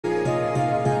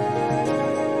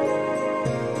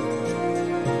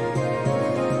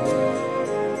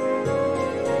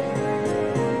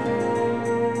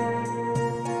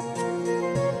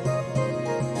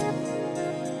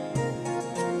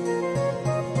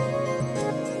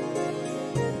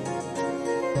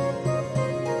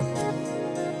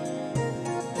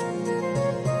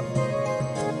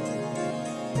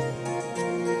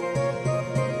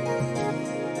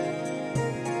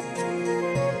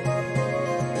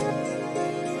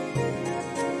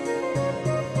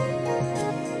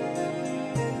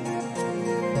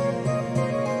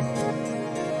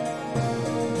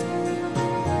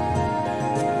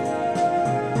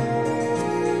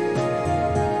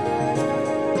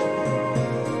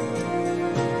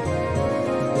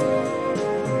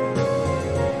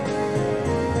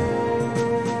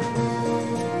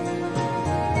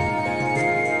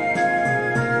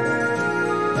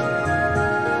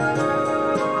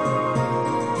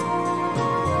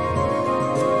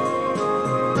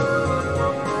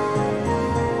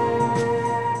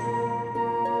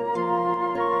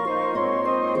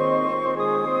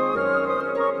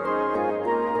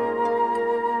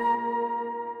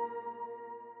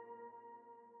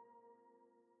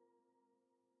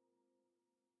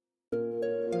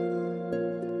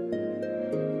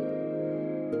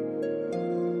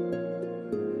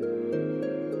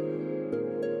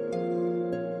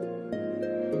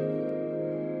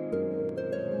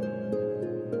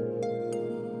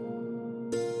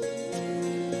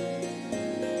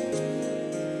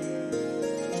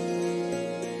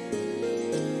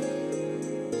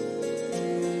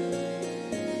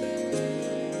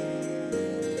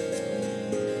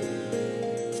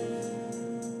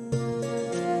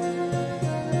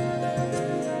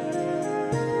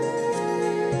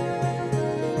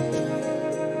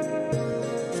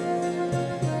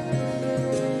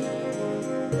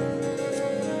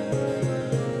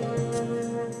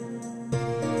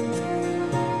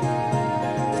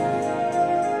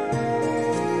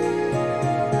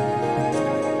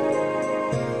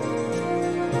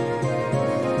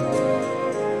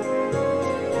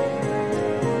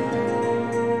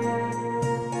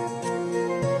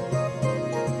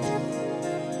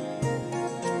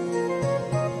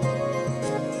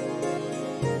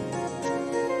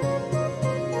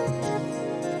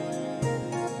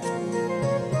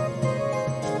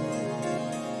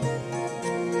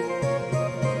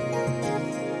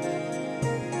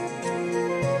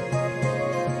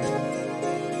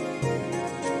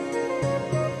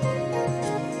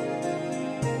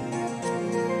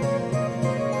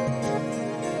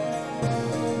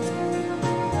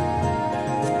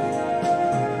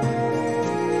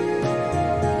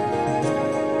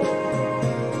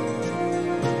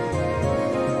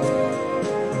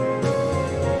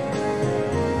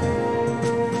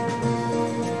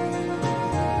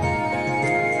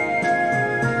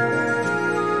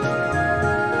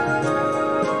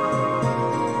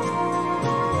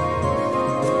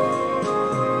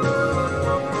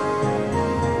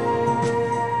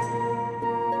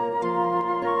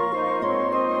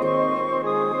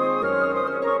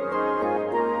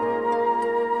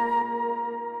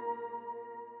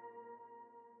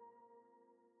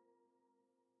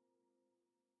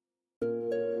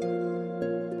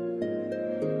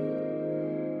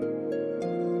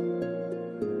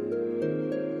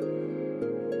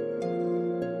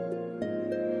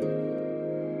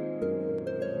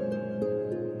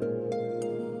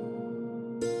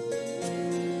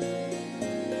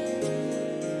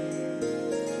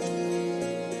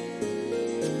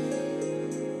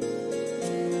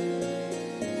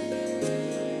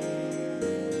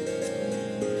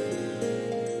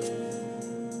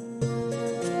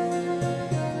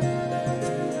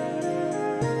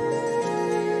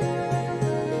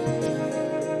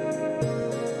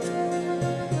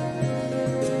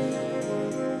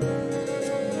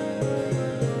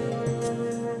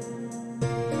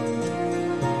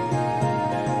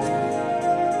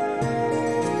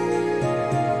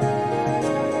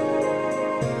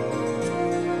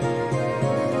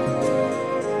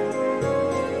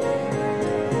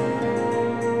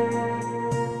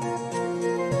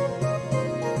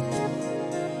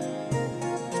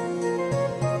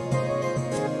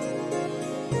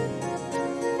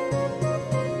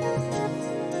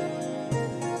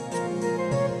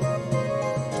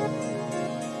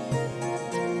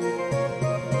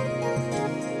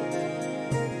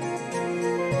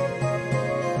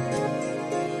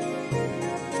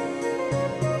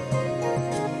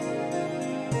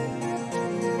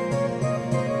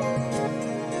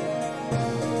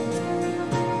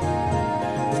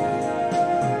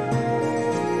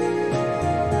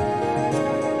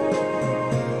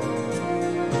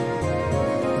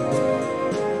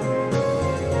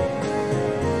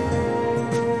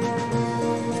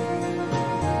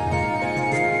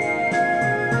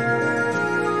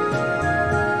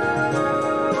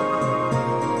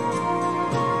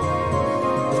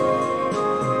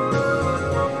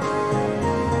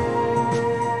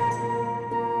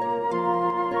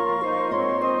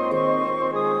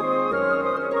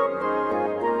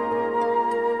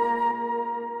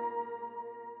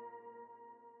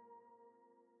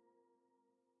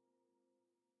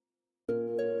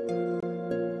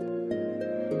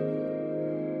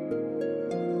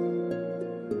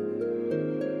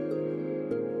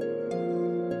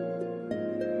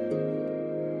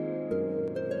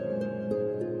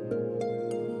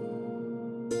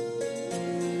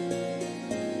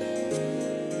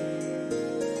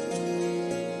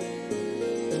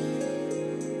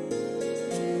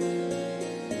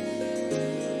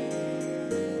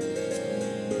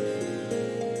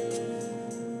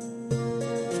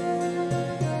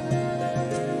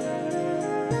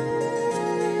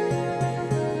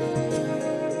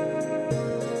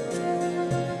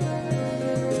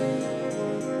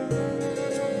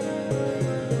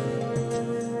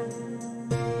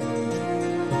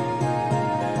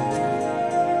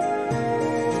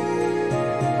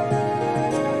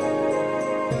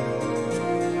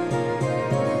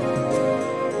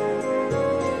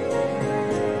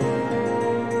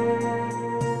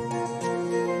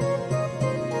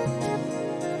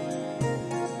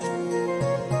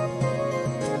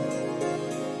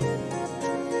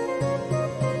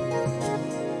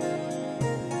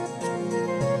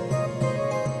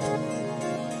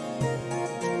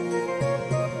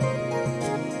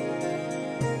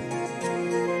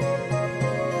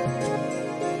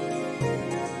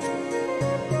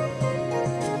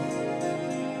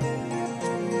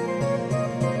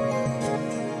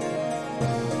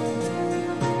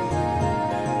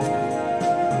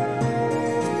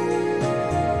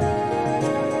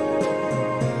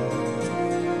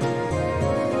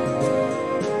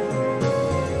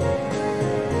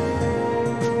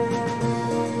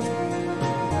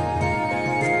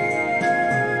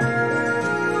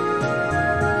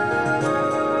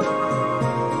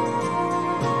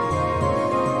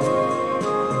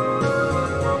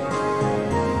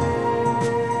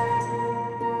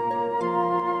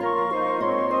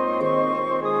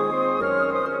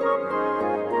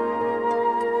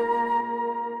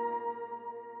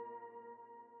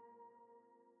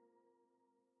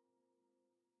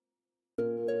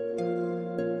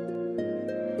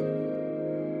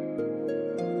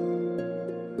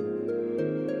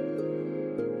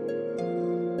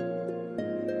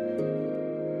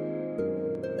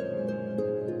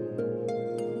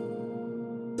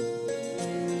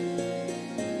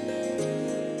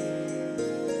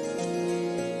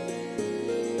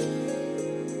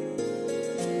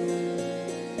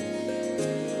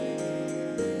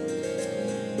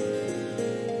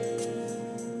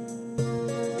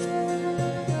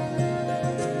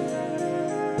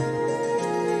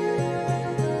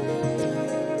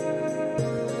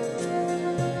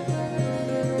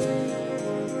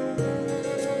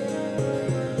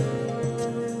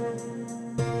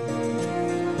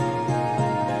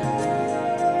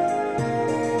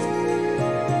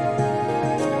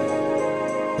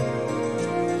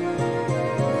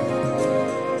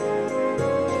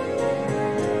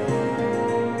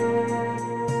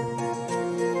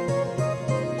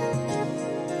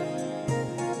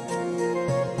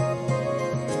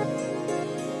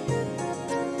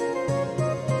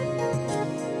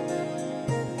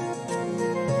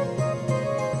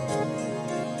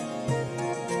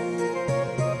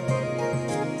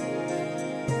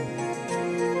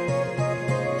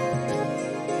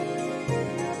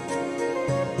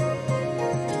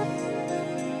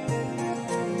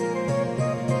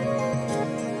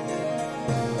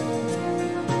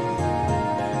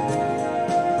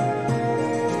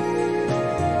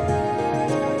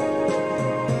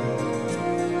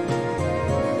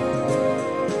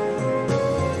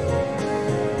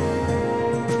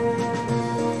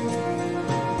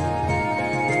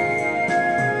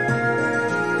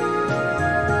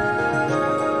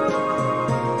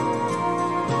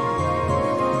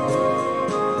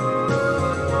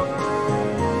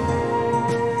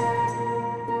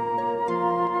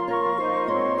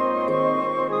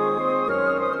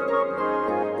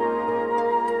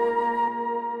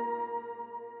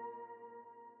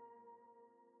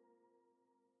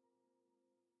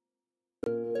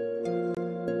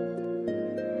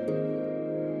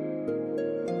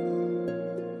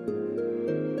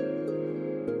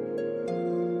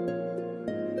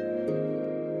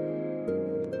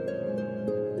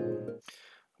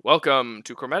Welcome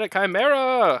to Chromatic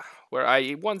Chimera, where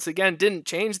I once again didn't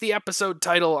change the episode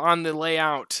title on the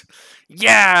layout.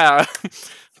 Yeah!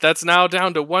 That's now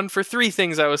down to 1 for 3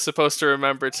 things I was supposed to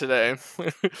remember today.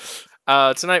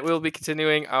 Tonight we'll be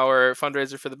continuing our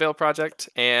fundraiser for the Bail Project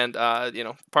and,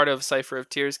 part of Cipher of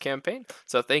Tears campaign.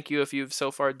 So thank you if you've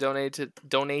so far donated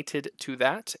to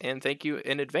that, and thank you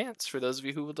in advance for those of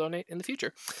you who will donate in the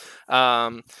future.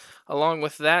 Along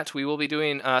with that, we will be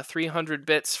doing 300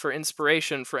 bits for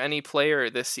inspiration for any player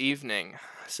this evening.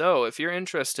 So if you're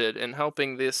interested in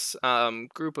helping this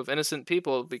group of innocent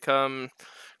people become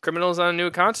criminals on a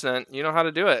new continent, you know how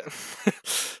to do it.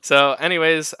 So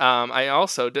anyways, I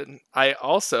also didn't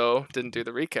do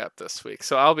the recap this week,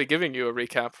 so I'll be giving you a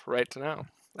recap right now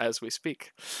as we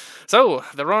speak. So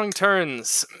the wrong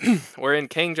turns. We're in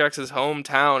King Jax's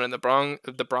hometown in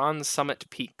the Bronze Summit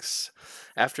Peaks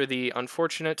after the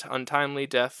unfortunate untimely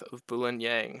death of Bulan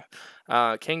Yang.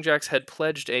 King Jax had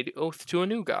pledged an oath to a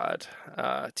new god,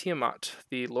 Tiamat,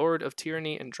 the Lord of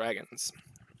Tyranny and Dragons.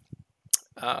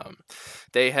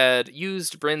 They had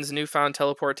used Bryn's newfound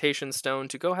teleportation stone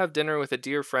to go have dinner with a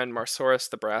dear friend, Marsaurus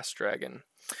the Brass Dragon.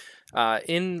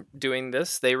 In doing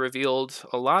this, they revealed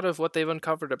a lot of what they've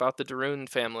uncovered about the Darun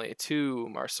family to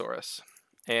Marsaurus.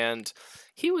 And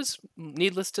he was,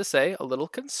 needless to say, a little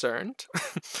concerned.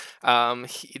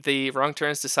 The Wrong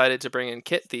Turns decided to bring in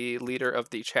Kit, the leader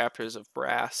of the chapters of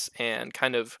Brass, and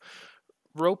kind of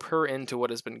rope her into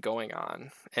what has been going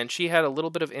on. And she had a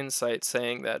little bit of insight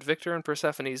saying that Victor and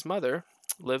Persephone's mother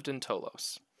lived in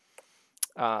Tolos.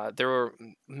 There were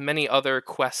many other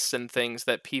quests and things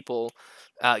that people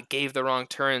gave the wrong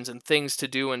turns and things to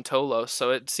do in Tolos,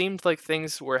 so it seemed like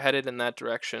things were headed in that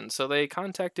direction. So they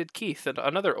contacted Keith,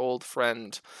 another old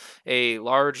friend, a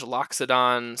large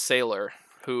Loxodon sailor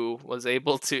who was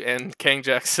able to, and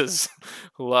Kangjax's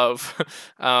love,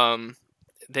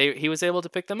 he was able to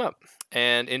pick them up,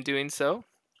 and in doing so,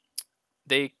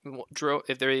 they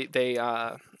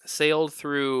sailed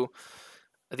through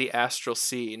the astral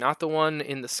sea, not the one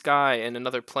in the sky in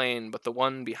another plane, but the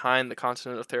one behind the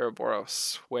continent of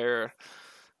Theroboros, where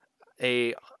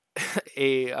a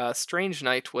strange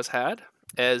night was had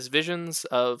as visions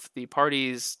of the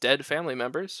party's dead family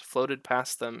members floated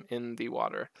past them in the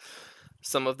water.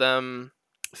 Some of them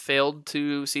failed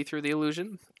to see through the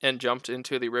illusion and jumped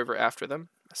into the river after them.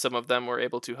 Some of them were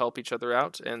able to help each other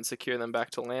out and secure them back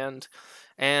to land.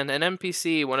 And an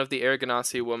NPC, one of the Air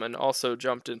Ganassi women, also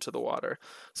jumped into the water.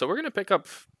 So we're going to pick up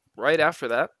right after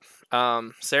that.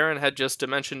 Saren had just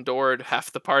dimension doored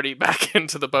half the party back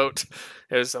into the boat.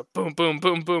 It was a boom, boom,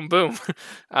 boom, boom, boom.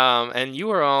 And you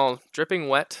are all dripping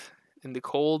wet in the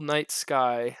cold night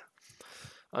sky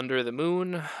under the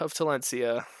moon of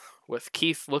Talencia, with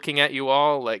Keith looking at you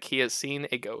all like he has seen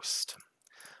a ghost.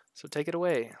 So take it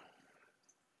away.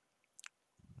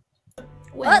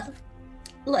 Well, What?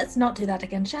 let's not do that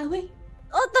again, shall we?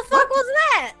 What the fuck was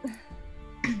that?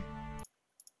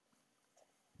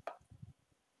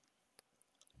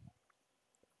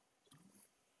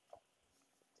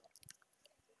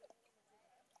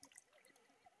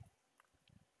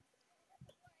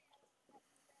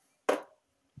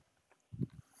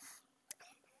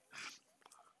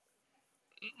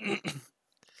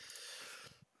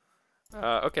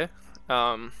 Okay.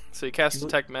 So you cast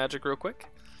Detect Magic real quick,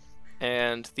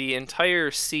 and the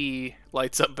entire sea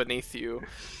lights up beneath you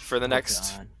for the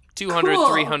next 200, Cool.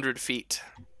 300 feet.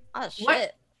 Oh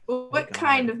shit. What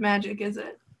kind of magic is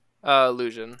it?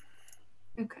 Illusion.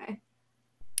 Okay.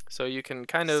 So you can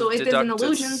kind of So it is deduct an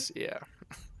illusion? yeah.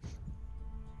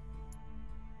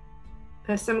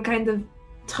 There's some kind of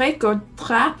trick or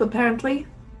trap, apparently.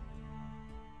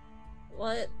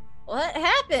 What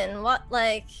happened?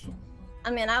 I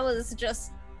mean, I was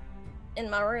just in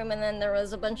my room and then there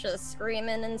was a bunch of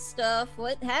screaming and stuff.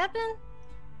 What happened?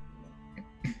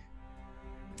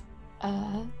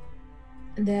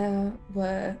 There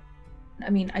were, I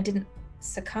mean, I didn't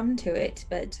succumb to it,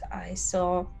 but I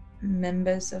saw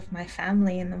members of my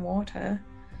family in the water.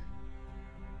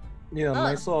 Yeah, and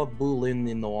I Oh. saw Bulin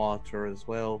in the water as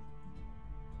well.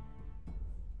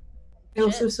 I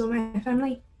also saw my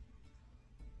family.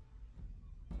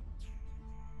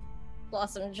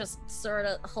 Blossom just sort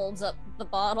of holds up the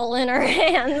bottle in her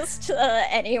hands to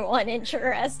anyone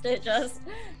interested. Just,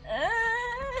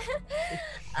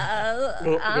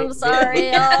 I'm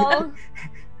sorry, y'all.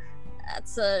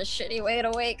 That's a shitty way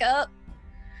to wake up.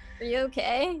 Are you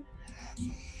okay?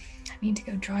 I need to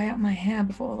go dry out my hair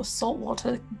before the salt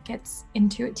water gets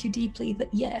into it too deeply, but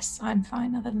yes, I'm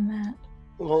fine other than that.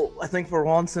 Well, I think for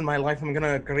once in my life, I'm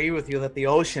gonna agree with you that the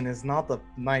ocean is not a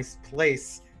nice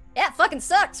place. Yeah, it fucking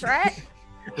sucks, right?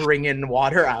 Wringing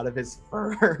water out of his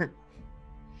fur.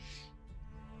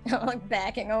 Like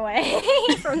backing away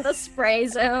from the spray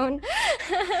zone.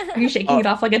 Are you shaking it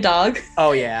off like a dog?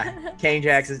 Oh yeah, Kane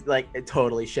Jax is like, it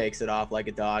totally shakes it off like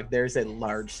a dog. There's a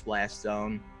large splash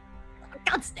zone.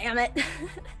 God damn it.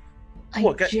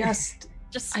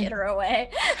 Just skitter away.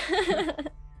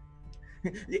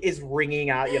 Is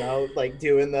wringing out, like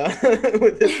doing the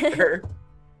with his fur.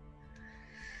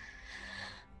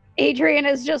 Adrian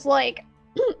is just like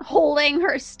holding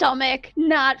her stomach,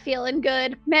 not feeling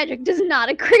good. Magic does not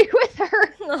agree with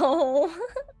her. No.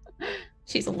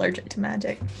 She's allergic to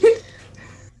magic.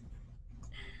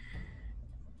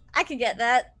 I could get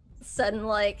that. Sudden,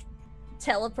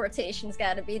 teleportation's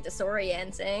gotta be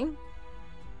disorienting.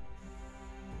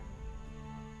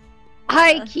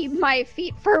 I keep my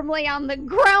feet firmly on the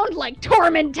ground like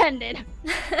Torm intended.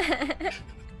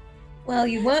 Well,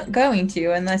 you weren't going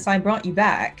to unless I brought you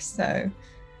back, so...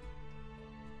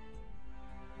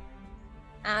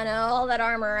 I know, all that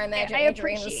armor, I imagine I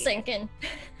Adrian was appreciate sinking.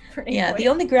 Pretty Yeah, quick. the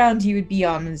only ground you would be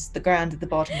on is the ground at the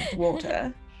bottom of the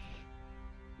water.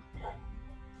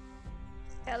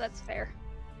 Yeah, that's fair.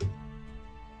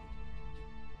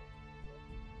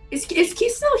 Is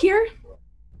Keith still here?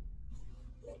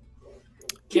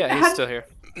 Yeah, he's still here.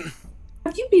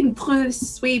 Have you been through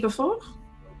this way before?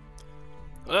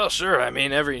 Well, sure. I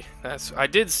mean, I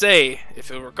did say, if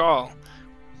you'll recall,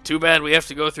 too bad we have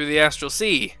to go through the astral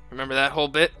sea. Remember that whole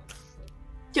bit?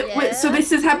 Wait, so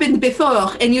this has happened before,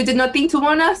 and you did not think to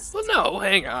warn us? Well, no,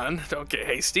 hang on. Don't get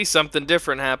hasty. Something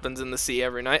different happens in the sea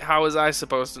every night. How was I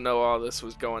supposed to know all this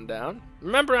was going down?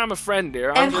 Remember, I'm a friend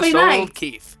here. I'm Every just night. old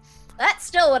Keith. That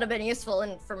still would have been useful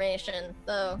information,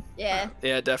 though. Yeah.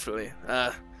 Yeah, definitely.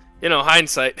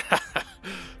 Hindsight. Oh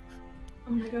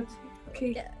my god.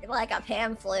 Okay. Yeah, like a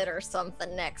pamphlet or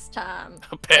something next time.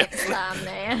 A Next pamphlet. time,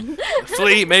 man.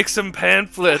 Flea, make some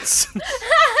pamphlets.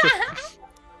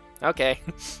 Okay.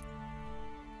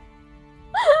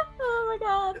 Oh my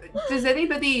god. Does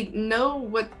anybody know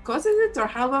what causes it or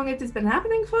how long it has been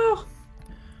happening for?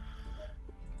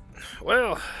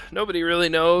 Well, nobody really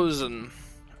knows, and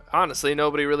honestly,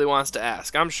 nobody really wants to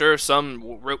ask. I'm sure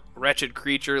some wretched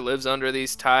creature lives under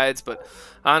these tides, but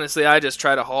honestly, I just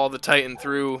try to haul the Titan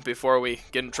through before we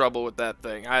get in trouble with that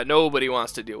thing. Nobody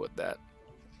wants to deal with that.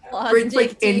 Bryn's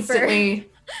like instantly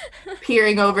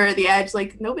peering over the edge,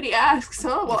 like, nobody asks.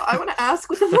 Oh, well, I want to ask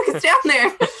what the fuck is down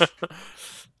there.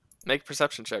 Make a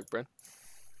perception check, Bryn.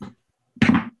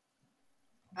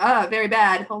 Very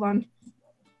bad. Hold on.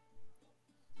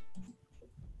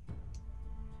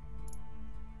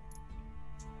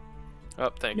 Oh,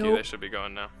 thank you. Nope. They should be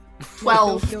going now.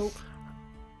 12.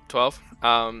 12?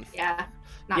 Yeah.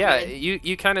 Not Yeah,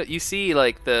 good. you see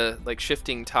like the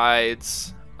shifting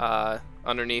tides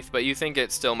underneath, but you think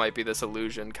it still might be this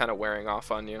illusion kind of wearing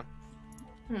off on you.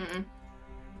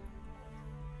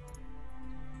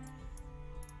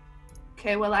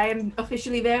 Okay, well, I am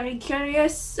officially very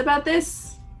curious about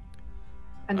this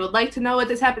and would like to know what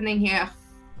is happening here.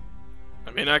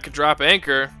 I mean, I could drop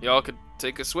anchor. Y'all could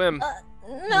take a swim.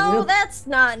 No, that's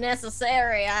not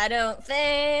necessary, I don't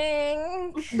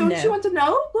think. Don't No. you want to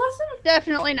know, Blossom?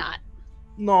 Definitely not.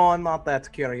 No, I'm not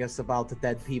that curious about the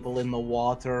dead people in the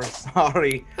water.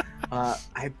 Sorry.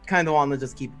 I kind of want to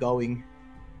just keep going.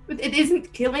 But it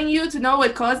isn't killing you to know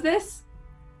what caused this?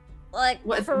 Like,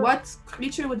 What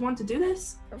creature would want to do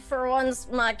this? for once,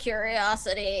 my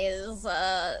curiosity is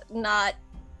not,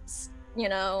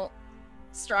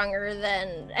 stronger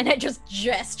than, and I just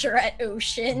gesture at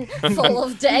ocean full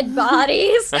of dead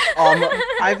bodies.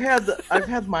 I've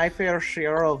had my fair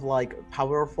share of like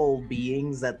powerful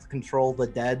beings that control the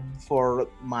dead for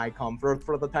my comfort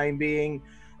for the time being.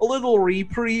 A little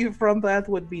reprieve from that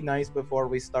would be nice before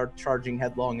we start charging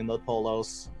headlong in the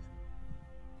Tolos.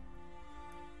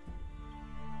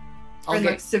 Bryn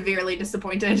looks severely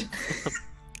disappointed.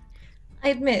 I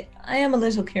admit, I am a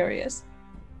little curious.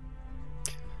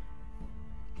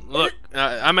 Look,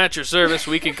 I'm at your service.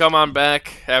 We can come on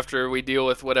back after we deal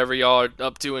with whatever y'all are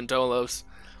up to in Tolos.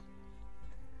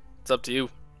 It's up to you.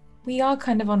 We are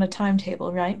kind of on a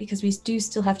timetable, right? Because we do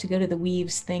still have to go to the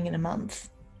Weaves thing in a month.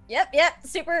 Yep,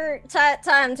 super tight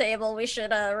timetable. We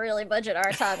should really budget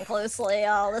our time closely,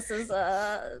 y'all. This is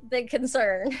a big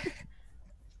concern.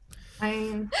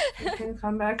 I can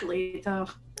come back later.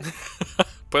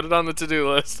 Put it on the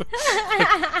to-do list.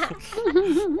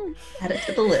 Add it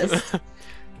to the list.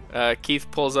 Keith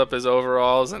pulls up his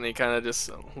overalls and he kind of just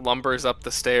lumbers up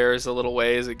the stairs a little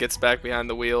ways. It gets back behind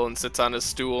the wheel and sits on his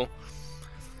stool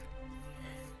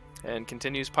and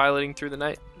continues piloting through the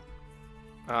night.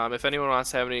 If anyone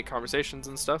wants to have any conversations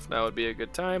and stuff, now would be a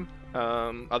good time.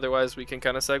 Otherwise, we can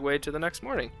kind of segue to the next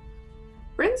morning.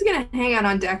 Bryn's gonna hang out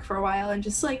on deck for a while and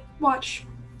just like watch,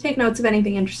 take notes of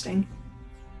anything interesting.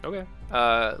 Okay.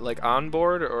 Like on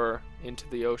board or into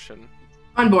the ocean?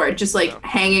 On board, just like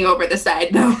hanging over the side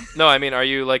though. No, I mean, are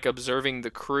you like observing the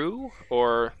crew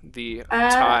or the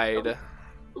tide? A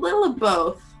little of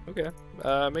both. Okay.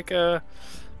 Make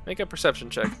a perception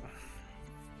check.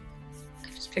 I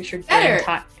just pictured Better.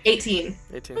 Bryn 18.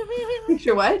 18.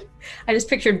 Sure what? I just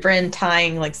pictured Bryn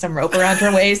tying like some rope around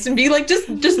her waist and be like,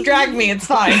 just drag me, it's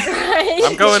fine.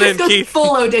 I'm going She in, just goes Keith.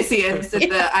 full Odysseus at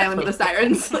the Island of the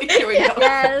Sirens. Like, here we go.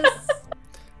 Yes.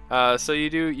 So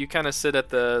you kind of sit at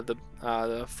the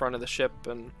front of the ship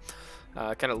and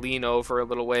kind of lean over a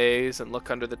little ways and look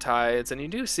under the tides, and you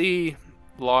do see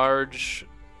large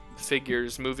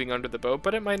figures moving under the boat,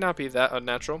 but it might not be that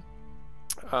unnatural.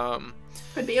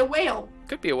 Could be a whale.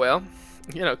 Could be a whale.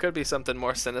 You know, could be something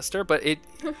more sinister, but every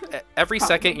Probably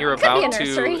second you're not. Could be a about to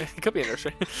nursery. it could be a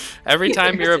nursery. Every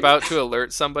time you're about to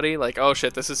alert somebody, like, oh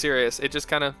shit, this is serious, it just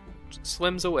kind of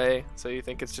swims away, so you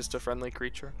think it's just a friendly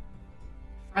creature.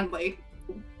 Friendly.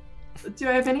 Do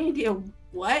I have any idea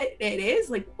what it is?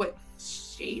 Like what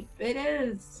shape it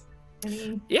is?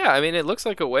 Any? Yeah, I mean, it looks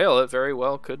like a whale. It very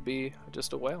well could be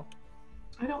just a whale.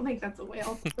 I don't think that's a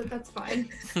whale, but that's fine.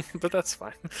 But that's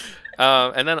fine.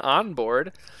 And then on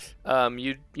board,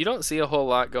 you don't see a whole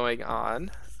lot going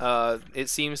on. It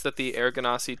seems that the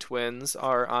Ergonasi twins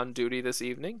are on duty this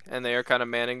evening, and they are kind of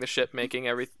manning the ship, making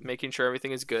sure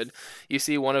everything is good. You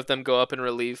see one of them go up and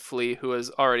relieve Flea, who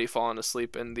has already fallen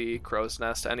asleep in the crow's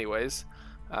nest anyways.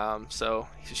 So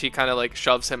she kind of like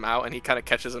shoves him out, and he kind of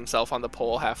catches himself on the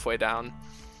pole halfway down.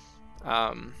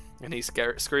 And he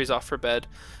scurries off for bed.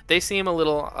 They seem a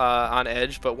little on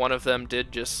edge, but one of them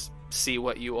did just see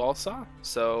what you all saw,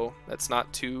 so that's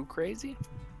not too crazy.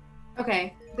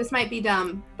 Okay, this might be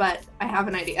dumb, but I have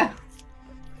an idea.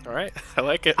 All right, I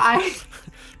like it. I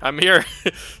I'm here.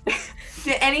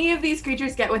 Did any of these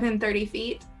creatures get within 30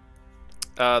 feet?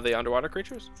 The underwater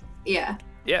creatures? Yeah.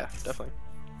 Yeah, definitely.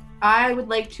 I would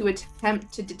like to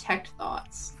attempt to detect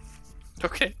thoughts.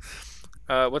 Okay.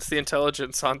 What's the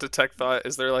intelligence on detect thought?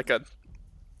 Is there like a...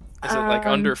 Is it like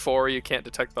under 4 you can't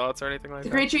detect thoughts or anything like The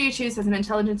that? creature you choose has an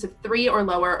intelligence of 3 or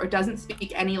lower or doesn't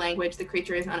speak any language. The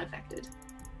creature is unaffected.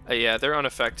 Yeah, they're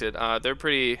unaffected. They're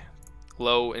pretty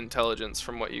low intelligence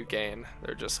from what you gain.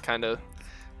 They're just kind of...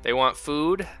 They want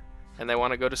food, and they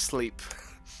want to go to sleep.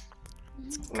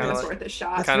 It's kind of That's like, worth a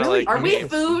shot. kinda really like Are we me.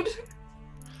 food?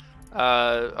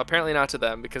 Apparently not to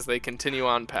them, because they continue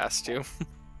on past you.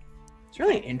 It's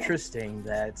really interesting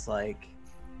that it's like,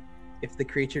 if the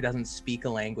creature doesn't speak a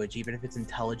language, even if it's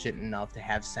intelligent enough to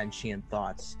have sentient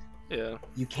thoughts, Yeah.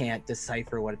 you can't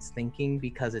decipher what it's thinking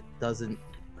because it doesn't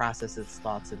process its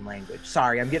thoughts in language.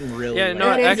 Sorry, I'm getting really... Yeah, like- no,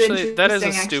 That is actually, that is a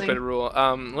interesting, stupid actually. rule.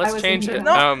 I Let's was change thinking it.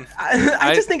 No, I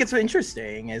I- just think it's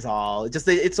interesting is all. It's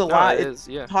a no, lot. it It is,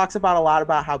 yeah. talks about a lot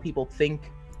about how people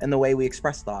think and the way we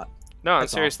express thought. No, I'm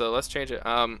That's serious though. Let's change it.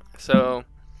 So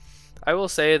I will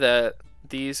say that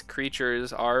these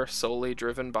creatures are solely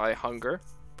driven by hunger,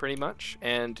 pretty much,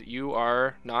 and you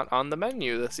are not on the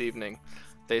menu this evening.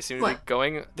 They seem to be What?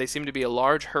 going. They seem to be a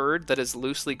large herd that is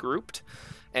loosely grouped,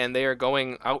 and they are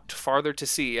going out farther to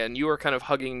sea. And you are kind of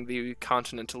hugging the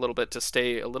continent a little bit to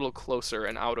stay a little closer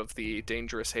and out of the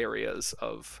dangerous areas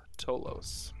of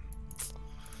Tolos,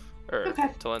 or Okay.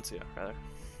 Talencia, rather.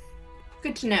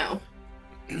 Good to know.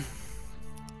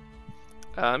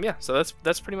 Yeah, so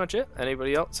that's pretty much it.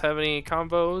 Anybody else have any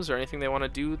combos or anything they want to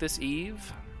do this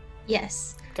eve?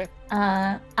 Yes. Okay.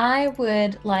 I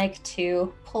would like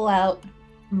to pull out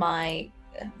my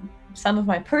some of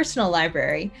my personal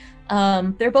library.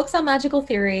 They're books on magical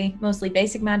theory, mostly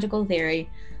basic magical theory,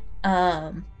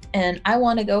 and I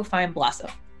want to go find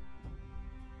Blossom.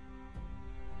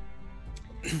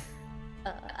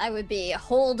 I would be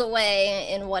holed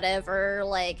away in whatever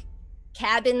like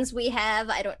cabins we have.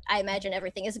 I imagine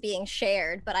everything is being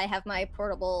shared, but I have my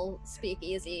portable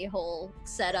speakeasy whole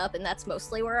set up, and that's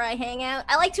mostly where I hang out.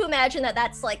 I like to imagine that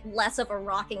that's like less of a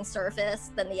rocking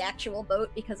surface than the actual boat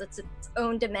because it's its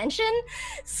own dimension.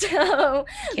 So Can't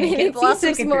maybe get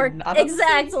Blossom's seasick if more you're not on the sea.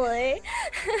 exactly.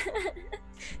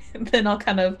 Then I'll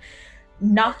kind of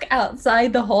knock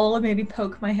outside the hole and maybe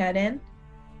poke my head in.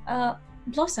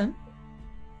 Blossom.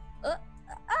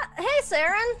 Hey,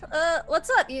 Saren. What's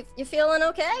up? You feeling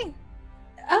okay?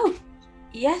 Oh,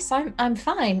 yes, I'm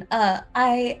fine.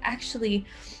 I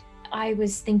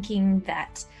was thinking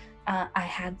that I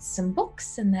had some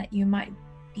books and that you might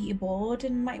be bored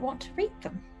and might want to read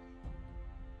them.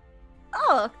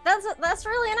 Oh, that's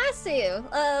really nice of you.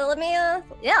 Let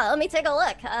me take a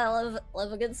look. I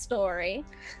love a good story.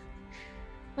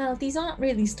 Well, these aren't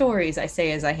really stories, I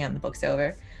say as I hand the books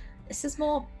over. This is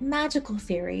more magical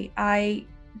theory. I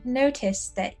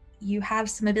noticed that you have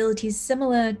some abilities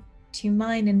similar to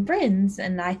mine and Bryn's,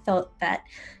 and I thought that,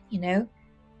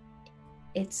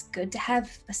 it's good to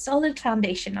have a solid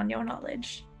foundation on your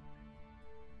knowledge.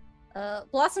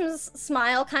 Blossom's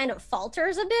smile kind of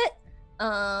falters a bit.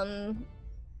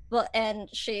 And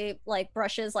she like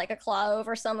brushes like a claw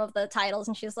over some of the titles,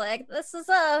 and she's like, "This is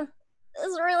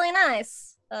really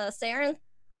nice, Saren.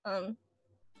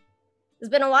 It's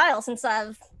been a while since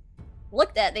I've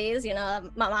looked at these. My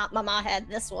mama had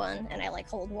this one, and I like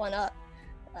hold one up.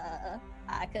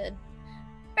 I could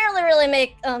barely really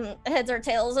make heads or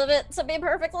tails of it, to be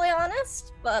perfectly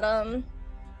honest, but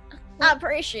I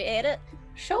appreciate it.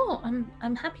 Sure,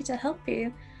 I'm happy to help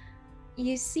you.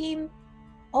 You seem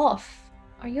off.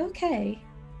 Are you okay?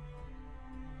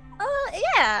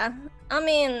 Yeah. I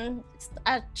mean,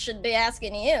 I should be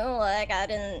asking you. Like, I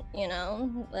didn't,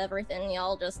 everything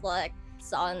y'all just like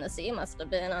saw in the sea must have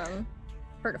been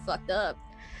pretty fucked up.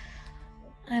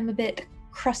 I'm a bit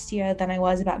crustier than I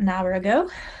was about an hour ago.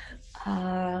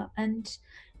 And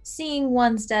seeing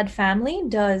one's dead family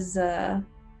does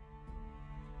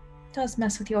does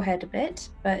mess with your head a bit,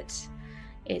 but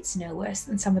it's no worse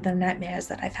than some of the nightmares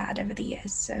that I've had over the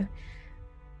years, so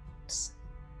it's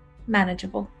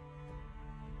manageable.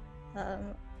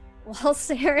 While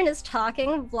Saren is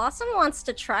talking, Blossom wants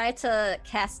to try to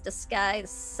cast Disguise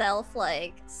Self,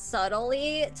 like,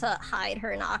 subtly to hide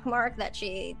her knock mark that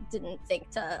she didn't think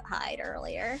to hide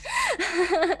earlier.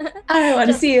 I want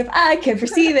to see if I can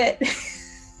perceive it.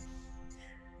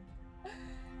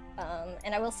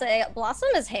 And I will say, Blossom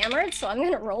is hammered, so I'm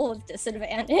going to roll with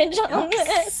disadvantage on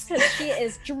this, because she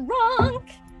is drunk.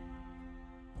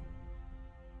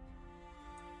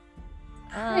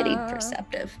 Pretty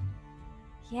perceptive.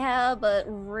 Yeah, but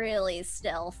really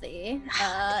stealthy.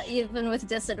 Even with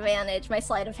disadvantage, my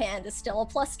sleight of hand is still a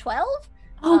plus 12.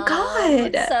 Oh,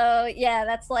 God! So, yeah,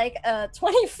 that's like a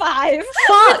 25.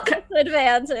 Fuck!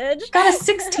 Disadvantage. Got a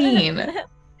 16.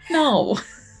 No.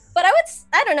 But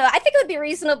I don't know, I think it would be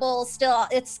reasonable still.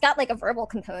 It's got like a verbal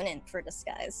component for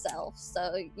Disguise Self,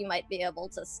 so you might be able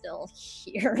to still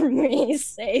hear me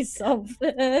say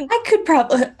something. I could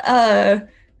probably,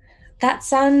 that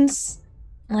sounds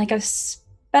like a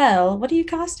spell. What are you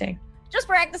casting? Just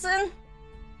practicing.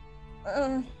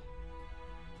 Can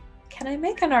I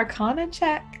make an Arcana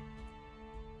check?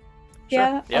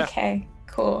 Sure, yeah. Okay,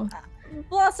 cool.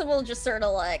 Blossom will just sort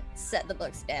of like set the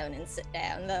books down and sit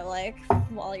down, though, like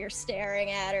while you're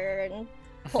staring at her, and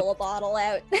pull a bottle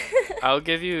out. I'll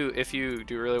give you, if you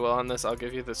do really well on this, I'll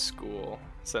give you the school,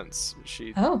 since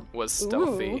she was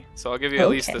stealthy. Ooh. So I'll give you at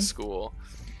least the school.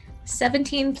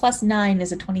 17 plus 9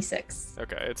 is a 26.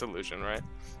 Okay, it's illusion, right?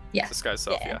 Yeah. Disguise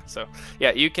Self, yeah. So,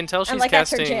 yeah, you can tell she's like,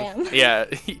 that's her casting... jam. Yeah,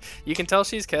 you can tell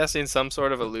she's casting some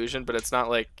sort of illusion, but it's not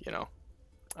like,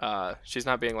 she's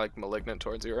not being, like, malignant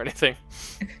towards you or anything.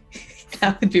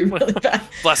 That would be really bad.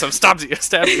 Bless him, stabs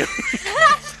you.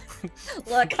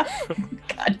 Look.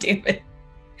 God damn it.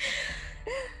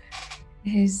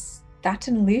 Is that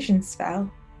an illusion spell?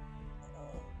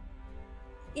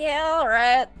 Yeah,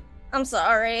 alright. I'm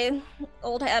sorry.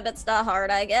 Old habits die hard,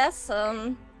 I guess.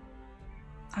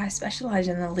 I specialize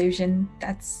in illusion.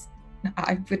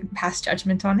 I wouldn't pass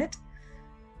judgment on it.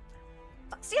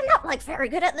 See, I'm not, like, very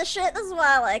good at this shit. This is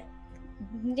why I, like,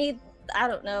 need, I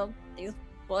don't know, these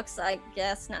books, I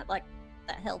guess, not, like,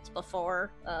 that helped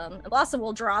before. And Blossom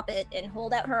will drop it and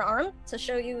hold out her arm to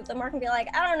show you the mark and be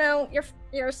like, I don't know,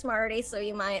 you're a smarty, so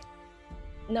you might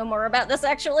know more about this,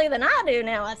 actually, than I do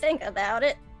now I think about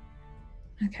it.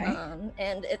 Okay.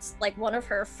 And it's, like, one of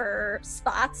her fur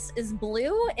spots is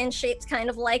blue and shaped kind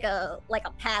of like a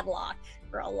padlock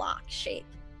or a lock shape.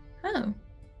 Oh.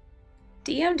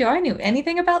 DM, do I know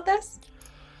anything about this?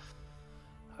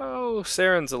 Oh,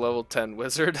 Saren's a level 10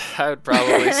 wizard. I would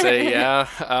probably say yeah.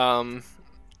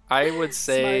 I would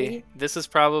say Smarty. This is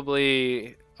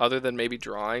probably, other than maybe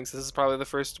drawings, this is probably the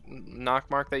first knock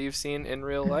mark that you've seen in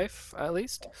real life, at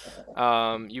least.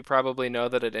 You probably know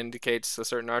that it indicates a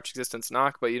certain arch existence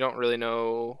knock, but you don't really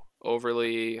know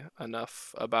overly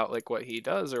enough about like what he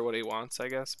does or what he wants, I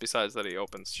guess, besides that he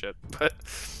opens shit. But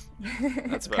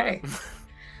that's about it.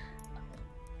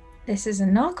 This is a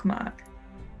knock mark.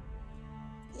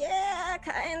 Yeah,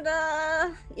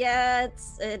 kinda. Yeah,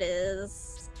 it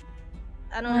is.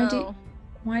 I don't know.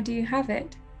 Why do you have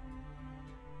it?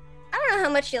 I don't know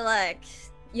how much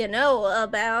you know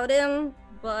about him,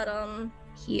 but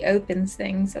He opens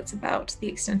things. That's about the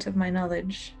extent of my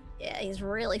knowledge. yeah, he's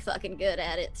really fucking good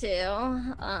at it too.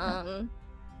 I'm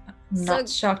not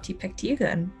shocked he picked you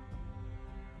then.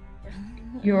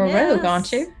 You're a yeah, rogue,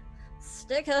 aren't you?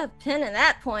 Stick a pin in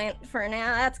that point for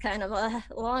now. That's kind of a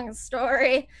long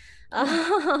story.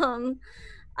 I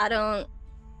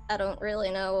don't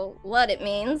really know what it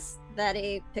means that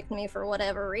he picked me for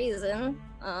whatever reason.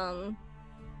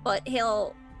 But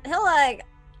he'll like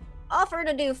offer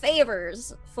to do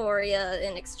favors for you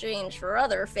in exchange for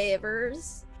other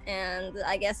favors. And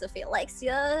I guess if he likes you,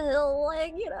 he'll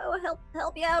like,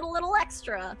 help you out a little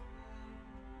extra.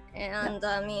 And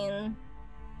I mean,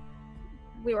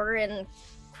 we were in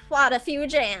quite a few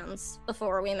jams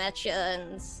before we met you,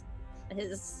 and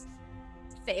his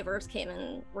favors came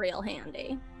in real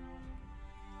handy.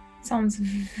 Sounds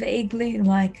vaguely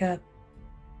like a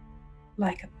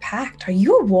pact. Are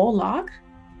you a warlock?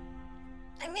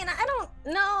 I mean, I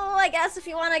don't know. I guess if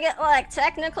you want to get like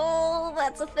technical,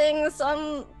 that's a thing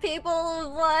some people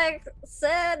have like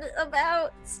said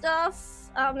about stuff.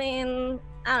 I mean,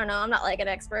 I don't know. I'm not like an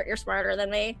expert. You're smarter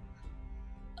than me.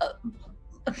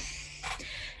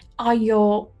 Are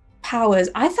your powers?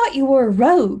 I thought you were a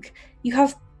rogue. You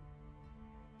have,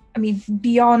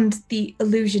 beyond the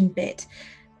illusion bit,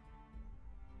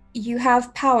 you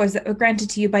have powers that were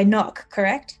granted to you by Nock,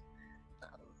 correct?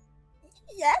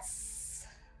 Yes.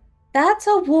 That's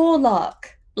a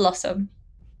warlock, Blossom.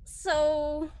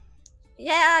 So,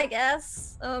 yeah, I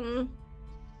guess. Look,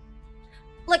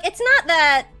 it's not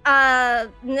that I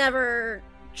never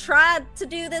tried to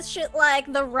do this shit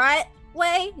like the right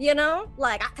way, you know?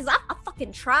 Like, because I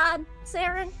fucking tried,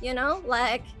 Saren, you know?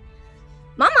 Like,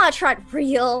 Mama tried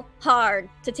real hard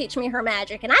to teach me her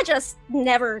magic, and I just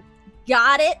never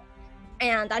got it.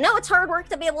 And I know it's hard work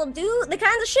to be able to do the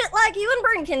kinds of shit like you and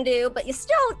Bryn can do, but you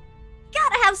still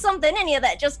gotta have something in you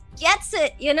that just gets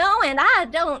it, you know? And I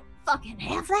don't fucking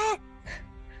have that.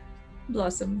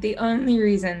 Blossom, the only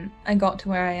reason I got to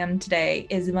where I am today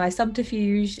is my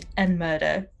subterfuge and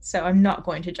murder, so I'm not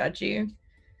going to judge you.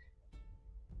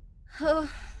 Oh,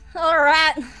 all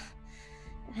right.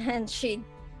 And she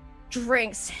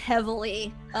drinks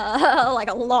heavily, like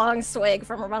a long swig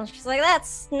from her mouth. She's like,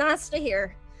 "That's nice to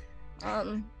hear.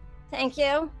 Thank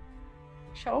you."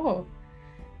 Sure.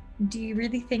 Do you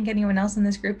really think anyone else in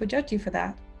this group would judge you for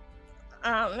that?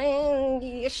 I mean,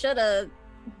 you should have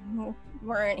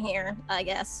weren't here, I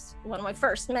guess, when we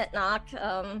first met Knock.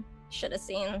 Should have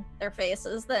seen their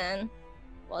faces then.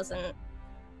 Wasn't,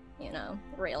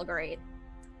 real great.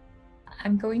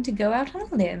 I'm going to go out on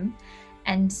a limb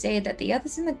and say that the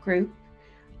others in the group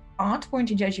aren't going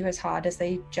to judge you as hard as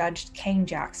they judged Kane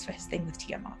Jax for his thing with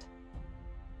Tiamat.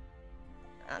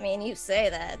 I mean, you say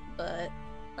that, but,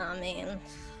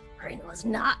 Bryn was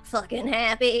not fucking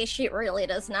happy. She really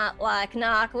does not like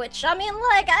Knock, which,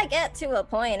 I get to a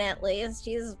point at least.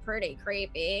 He's pretty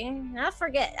creepy. I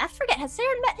forget, has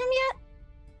Saren met him yet?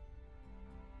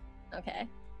 Okay.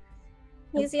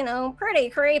 He's, pretty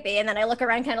creepy, and then I look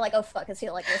around kind of like, oh fuck, is he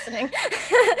listening?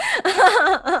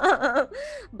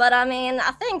 But I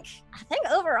think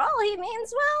overall he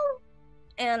means well.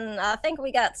 And I think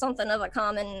we got something of a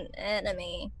common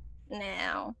enemy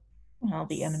now. Well,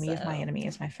 the enemy of my enemy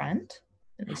is my friend,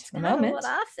 at least for the That's moment. what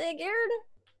I figured.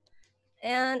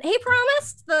 And he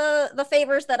promised the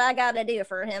favors that I gotta do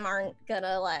for him aren't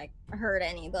gonna, hurt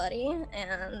anybody.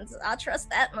 And I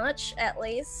trust that much, at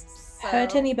least. So,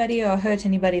 Hurt anybody or hurt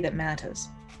anybody that matters?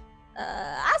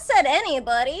 I said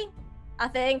anybody, I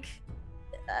think.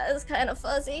 It's kind of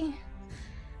fuzzy.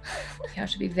 You have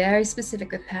to be very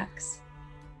specific with Pax.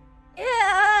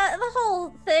 Yeah, the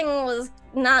whole thing was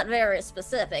not very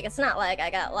specific. It's not like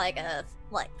I got a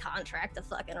contract to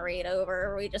fucking read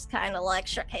over. We just kind of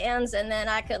shook hands, and then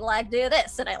I could do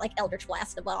this, and I Eldritch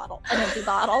Blast an empty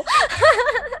bottle.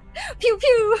 Pew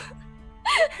pew.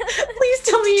 Please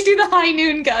tell me you do the high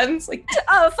noon guns.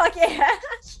 Oh fuck yeah.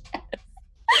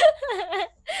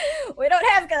 We don't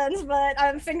have guns, but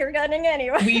I'm finger gunning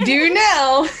anyway. We do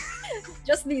now.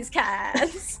 Just these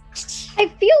kinds. I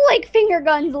feel like finger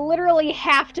guns literally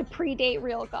have to predate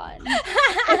real guns.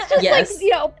 It's just Yes.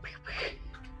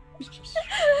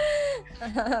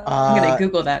 I'm gonna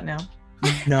Google that now.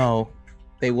 No,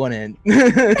 they wouldn't.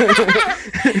 Because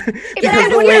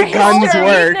the way guns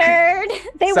work.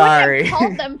 They Sorry. wouldn't have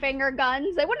called them finger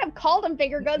guns. They wouldn't have called them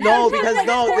finger guns. No, That's because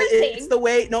just it's the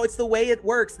way. No, it's the way it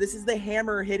works. This is the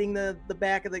hammer hitting the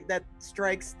back of that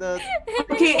strikes the.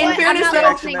 Okay, in What? fairness I'm though,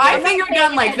 not listening. my I'm not finger paying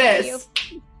gun like attention to this.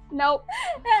 you. Nope.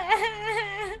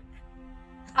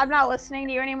 I'm not listening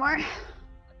to you anymore.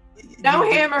 No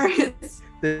hammer is.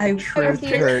 The I truth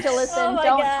refuse hurts. to listen. Oh my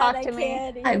Don't God, talk I to me.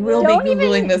 can't I even. will Don't be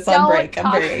Googling even- this on don't break. I'm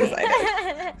talk very to me.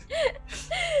 excited.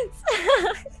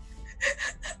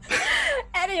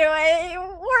 Anyway,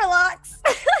 warlocks.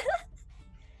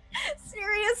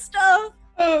 Serious stuff.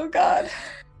 Oh God.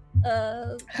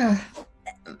 Uh,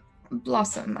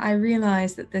 Blossom, I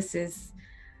realize that this is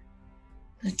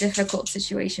a difficult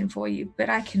situation for you, but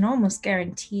I can almost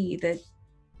guarantee that,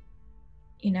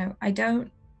 I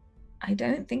don't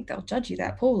think they'll judge you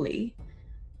that poorly.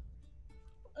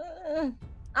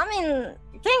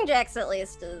 King Jax at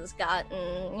least has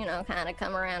gotten, kind of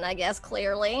come around, I guess,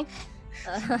 clearly.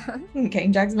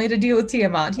 King Jack's made a deal with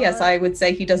Tiamat. Yes, I would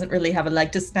say he doesn't really have a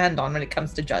leg to stand on when it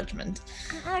comes to judgment.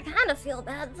 I kind of feel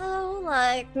bad, though.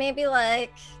 Maybe, I'm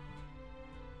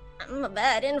a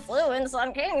bad influence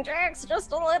on King Jax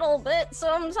just a little bit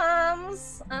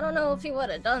sometimes. I don't know if he would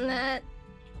have done that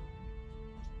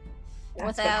That's what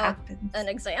without happens. an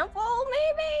example,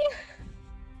 maybe?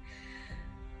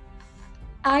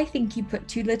 I think you put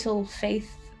too little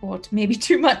faith, or maybe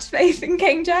too much faith in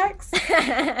King Jax,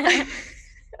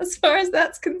 as far as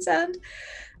that's concerned.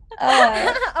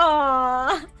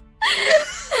 Aww.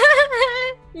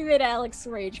 You made Alex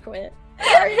rage quit.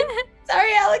 Sorry,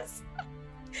 Alex.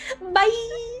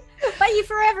 Bye. Bye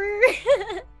forever.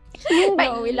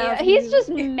 No, we love He's you. just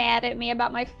mad at me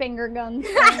about my finger guns.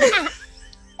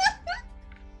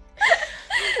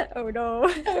 Oh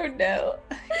no. Oh no.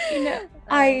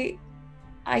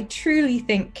 I truly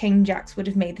think King Jax would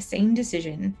have made the same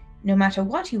decision no matter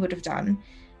what he would have done,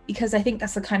 because I think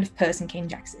that's the kind of person King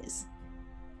Jax is.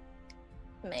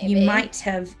 Maybe. You might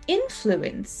have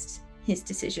influenced his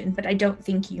decision, but I don't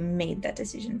think you made that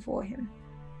decision for him.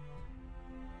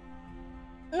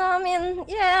 No, I mean,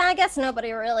 yeah, I guess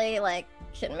nobody really, like,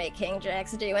 can make King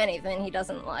Jax do anything he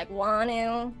doesn't, like, want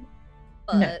to.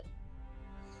 But, No.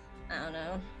 I don't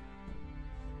know.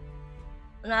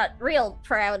 I'm not real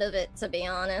proud of it, to be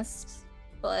honest.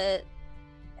 But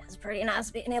it's pretty nice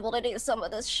being able to do some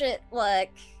of this shit,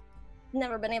 like,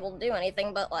 never been able to do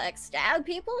anything but, like, stab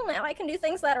people. Now I can do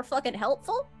things that are fucking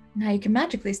helpful. Now you can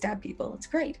magically stab people. It's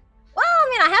great. Well, I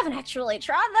mean, I haven't actually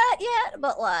tried that yet,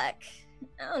 but, like,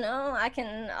 I don't know, I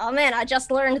can, oh man, I just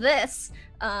learned this,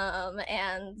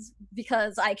 and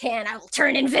because I will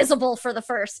turn invisible for the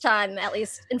first time, at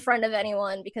least in front of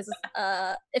anyone, because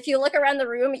if you look around the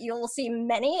room, you'll see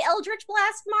many Eldritch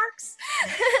Blast marks,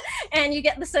 and you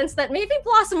get the sense that maybe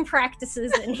Blossom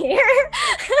practices in here.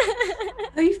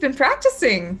 Oh, you've been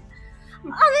practicing. I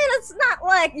mean, it's not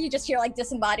like you just hear like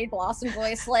disembodied Blossom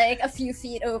voice like a few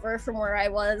feet over from where I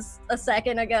was a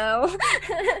second ago.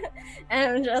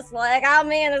 And I'm just like, oh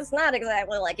man, it's not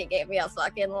exactly like it gave me a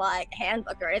fucking like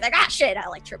handbook or anything. Ah shit, I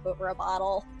like trip over a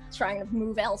bottle trying to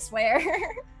move elsewhere.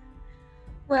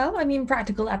 Well, I mean,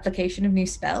 practical application of new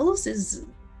spells is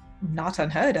not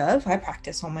unheard of. I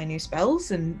practice all my new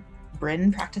spells, and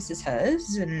Bryn practices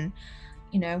hers, and,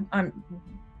 you know,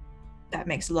 that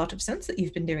makes a lot of sense that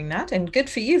you've been doing that, and good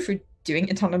for you for doing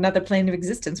it on another plane of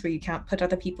existence where you can't put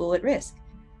other people at risk.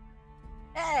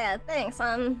 Yeah, thanks.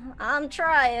 I'm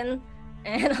trying.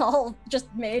 And I'll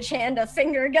just mage hand a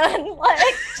finger gun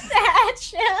like that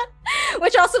shit.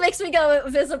 Which also makes me go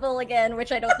visible again,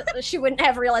 which I don't she wouldn't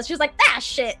have realized. She's like, that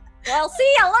shit. Well,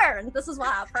 see, I learned. This is why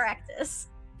I practice.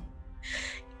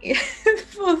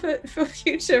 For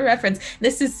future reference,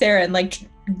 this is Sarah and like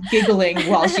giggling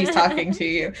while she's talking to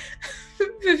you.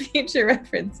 For future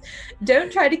reference,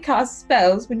 don't try to cast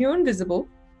spells when you're invisible,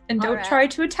 and don't Alright. try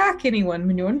to attack anyone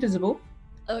when you're invisible.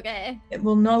 Okay. It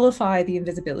will nullify the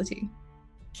invisibility.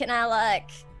 Can I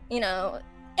like, you know,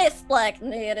 if like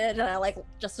needed, and I like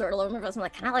just sort of lower my voice, I'm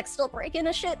like, can I like still break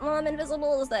into shit while I'm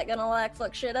invisible? Is that gonna like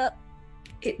fuck shit up?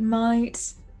 It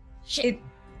might. Shit.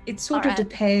 It sort of Alright.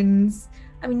 depends.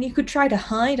 I mean, you could try to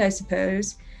hide, I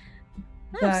suppose.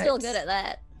 I'm still but- good at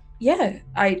that. Yeah,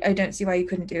 I don't see why you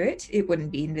couldn't do it. It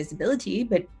wouldn't be invisibility,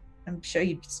 but I'm sure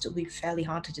you'd still be fairly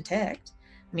hard to detect.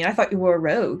 I mean, I thought you were a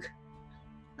rogue.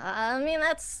 I mean,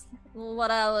 that's what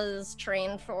I was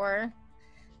trained for,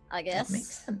 I guess. That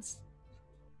makes sense.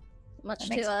 Much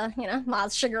that to, makes- you know,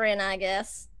 Ma's chagrin, I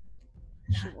guess.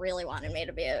 She really wanted me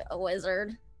to be a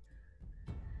wizard.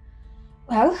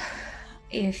 Well,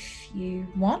 if you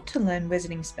want to learn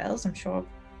wizarding spells, I'm sure...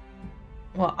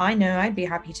 Well, I know I'd be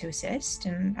happy to assist,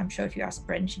 and I'm sure if you ask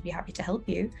Bryn, she'd be happy to help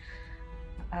you.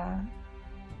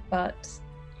 But,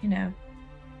 you know...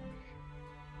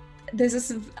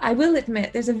 I will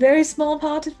admit, there's a very small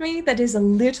part of me that is a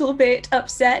little bit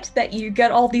upset that you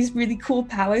get all these really cool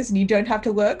powers and you don't have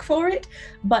to work for it,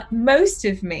 but most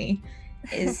of me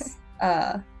is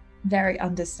very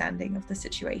understanding of the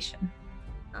situation.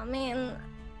 I mean,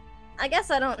 I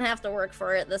guess I don't have to work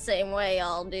for it the same way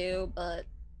y'all do, but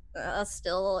I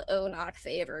still owe knock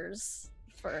favors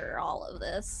for all of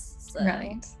this. So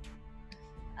Right.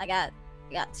 I got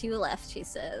 2 left, he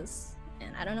says.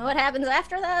 And I don't know what happens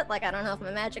after that. Like, I don't know if my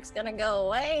magic's gonna go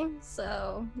away.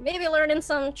 So maybe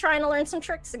trying to learn some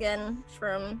tricks again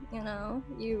from, you know,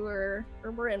 you or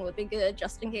Bryn would be good,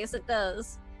 just in case it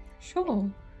does. Sure.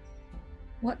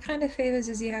 What kind of favors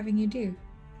is he having you do?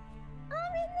 I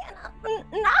mean, you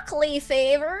know, knockly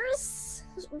favors.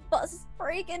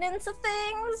 Breaking into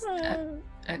things and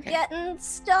Okay. getting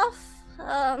stuff.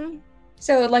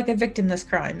 So, like a victimless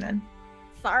crime, then?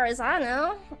 Far as I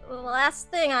know, the last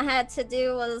thing I had to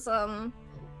do was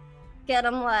get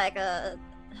him like it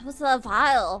was a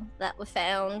vial that we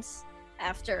found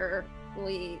after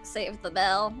we saved the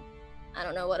bell. I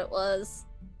don't know what it was.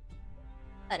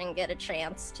 I didn't get a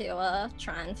chance to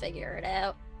try and figure it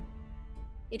out.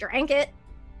 He drank it,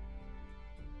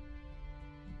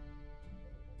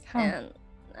 How and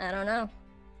I don't know.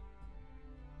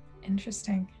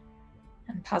 interesting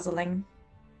and puzzling.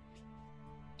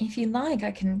 If you like,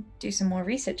 I can do some more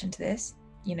research into this,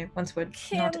 you know, once we're not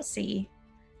Can- at sea.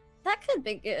 That could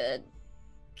be good.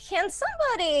 Can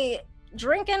somebody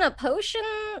drinking a potion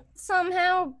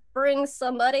somehow bring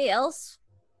somebody else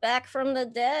back from the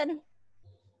dead?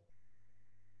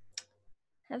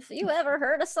 Have you ever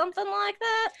heard of something like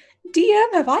that?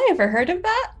 DM, have I ever heard of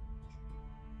that?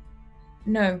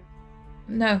 No.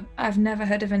 No, I've never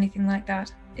heard of anything like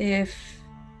that. If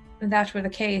that were the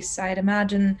case, I'd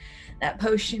imagine that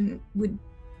potion would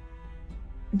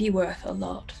be worth a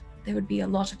lot. There would be a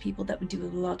lot of people that would do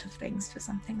a lot of things for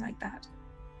something like that.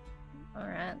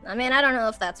 Alright. I mean, I don't know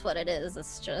if that's what it is.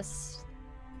 It's just...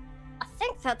 I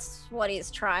think that's what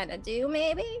he's trying to do,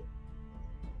 maybe?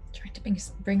 Trying to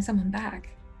bring someone back.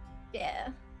 Yeah.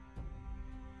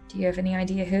 Do you have any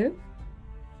idea who?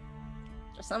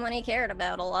 Just someone he cared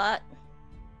about a lot.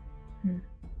 Who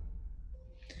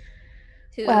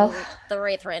Well, the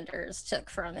Wraithrenders took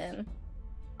from him.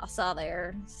 I saw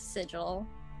their sigil.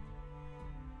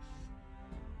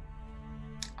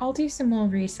 I'll do some more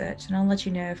research and I'll let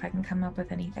you know if I can come up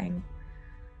with anything.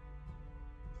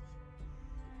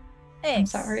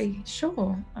 Thanks. I'm sorry.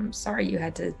 Sure. I'm sorry you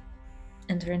had to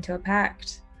enter into a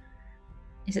pact.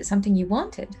 Is it something you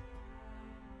wanted?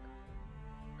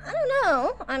 I don't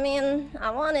know. I mean,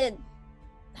 I wanted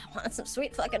some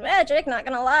sweet fucking magic, not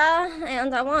gonna lie.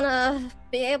 And I wanna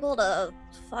be able to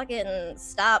fucking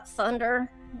stop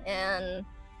Thunder and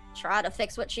try to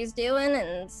fix what she's doing.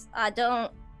 And I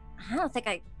don't think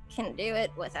I can do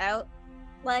it without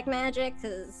black magic,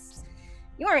 because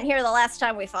you weren't here the last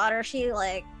time we fought her. She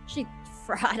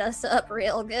fried us up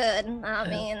real good. I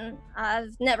mean,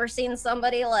 I've never seen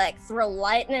somebody like throw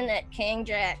lightning at King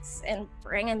Jax and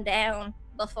bring him down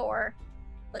before,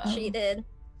 but she did.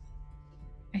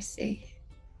 I see.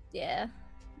 Yeah.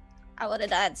 I would have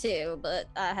died too, but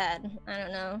I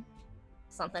don't know,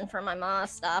 something from my ma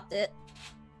stopped it.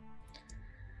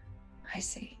 I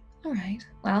see. All right.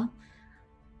 Well,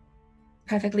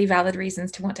 perfectly valid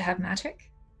reasons to want to have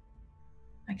magic.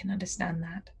 I can understand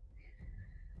that.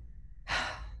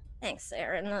 Thanks,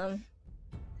 Aaron.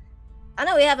 I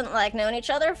know we haven't known each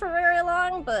other for very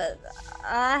long, but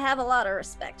I have a lot of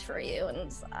respect for you,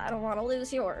 and I don't want to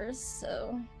lose yours,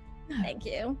 so No, thank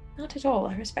you. not at all.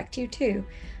 I respect you too.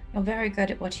 You're very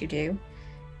good at what you do,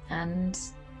 and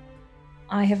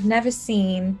I have never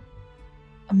seen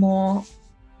a more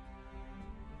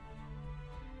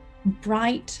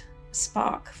bright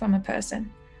spark from a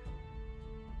person.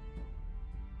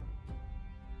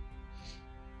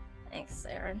 Thanks,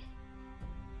 Aaron.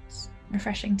 It's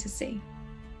refreshing to see.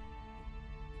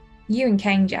 You and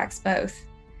King Jax both.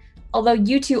 Although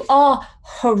you two are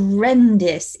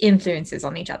horrendous influences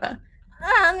on each other.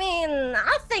 I mean,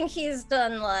 I think he's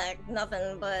done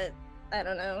nothing but, I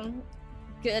don't know,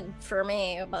 good for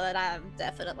me, but I'm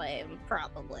definitely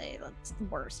probably the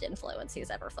worst influence he's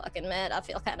ever fucking met. I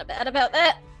feel kind of bad about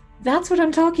that. That's what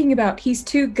I'm talking about. He's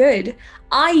too good.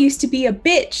 I used to be a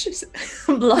bitch.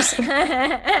 Blossom.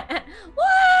 What?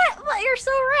 Well, you're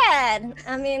so rad.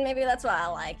 I mean, maybe that's why I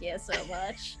like you so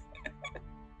much.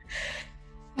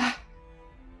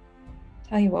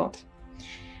 Tell you what,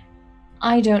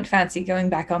 I don't fancy going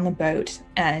back on the boat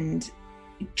and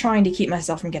trying to keep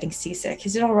myself from getting seasick.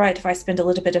 Is it all right if I spend a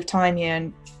little bit of time here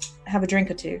and have a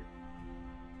drink or two?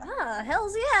 Ah,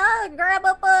 hells yeah. Grab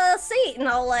up a seat and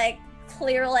I'll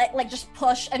clear just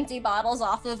push empty bottles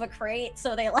off of a crate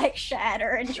so they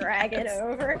shatter and drag it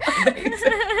over.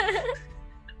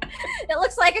 It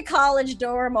looks like a college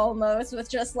dorm almost, with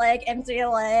just empty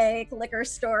liquor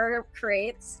store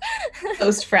crates.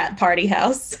 Post frat party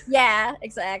house. Yeah,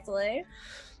 exactly.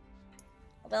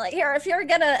 I'll be here, if you're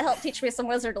gonna help teach me some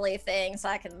wizardly things,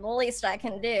 the least I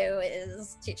can do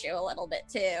is teach you a little bit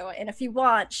too. And if you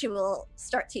want, she will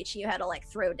start teaching you how to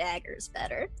throw daggers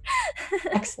better.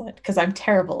 Excellent, because I'm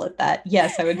terrible at that.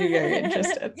 Yes, I would be very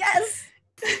interested. Yes!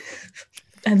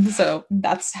 And so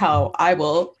that's how I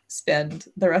will spend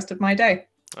the rest of my day.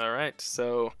 All right,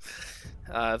 so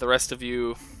the rest of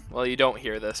you, well, you don't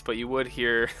hear this, but you would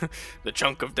hear the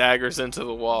chunk of daggers into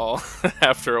the wall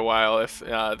after a while if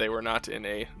they were not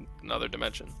in another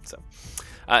dimension. So,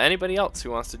 anybody else who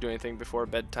wants to do anything before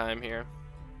bedtime here?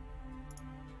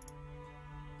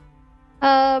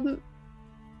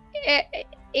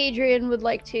 Adrian would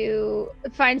like to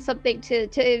find something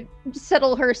to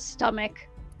settle her stomach.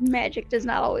 Magic does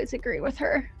not always agree with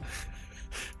her.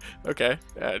 Okay,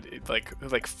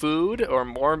 like food or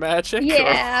more magic?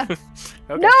 Yeah.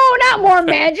 Or... Okay. No, not more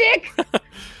magic.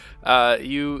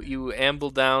 You amble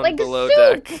down below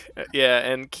soup. deck. Yeah,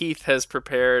 and Keith has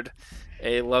prepared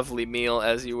a lovely meal.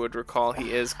 As you would recall,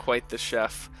 he is quite the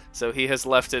chef. So he has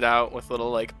left it out with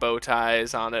little bow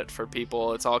ties on it for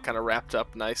people. It's all kind of wrapped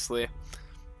up nicely.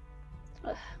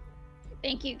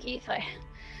 Thank you, Keith.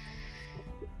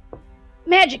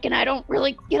 Magic and I don't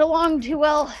really get along too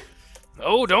well.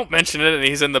 Oh, don't mention it. And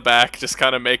he's in the back just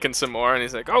kind of making some more. And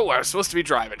he's like, oh, I was supposed to be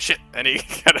driving. Shit. And he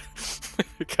kind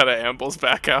of ambles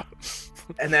back out.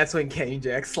 And that's when Kane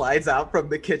Jack slides out from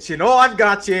the kitchen. Oh, I've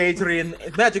got you, Adrian.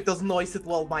 Magic doesn't always sit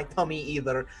well with my tummy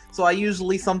either. So I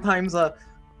usually sometimes, I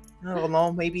don't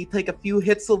know, maybe take a few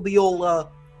hits of the old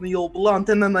blunt,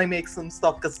 and then I make some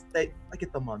stuff because I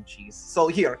get the munchies. So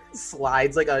here,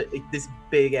 slides like this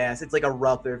big ass. It's like a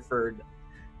Rutherford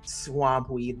swamp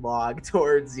weed log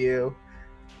towards you,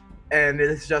 and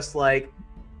it's just like,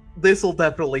 this will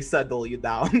definitely settle you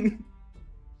down.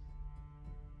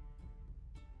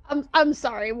 I'm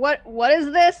sorry. What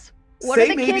is this? What Say are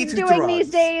the maybe kids to doing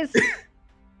these drugs. days?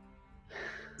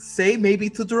 Say maybe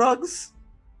to drugs?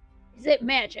 Is it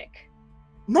magic?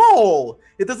 No!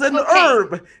 It is an Okay.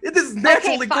 herb! It is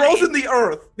naturally grows fine. in the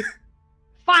earth!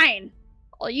 Fine.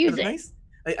 I'll use it. Nice.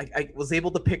 I was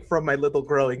able to pick from my little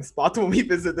growing spot when we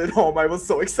visited home. I was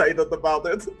so excited about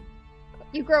it.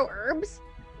 You grow herbs?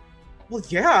 Well,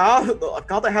 yeah, I've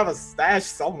got to have a stash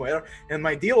somewhere, and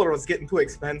my dealer was getting too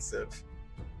expensive.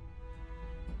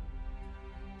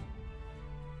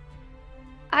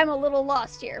 I'm a little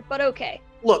lost here, but okay.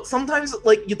 Look, sometimes,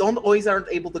 like, you don't always aren't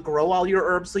able to grow all your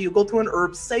herbs, so you go to an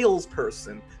herb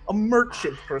salesperson, a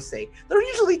merchant per se. They're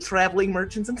usually traveling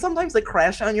merchants, and sometimes they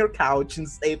crash on your couch and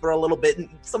stay for a little bit and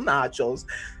eat some nachos.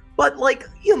 But, like,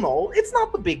 you know, it's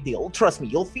not the big deal. Trust me,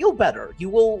 you'll feel better. You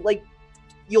will, like,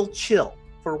 you'll chill.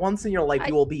 For once in your life,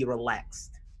 you will be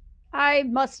relaxed. I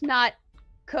must not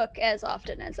cook as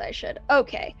often as I should.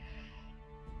 Okay.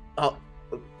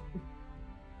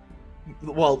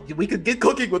 Well, we could get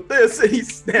cooking with this, and he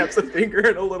snaps a finger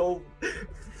and a little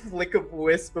flick of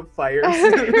wisp of fire.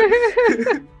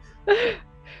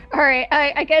 Alright,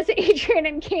 I guess Adrian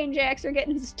and Kane Jax are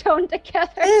getting stoned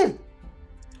together.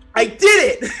 I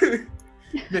did it!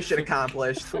 Mission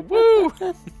accomplished. Woo!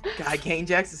 God, Kane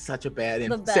Jax is such a bad The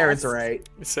influence. best. Saren's right.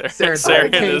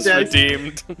 Saren Kane is Jax.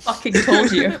 redeemed. Fucking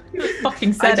told you.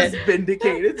 Fucking I said just it.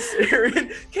 vindicated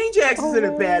Saren. Kane Jax isn't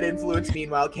a bad influence.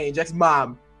 Meanwhile, Kane Jax,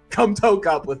 Mom, come toke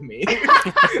up with me.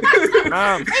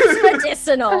 It's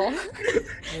medicinal.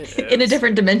 In a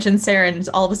different dimension, Saren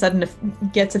all of a sudden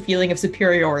gets a feeling of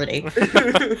superiority.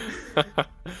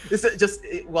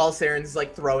 While Saren's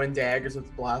like throwing daggers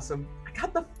with Blossom, I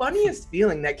got the funniest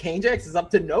feeling that Kane Jax is up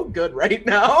to no good right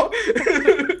now.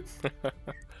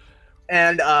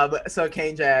 And so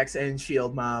Kane Jax and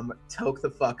Shield Mom toke the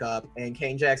fuck up, and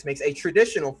Kane Jax makes a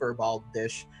traditional furball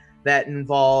dish that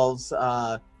involves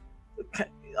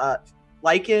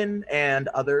lichen and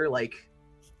other like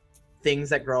things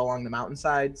that grow along the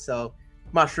mountainside. So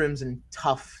mushrooms and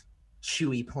tough,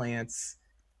 chewy plants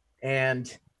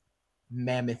and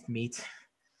mammoth meat.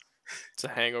 It's a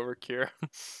hangover cure.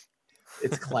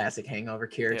 It's classic hangover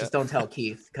cure. Yeah. Just don't tell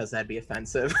Keith, because that'd be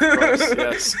offensive. Of course,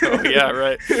 yes. Oh, yeah,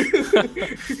 right.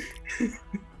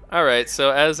 All right,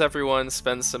 so as everyone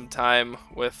spends some time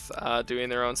with doing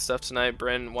their own stuff tonight,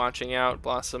 Bryn watching out,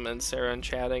 Blossom and Saren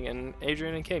chatting, and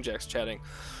Adrian and Kane Jax chatting.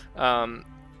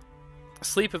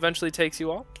 Sleep eventually takes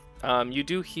you all. You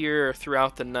do hear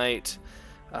throughout the night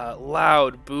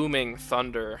loud booming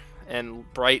thunder and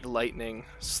bright lightning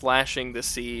slashing the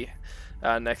sea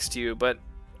next to you, but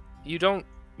you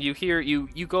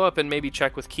go up and maybe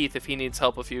check with Keith if he needs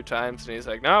help a few times, and he's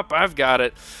like, nope, I've got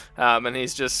it. And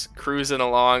he's just cruising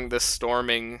along the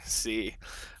storming sea.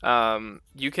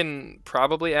 You can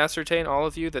probably ascertain, all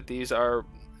of you, that these are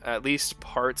at least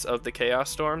parts of the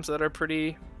chaos storms that are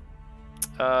pretty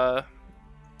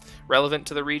relevant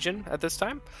to the region at this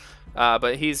time.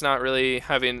 But he's not really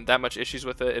having that much issues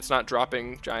with it. It's not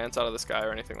dropping giants out of the sky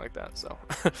or anything like that. So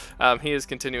he is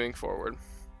continuing forward.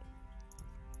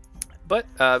 But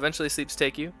eventually sleep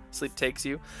takes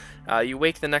you. You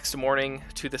wake the next morning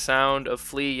to the sound of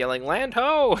Flea yelling, "Land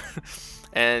ho!"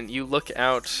 And you look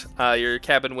out your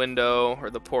cabin window or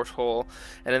the porthole,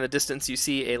 and in the distance you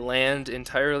see a land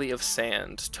entirely of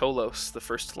sand, Tolos, the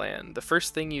first land. The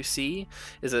first thing you see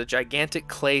is a gigantic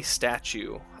clay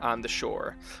statue on the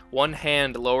shore. One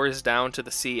hand lowers down to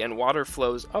the sea, and water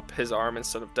flows up his arm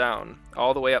instead of down,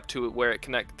 all the way up to where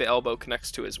the elbow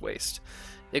connects to his waist.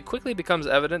 It quickly becomes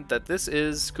evident that this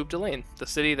is Coupe de Lane, the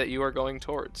city that you are going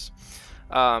towards.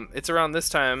 It's around this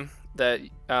time that...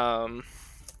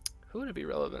 who would it be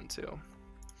relevant to?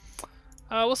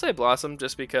 We'll say Blossom,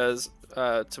 just because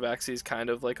Tabaxi is kind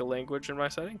of like a language in my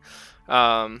setting.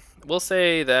 We'll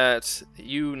say that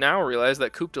you now realize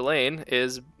that Coupe de Lane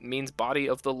means body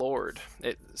of the Lord.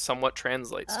 It somewhat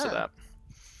translates to that.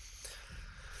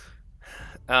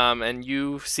 And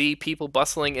you see people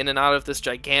bustling in and out of this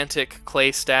gigantic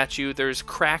clay statue. There's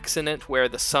cracks in it where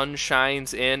the sun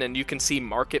shines in, and you can see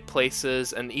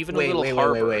marketplaces and even a little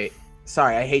harbor. Wait.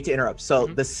 Sorry, I hate to interrupt. So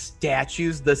the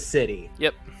statue's the city.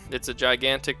 Yep. It's a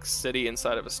gigantic city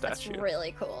inside of a That's statue.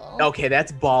 really cool. Okay,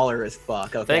 that's baller as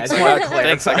fuck. Okay, Thanks, I just want to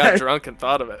thanks. I got clarify. drunk and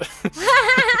thought of it.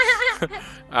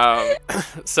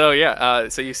 So yeah,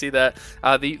 so you see that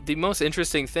the most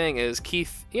interesting thing is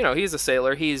Keith. You know, he's a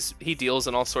sailor. He deals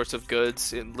in all sorts of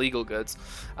goods, in legal goods,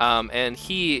 and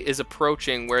he is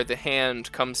approaching where the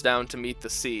hand comes down to meet the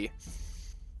sea.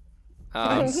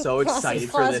 I'm so excited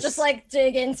for Claws this. just like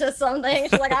dig into something.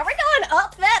 She's like, "Are we going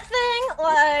up that thing?"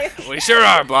 Like, We sure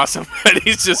are, Blossom. And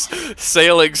he's just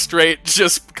sailing straight,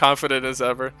 just confident as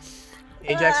ever.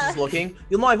 Ajax is looking.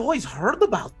 You know, I've always heard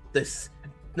about this.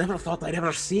 Never thought I'd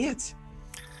ever see it.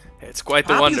 It's quite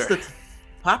the Pop wonder.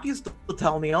 Pop used to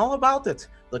tell me all about it.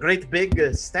 The great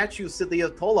big statue city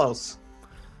of Tolos.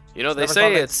 You know, they Never say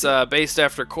thought I'd it's see it. based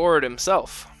after Cord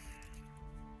himself.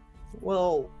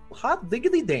 Well, hot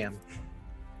diggity damn.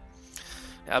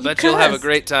 I bet you'll have a cursed.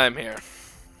 great time here.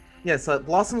 Yes,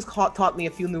 Blossom's taught me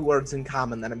a few new words in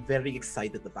common that I'm very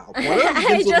excited about. One of them I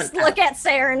begins with just an look F. at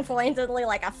Saren pointedly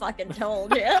like I fucking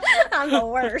told you. I'm the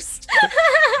worst.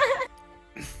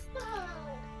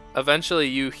 Eventually,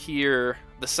 you hear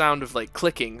the sound of like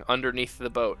clicking underneath the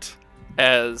boat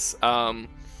as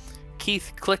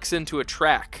Keith clicks into a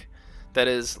track that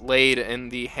is laid in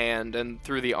the hand and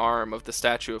through the arm of the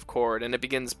statue of Cord, and it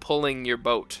begins pulling your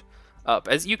boat up.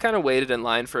 As you kind of waited in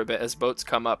line for a bit, as boats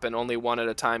come up, and only one at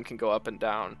a time can go up and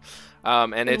down.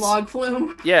 And it's Log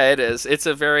flume. yeah, it is. It's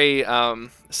a very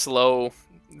slow,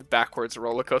 backwards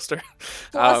roller coaster.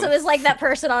 Blossom is like that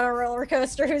person on a roller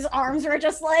coaster whose arms are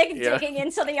just like Yeah. digging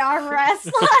into the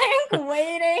armrest, like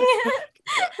waiting.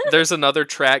 There's another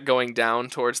track going down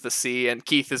towards the sea, and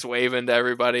Keith is waving to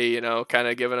everybody, you know, kind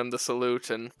of giving them the salute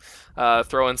and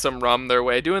throwing some rum their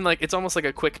way. Doing like, it's almost like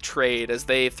a quick trade as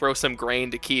they throw some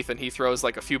grain to Keith, and he throws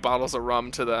like a few bottles of rum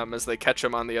to them as they catch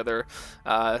him on the other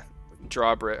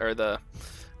drawbridge, or the.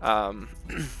 I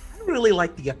really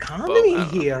like the economy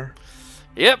Boat, here.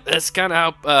 Yep, that's kind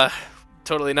of how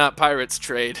totally not pirates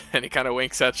trade, and he kind of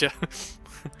winks at you.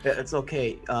 It's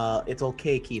okay. It's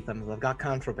okay, Keith. I've got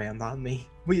contraband on me.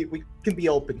 We can be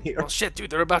open here. Well, shit,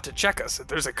 dude, they're about to check us.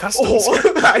 There's a customs.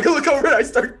 Oh, I look over and I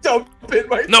start dumping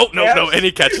my. No, cash. and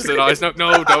he catches it always. No,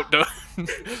 don't.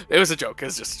 It was a joke. It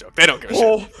was just a joke. They don't give a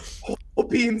shit. Oh,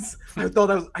 beans!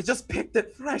 I just picked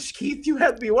it fresh, Keith. You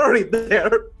had me worried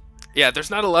there. Yeah, there's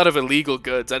not a lot of illegal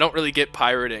goods. I don't really get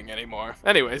pirating anymore.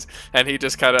 Anyways, and he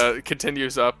just kind of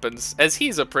continues up, and as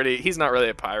he's not really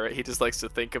a pirate. He just likes to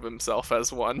think of himself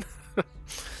as one.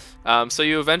 So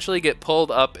you eventually get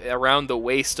pulled up around the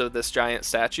waist of this giant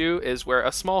statue is where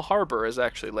a small harbor is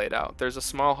actually laid out. There's a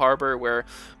small harbor where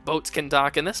boats can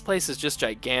dock, and this place is just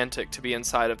gigantic to be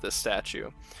inside of this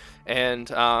statue. And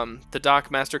the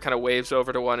dock master kind of waves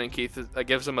over to one, and Keith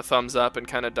gives him a thumbs up and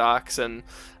kind of docks, and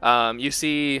you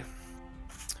see...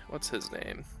 What's his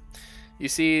name? You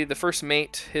see the first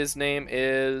mate, his name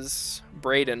is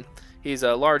Braden. He's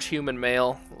a large human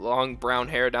male, long brown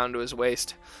hair down to his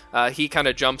waist. He kind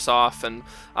of jumps off and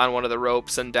on one of the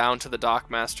ropes and down to the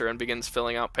dockmaster and begins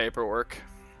filling out paperwork.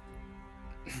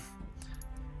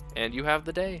 And you have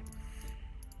the day.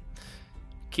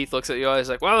 Keith looks at you all, he's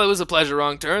like, well, it was a pleasure,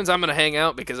 Wrong Turns. I'm going to hang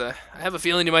out because I have a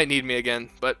feeling you might need me again.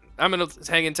 But I'm going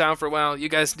to hang in town for a while. You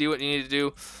guys do what you need to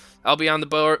do. I'll be on the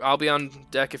boat. I'll be on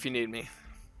deck if you need me.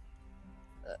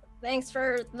 Thanks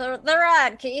for the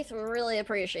ride, Keith. We really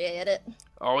appreciate it.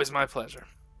 Always my pleasure.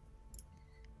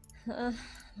 All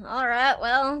right,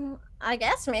 well, I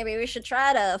guess maybe we should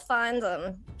try to find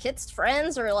Kit's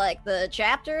friends or like the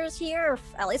chapters here,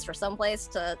 at least for some place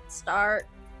to start,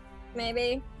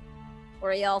 maybe.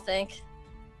 What do y'all think?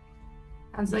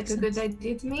 Sounds like a good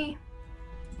idea to me.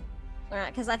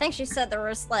 Alright, because I think she said there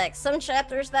was like some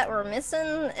chapters that were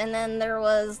missing, and then there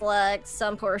was like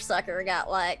some poor sucker got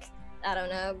like, I don't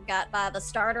know, got by the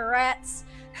starter rats.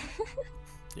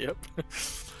 Yep.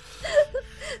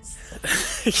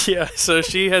 Yeah, so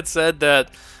she had said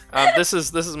that this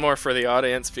is more for the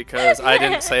audience because I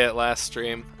didn't say it last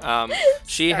stream.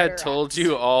 She had Starter told rats.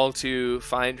 you all to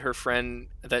find her friend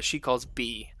that she calls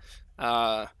B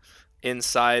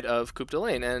inside of Coupe de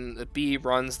Lane, and B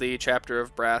runs the chapter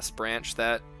of Brass Branch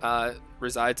that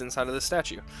resides inside of the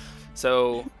statue.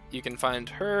 So you can find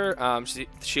her.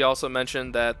 She also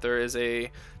mentioned that there was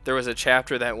a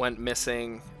chapter that went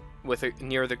missing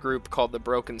near the group called the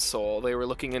Broken Soul. They were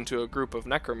looking into a group of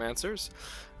necromancers,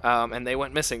 and they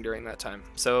went missing during that time.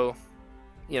 So,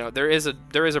 you know, there is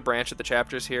a branch of the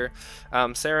chapters here.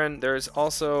 Saren, there's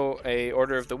also a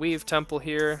Order of the Weave temple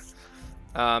here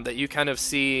that you kind of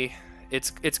see.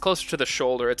 It's closer to the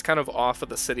shoulder. It's kind of off of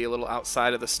the city, a little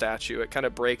outside of the statue. It kind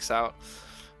of breaks out.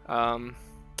 But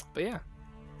yeah.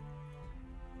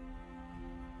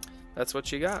 that's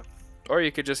what you got. Or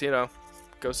you could just,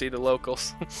 go see the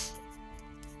locals.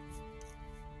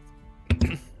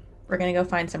 We're gonna go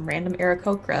find some random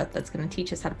Aarakocra that's gonna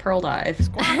teach us how to pearl dive.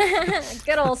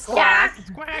 Good old squawk.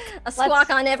 Squawk. A squawk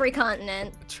on every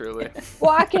continent. Truly.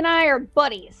 Squawk and I are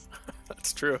buddies.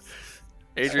 That's true.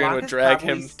 Adrian Squawk would is drag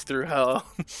probably him through hell.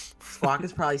 Squawk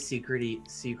is probably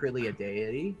secretly a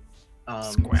deity.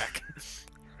 Squawk.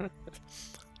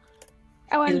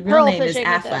 I went His real pearl name is fishing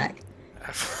with him. Affleck.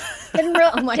 Didn't,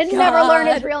 Oh my didn't ever learn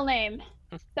his God. real name.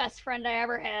 Best friend I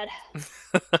ever had.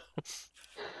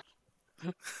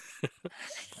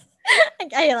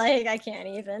 I can't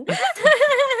even.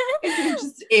 It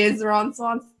just is Ron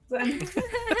Swanson.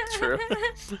 True.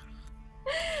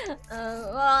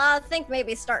 Well, I think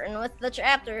maybe starting with the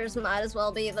chapters might as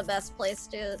well be the best place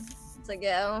to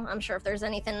go. I'm sure if there's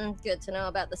anything good to know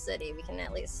about the city, we can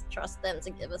at least trust them to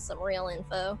give us some real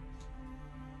info.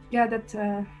 Yeah, that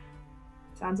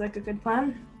sounds like a good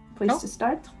plan. Place to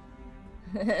start.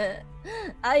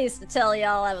 I used to tell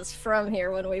y'all I was from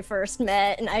here when we first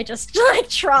met, and I just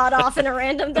trot off in a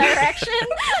random direction.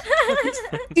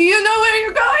 Do you know where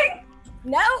you're going?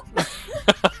 No.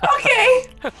 Okay.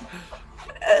 Can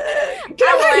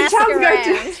I will I ask find a town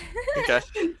guide Okay.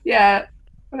 Yeah.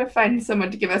 I'm gonna find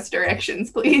someone to give us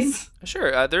directions, please.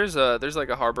 Sure. There's like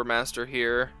a harbor master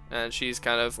here, and she's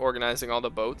kind of organizing all the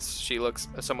boats. She looks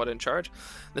somewhat in charge.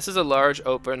 This is a large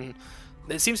open.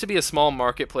 It seems to be a small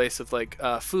marketplace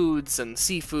of foods and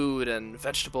seafood and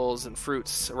vegetables and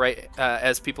fruits. Right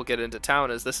as people get into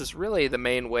town, as this is really the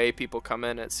main way people come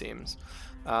in. It seems.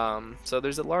 So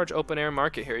there's a large open air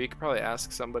market here. You could probably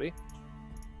ask somebody.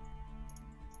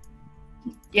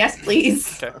 Yes,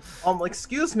 please. Okay.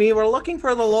 Excuse me, we're looking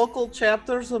for the local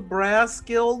chapters of Brass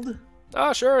Guild.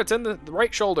 Oh, sure. It's in the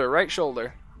right shoulder. Right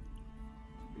shoulder.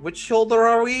 Which shoulder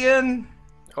are we in?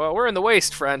 Well, we're in the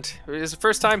waist, friend. Is it the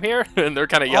first time here? And they're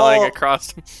kind of yelling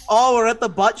across. Oh, we're at the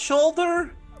butt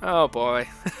shoulder? Oh, boy.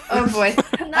 Oh boy.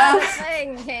 Not a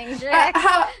thing, King Jack.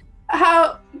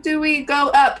 How do we go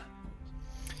up?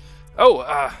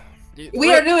 Oh,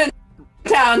 We are doing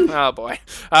town. Oh, boy.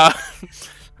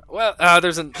 Well,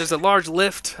 there's a large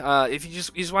lift. If you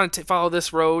just want to follow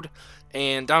this road,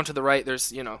 and down to the right,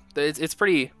 there's it's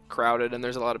pretty crowded, and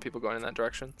there's a lot of people going in that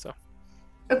direction. So.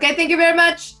 Okay, thank you very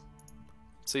much.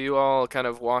 So you all kind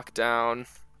of walk down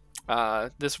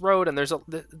this road, and there's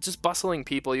just bustling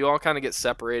people. You all kind of get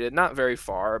separated, not very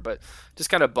far, but just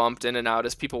kind of bumped in and out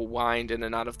as people wind in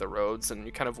and out of the roads, and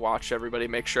you kind of watch everybody,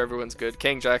 make sure everyone's good.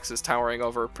 King Jax is towering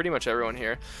over pretty much everyone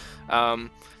here.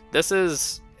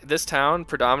 This town,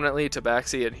 predominantly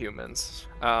tabaxi and humans.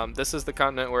 This is the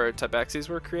continent where tabaxis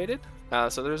were created,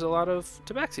 so there's a lot of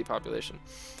tabaxi population.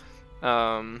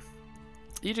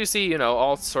 You do see,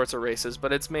 all sorts of races,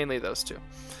 but it's mainly those two.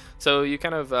 So you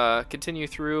kind of continue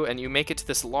through, and you make it to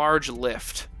this large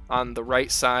lift on the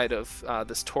right side of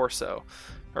this torso,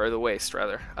 or the waist,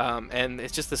 rather. And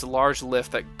it's just this large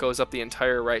lift that goes up the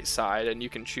entire right side, and you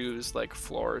can choose,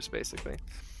 floors, basically.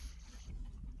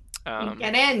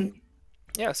 Get in.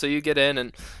 Yeah, so you get in,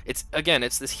 and it's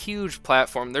this huge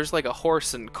platform. There's a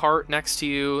horse and cart next to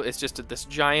you. It's just this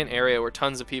giant area where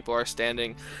tons of people are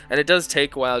standing, and it does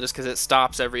take a while just because it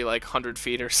stops every 100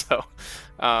 feet or so.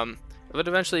 But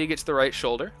eventually you get to the right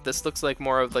shoulder. This looks like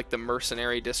more of the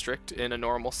mercenary district in a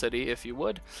normal city, if you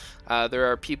would.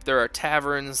 There are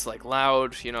taverns,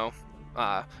 loud,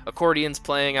 accordions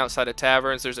playing outside of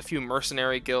taverns. There's a few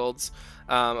mercenary guilds.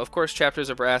 Of course, Chapters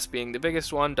of Brass, being the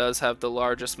biggest one, does have the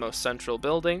largest, most central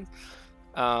building.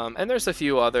 And there's a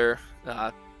few other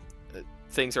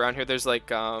things around here. There's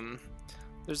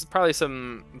there's probably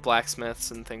some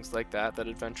blacksmiths and things like that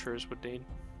adventurers would need.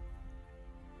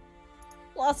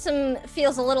 Blossom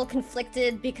feels a little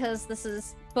conflicted because this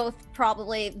is both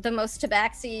probably the most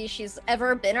tabaxi she's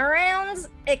ever been around,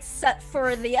 except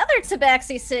for the other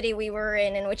tabaxi city we were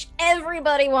in which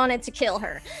everybody wanted to kill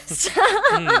her. So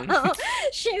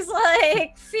she's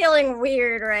feeling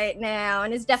weird right now,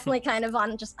 and is definitely kind of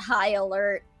on just high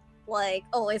alert,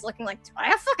 always looking do I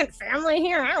have fucking family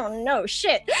here? I don't know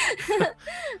shit.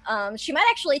 She might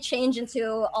actually change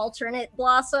into alternate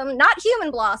Blossom, not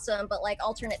human Blossom, but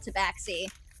alternate tabaxi.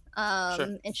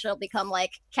 Sure. And she'll become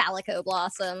Calico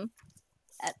Blossom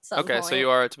at some point. Okay, so you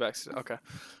are a tabaxi. Okay.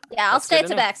 Yeah, I'll That's stay good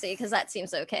to tabaxi because that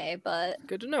seems okay, but...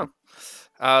 Good to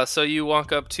know. So you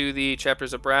walk up to the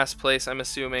Chapters of Brass place, I'm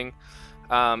assuming.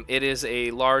 It is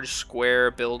a large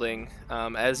square building.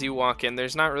 As you walk in,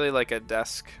 there's not really a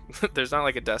desk. There's not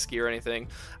a desky or anything.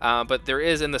 But there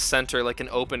is in the center an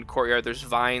open courtyard. There's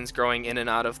vines growing in and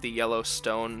out of the yellow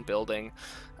stone building.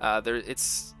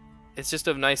 It's just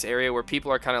a nice area where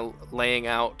people are kind of laying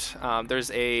out.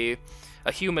 There's a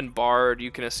a human bard,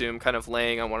 you can assume, kind of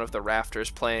laying on one of the rafters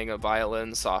playing a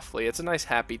violin softly. It's a nice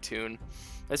happy tune.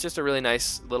 It's just a really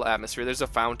nice little atmosphere. There's a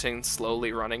fountain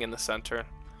slowly running in the center.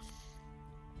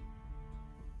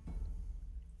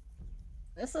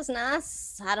 This is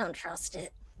nice. I don't trust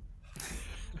it.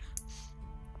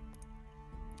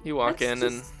 You walk Let's in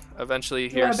and just eventually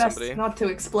do our hear best somebody. not to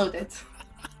explode it.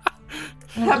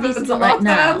 At Happens least a lot right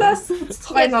now. around us. Let's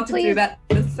try Yes, not to do please. that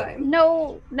this time.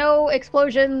 No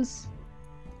explosions.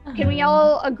 Can we Uh-huh.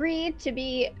 all agree to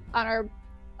be on our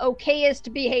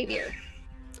okayest behavior?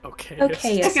 Okay.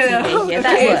 Okay, yes. yes, behavior.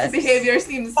 That Okay, works. behavior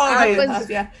seems Alright. enough,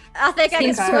 yeah. I think I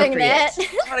can Seems swing that.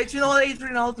 Alright, you know what,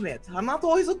 Adrian, I'll admit, I'm not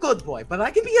always a good boy, but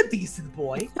I can be a decent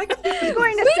boy. I can be I was a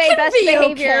going to We say can best be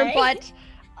behavior, okay. but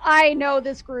I know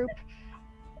this group.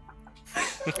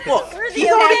 Look, We're Keith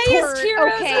the already okayest told-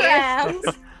 heroes okay. around.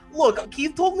 Look,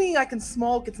 Keith told me I can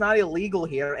smoke, it's not illegal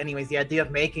here. Anyways, the idea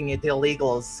of making it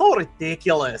illegal is so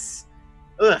ridiculous.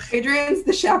 Ugh. Adrian's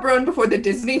the chaperone before the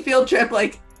Disney field trip,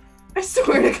 like, I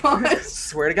swear to God.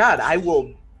 Swear to God, I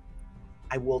will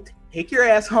take your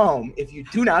ass home if you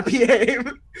do not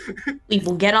behave. We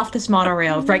will get off this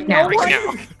monorail right now. No one,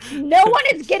 Now. no one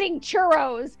is getting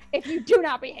churros if you do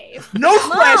not behave. No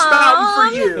Splash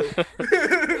Mom! Mountain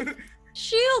for you.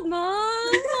 Shield, Mom.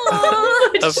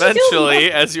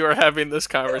 Eventually, as you are having this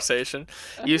conversation,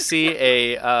 you see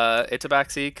a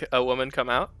tabaxi, a woman come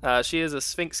out. She is a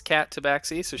Sphinx cat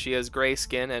tabaxi, so she has gray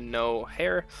skin and no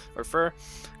hair or fur.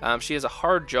 She has a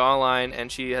hard jawline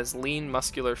and she has lean,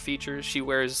 muscular features. She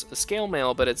wears a scale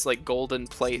mail, but it's like golden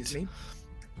plate. Excuse me?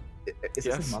 Is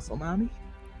Yes. this a muscle mommy?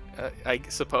 I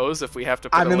suppose if we have to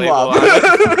put I'm a in label love. on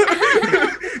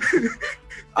it.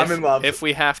 I'm in love. If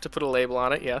we have to put a label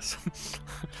on it, yes.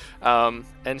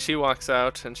 And she walks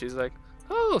out and she's like,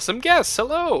 "Oh, some guests,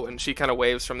 hello!" And she kind of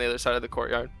waves from the other side of the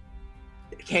courtyard.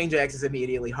 Kane Jax is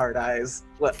immediately hard eyes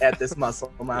at this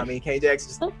muscle mommy. Kane Jax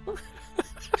just.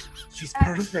 She's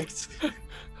perfect.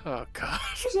 Oh god.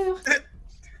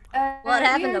 What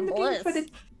happened we're to looking Bliss? For the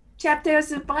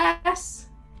chapters of Brass.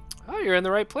 Oh, you're in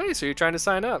the right place. Are you trying to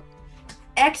sign up?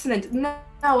 Excellent. No,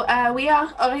 we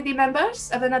are already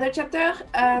members of another chapter.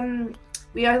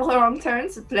 We are the Wrong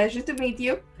Turns. A pleasure to meet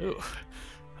you. Ooh.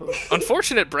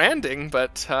 Unfortunate branding,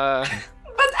 but But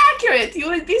accurate. You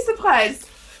would be surprised.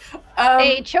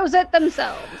 They chose it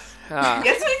themselves.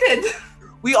 Yes, we did.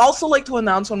 We also like to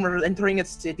announce when we're entering a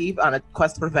city on a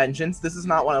quest for vengeance. This is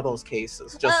not one of those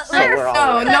cases. Just so we're all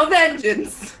No, aware. no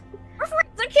vengeance. We're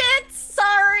friends with kids.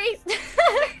 Sorry.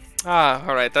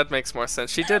 all right, that makes more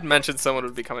sense. She did mention someone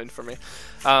would be coming for me.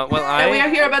 Well, We are I.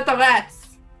 here about the rats.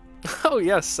 Oh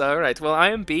yes, all right. Well, I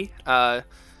am B. My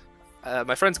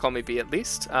friends call me B at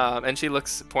least. And she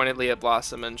looks pointedly at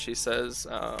Blossom and she says,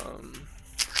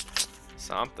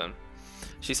 something.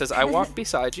 She says, "I walk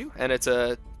beside you," and it's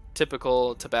a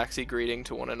typical tabaxi greeting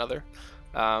to one another,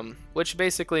 which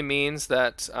basically means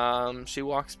that she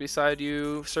walks beside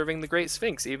you serving the Great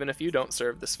Sphinx, even if you don't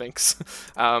serve the Sphinx.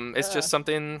 It's just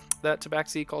something that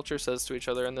tabaxi culture says to each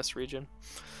other in this region.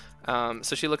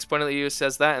 So she looks pointedly at you,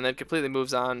 says that, and then completely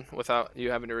moves on without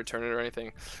you having to return it or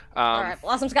anything. Alright,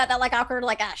 Blossom's got that like awkward,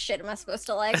 like, ah shit, am I supposed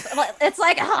to like it's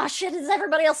like, ah shit, is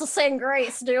everybody else saying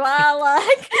grace? Do I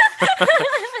like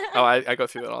Oh, I go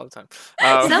through that all the time.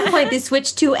 At some point, they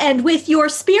switched to "and with your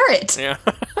spirit." Yeah.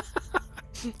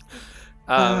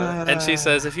 And she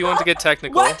says, if you want to get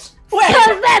technical, What? Wait.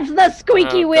 Because that's the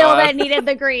squeaky Oh, wheel God. that needed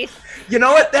the grease. You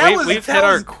know what? we've hit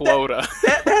our quota.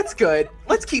 That's good.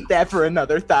 Let's keep that for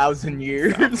another 1,000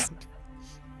 years.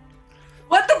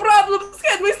 What the problems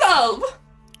can we solve?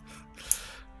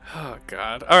 Oh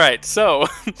god. All right, so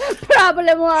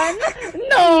Problem one.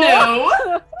 No.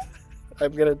 No.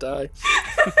 I'm gonna die.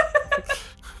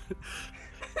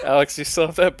 Alex, you still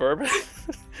have that bourbon?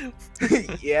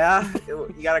 Yeah,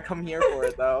 you gotta come here for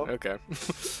it though. Okay.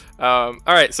 All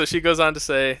right, so she goes on to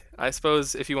say, I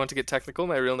suppose if you want to get technical,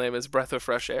 my real name is Breath of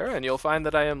Fresh Air, and you'll find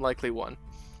that I am likely one.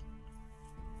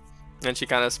 And she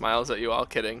kind of smiles at you, all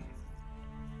kidding.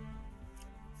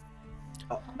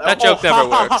 That joke never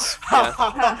works.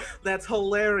 Yeah. That's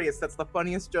hilarious. That's the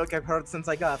funniest joke I've heard since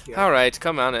I got here. All right,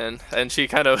 come on in. And she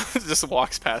kind of just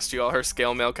walks past you, all her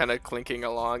scale mail kind of clinking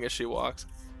along as she walks.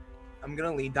 I'm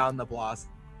gonna lean down the Blossom.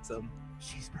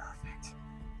 She's perfect.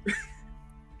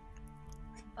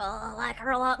 Well, I like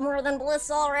her a lot more than Bliss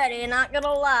already, not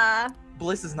gonna lie.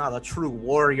 Bliss is not a true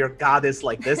warrior goddess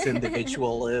like this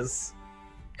individual is.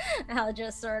 I'll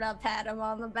just sort of pat him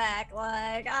on the back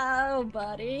like, oh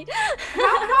buddy.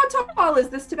 How tall is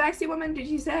this tabaxi woman, did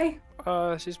you say?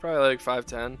 She's probably like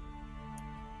 5'10".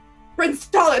 Prince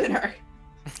taller than her.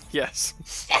 Yes.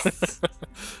 Yes.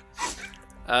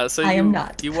 So I you, am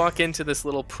not. You walk into this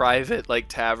little private like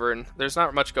tavern. There's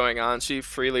not much going on. She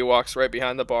freely walks right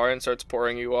behind the bar and starts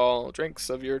pouring you all drinks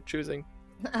of your choosing.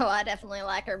 Oh, I definitely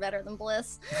like her better than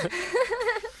Bliss.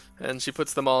 And she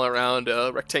puts them all around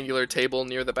a rectangular table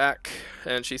near the back,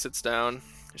 and she sits down.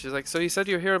 She's like, "So you said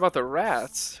you're here about the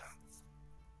rats?"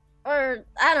 Or,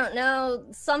 I don't know,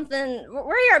 something.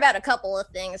 We're here about a couple of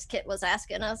things Kit was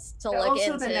asking us to look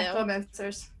Also into. the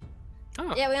necromancers.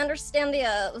 Oh. Yeah, we understand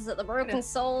the, was it the Broken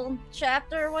Soul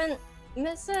chapter went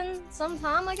missing some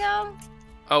time ago?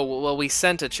 Oh, well, we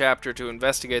sent a chapter to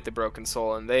investigate the Broken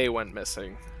Soul, and they went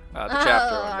missing. The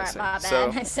chapter went alright, missing. my bad.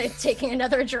 So, I say taking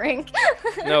another drink.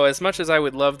 no, as much as I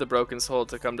would love the Broken Soul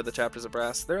to come to the chapters of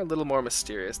Brass, they're a little more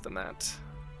mysterious than that.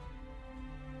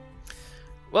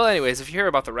 Well, anyways, if you hear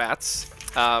about the rats,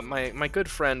 my good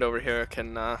friend over here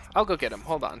can, I'll go get him.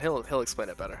 Hold on, he'll explain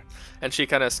it better. And she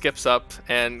kind of skips up,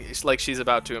 and like she's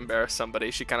about to embarrass somebody.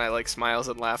 She kind of like smiles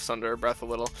and laughs under her breath a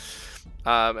little,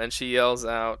 and she yells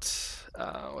out,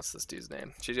 what's this dude's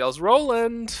name? She yells,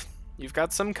 "Roland, you've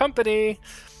got some company."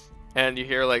 And you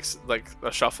hear like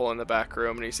a shuffle in the back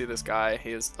room, and you see this guy.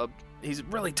 He's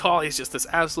really tall. He's just this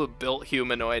absolute built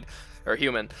humanoid. Or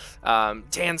human,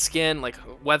 tan skin, like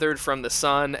weathered from the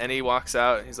sun, and he walks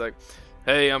out and he's like,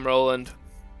 "Hey, I'm Roland.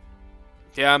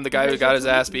 Yeah, I'm the guy who got his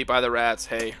ass beat by the rats.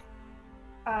 Hey."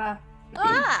 Ah!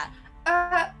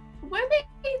 Were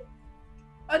they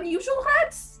unusual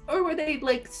rats? Or were they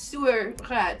like sewer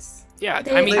rats? Yeah,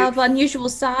 They I mean, of unusual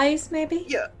size, maybe?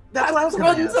 Yeah, that's what I was gonna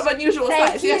Rodents ask. of unusual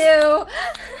Thank size. you! Yes.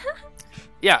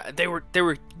 yeah, they were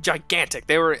gigantic.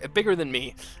 They were bigger than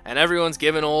me, and everyone's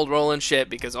giving old Roland shit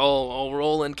because old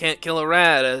Roland can't kill a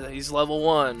rat. He's level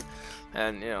 1,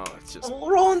 and you know it's just.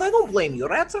 Roland, I don't blame you.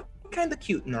 Rats are kind of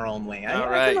cute in their own way. I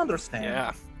Alright. can understand.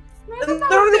 Yeah. And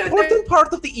they're an important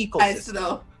part of the Nice, ecosystem,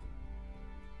 though.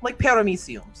 like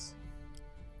parameciums.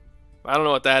 I don't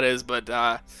know what that is, but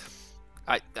I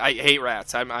hate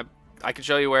rats. I can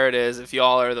show you where it is if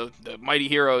y'all are the mighty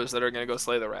heroes that are gonna go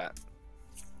slay the rat.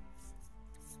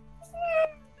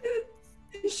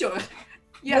 Sure.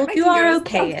 Yeah, We'll my do our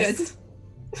fingers. Sounds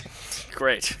okayest.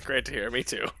 good. Great to hear. Me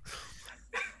too.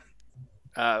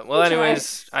 Well, We'll try.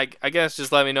 anyways, I guess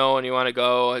just let me know when you want to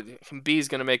go. B's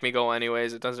gonna make me go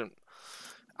anyways. It doesn't.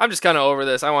 I'm just kind of over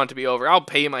this. I want it to be over. I'll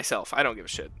pay you myself. I don't give a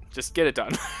shit. Just get it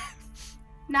done.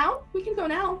 Now? We can go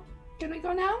now. Can we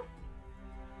go now?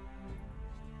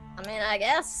 I mean, I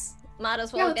guess. Might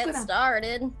as Yeah, well let's go get now.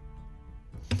 started.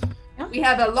 We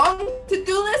have a long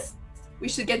to-do list. We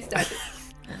should get started.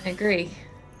 I agree.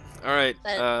 All right.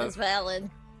 That is valid.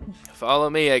 Follow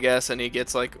me, I guess. And he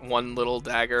gets like one little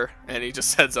dagger, and he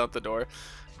just heads out the door.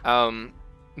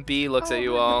 B looks at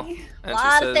you all, Roland, A and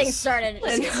lot she of things says, started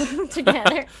to just come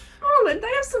together.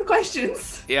 I have some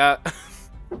questions. "Yeah."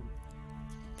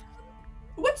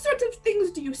 What sort of things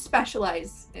do you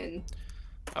specialize in?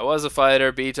 I was a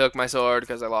fighter. B took my sword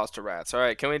because I lost to rats. All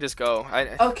right, can we just go?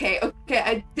 Okay.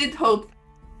 I did hope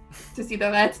to see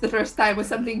the rats the first time with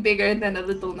something bigger than a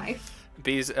little knife.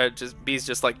 B's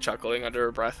just like chuckling under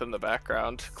her breath in the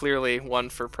background. Clearly one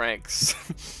for pranks.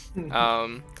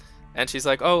 And she's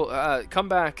like, "Oh, come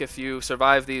back if you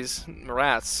survive these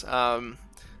rats.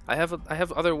 I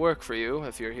have other work for you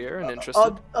if you're here and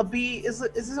interested." B, is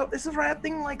a rat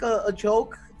thing like a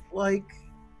joke? Like,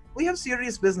 we have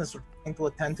serious business we're trying to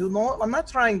attend to. No, I'm not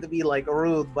trying to be like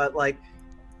rude, but like,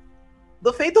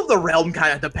 the fate of the realm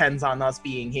kind of depends on us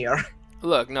being here.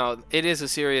 Look, no, it is a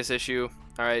serious issue.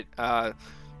 All right.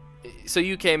 So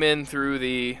you came in through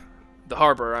the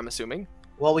harbor, I'm assuming.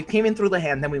 Well, we came in through the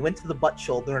hand, then we went to the butt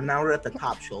shoulder, and now we're at the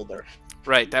top shoulder.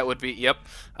 Right. That would be. Yep.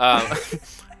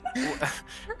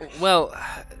 Well,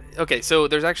 okay. So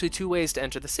there's actually 2 ways to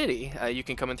enter the city. You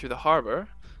can come in through the harbor.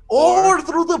 Or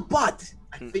through the butt.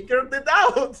 I figured it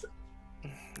out.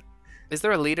 Is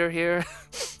there a leader here?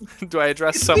 Do I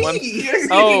address someone? Me.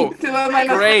 Oh, To my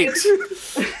great.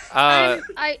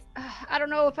 I don't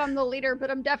know if I'm the leader, but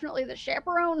I'm definitely the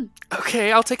chaperone.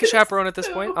 Okay, I'll take a chaperone at this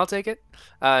point. I'll take it.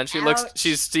 And she looks. Ouch.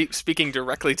 She's speaking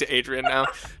directly to Adrian now.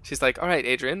 She's like, "All right,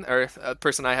 Adrian, or a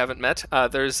person I haven't met.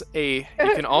 You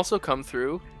can also come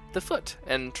through the foot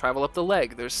and travel up the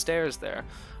leg. There's stairs there.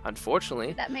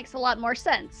 Unfortunately, That makes a lot more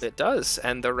sense. it does,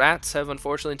 and the rats have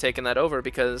unfortunately taken that over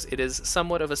because it is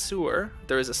somewhat of a sewer.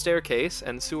 There is a staircase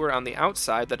and sewer on the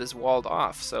outside that is walled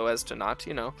off, so as to not,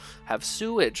 have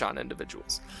sewage on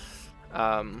individuals.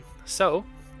 So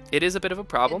it is a bit of a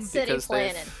problem It's city because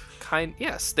planning.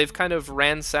 they've kind of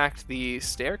ransacked the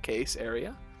staircase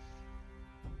area.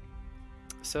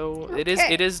 So it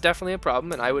Okay. is definitely a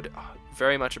problem, and I would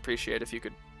very much appreciate if you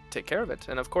could take care of it.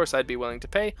 And of course, I'd be willing to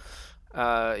pay.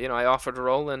 I offered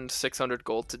Roland 600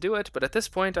 gold to do it, but at this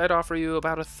point, I'd offer you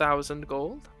about 1,000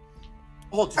 gold.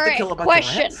 Oh, just All to right, kill a bunch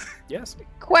question. of rats? Yes,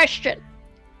 Question.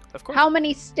 of course. How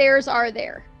many stairs are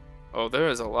there? Oh, there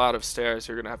is a lot of stairs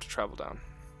you're gonna have to travel down.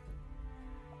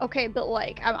 Okay, but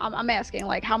like I'm asking,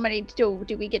 like, how many do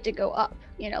we get to go up?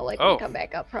 Like Oh. we come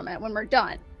back up from it when we're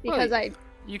done. Well, Because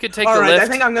You could take All the right, I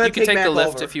lift. think I'm gonna you can take take the back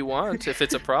lift over. if you want, if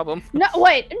it's a problem. no,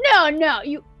 wait, no,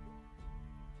 you.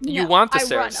 You No, want the I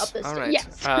stairs. run up the All stairs.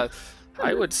 right. Yes.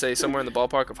 I would say somewhere in the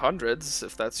ballpark of hundreds,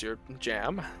 if that's your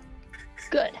jam.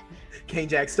 Good. Kane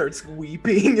Jack starts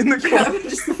weeping in the Yeah, corner. I'm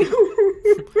just like,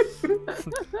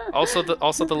 Also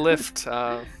the lift.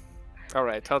 All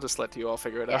right, I'll just let you all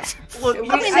figure it out. Look, I I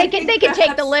mean, I they can think take the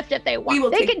perhaps lift if they we will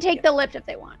want. They take- can take the lift if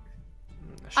they want.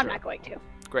 I'm Sure. not going to.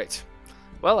 Great.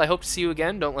 Well, I hope to see you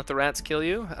again. Don't let the rats kill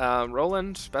you.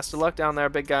 Roland, best of luck down there,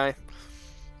 big guy.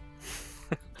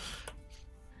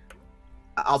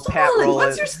 I'll So pat Roland, Roland.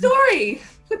 what's your story?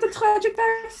 With the tragic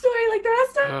backstory like the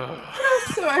rest of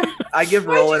the story? I give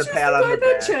Why'd Roland you a choose pat to on go the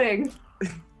back. adventuring?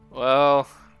 Well,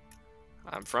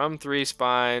 I'm from Three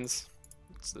Spines.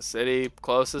 It's the city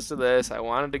closest to this. I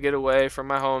wanted to get away from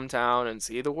my hometown and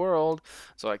see the world,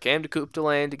 so I came to Coupe de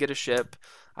Lane to get a ship.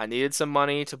 I needed some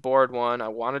money to board one. I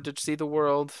wanted to see the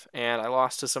world, and I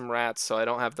lost to some rats, so I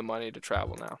don't have the money to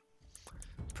travel now.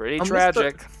 Pretty Mr.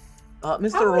 tragic.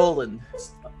 Mr. How Roland.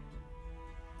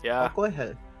 Yeah. Go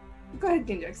ahead. Go ahead,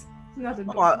 Ginjax. Nothing.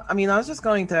 Well, I mean, I was just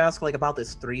going to ask, like, about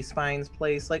this Three Spines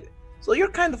place. Like, so you're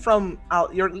kind of from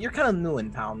out. You're kind of new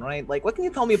in town, right? Like, what can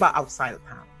you tell me about outside of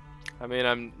town? I mean,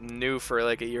 I'm new for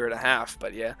like a year and a half,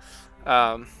 but yeah.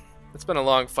 It's been a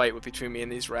long fight between me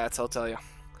and these rats, I'll tell you.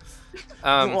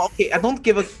 Well, okay, I don't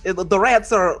give a. The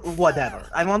rats are whatever.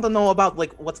 I want to know about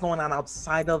like what's going on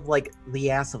outside of like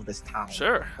the ass of this town.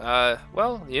 Sure.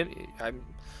 Well,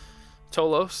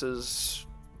 Tolos is.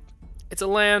 It's a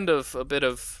land of a bit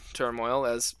of turmoil,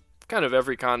 as kind of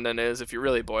every continent is, if you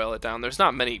really boil it down. There's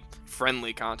not many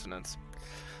friendly continents.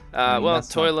 I mean, Well,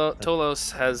 that's not-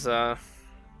 Tolos has a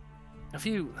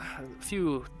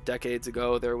few decades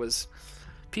ago. There was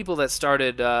people that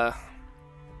started.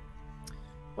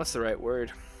 What's the right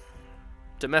word?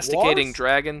 Domesticating Wars?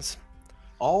 dragons.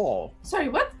 Oh, Sorry,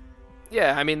 what?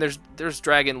 Yeah, I mean, there's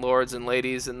dragon lords and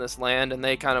ladies in this land, and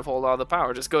they kind of hold all the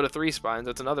power. Just go to Three Spines.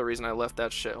 That's another reason I left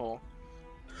that shithole.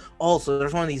 also,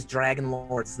 there's one of these dragon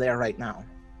lords there right now.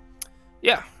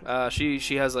 Yeah, she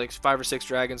has like 5 or 6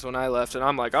 dragons when I left, and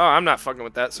I'm like, oh, I'm not fucking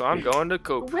with that, so I'm going to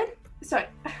Coop. Sorry,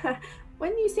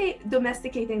 when you say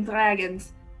domesticating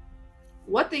dragons,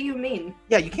 what do you mean?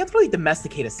 Yeah, you can't really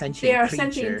domesticate a sentient They are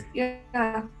creature. sentient.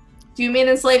 Yeah. Do you mean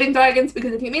enslaving dragons?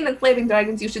 Because if you mean enslaving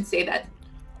dragons, you should say that.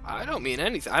 I don't mean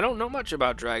anything. I don't know much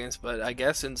about dragons, but I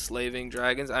guess enslaving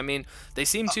dragons. I mean, they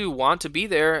seem to want to be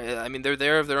there. I mean, they're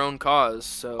there of their own cause.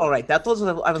 So. All right, that was what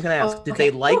I was going to ask. Oh, Did okay.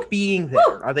 they like being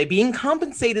there? Are they being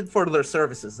compensated for their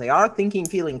services? They are thinking,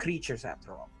 feeling creatures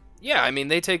after all. Yeah, I mean,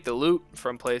 they take the loot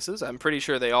from places. I'm pretty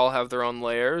sure they all have their own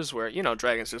lairs where,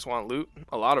 dragons just want loot.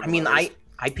 A lot of I mean, lairs.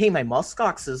 I pay my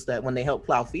muskoxes that when they help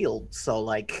plow fields, so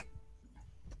like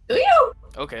Do you?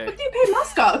 Okay. What do you pay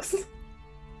muskox?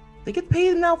 they get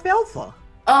paid in alfalfa.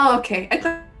 Oh, okay. I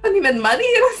thought you meant money,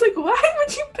 and I was like, why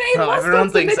would you pay No, everyone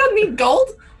muskox when they thinks- don't need gold?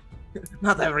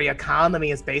 Not every economy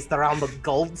is based around the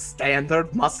gold standard.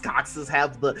 Muskoxes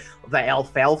have the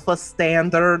alfalfa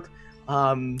standard.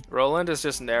 Roland is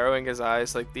just narrowing his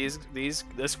eyes like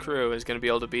this crew is going to be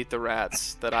able to beat the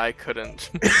rats that I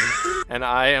couldn't. And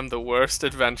I am the worst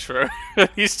adventurer.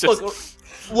 He's just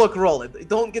Look, Roland,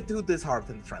 don't get too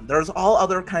disheartened, friend. There's all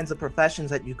other kinds of professions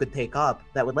that you could take up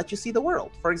that would let you see the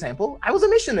world. For example, I was a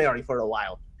missionary for a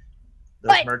while.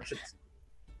 There's But- merchants.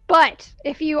 But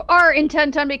if you are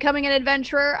intent on becoming an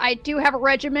adventurer, I do have a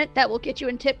regiment that will get you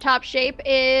in tip-top shape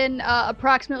in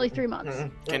approximately 3 months.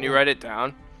 Can you write it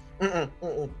down? I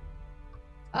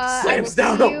Slams will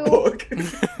down see a you- book.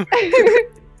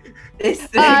 This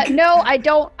thing. No, I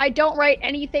don't write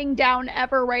anything down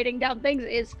ever. Writing down things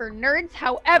is for nerds.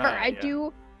 However, I yeah.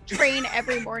 do train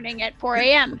every morning at 4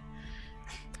 a.m.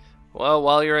 Well,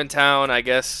 while you're in town, I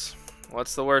guess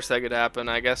what's the worst that could happen?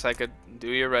 I guess I could do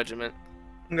your regiment.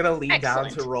 I'm gonna lean down to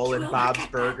Excellent. Roland You Bob's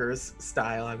like that. Burgers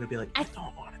style. I'm gonna be like, I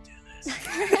don't want to do this.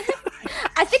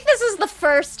 I think this is the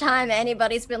first time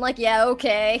anybody's been like, yeah,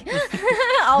 okay.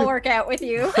 I'll work out with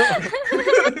you.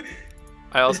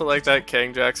 I also like that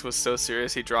King Jax was so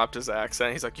serious he dropped his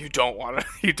accent. He's like, you don't want to.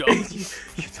 You don't. you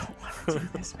don't want to do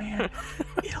this, man.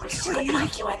 It'll kill you.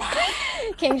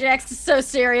 King Jax is so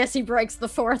serious he breaks the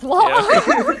fourth wall.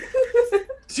 Yeah.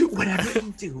 Do whatever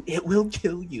you do, it will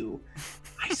kill you.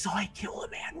 I saw it kill a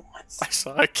man once. I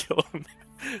saw it kill him.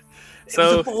 It was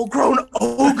a full-grown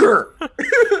ogre.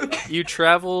 You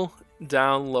travel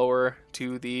down lower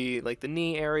to the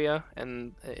knee area,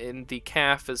 and in the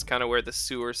calf is kind of where the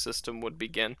sewer system would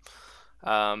begin.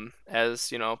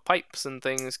 As pipes and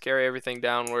things carry everything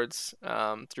downwards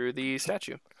through the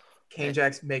statue.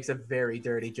 Jax makes a very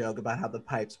dirty joke about how the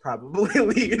pipes probably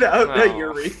lead out the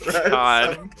urethra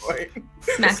at some point.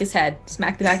 Smack his head.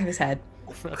 Smack the back of his head.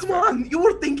 Come on, you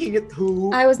were thinking it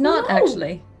too. I was not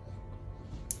actually.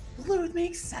 Well, it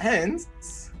makes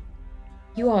sense.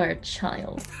 You are a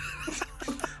child.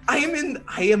 I am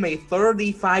a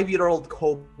 35-year-old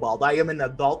kobold. I am an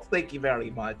adult. Thank you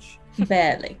very much.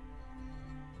 Barely.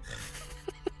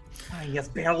 Yes,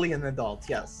 barely an adult.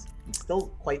 Yes. I'm still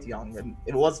quite young, and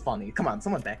it was funny. Come on,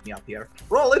 someone back me up here.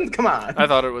 Roland, come on. I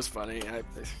thought it was funny.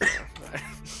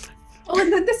 Oh,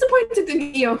 I'm disappointed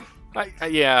in you.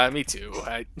 Yeah, me too.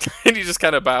 And he just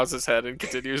kind of bows his head and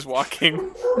continues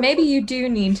walking. Maybe you do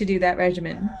need to do that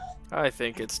regimen. I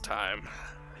think it's time.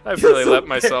 I've really let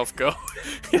myself go.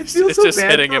 It's so just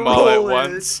bad hitting for him all at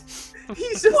Roland. once.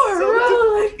 He's just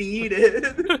so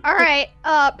defeated. All right,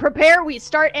 prepare. We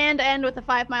start and end with a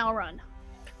 5-mile run.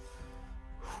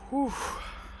 Whew.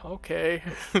 Okay.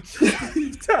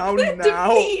 Down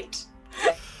now. Defeat.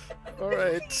 All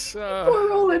right. Poor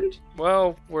Roland.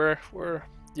 Well,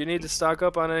 you need to stock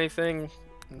up on anything.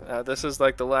 This is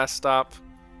like the last stop.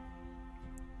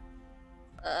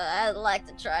 I'd like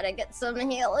to try to get some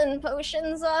healing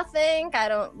potions, I think. I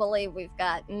don't believe we've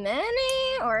got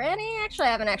many or any. Actually,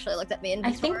 I haven't actually looked at the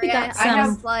inventory. I think we got I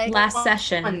have, some last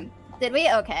session. One. Did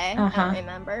we? Okay. I Uh-huh. don't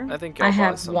remember. I think I y'all bought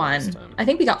have some last one. time. I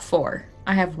think we got 4.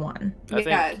 I have 1. I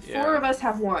think, Four of us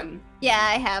have one. Yeah,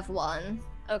 I have one.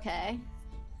 Okay.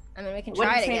 I mean, we can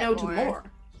Wouldn't try to say get no more. to more.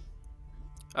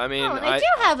 I mean, Oh, I do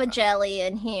have a jelly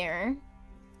in here.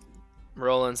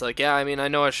 Roland's like, yeah, I mean, I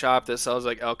know a shop that sells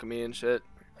like alchemy and shit.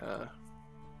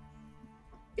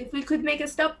 If we could make a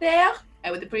stop there, I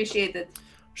would appreciate it.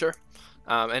 Sure.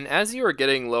 And as you are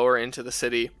getting lower into the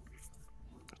city,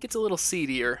 it gets a little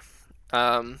seedier.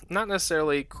 Not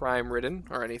necessarily crime-ridden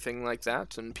or anything like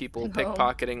that, and people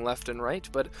pickpocketing left and right,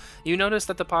 but you notice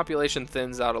that the population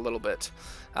thins out a little bit,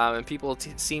 and people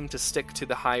seem to stick to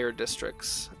the higher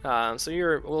districts.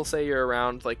 So we'll say you're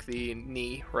around like the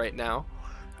knee right now,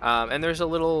 and there's a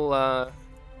little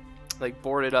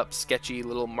boarded up, sketchy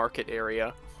little market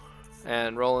area.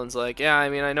 And Roland's like, yeah, I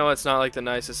mean, I know it's not like the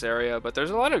nicest area, but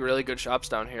there's a lot of really good shops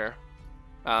down here.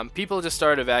 People just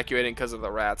started evacuating because of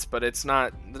the rats, but it's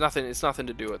nothing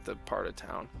to do with the part of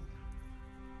town.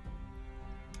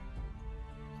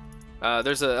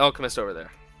 There's an alchemist over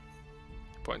there.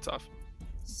 Points off.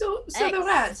 So the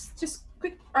rats, just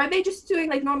quick, are they just doing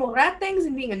like normal rat things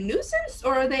and being a nuisance,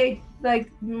 or are they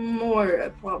like more a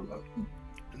problem?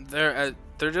 They're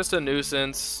just a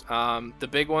nuisance. The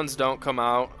big ones don't come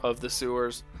out of the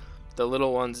sewers. The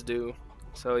little ones do.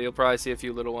 So you'll probably see a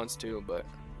few little ones too, but...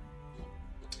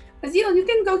 Azil, you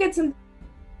can go get some,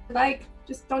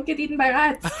 just don't get eaten by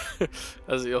rats.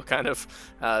 Azil kind of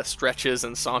stretches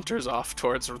and saunters off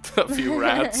towards a few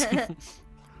rats. He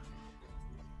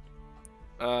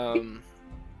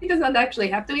does not actually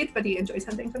have to eat, but he enjoys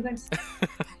hunting sometimes.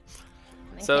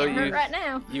 So right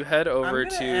now. you head over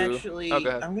to... Actually, go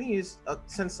ahead. I'm gonna use,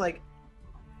 since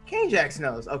Jax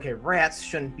knows, okay, rats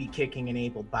shouldn't be kicking an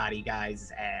able-bodied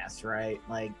guy's ass, right?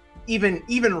 Like, even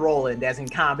Roland, as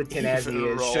incompetent as he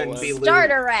is, shouldn't be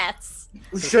Starter rats.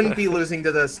 Shouldn't be losing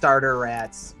to the starter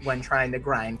rats when trying to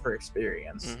grind for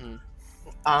experience.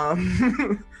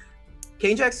 Mm-hmm.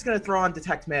 Jax is gonna throw on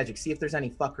detect magic, see if there's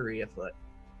any fuckery afoot.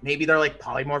 Maybe they're like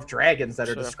polymorph dragons that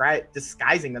are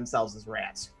disguising themselves as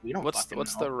rats. We don't. What's know.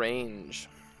 the range?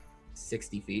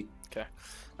 60 feet. Okay.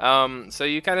 So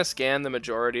you kind of scan the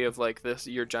majority of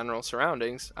your general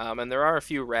surroundings, and there are a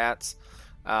few rats.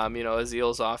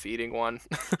 Azil's off eating one,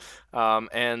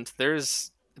 and they're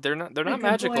not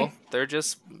magical. Boy. They're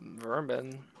just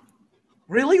vermin.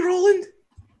 Really, Roland?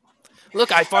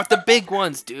 Look, I fought the big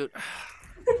ones, dude.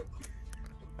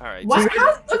 All right. What?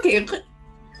 Okay.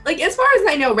 As far as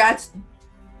I know, rats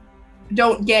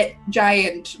don't get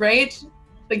giant, right?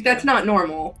 That's not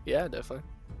normal. Yeah, definitely.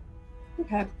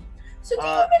 Okay. So do you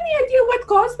have any idea what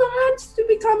caused the rats to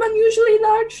become unusually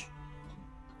large?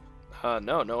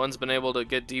 No one's been able to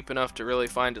get deep enough to really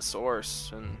find a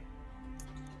source. And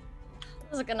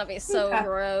This is gonna be so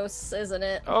gross, isn't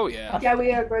it? oh yeah. Yeah,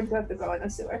 we are going to have to go in a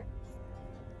sewer.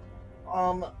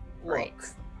 Right.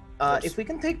 Look, if we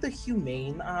can take the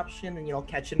humane option and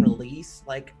catch and release,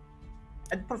 I'd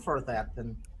prefer that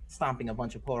than stomping a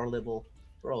bunch of poor little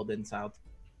rodents out.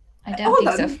 I don't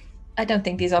think so. I don't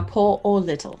think these are poor or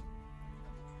little.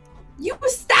 You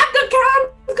stabbed a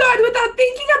cat guard without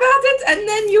thinking about it, and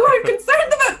then you are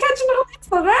concerned about catching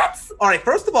the rats? All right,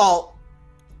 first of all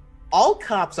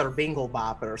cops are bingo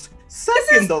boppers.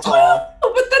 Second of all,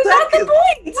 but that's not the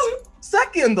point.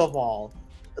 Second of all,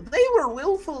 they were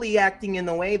willfully acting in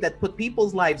a way that put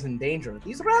people's lives in danger.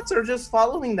 These rats are just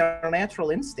following their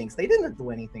natural instincts. They didn't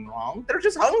do anything wrong. They're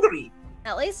just hungry.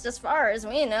 At least as far as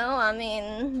we know. I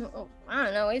mean, I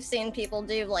don't know, we've seen people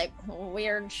do, like,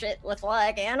 weird shit with,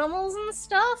 like, animals and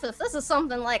stuff. If this is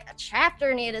something, like, a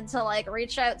chapter needed to, like,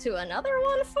 reach out to another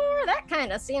one for, that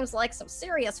kind of seems like some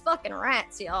serious fucking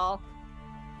rats, y'all.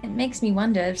 It makes me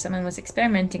wonder if someone was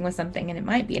experimenting with something and it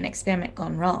might be an experiment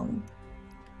gone wrong.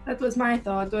 That was my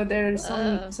thought, or there's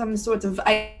some sort of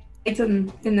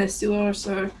item in the sewers,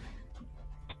 or...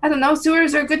 I don't know,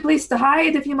 sewers are a good place to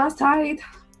hide if you must hide.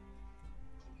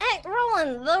 Hey,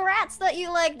 Roland, the rats that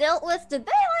you, like, dealt with, did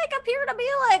they, like, appear to be,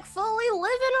 like, fully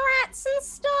living rats and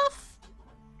stuff?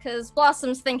 Because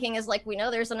Blossom's thinking is, like, we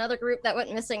know there's another group that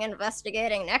went missing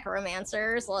investigating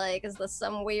necromancers. Like, is this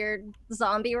some weird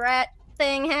zombie rat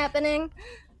thing happening?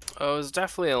 Oh, it was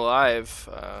definitely alive.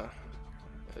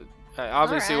 It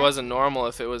obviously wasn't normal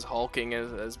if it was hulking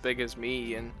as big as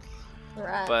me, and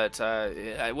but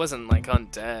it wasn't, like,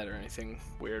 undead or anything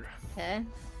weird. Okay,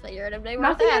 figured it'd be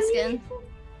worth asking.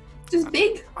 Just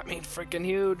big. I mean, freaking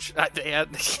huge. They had,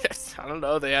 I don't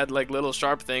know, they had like little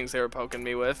sharp things they were poking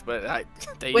me with, but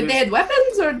they had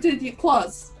weapons or did you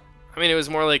claws? I mean, it was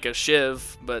more like a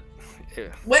shiv, but. Yeah.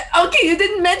 What? Okay, you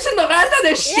didn't mention the rats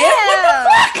on the shiv. Yeah.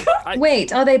 What the fuck?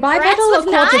 Wait, are they bipedal or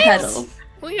quadrupedal?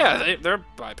 Well, yeah, they're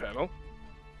bipedal.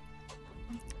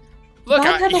 Look,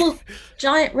 bipedal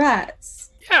giant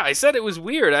rats. Yeah, I said it was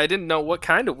weird. I didn't know what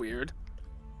kind of weird.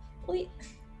 Wait.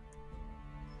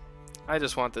 I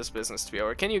just want this business to be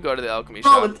over. Can you go to the alchemy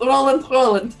shop?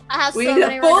 Roland. We need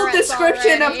a full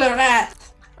description of the rat.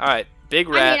 All right, big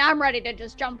rat. I mean, I'm ready to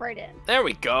just jump right in. There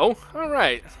we go. All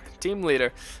right, team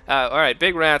leader. All right,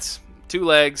 big rats, 2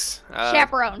 legs.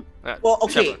 Chaperone. Well,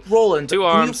 okay, chaperone. Roland. 2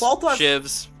 arms, can you fault us?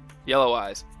 shivs, yellow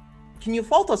eyes. Can you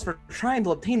fault us for trying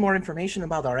to obtain more information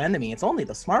about our enemy? It's only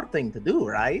the smart thing to do,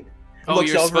 right? Oh, looks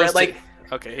you're over supposed at, like, to...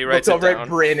 Okay, he writes looks it over down. at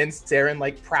Bryn and Saren,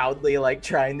 like, proudly, like,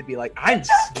 trying to be like, I'm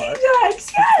smart.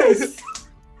 Yes!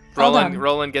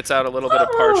 Roland gets out a little bit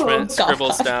of parchment, God.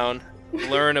 scribbles down,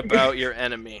 learn about your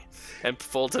enemy, and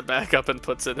folds it back up and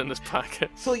puts it in his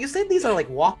pocket. So you said these are, like,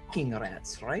 walking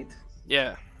rats, right?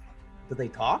 Yeah. Do they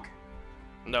talk?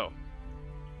 No.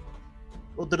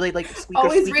 Well, do they, like, squeak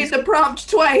Always or read squeaky? the prompt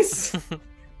twice. Do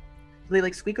they,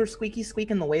 like, squeak or squeaky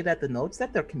squeak in the way that denotes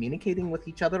that they're communicating with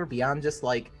each other beyond just,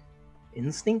 like,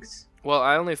 instincts? Well,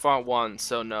 I only fought one,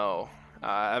 so no.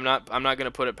 I'm not gonna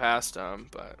put it past them,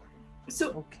 but. So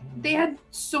Okay. they had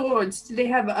swords. Do they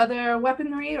have other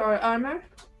weaponry or armor?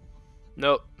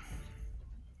 Nope.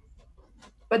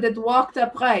 But it walked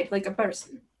upright like a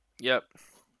person. Yep.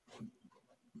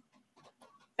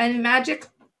 Any magic?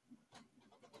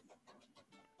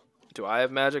 Do I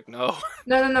have magic? No.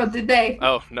 No. Did they?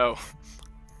 Oh, no.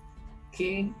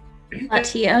 Okay. But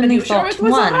he Are only you sure fought it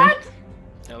was a one. rat?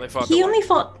 I only fought He the only one.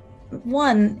 fought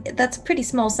one. That's a pretty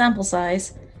small sample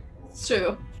size. It's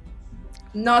true.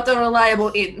 Not a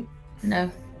reliable inn. No.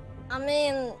 I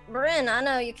mean, Bryn, I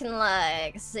know you can,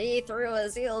 like, see through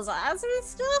Azil's eyes and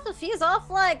stuff. If he's off,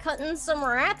 like, cutting some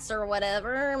rats or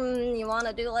whatever, you want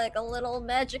to do, like, a little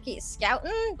magic-y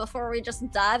scouting before we just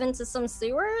dive into some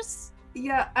sewers?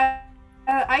 Yeah,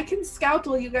 I can scout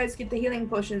while you guys get the healing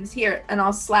potions here, and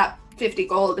I'll slap 50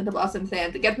 gold into Blossom's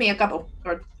hand to get me a couple,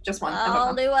 or just one. I don't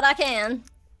I'll know. do what I can.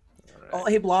 Oh,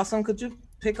 hey, Blossom, could you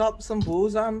pick up some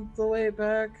booze on the way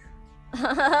back?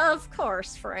 Of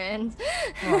course, friend.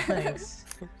 Oh, thanks.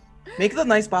 Make it a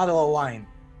nice bottle of wine.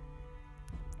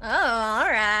 Oh,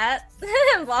 alright.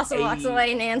 Blossom walks Hey.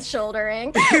 away, Nan's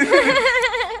shouldering.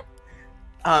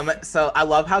 So I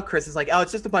love how Chris is like, oh,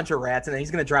 it's just a bunch of rats, and then he's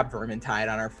gonna drop Vermintide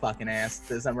on our fucking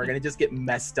asses, and we're gonna just get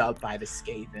messed up by the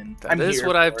Skaven. That is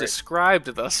what I've described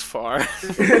thus far.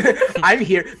 I'm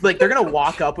here. Like, they're gonna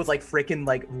walk up with, like, freaking,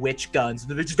 like, witch guns.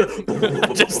 And they're just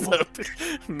Just a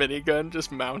minigun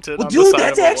just mounted well, on the dude, side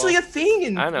that's of a actually wall. a thing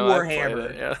in I know, I played Warhammer.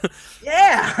 it, yeah.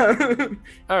 Yeah.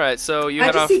 All right, so you I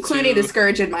head just off see Clooney to... the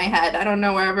Scourge in my head. I don't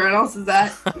know where everyone else is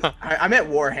at. I'm at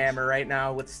Warhammer right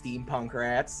now with steampunk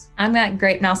rats. I'm that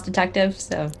great mouse detective,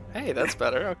 so. Hey, that's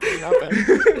better. Okay, not bad.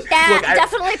 Yeah, Look,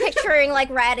 definitely picturing, like,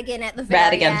 Radigan at the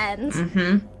very Radigan. end.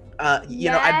 Mm-hmm.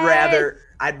 You know,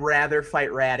 I'd rather fight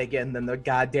Radigan than the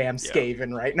goddamn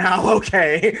Skaven right now.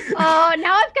 Okay. Oh,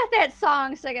 now I've got that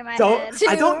song stuck in my head.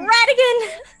 I don't.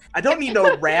 Radigan! I don't need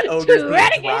no rat ogres being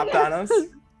Radigan. dropped on us.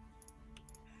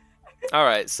 All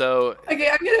right, so Okay,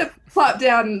 I'm gonna plop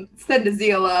down, send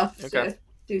Azil off Okay.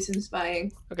 to do some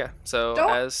spying. Okay, so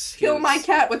Don't as kill my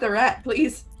cat with a rat,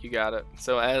 please. You got it.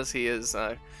 So as he is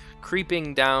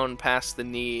creeping down past the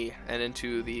knee and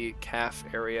into the calf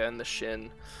area and the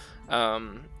shin,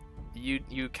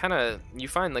 you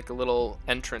find like a little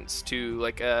entrance to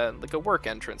like a work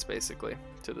entrance basically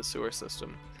to the sewer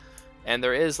system. And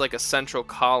there is like a central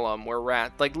column where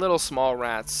little small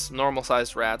rats, normal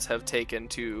sized rats, have taken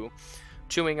to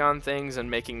chewing on things and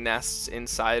making nests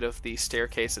inside of the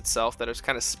staircase itself that is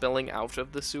kind of spilling out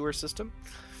of the sewer system.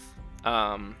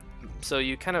 So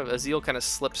Azil kind of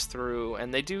slips through,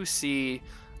 and they do see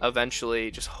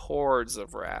eventually just hordes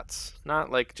of rats.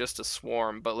 Not like just a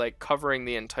swarm, but like covering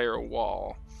the entire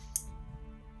wall.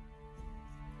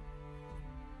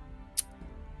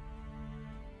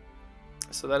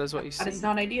 So that is what you see. That is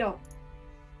not ideal.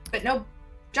 But no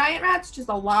giant rats, just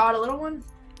a lot of little ones?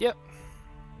 Yep.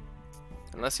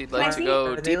 Unless you'd like to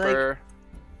go deeper.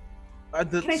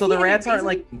 So the rats aren't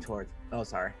like towards. Oh,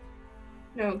 sorry.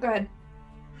 No, go ahead.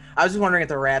 I was just wondering if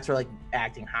the rats are like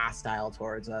acting hostile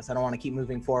towards us. I don't want to keep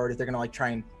moving forward if they're gonna like try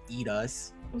and eat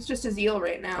us. It's just Azil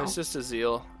right now. It's just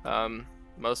Azil.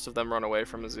 Most of them run away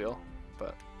from Azil,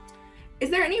 but. Is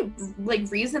there any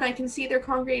like reason I can see they're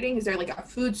congregating? Is there like a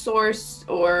food source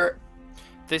or?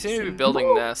 They seem to be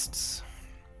building nests.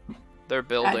 They're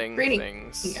building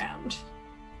things. Ground.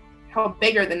 How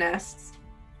big are the nests?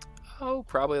 Oh,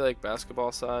 probably like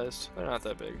basketball sized. They're not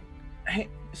that big. Hey,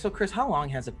 so Chris, how long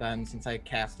has it been since I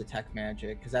cast Detect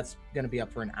Magic? Because that's going to be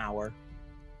up for an hour.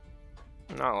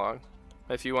 Not long.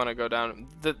 If you want to go down,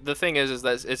 the thing is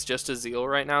that it's just Azil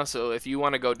right now. So if you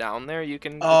want to go down there, you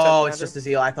can. Oh, it's just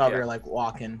Azil. I thought we were like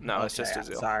walking. No, okay, it's just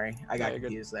Azil. Sorry, I got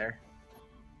confused there.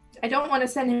 I don't want to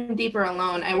send him deeper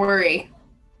alone. I worry.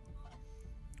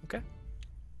 Okay.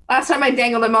 Last time I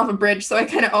dangled him off a bridge, so I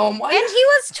kind of owe him one. And he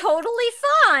was totally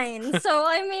fine. So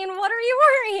I mean, what are you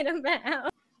worried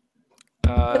about?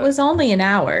 It was only an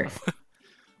hour.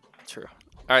 True.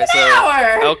 All right, so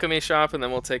alchemy shop, and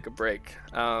then we'll take a break.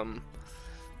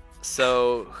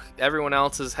 So everyone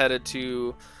else is headed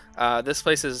to. This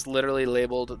place is literally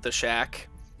labeled the Shack.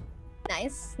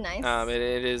 Nice, nice.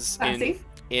 It is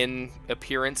in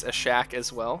appearance a shack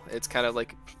as well. It's kind of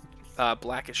like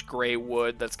blackish gray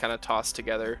wood that's kind of tossed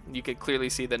together. You can clearly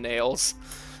see the nails,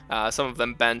 some of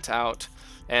them bent out,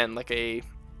 and like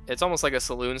it's almost like a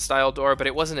saloon style door, but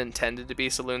it wasn't intended to be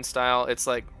saloon style. It's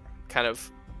like kind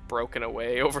of broken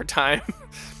away over time.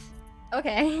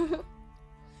 Okay.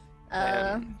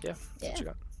 And, that's what you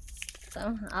got.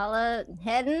 So I'll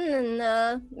head in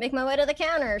and make my way to the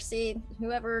counter, see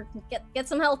whoever get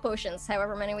some health potions,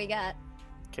 however many we got.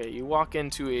 Okay, you walk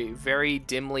into a very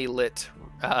dimly lit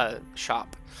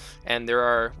shop, and there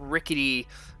are rickety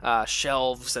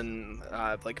shelves and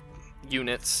like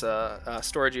units,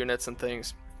 storage units and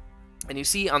things. And you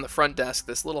see on the front desk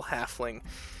this little halfling.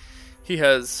 He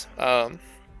has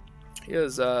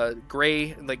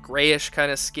grayish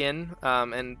kind of skin,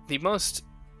 and the most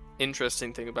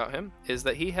interesting thing about him is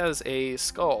that he has a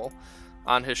skull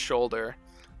on his shoulder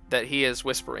that he is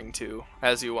whispering to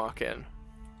as you walk in.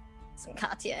 Some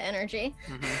Katya energy.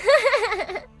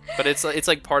 Mm-hmm. But it's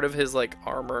like part of his like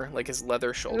armor, like his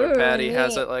leather shoulder pad. He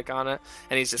has it like on it,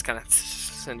 and he's just kind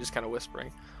of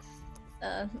whispering.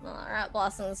 Alright,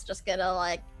 Blossom's just gonna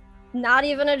like not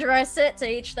even address it, to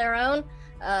each their own.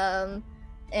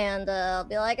 And I'll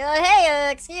be like, hey,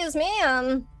 excuse me,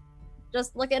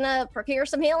 just looking to procure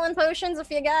some healing potions if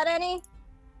you got any.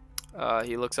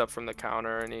 He looks up from the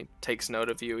counter and he takes note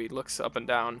of you. He looks up and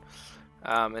down,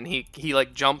 and he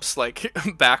like jumps like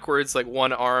backwards, like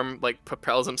one arm like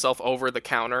propels himself over the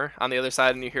counter on the other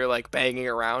side, and you hear like banging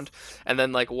around, and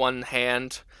then like one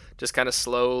hand just kind of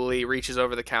slowly reaches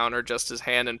over the counter, adjusts his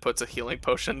hand, and puts a healing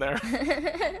potion there.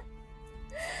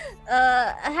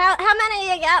 How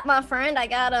many you got, my friend? I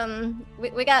got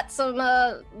we got some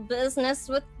business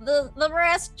with the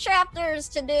rest chapters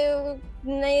to do.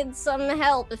 Need some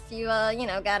help if you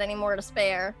got any more to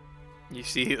spare. You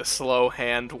see the slow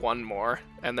hand, one more,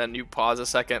 and then you pause a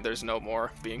second. There's no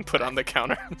more being put on the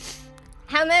counter.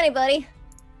 How many, buddy?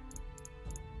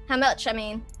 How much? I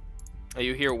mean.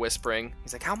 You hear whispering.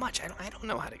 He's like, "How much? I don't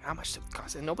know how much it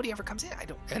costs." And nobody ever comes in. I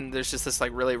don't. And there's just this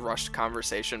like really rushed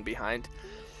conversation behind.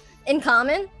 In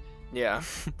common? Yeah.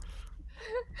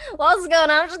 What's going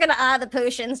on? I'm just gonna eye the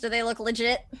potions. Do they look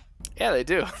legit? Yeah, they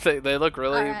do. They look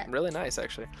really nice,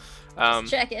 actually.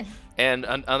 Just checking. And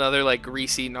another like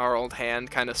greasy, gnarled hand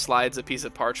kind of slides a piece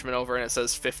of parchment over, and it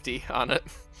says 50 on it.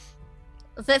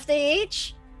 50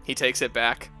 each? He takes it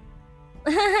back.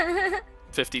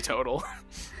 50 total.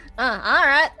 All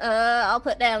right. I'll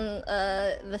put down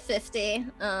the 50.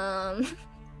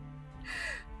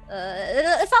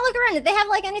 If I look around, did they have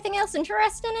like anything else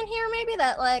interesting in here? Maybe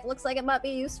that like looks like it might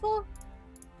be useful.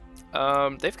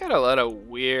 They've got a lot of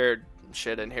weird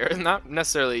shit in here. Not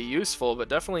necessarily useful, but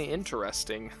definitely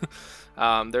interesting.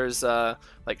 There's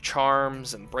like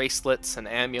charms and bracelets and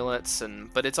amulets,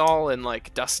 but it's all in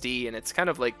like dusty, and it's kind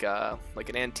of like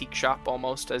an antique shop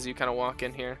almost as you kind of walk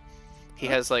in here. He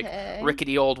has like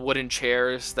rickety old wooden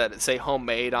chairs that say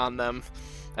homemade on them,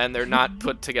 and they're not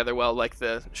put together well like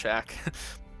the shack.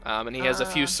 And he has a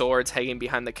few swords hanging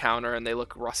behind the counter, and they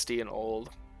look rusty and old.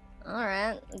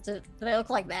 Alright. Do they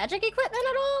look like magic equipment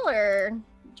at all, or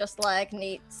just like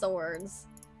neat swords?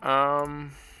 I'll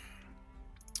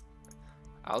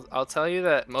tell you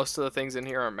that most of the things in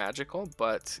here are magical,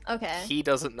 but he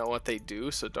doesn't know what they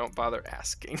do, so don't bother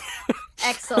asking.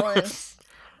 Excellent.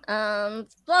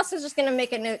 Blossom's just gonna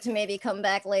make a note to maybe come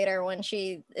back later when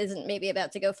she isn't maybe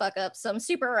about to go fuck up some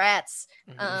super rats.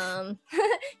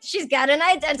 She's got an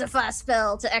identify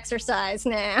spell to exercise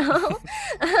now.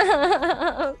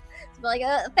 Like,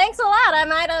 thanks a lot. I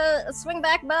might swing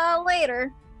back by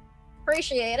later.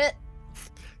 Appreciate it.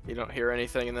 You don't hear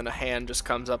anything, and then a hand just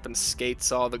comes up and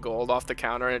skates all the gold off the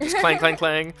counter, and it just clang, clang,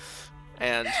 clang,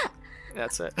 and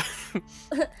that's it.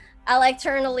 I like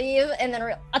turn to leave, and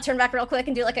then I'll turn back real quick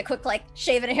and do like a quick like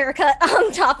shave and a haircut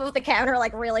on top of the counter,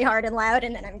 like really hard and loud,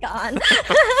 and then I'm gone.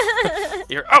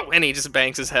 And he just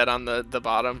bangs his head on the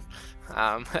bottom,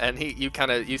 and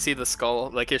you see the skull,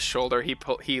 like his shoulder.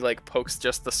 He like pokes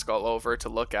just the skull over to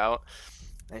look out.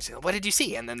 And he's like, "What did you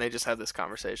see?" And then they just have this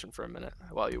conversation for a minute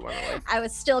while you went away. I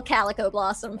was still Calico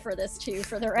Blossom for this too,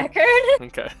 for the record.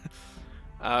 Okay.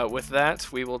 With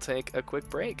that, we will take a quick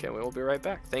break, and we will be right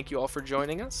back. Thank you all for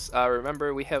joining us.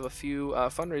 Remember, we have a few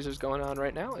fundraisers going on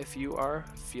right now if you are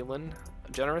feeling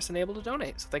generous and able to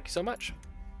donate. So thank you so much.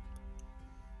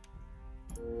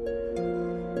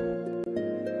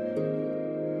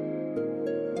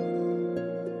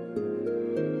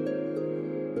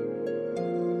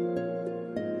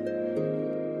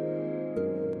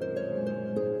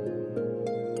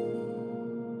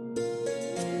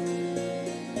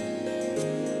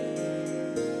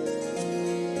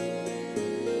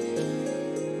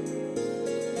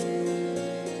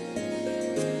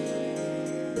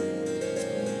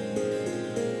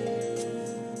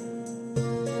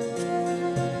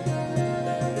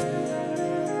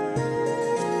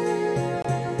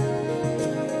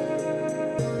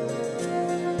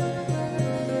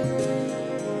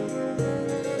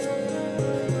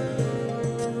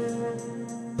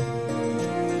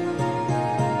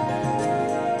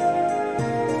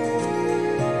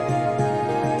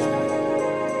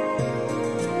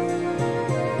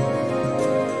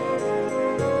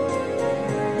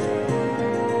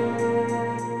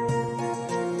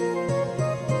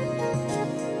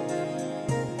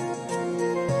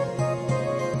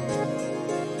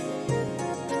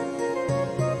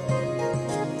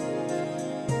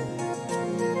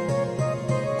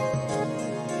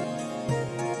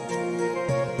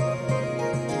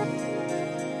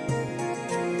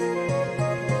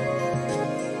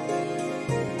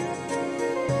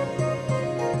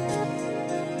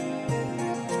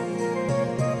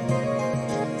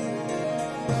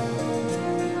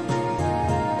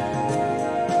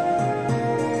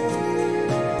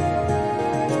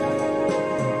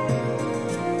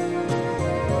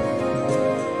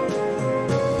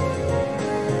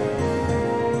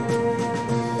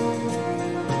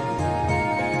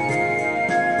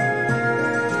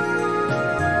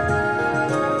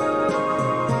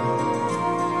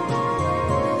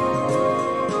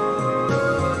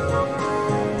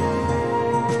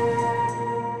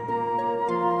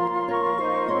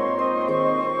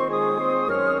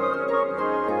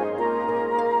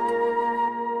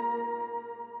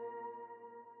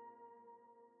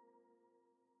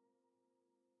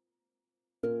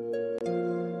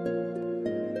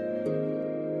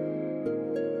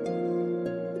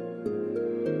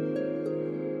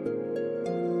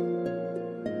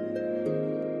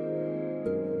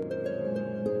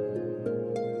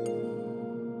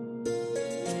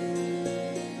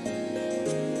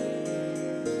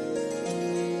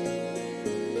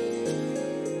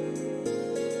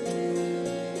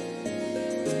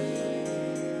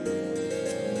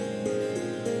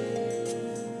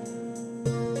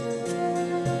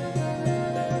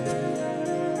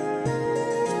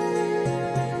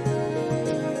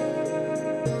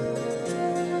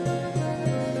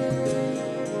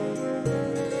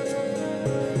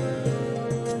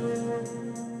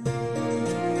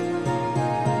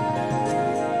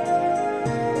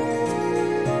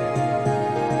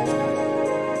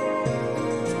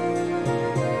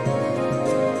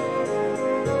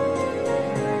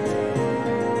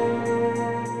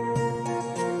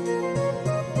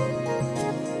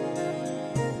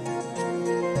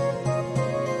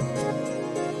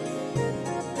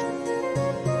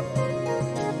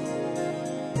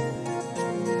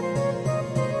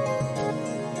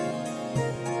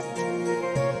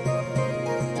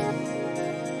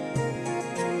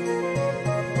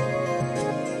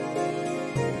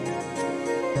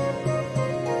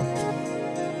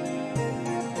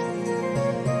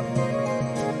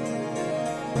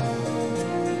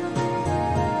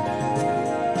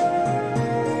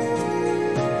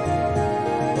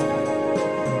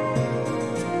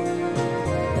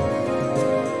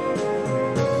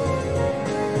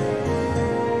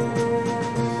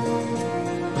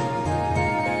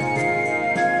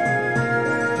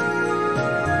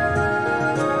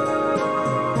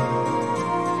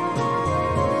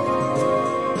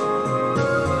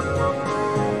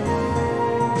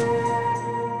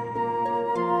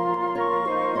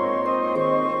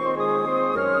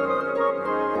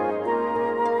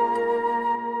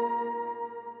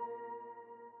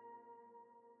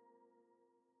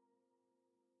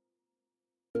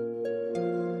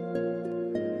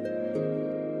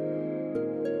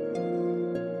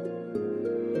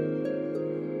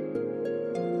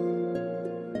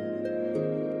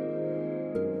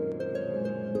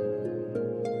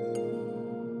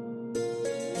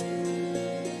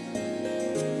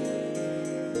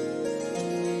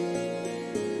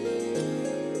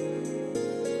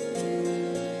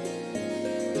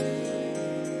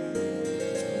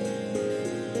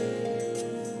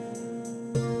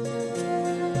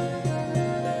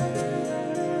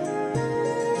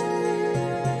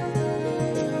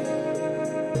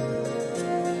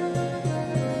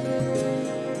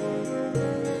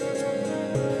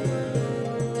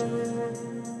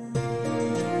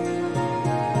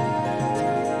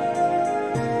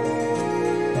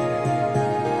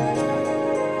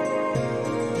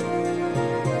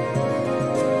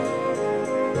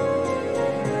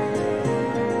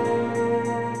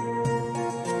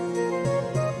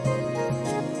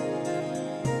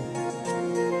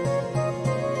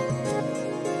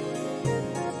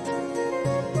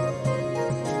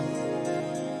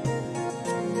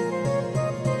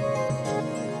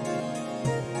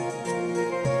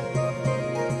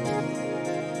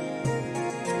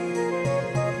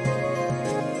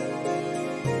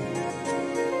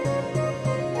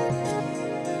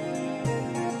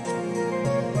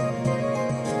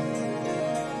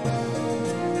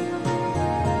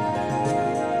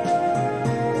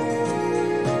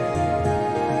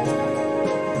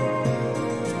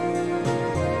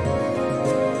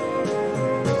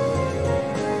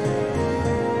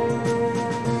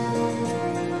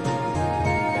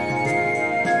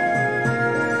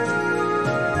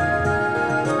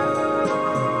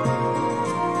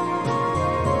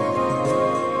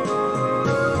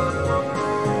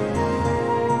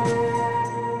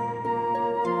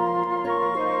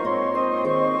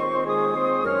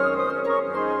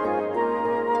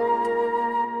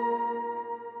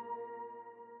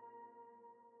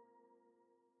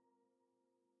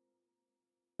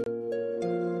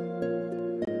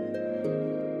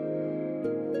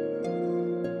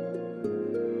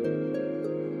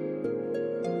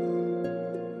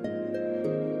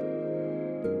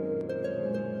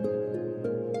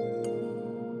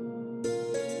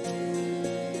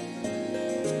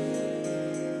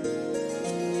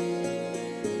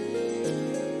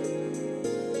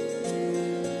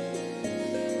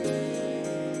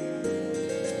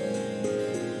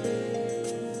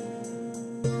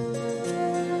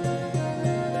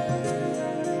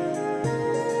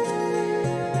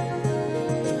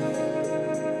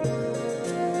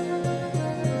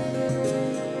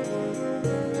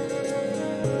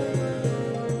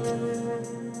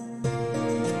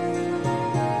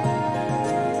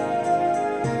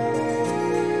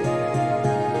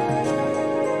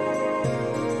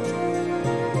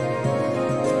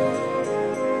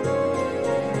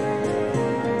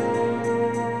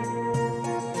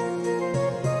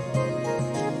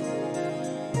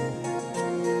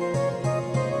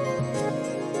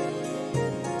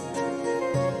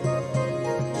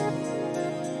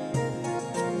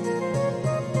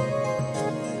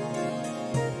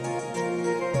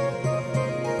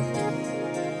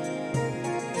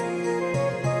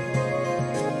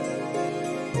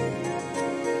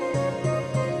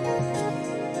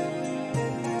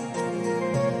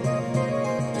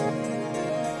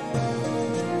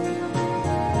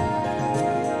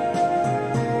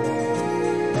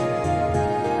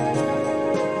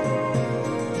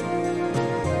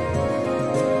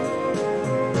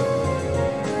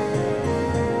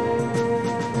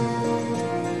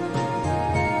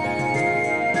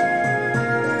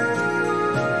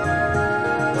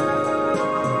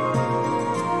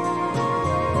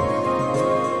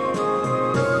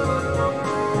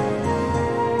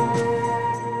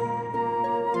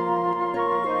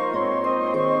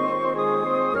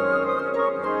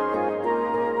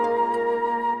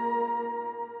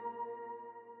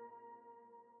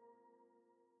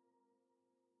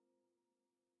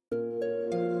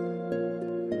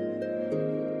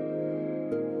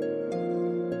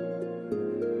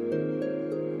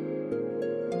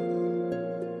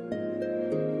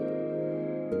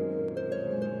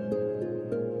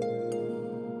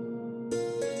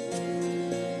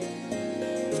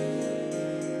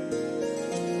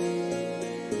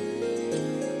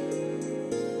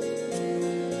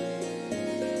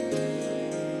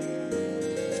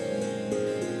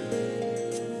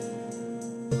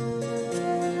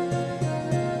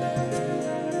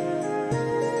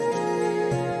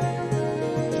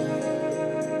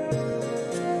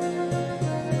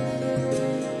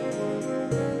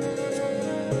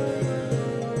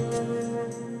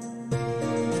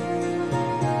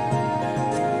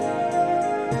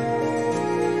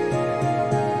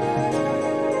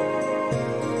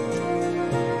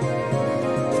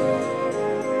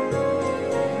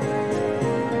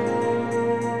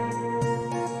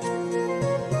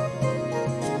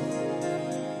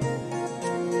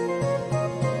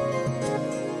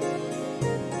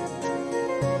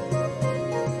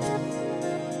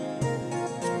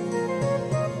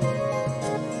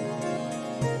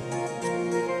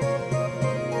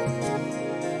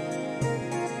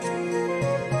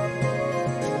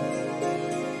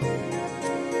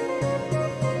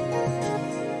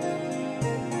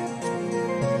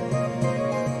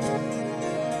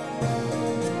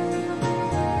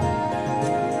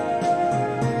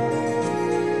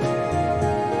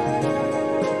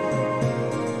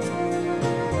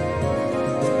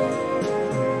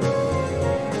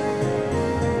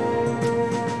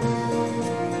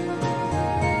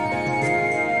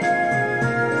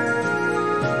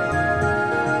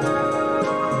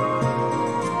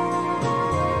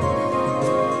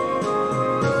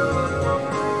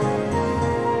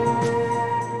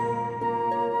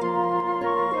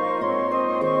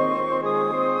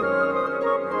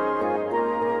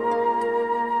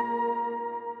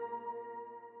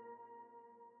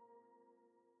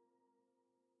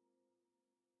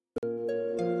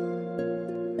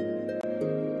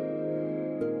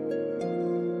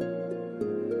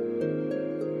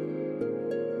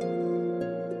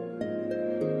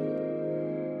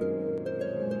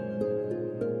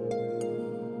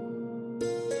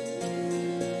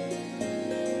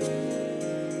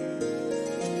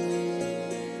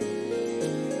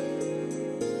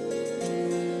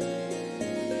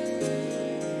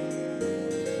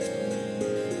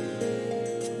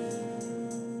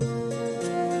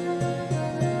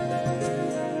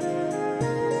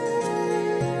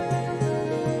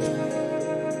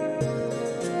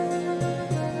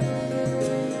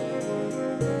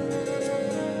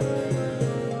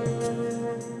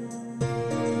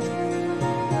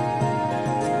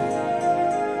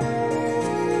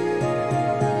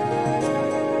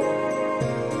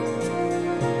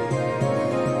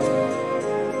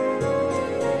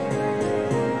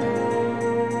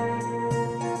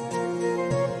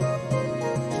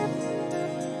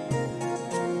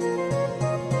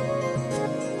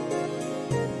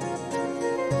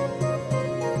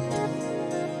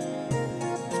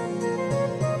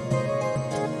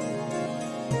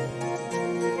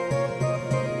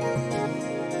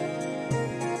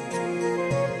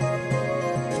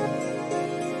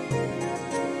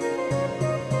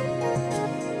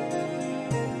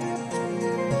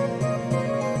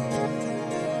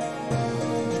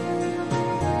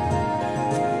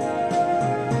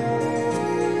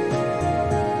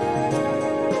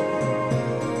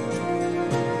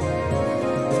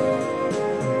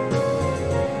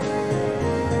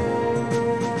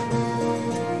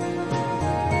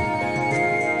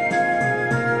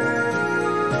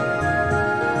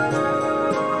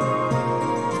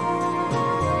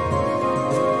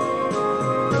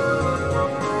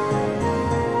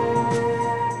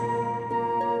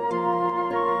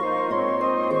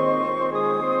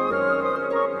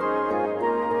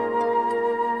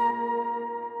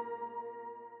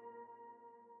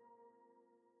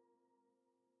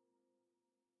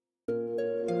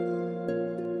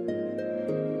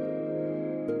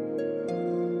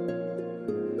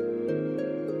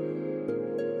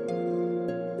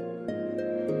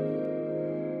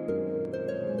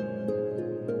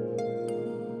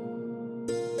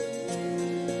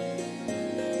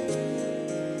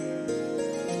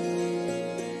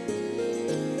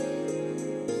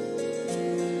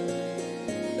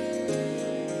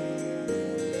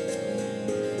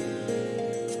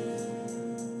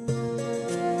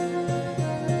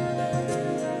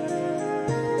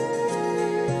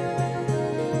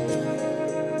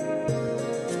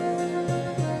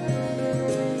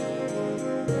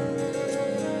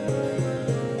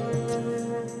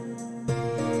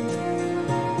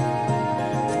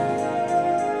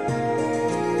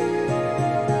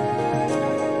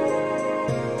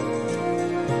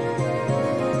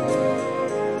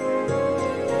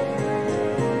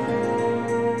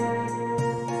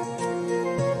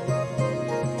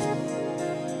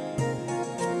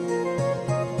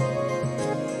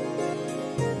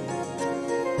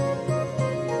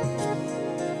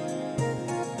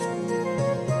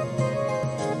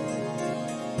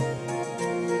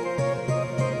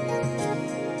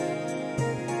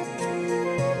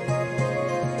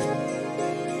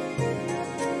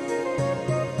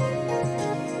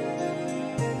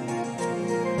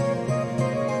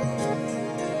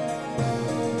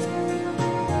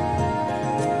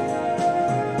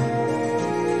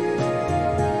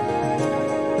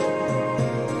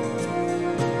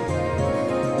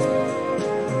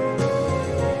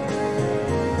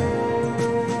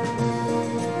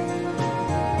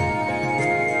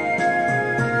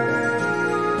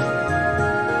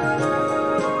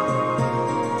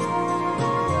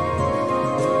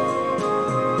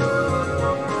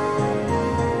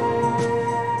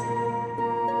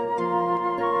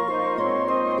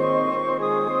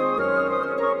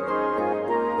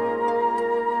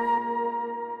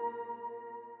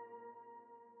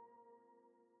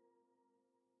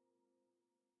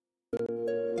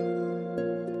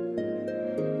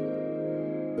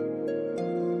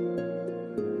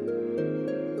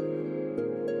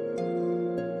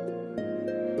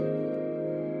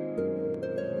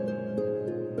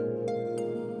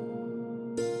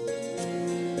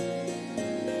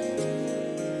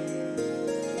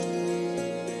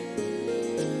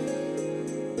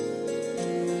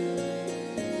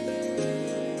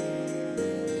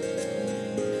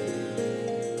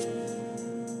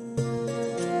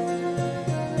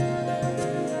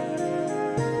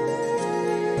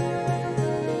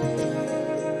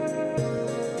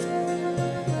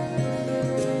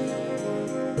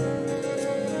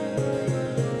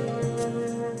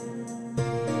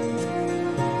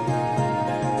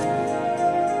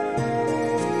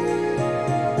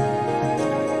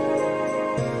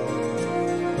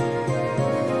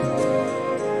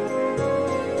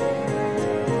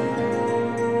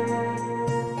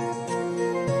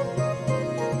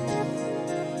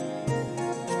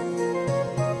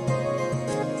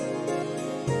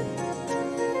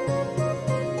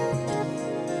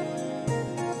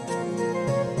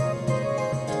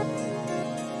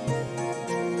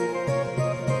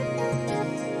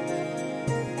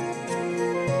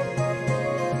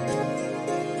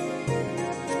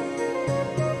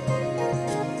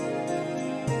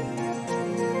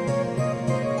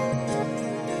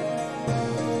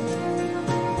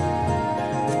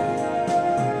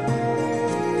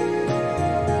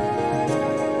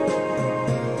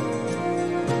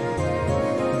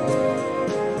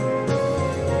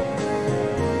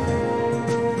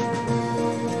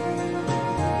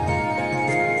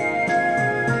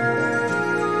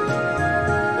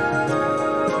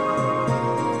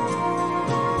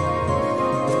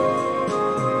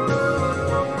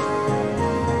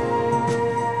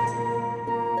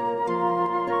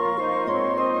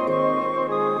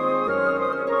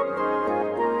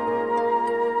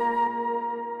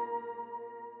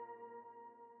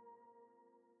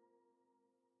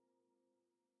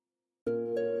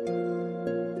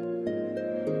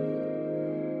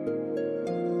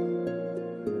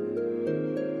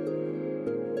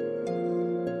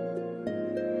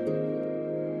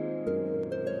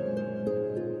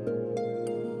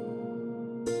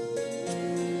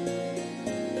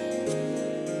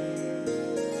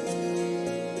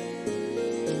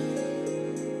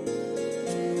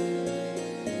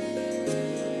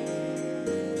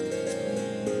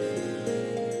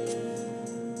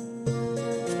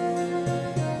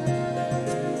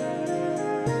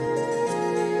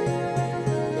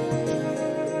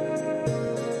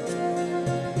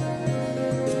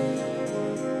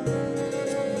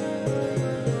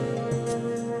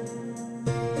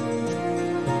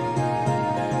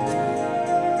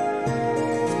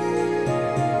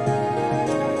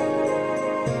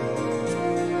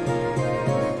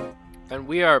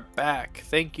 we are back.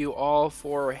 Thank you all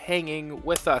for hanging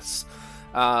with us.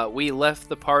 We left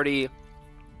the party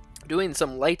doing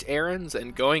some light errands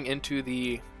and going into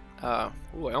the... I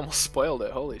almost spoiled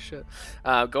it. Holy shit.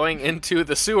 Going into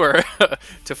the sewer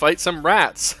to fight some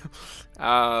rats.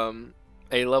 A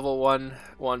level 1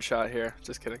 one-shot here.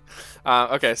 Just kidding.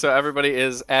 Okay, so everybody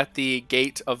is at the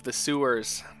gate of the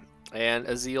sewers. And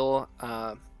Azil,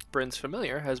 Bryn's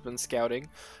familiar, has been scouting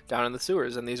down in the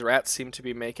sewers. And these rats seem to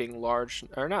be making large...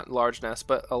 Or not large nests,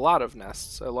 but a lot of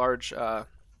nests. A large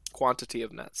quantity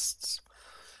of nests.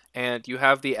 And you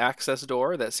have the access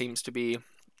door that seems to be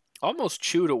almost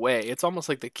chewed away. It's almost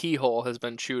like the keyhole has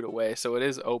been chewed away, so it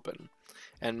is open.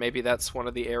 And maybe that's one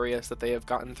of the areas that they have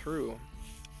gotten through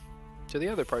to the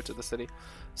other parts of the city.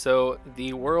 So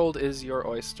the world is your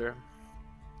oyster.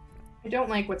 I don't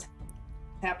like what's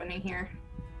happening here.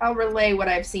 I'll relay what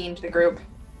I've seen to the group.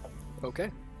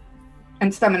 Okay.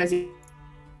 And summon Azil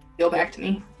back to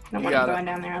me. I don't want him going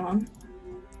down there alone.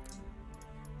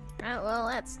 Alright, well,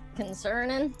 that's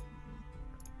concerning.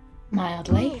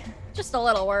 Mildly. Just a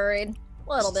little worried.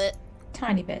 A little bit.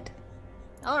 Tiny bit.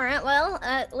 Alright, well,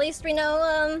 at least we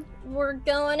know, we're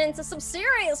going into some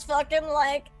serious fucking,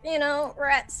 like, you know,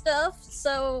 rat stuff,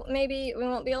 so maybe we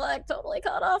won't be, like, totally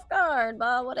caught off guard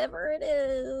by whatever it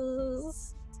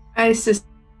is. I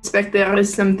suspect there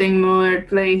is something more at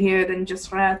play here than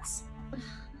just rats.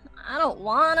 I don't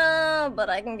wanna, but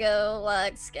I can go,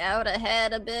 like, scout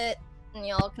ahead a bit, and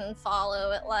y'all can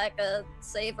follow at, like, a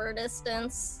safer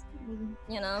distance.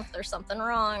 You know, if there's something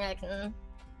wrong, I can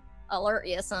alert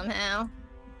you somehow.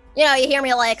 You know, you hear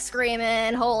me, like,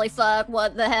 screaming, holy fuck,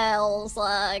 what the hell's,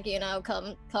 like, you know,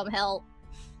 come help.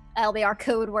 That'll be our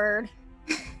code word.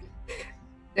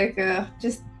 Like,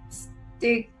 just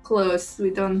stay close. We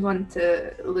don't want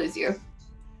to lose you.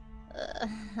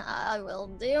 I will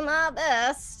do my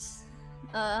best.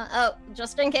 Oh,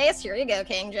 just in case, here you go,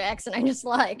 King Jackson. I just,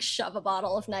 like, shove a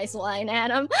bottle of nice wine at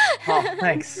him. Oh,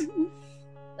 thanks.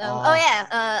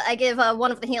 I give one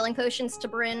of the healing potions to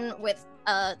Bryn with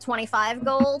 25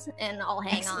 gold, and I'll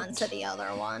hang on to the other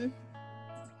one.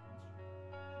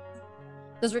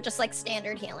 Those were just like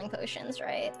standard healing potions,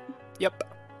 right? Yep.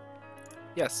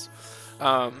 Yes.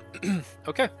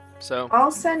 Okay, so...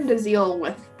 I'll send Azil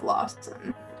with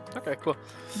Blossom. Okay, cool.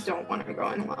 Don't want her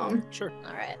going alone. Sure.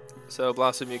 Alright. So,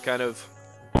 Blossom, you kind of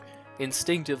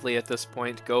instinctively at this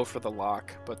point go for the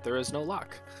lock, but there is no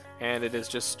lock. And it is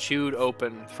just chewed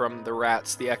open from the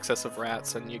rats, the excess of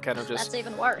rats, and you kind of just... That's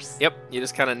even worse. Yep, you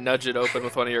just kind of nudge it open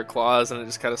with one of your claws, and it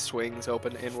just kind of swings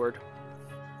open inward.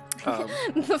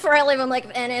 Before I leave, I'm like,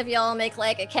 if any of y'all make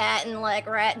like a cat and like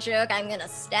rat joke, I'm gonna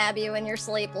stab you in your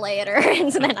sleep later,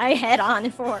 and then I head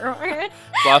on forward.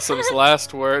 Blossom's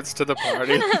last words to the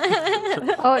party.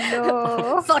 Oh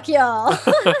no. Fuck y'all.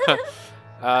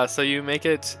 So you make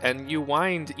it, and you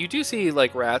wind... You do see,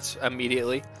 like, rats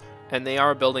immediately, and they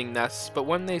are building nests, but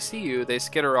when they see you, they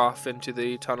skitter off into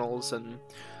the tunnels and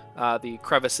the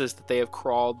crevices that they have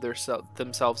crawled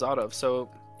themselves out of.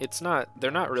 So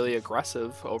they're not really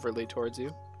aggressive overly towards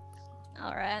you.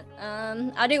 Alright.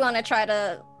 I do want to try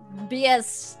to be as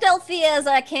stealthy as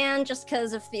I can, just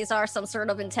because if these are some sort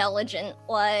of intelligent,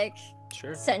 like,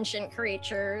 Sure. sentient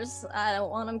creatures, I don't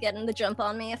want them getting the jump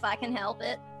on me if I can help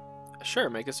it. Sure,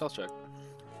 make a stealth check.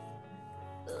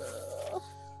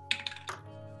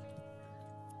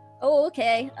 Oh,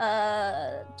 okay.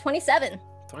 27.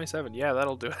 27, yeah,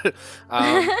 that'll do it.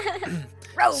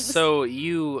 Rogues! So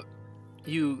you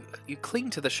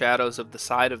cling to the shadows of the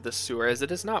side of the sewer, as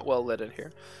it is not well lit in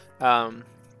here.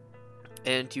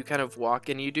 And you kind of walk,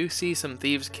 and you do see some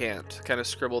thieves' cant kind of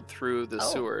scribbled through the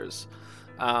sewers.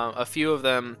 A few of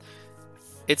them,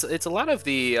 it's a lot of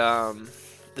the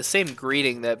same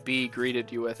greeting that B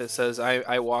greeted you with. It says,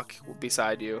 I walk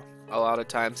beside you, a lot of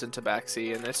times in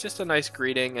Tabaxi, and it's just a nice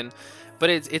greeting, but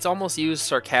it's almost used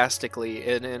sarcastically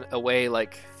in a way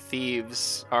like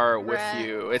thieves are with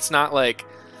you. It's not like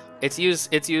it's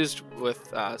used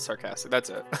with sarcastic. That's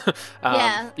it.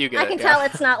 Yeah, you get I can tell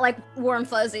it's not like warm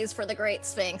fuzzies for the Great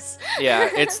Sphinx. Yeah,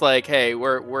 it's like, hey,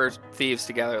 we're thieves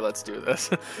together. Let's do this.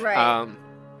 Right.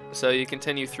 So you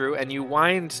continue through, and you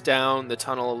wind down the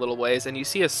tunnel a little ways, and you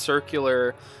see a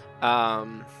circular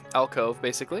alcove,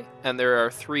 basically. And there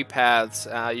are 3 paths.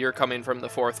 You're coming from the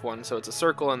 4th one, so it's a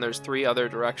circle, and there's 3 other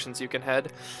directions you can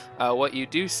head. What you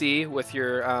do see with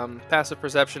your passive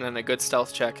perception and a good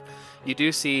stealth check, you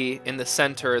do see in the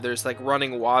center, there's like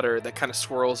running water that kind of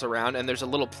swirls around, and there's a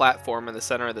little platform in the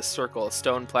center of the circle, a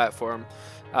stone platform,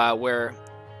 where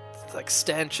like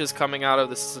stench is coming out of.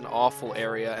 This is an awful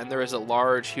area, and there is a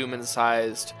large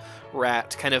human-sized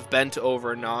rat kind of bent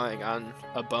over gnawing on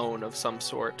a bone of some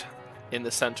sort. in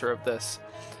the center of this.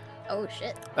 Oh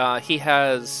shit. He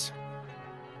has,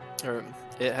 or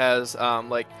it has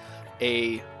like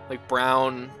a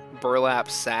brown burlap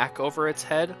sack over its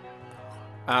head,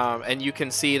 and you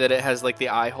can see that it has like the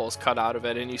eye holes cut out of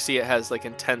it, and you see it has like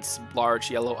intense,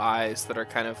 large yellow eyes that are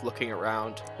kind of looking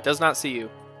around. It does not see you.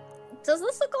 Does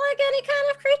this look like any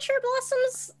kind of creature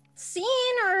Blossom's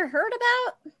seen or heard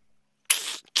about?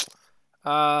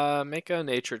 Make a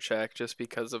nature check just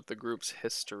because of the group's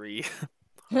history.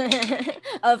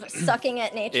 Of sucking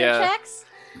at nature Yeah. checks?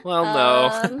 Well,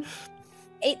 no.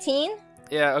 18?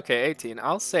 Yeah, okay, 18.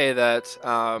 I'll say that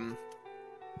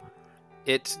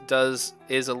it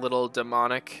is a little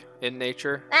demonic in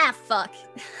nature. Ah, fuck.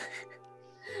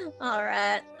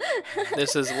 Alright.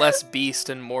 This is less beast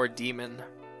and more demon,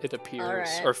 it appears.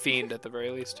 Alright. Or fiend, at the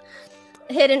very least.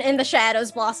 Hidden in the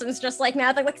shadows, Blossom's just like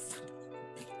now. They're like...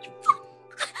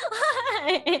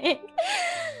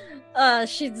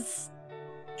 she's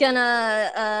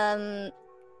gonna,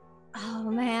 oh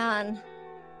man.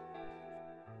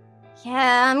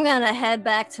 Yeah, I'm gonna head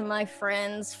back to my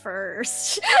friends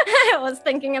first. I was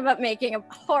thinking about making a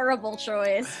horrible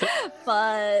choice,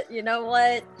 but you know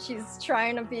what? She's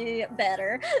trying to be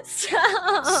better.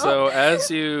 So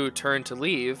as you turn to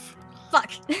leave,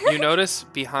 Fuck. you notice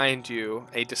behind you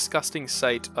a disgusting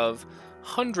sight of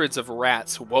hundreds of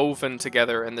rats woven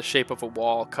together in the shape of a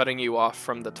wall, cutting you off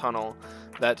from the tunnel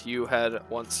that you had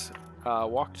once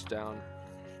walked down.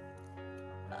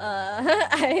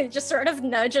 I just sort of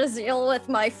nudge Azil with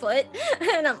my foot,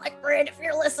 and I'm like, Brain, if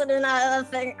you're listening, I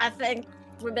think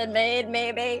we've been made,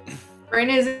 maybe. Brain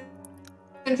is,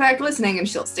 in fact, listening, and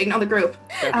she'll signal the group.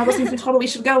 Listen, we totally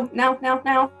should go. Now.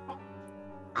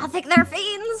 I think they're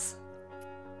fiends.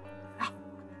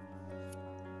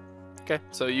 Okay,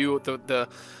 so you, the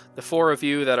four of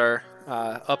you that are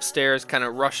upstairs kind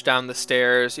of rush down the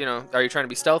stairs. You know, are you trying to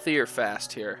be stealthy or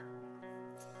fast here?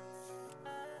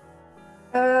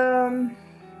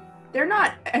 They're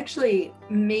not actually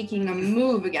making a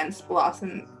move against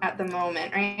Blossom at the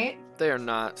moment, right? They are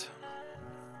not.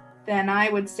 Then I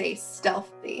would say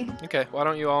stealthy. Okay, why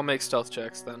don't you all make stealth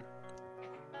checks then?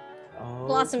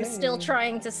 Blossom's still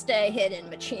trying to stay hidden,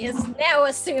 but she is now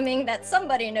assuming that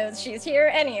somebody knows she's here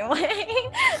anyway.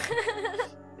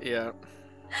 Yeah.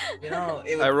 You know,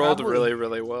 I rolled really,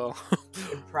 really well.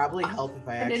 It'd probably help if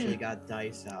I actually didn't. got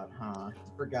dice out, huh?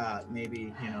 Forgot.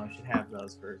 Maybe, should have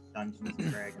those for Dungeons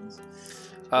and Dragons.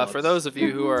 For those of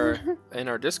you who are in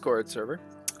our Discord server,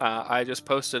 I just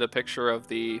posted a picture of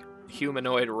the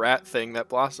humanoid rat thing that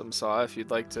Blossom saw, if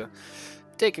you'd like to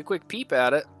take a quick peep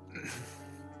at it.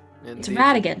 It's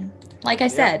Radigan, like I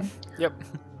said. Yep.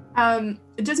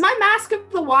 Does my Mask of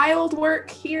the Wild work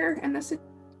here in this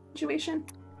situation?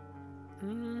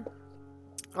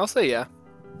 I'll say yeah.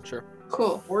 Sure.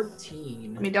 Cool.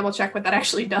 14. Let me double check what that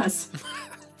actually does.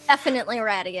 Definitely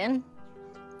Radigan.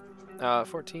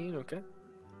 14, okay.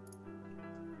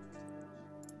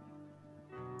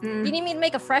 Do you need me to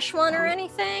make a fresh one or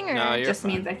anything? Or? No, It you're just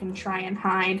fine. means I can try and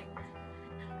hide.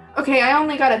 Okay, I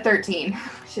only got a 13,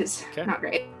 which is not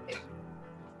great.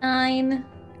 9.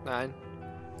 9.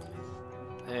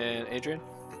 And Adrian?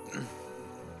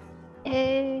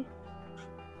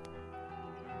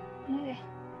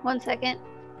 One second.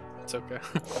 It's okay.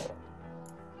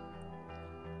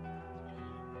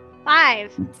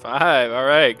 5. 5. All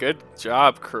right. Good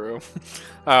job, crew.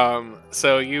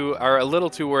 So you are a little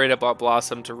too worried about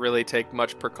Blossom to really take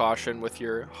much precaution with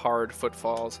your hard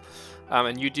footfalls.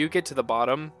 And you do get to the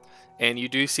bottom, and you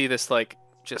do see this, like,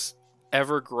 just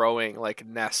ever-growing, like,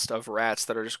 nest of rats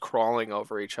that are just crawling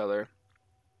over each other.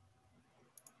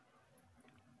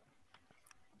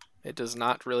 It does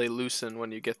not really loosen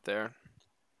when you get there.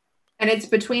 And it's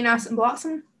between us and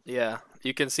Blossom? Yeah,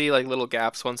 you can see like little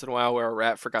gaps once in a while where a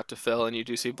rat forgot to fill, and you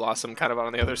do see Blossom kind of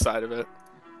on the other side of it.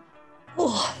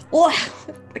 Oh,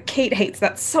 Kate hates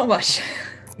that so much.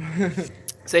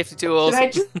 Safety tools. Should I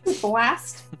just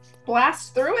blast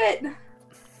through it?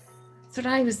 That's what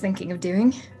I was thinking of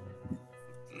doing.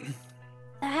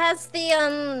 Has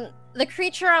the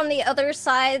creature on the other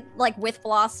side, like with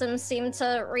Blossom, seemed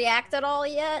to react at all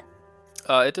yet?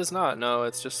 It does not. No,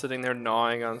 it's just sitting there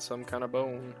gnawing on some kind of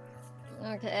bone.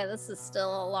 Okay, this is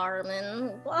still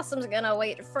alarming. Blossom's gonna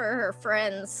wait for her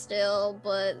friends still,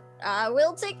 but I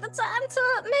will take the time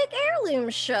to make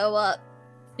heirlooms show up.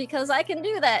 Because I can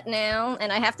do that now,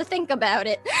 and I have to think about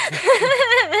it.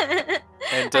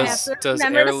 And I have to does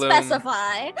remember to heirloom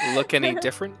specify. look any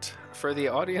different for the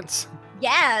audience?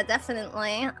 Yeah,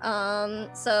 definitely.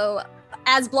 So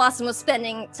as Blossom was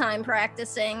spending time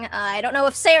practicing, I don't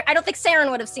think Saren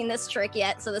would have seen this trick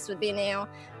yet, so this would be new.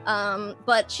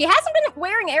 But she hasn't been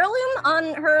wearing heirloom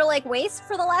on her like waist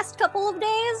for the last couple of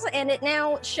days, and it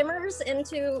now shimmers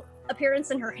into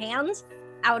appearance in her hand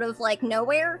out of like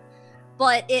nowhere.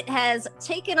 But it has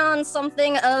taken on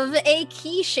something of a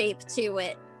key shape to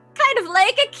it. Kind of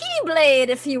like a keyblade,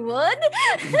 if you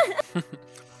would.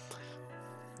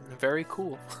 Very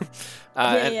cool.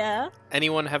 Yeah.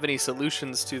 Anyone have any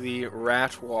solutions to the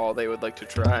rat wall they would like to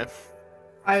try?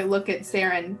 I look at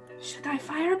Saren. Should I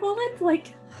fireball it?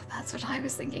 Like, That's what I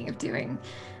was thinking of doing.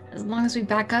 As long as we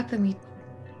back up and we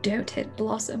don't hit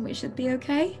Blossom, we should be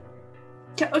okay.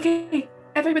 okay,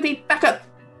 everybody back up.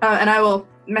 And I will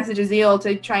message Azil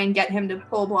to try and get him to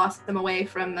pull Blossom away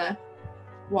from the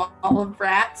wall of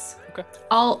rats. Okay.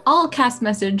 I'll cast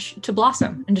message to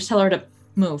Blossom and just tell her to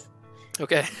move.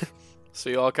 Okay. So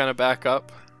you all kind of back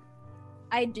up.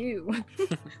 I do.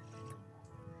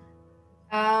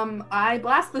 I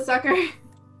blast the sucker.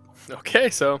 Okay,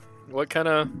 so what kind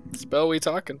of spell we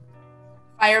talking?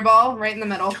 Fireball right in the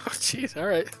middle. Oh, jeez. All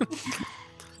right.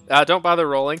 Don't bother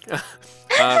rolling.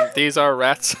 These are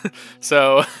rats.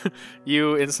 So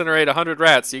you incinerate 100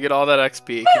 rats. You get all that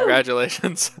XP.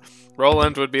 Congratulations.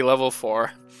 Roland would be level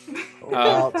 4.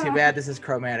 Well, too bad this is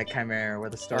Chromatic Chimera, where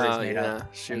the story's made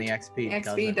up, shoot. and the XP,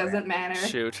 XP doesn't matter.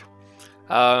 Shoot.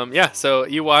 Yeah, so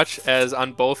you watch as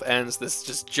on both ends this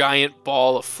just giant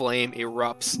ball of flame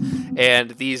erupts,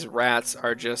 and these rats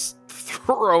are just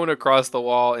thrown across the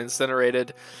wall,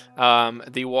 incinerated.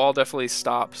 The wall definitely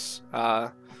stops.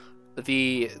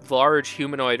 The large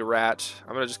humanoid rat,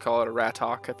 I'm going to just call it a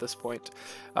rat-hawk at this point.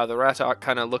 The rat-hawk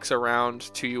kind of looks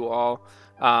around to you all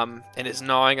and is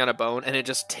gnawing on a bone, and it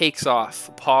just takes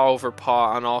off, paw over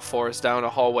paw on all fours, down a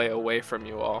hallway away from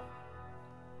you all.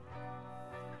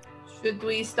 Should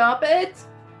we stop it?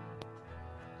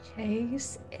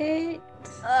 Chase it.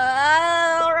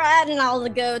 Alright, and I'll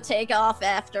go take off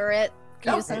after it,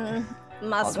 Okay. using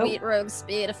my I'll go. sweet rogue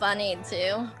speed if I need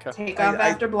to. Take off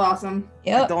after Blossom. I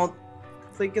Yep. don't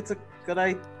think it's a good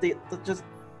idea to just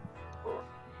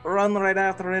run right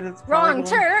after it. It's probably Wrong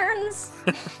turns!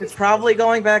 It's probably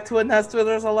going back to a nest where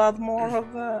there's a lot more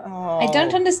of that. Oh. I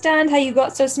don't understand how you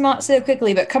got so smart so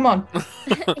quickly, but come on.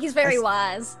 He's very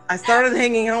wise. I started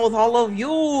hanging out with all of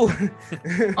you.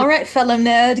 All right, fellow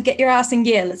nerd, get your ass in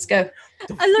gear. Let's go.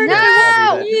 I learned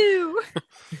No! from you!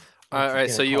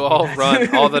 Alright, so you all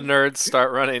run. All the nerds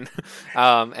start running.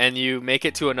 And you make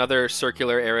it to another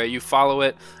circular area. You follow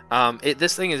it.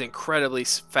 This thing is incredibly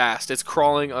fast. It's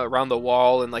crawling around the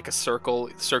wall in like a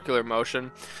circular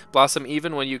motion. Blossom,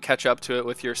 even when you catch up to it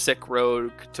with your sick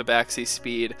rogue tabaxi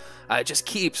speed, it just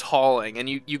keeps hauling. And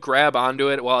you grab onto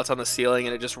it while it's on the ceiling,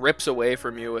 and it just rips away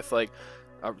from you with like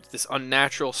this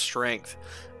unnatural strength.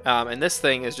 And this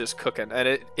thing is just cooking.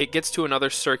 And it gets to another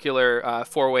circular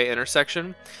four-way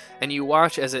intersection. And you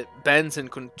watch as it bends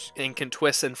and can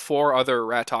twist, and 4 other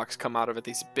rat-hawks come out of it,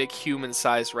 these big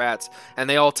human-sized rats, and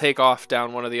they all take off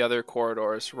down one of the other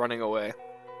corridors, running away.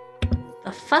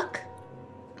 The fuck?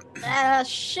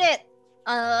 Shit.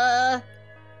 I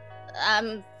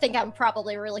think I'm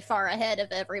probably really far ahead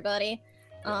of everybody.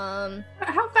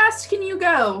 How fast can you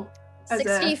go?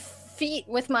 60 feet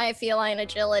with my feline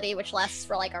agility, which lasts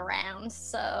for like a round.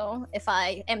 So if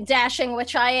I am dashing,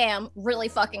 which I am, really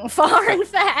fucking far and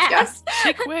fast.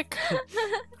 She quick.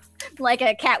 Like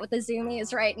a cat with the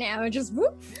zoomies right now, just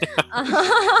whoop.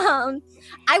 I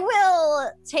will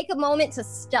take a moment to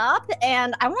stop,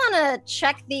 and I want to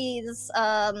check these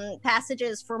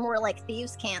passages for more like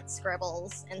thieves' cant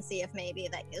scribbles and see if maybe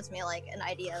that gives me like an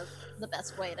idea of the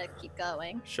best way to keep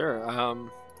going. Sure.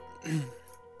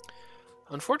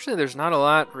 Unfortunately, there's not a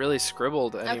lot really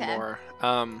scribbled anymore.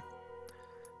 Okay.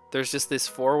 There's just this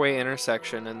 4-way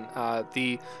intersection, and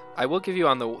I will give you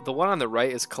on the one on the right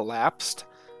is collapsed.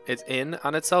 It's in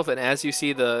on itself, and as you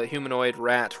see the humanoid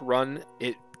rat run,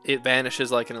 it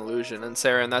vanishes like an illusion. And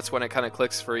Sarah, and that's when it kind of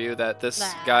clicks for you that this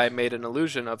guy made an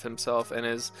illusion of himself, and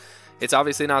it's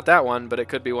obviously not that one, but it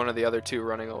could be one of the other 2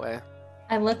 running away.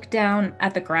 I look down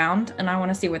at the ground, and I want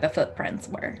to see where the footprints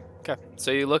were. Okay, so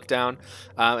you look down,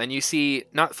 and you see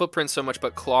not footprints so much,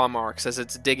 but claw marks as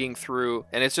it's digging through,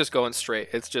 and it's just going straight.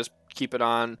 It's just keep it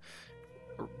on,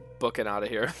 book it out of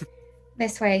here.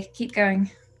 This way, keep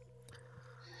going.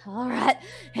 All right,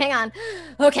 hang on.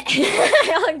 Okay,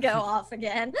 I'll go off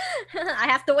again. I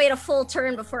have to wait a full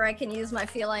turn before I can use my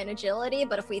feline agility,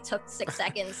 but if we took 6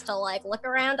 seconds to like look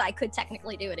around, I could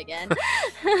technically do it again.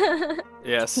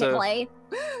 Yeah, so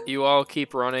you all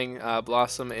keep running,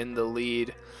 Blossom in the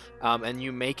lead, and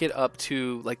you make it up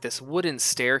to like this wooden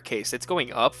staircase. It's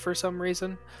going up for some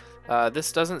reason.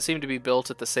 This doesn't seem to be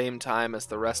built at the same time as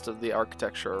the rest of the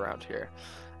architecture around here.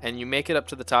 And you make it up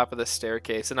to the top of this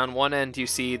staircase, and on one end you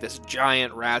see this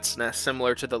giant rat's nest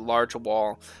similar to the large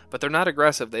wall, but they're not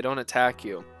aggressive, they don't attack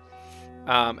you.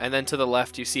 And then to the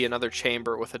left you see another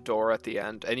chamber with a door at the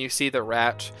end, and you see the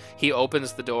rat. He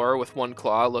opens the door with one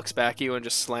claw, looks back at you, and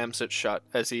just slams it shut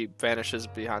as he vanishes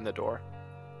behind the door.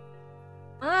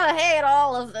 I hate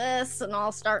all of this, and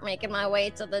I'll start making my way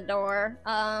to the door.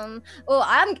 I'll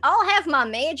have my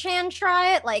mage hand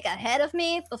try it, like, ahead of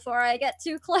me before I get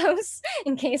too close,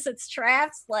 in case it's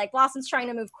traps. Like, Blossom's trying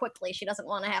to move quickly. She doesn't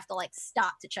want to have to, like,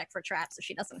 stop to check for traps, so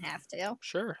she doesn't have to.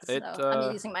 Sure. So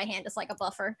I'm using my hand as, like, a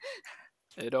buffer.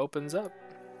 It opens up.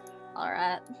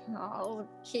 Alright, I'll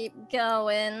keep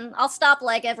going. I'll stop,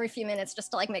 like, every few minutes just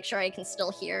to, like, make sure I can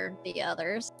still hear the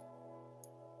others.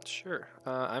 Sure.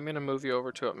 I'm going to move you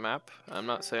over to a map. I'm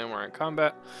not saying we're in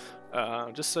combat,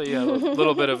 just so you have a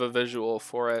little bit of a visual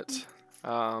for it.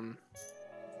 I'm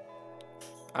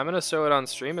going to show it on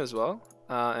stream as well,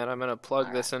 and I'm going to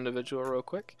plug this individual real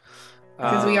quick.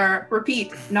 Because we are,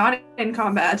 repeat, not in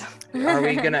combat. Are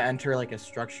we going to enter like a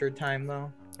structured time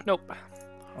though? Nope.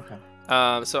 Okay.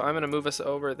 So I'm going to move us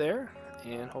over there,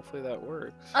 and hopefully that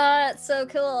works. It's so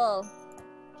cool.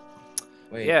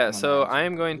 Wait, Yeah, so I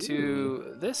am going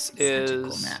to... This Such a is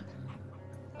cool map.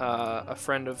 A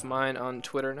friend of mine on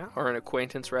Twitter now, or an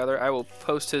acquaintance rather. I will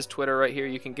post his Twitter right here.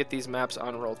 You can get these maps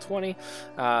on Roll20,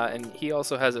 and he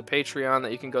also has a Patreon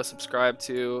that you can go subscribe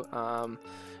to.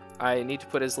 I need to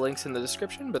put his links in the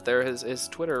description, but there is his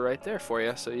Twitter right there for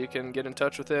you, so you can get in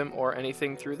touch with him or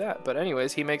anything through that. But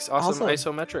anyways, he makes awesome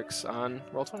isometrics on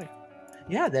Roll20.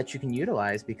 Yeah, that you can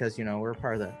utilize because, you know, we're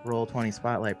part of the Roll20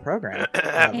 Spotlight program.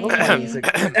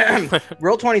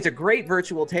 Roll20 is a great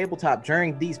virtual tabletop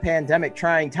during these pandemic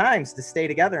trying times to stay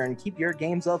together and keep your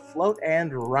games afloat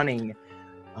and running.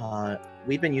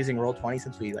 We've been using Roll20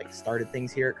 since we started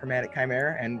things here at Chromatic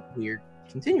Chimera, and we're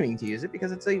continuing to use it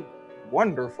because it's a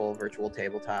wonderful virtual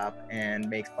tabletop and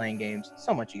makes playing games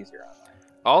so much easier online.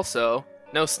 Also,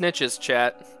 no snitches,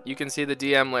 chat. You can see the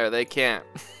DM layer. They can't.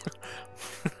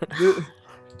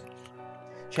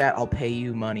 Chat, I'll pay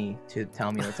you money to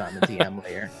tell me what's on the DM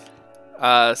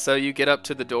layer. So you get up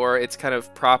to the door. It's kind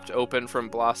of propped open from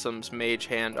Blossom's mage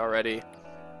hand already.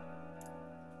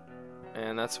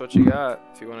 And that's what you got.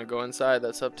 If you want to go inside,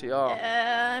 that's up to y'all.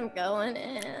 Yeah, I'm going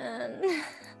in.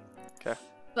 Okay.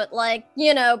 But, like,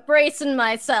 you know, bracing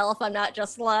myself. I'm not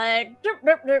just like... Doop,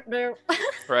 doop, doop, doop.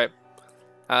 Right.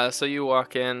 So you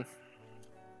walk in.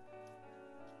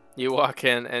 You walk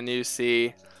in and you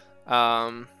see...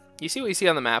 you see what you see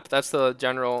on the map. That's the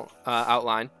general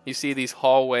outline. You see these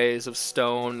hallways of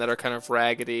stone that are kind of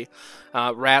raggedy.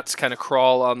 Rats kind of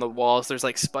crawl on the walls. There's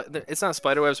like it's not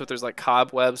spider webs, but there's like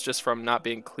cobwebs just from not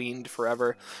being cleaned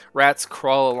forever. Rats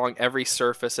crawl along every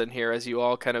surface in here as you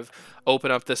all kind of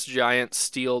open up this giant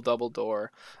steel double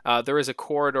door. There is a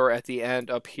corridor at the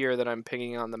end up here that I'm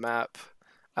pinging on the map,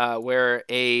 where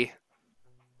a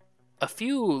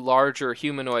few larger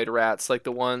humanoid rats, like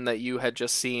the one that you had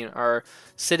just seen, are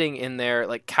sitting in there,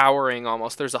 like cowering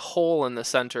almost. There's a hole in the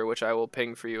center, which I will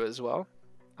ping for you as well.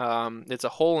 It's a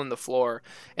hole in the floor,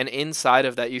 and inside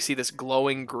of that you see this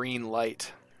glowing green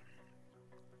light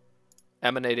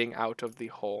emanating out of the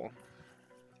hole.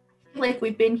 Like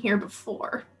we've been here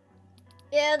before.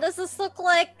 Yeah, does this look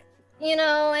like, you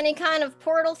know, any kind of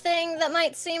portal thing that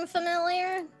might seem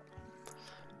familiar?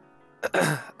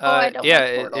 I don't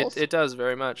yeah, like portals. it does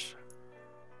very much.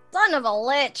 Son of a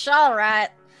lich, alright.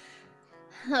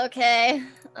 Okay,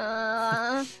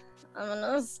 I'm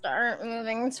gonna start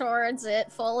moving towards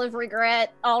it, full of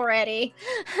regret already.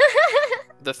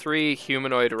 The three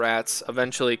humanoid rats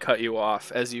eventually cut you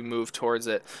off as you move towards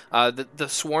it. The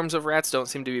swarms of rats don't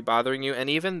seem to be bothering you, and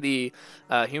even the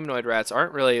humanoid rats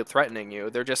aren't really threatening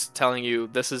you. They're just telling you,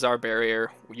 this is our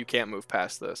barrier, you can't move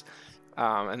past this.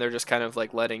 And they're just kind of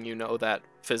like letting you know that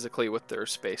physically with their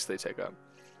space they take up.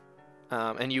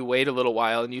 And you wait a little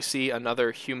while and you see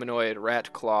another humanoid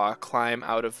rat claw climb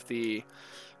out of the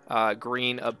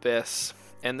green abyss.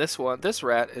 And this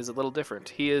rat is a little different.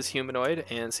 He is humanoid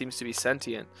and seems to be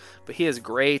sentient, but he has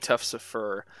gray tufts of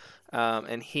fur.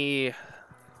 And he...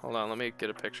 Hold on, let me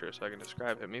get a picture so I can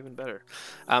describe him even better.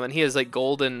 And he has like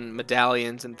golden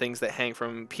medallions and things that hang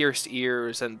from pierced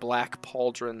ears and black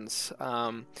pauldrons.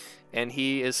 And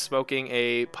he is smoking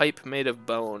a pipe made of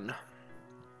bone.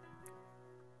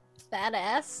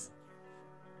 Badass.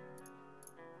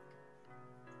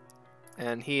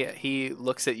 And he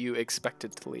looks at you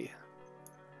expectantly.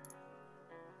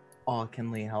 Can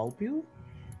we help you?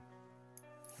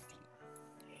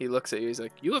 He looks at you, he's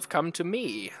like, you have come to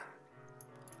me.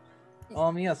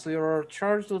 Yes, we were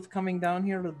charged with coming down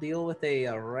here to deal with a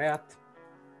rat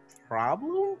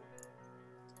problem.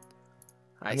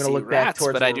 I I'm gonna see look back rats,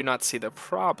 towards but I Ro- do not see the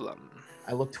problem.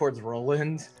 I look towards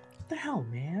Roland. What the hell,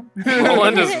 man?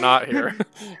 Roland is not here.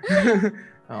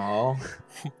 Oh.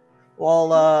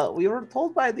 Well, we were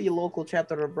told by the local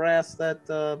chapter of Brass that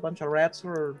a bunch of rats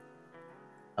were...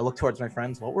 I look towards my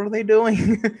friends. What were they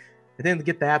doing? I didn't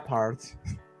get that part.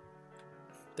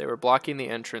 They were blocking the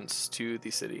entrance to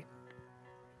the city.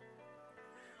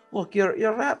 Look,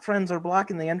 your rat friends are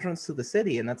blocking the entrance to the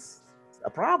city, and that's a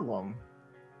problem.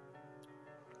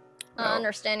 I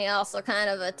understand you also kind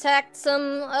of attacked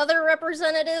some other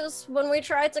representatives when we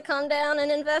tried to come down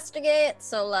and investigate,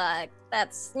 so, like,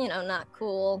 that's, not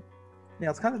cool. Yeah,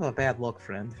 it's kind of a bad look,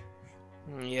 friend.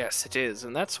 Yes, it is,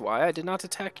 and that's why I did not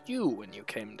attack you when you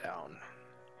came down.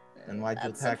 Then why'd you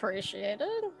That's attack?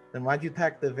 appreciated. Then why'd you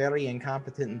attack the very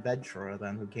incompetent adventurer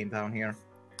then who came down here?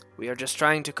 We are just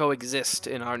trying to coexist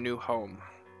in our new home.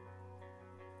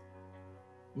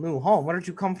 New home? Where did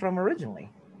you come from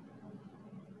originally?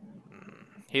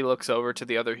 He looks over to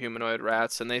the other humanoid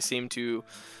rats, and they seem to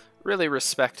really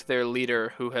respect their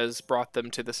leader who has brought them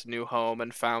to this new home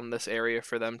and found this area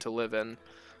for them to live in.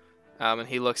 And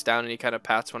he looks down and he kind of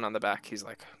pats one on the back. He's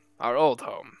like, our old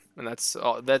home. And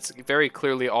that's very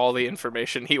clearly all the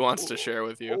information he wants to share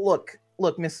with you.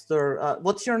 Look, Mister.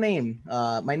 What's your name?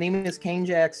 My name is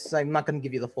Canejax. I'm not going to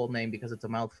give you the full name because it's a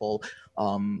mouthful.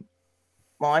 Well,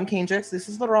 I'm Canejax. This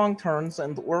is the Wrong Turns,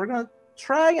 and we're going to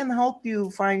try and help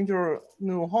you find your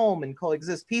new home and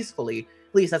coexist peacefully.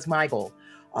 Please, that's my goal.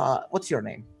 What's your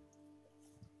name?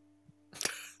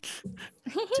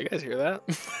 Do you guys hear that?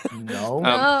 No.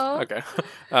 No. Okay.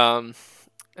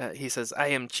 He says, I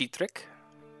am Cheatrick.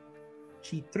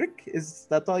 Cheatrick? Is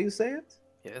that how you say it?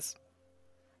 Yes.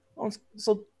 Oh,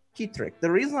 so Cheatrick,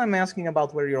 the reason I'm asking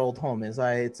about where your old home is,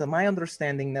 it's my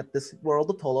understanding that this world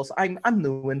of Tolos, I'm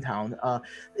new in town,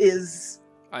 is...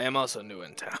 I am also new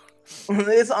in town.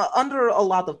 It's under a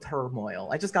lot of turmoil.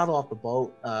 I just got off the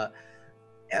boat,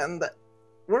 and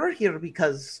we're here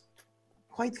because,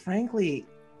 quite frankly,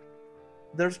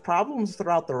 there's problems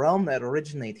throughout the realm that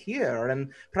originate here,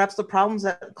 and perhaps the problems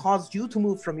that caused you to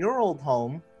move from your old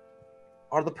home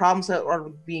are the problems that are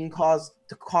being caused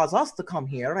to cause us to come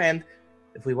here, and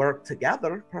if we work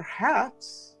together,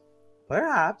 perhaps,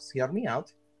 hear me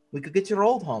out, we could get your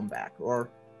old home back, or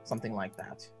something like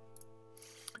that.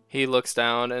 He looks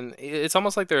down, and it's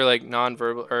almost like they're like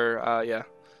non-verbally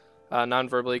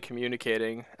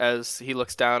communicating as he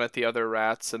looks down at the other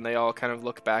rats, and they all kind of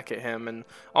look back at him, and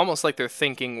almost like they're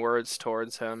thinking words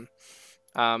towards him.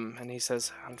 And he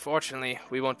says, unfortunately,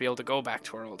 we won't be able to go back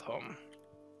to our old home.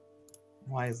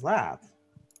 Why is that?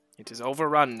 It is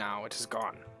overrun now. It is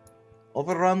gone.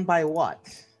 Overrun by what?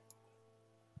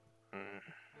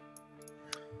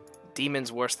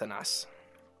 Demons worse than us.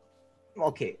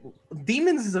 Okay,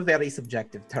 demons is a very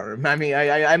subjective term. I mean,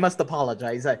 I must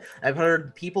apologize. I've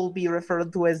heard people be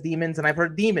referred to as demons, and I've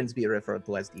heard demons be referred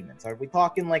to as demons. Are we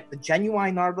talking like the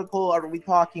genuine article, or are we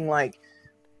talking like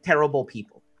terrible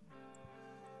people?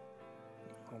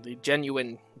 Well, the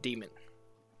genuine demon.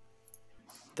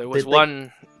 There was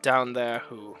one down there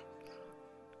who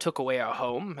took away our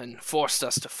home and forced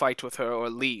us to fight with her or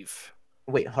leave.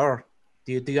 Wait, her?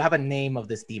 Do you have a name of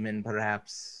this demon,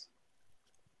 perhaps?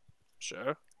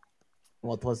 Sure.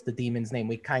 What was the demon's name?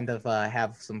 We kind of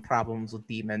have some problems with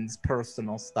demons,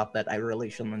 personal stuff that I really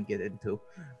shouldn't get into.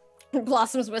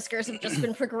 Blossom's whiskers have just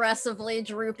been progressively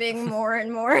drooping more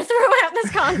and more throughout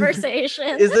this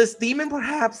conversation. Is this demon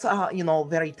perhaps,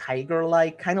 very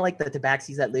tiger-like, kind of like the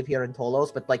tabaxis that live here in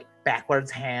Tolos, but like backwards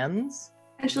hands?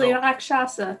 Actually,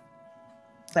 Rakshasa.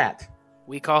 That.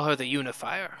 We call her the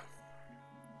Unifier.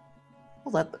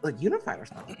 Well, the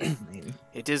Unifier's not a good name.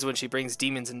 It is when she brings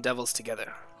demons and devils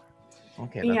together.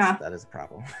 Okay, that is a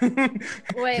problem.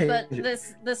 Wait, but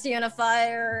this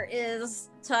Unifier is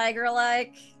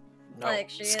tiger-like? No, like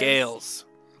she scales.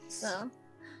 No.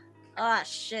 Ah,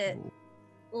 shit.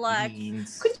 Like,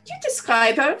 could you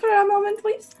describe her for a moment,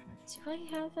 please? Do I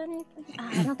have anything?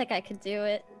 I don't think I could do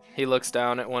it. He looks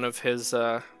down at one of his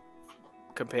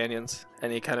companions,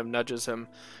 and he kind of nudges him.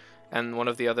 And one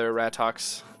of the other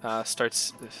Ratox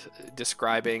starts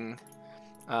describing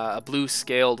a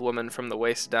blue-scaled woman from the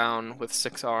waist down with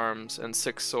 6 arms and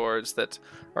 6 swords that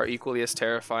are equally as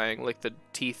terrifying, like the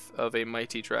teeth of a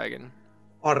mighty dragon.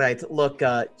 All right, look,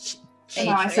 I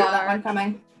saw that one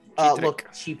coming. Look,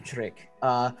 Cheap Trick.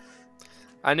 I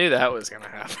knew that was gonna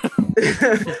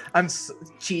happen.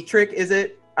 Cheat Trick, is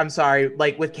it? I'm sorry,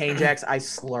 like with Canejax, I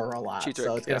slur a lot, Cheat so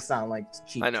Trick, it's gonna sound like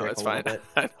Cheap I know, Trick it's a fine. little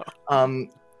bit. I know.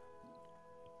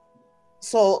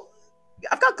 So,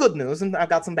 I've got good news and I've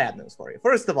got some bad news for you.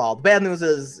 First of all, the bad news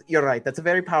is you're right. That's a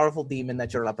very powerful demon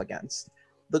that you're up against.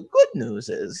 The good news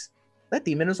is that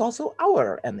demon is also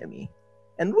our enemy.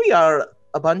 And we are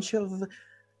a bunch of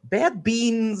bad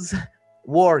beans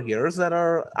warriors that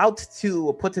are out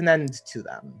to put an end to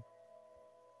them.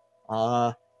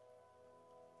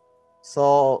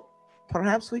 So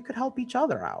perhaps we could help each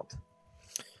other out.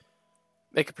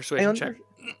 Make a persuasion check.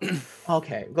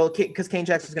 Okay, well, because Kane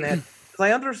Jax is going to add, because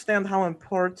I understand how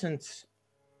important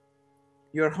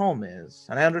your home is,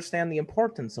 and I understand the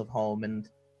importance of home and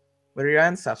where your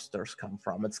ancestors come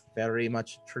from. It's very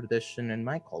much a tradition in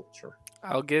my culture.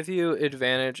 I'll give you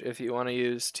advantage if you want to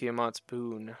use Tiamat's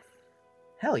boon.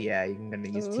 Hell yeah, you're going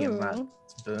to use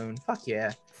Tiamat's boon. Fuck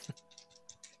yeah.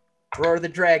 Roar the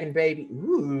dragon, baby.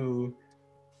 Ooh.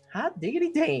 Hot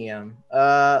diggity damn.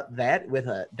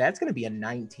 That's gonna be a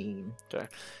 19. Okay.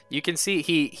 You can see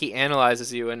he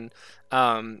analyzes you, and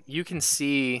you can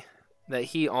see that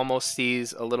he almost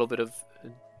sees a little bit of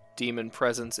demon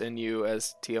presence in you,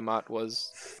 as Tiamat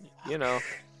was,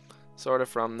 sort of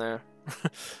from there.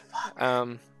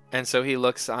 And so he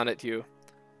looks on at you,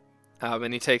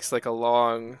 and he takes like a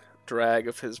long drag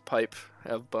of his pipe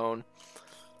of bone,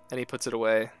 and he puts it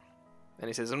away, and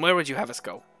he says, "And where would you have us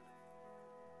go?"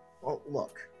 Well,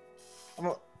 look,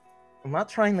 I'm not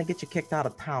trying to get you kicked out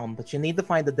of town, but you need to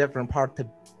find a different part to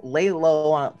lay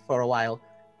low on for a while.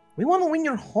 We want to win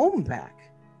your home back.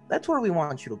 That's where we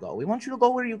want you to go. We want you to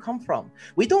go where you come from.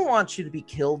 We don't want you to be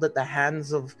killed at the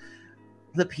hands of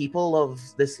the people of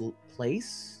this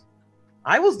place.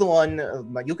 I was the one,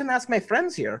 you can ask my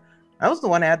friends here, I was the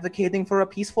one advocating for a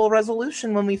peaceful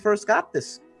resolution when we first got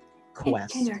this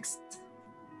quest. Kendricks,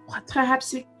 What?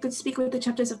 perhaps we could speak with the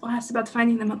chapters of brass about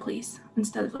finding them a place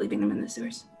instead of leaving them in the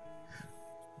sewers.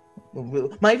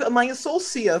 My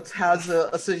associate has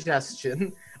a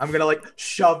suggestion. I'm gonna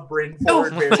shove Bryn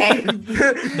forward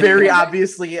very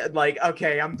obviously.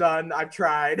 Okay, I'm done. I've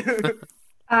tried.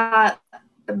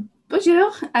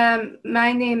 Bonjour.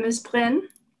 My name is Bryn.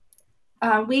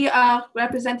 We are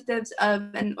representatives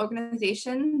of an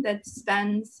organization that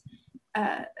spans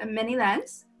many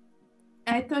lands.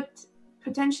 I thought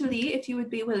potentially, if you would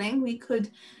be willing, we could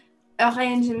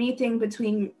arrange a meeting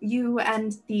between you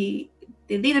and the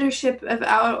leadership of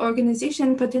our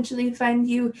organization, potentially find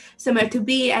you somewhere to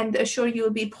be and assure you will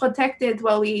be protected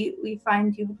while we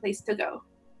find you a place to go.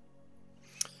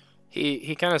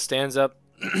 He kind of stands up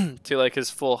to his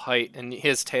full height, and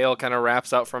his tail kind of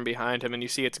wraps out from behind him, and you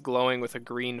see it's glowing with a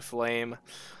green flame.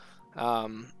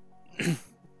 And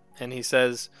he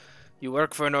says, "You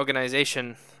work for an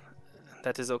organization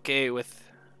that is okay with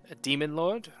a demon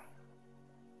lord?"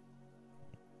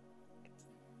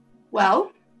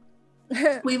 Well,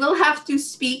 we will have to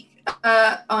speak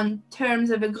on terms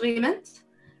of agreement,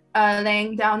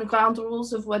 laying down ground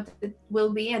rules of what it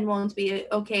will be and won't be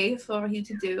okay for you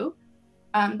to do.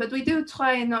 But we do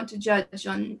try not to judge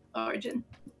on origin.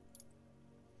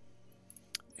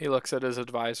 He looks at his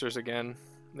advisors again.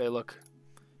 They look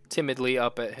timidly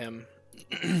up at him.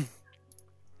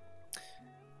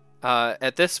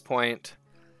 At this point,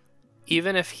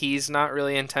 even if he's not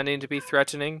really intending to be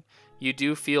threatening, you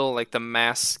do feel the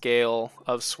mass scale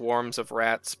of swarms of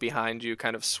rats behind you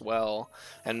kind of swell,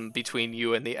 and between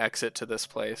you and the exit to this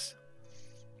place,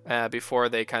 before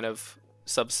they kind of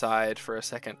subside for a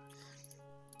second.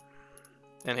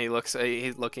 And he's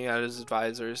looking at his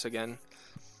advisors again.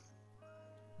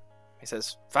 He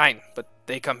says, "Fine, but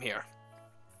they come here."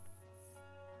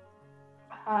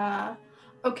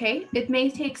 Okay, it may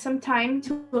take some time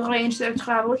to arrange their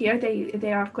travel here.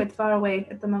 They are quite far away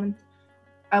at the moment.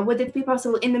 Would it be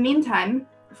possible, in the meantime,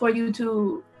 for you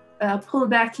to pull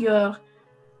back your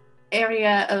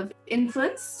area of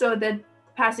influence so that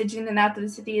passage in and out of the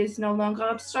city is no longer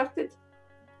obstructed?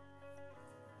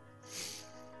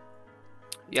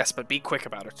 Yes, but be quick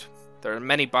about it. There are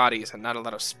many bodies and not a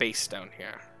lot of space down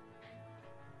here.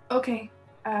 Okay,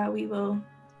 we will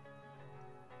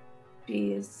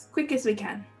be as quick as we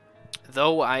can.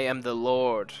 Though I am the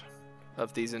lord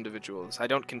of these individuals, I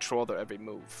don't control their every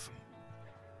move.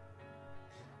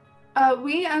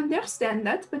 We understand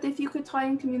that, but if you could try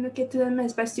and communicate to them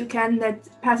as best you can that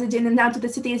passage in and out of the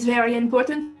city is very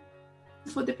important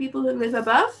for the people who live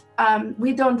above.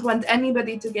 We don't want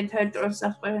anybody to get hurt or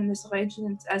suffer in this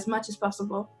region as much as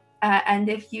possible. And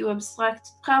if you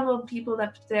obstruct travel, people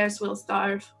upstairs will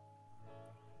starve.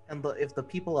 And if the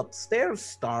people upstairs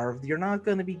starved, you're not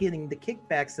going to be getting the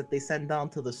kickbacks that they send down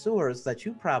to the sewers that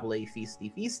you probably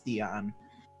feasty on.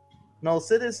 No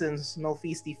citizens, no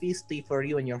feasty for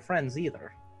you and your friends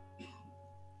either.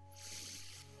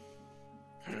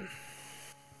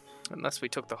 Unless we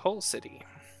took the whole city.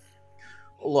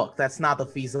 Look, that's not a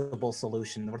feasible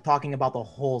solution. We're talking about the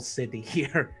whole city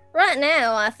here. Right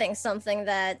now, I think something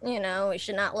that, we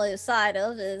should not lose sight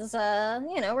of is,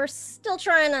 we're still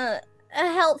trying to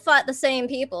help fight the same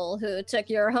people who took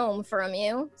your home from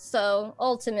you. So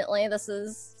ultimately, this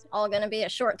is all going to be a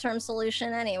short-term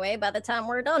solution anyway by the time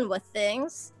we're done with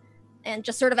things. And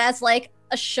just sort of as like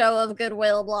a show of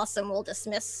goodwill, Blossom will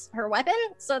dismiss her weapon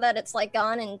so that it's like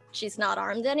gone and she's not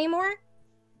armed anymore.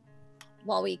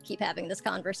 While we keep having this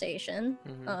conversation,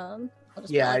 I'll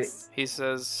just he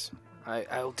says,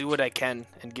 I'll do what I can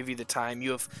and give you the time.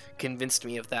 You have convinced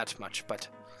me of that much, but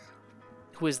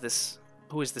who is this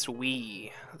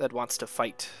we that wants to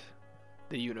fight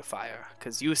the Unifier?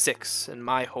 Because you 6 and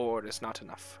my horde is not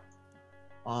enough.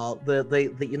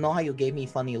 You know how you gave me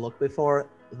funny look before?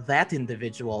 That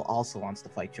individual also wants to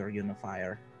fight your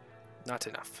Unifier. Not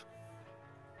enough.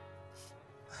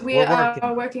 We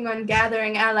are working on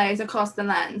gathering allies across the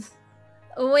lands.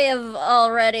 We have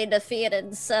already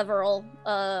defeated several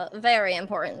very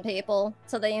important people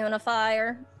to the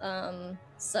Unifier,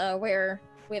 so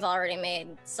we've already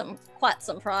made quite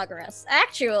some progress.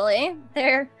 Actually,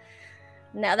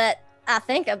 now that I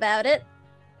think about it,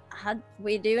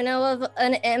 we do know of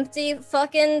an empty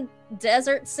fucking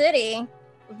desert city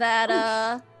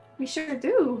that we sure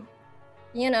do.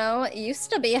 Used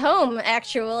to be home,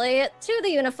 actually, to the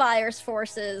Unifier's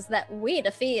forces that we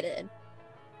defeated.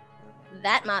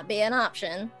 That might be an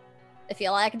option. If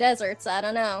you like deserts, I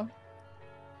don't know.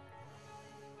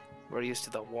 We're used to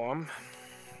the warm.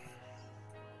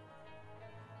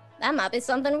 That might be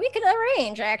something we could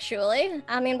arrange, actually.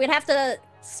 I mean, we'd have to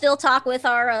still talk with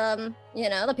our,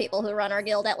 the people who run our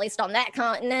guild, at least on that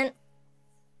continent.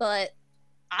 But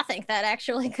I think that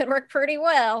actually could work pretty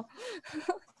well.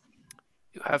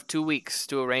 You have 2 weeks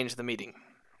to arrange the meeting.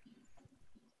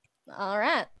 All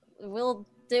right. We'll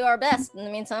do our best. In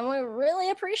the meantime, we really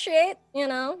appreciate,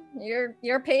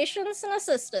 your patience and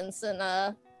assistance in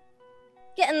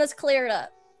getting this cleared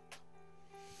up.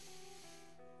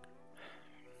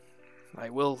 I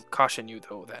will caution you,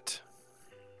 though, that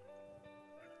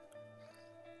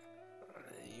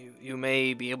you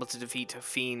may be able to defeat a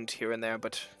fiend here and there,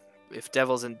 but if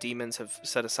devils and demons have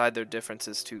set aside their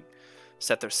differences to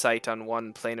set their sight on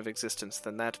one plane of existence,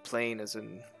 then that plane is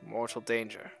in mortal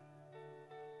danger.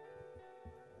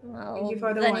 Well, thank you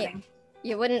for the warning.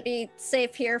 You wouldn't be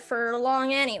safe here for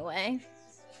long anyway.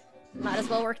 Might as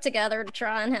well work together to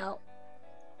try and help.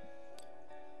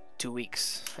 2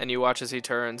 weeks. And you watch as he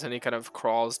turns and he kind of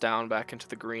crawls down back into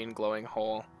the green glowing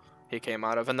hole he came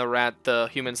out of. And the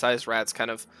human-sized rats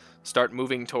kind of start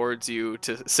moving towards you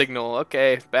to signal,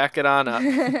 okay, back it on up.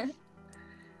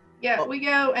 Yeah, we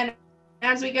go, and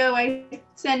as we go, I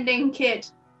send in Kit.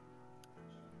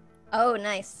 Oh,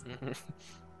 nice.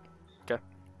 Okay.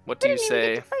 What do you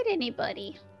say? Get to fight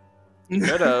anybody. You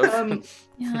could have.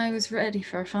 Yeah, I was ready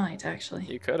for a fight, actually.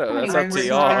 You could have. That's I'm up to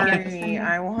y'all. sorry.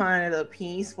 I wanted a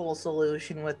peaceful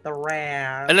solution with the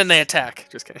rats. And then they attack.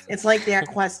 Just kidding. It's like that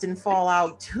quest in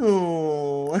Fallout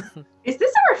 2. Is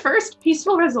this our first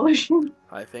peaceful resolution?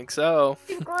 I think so.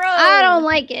 I don't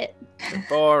like it.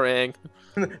 Boring.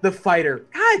 The fighter,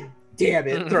 god damn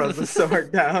it, throws the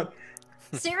sword down.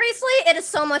 Seriously, it is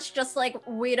so much just like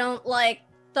we don't like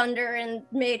Thunder and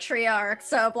Matriarch,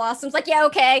 so Blossom's like, yeah,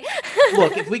 okay.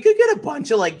 Look, if we could get a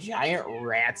bunch of like giant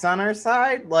rats on our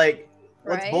side, like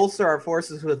let's Right. bolster our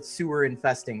forces with sewer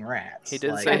infesting rats. He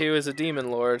did like, say he was a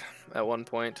demon lord at one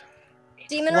point.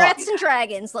 Demon Well- rats and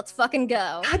dragons, let's fucking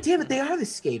go. God damn it, they are the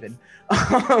Skaven.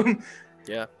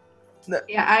 Yeah.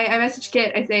 Yeah, I messaged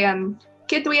Kit. I say,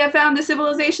 Kit, we have found the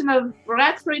civilization of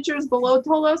rat creatures below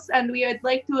Tolos, and we would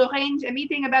like to arrange a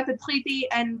meeting about the treaty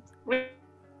and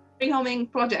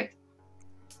rehoming project.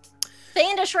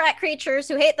 Fiendish rat creatures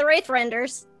who hate the Wraith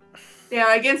Renders. They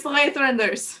are against the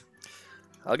Wraithrenders.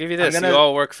 I'll give you this. gonna- You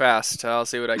all work fast. I'll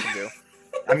see what I can do.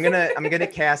 I'm gonna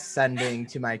cast sending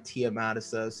to my Tiamat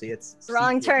associates.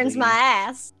 Wrong turns secretly- my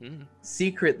ass.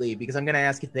 secretly, because I'm gonna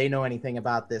ask if they know anything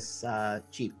about this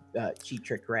cheap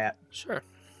trick rat. Sure.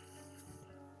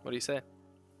 What do you say?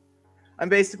 I'm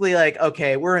basically like,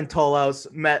 okay, we're in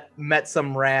Tolos, met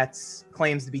some rats,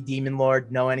 claims to be demon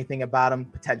lord, know anything about him,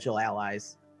 potential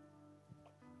allies.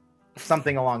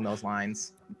 Something along those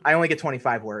lines. I only get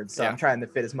 25 words, so Yeah. I'm trying to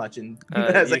fit as much in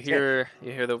as I You can.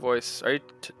 hear the voice. Are you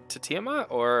to Tiamat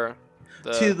or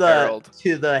the To the Herald?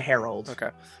 to the herald.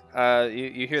 Okay.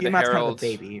 You hear the Tiamat's kind of a Herald.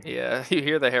 baby. Yeah, you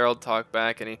hear the Herald talk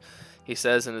back, and he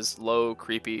says in his low,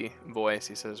 creepy voice,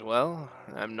 he says, "Well,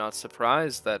 I'm not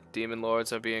surprised that demon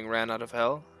lords are being ran out of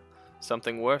hell.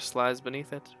 Something worse lies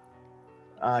beneath it."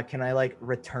 Can I like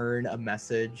return a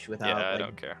message without? Yeah, I like,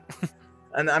 don't care.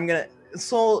 And I'm gonna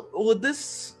So would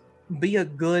this be a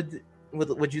good?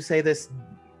 Would you say this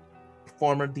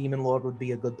former demon lord would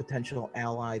be a good potential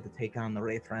ally to take on the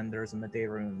Wraithrenders and the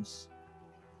Dayrunes?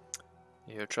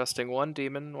 You're trusting one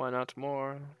demon, why not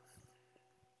more?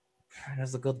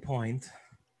 That's a good point.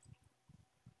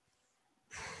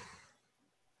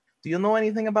 Do you know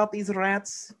anything about these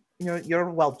rats?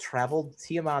 You're well traveled.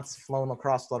 Tiamat's flown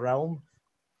across the realm.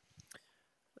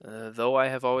 Though I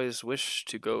have always wished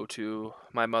to go to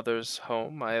my mother's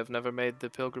home, I have never made the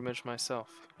pilgrimage myself.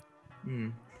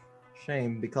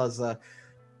 Shame, because I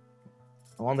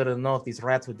wanted to know if these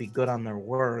rats would be good on their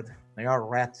word. They are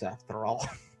rats, after all.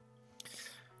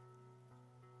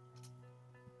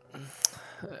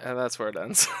 And that's where it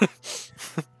ends.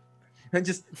 And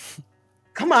just,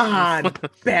 come on,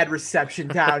 bad reception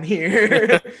down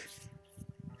here.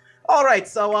 All right,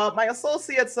 so my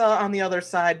associates on the other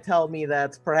side tell me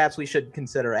that perhaps we should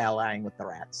consider allying with the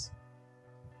rats.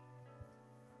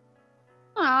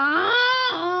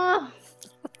 Ah.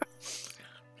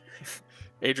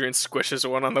 Adrian squishes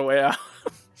one on the way out.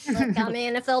 Look, I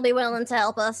mean, if they'll be willing to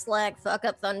help us, like, fuck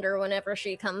up Thunder whenever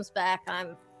she comes back,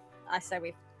 I say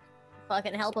we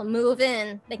fucking help them move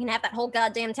in. They can have that whole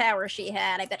goddamn tower she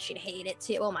had. I bet she'd hate it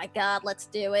too. Oh my god, let's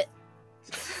do it.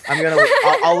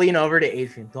 I'll lean over to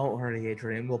Adrian. Don't worry,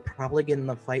 Adrian. We'll probably get in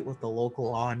a fight with the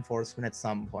local law enforcement at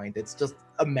some point. It's just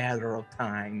a matter of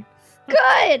time.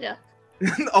 Good.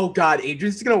 Oh god,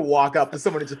 Adrian's gonna walk up to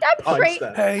someone and just punch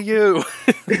them. Hey, you!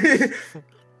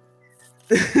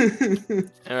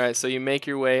 Alright, so you make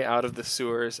your way out of the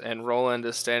sewers, and Roland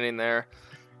is standing there,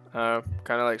 kind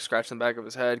of like scratching the back of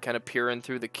his head, kind of peering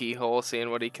through the keyhole,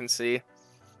 seeing what he can see.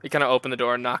 You kind of open the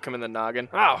door and knock him in the noggin.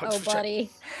 Oh,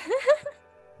 buddy.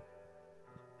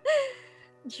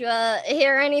 Did you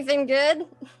hear anything good?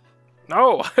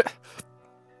 No!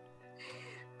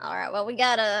 Alright, well, we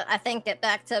gotta, I think, get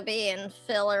back to being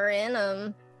filler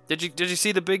in. Did you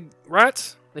see the big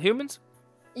rats? The humans?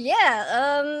 Yeah,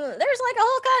 there's like a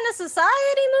whole kind of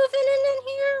society moving in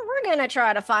here. We're gonna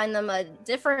try to find them a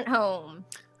different home.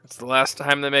 It's the last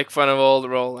time they make fun of old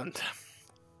Roland.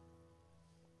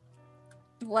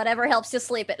 Whatever helps you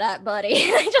sleep at night, buddy.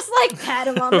 I just like pat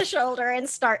him on the shoulder and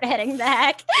start heading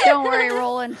back. Don't worry,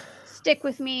 Roland. Stick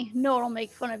with me. No one will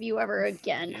make fun of you ever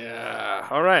again. Yeah,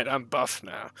 alright, I'm buff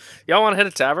now. Y'all want to hit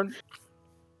a tavern?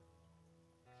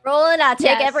 Roland, I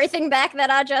take Yes. everything back that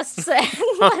I just said.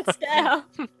 Let's go.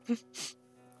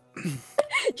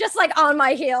 Just like on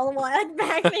my heel, one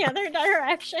back the other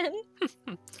direction.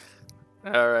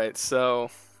 Alright, so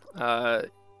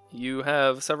you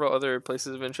have several other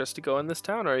places of interest to go in this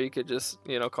town, or you could just,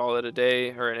 call it a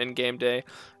day, or an in-game day,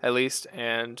 at least,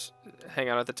 and hang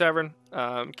out at the tavern.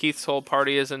 Keith's whole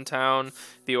party is in town.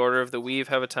 The Order of the Weave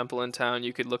have a temple in town.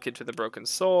 You could look into the Broken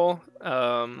Soul.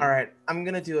 All right, I'm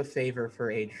gonna do a favor for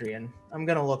Adrian. I'm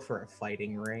gonna look for a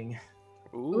fighting ring.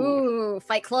 Ooh,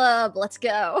 Fight Club, let's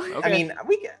go. Okay.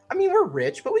 I mean, we're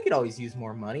rich, but we could always use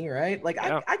more money, right? Like,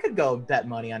 Yeah. I could go bet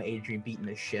money on Adrian beating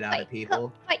the shit out of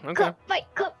people. Fight Okay. club,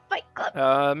 fight club, fight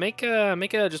club. Make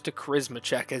a just a charisma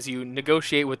check as you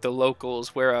negotiate with the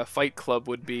locals where a fight club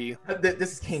would be.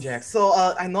 This is King Jack. So,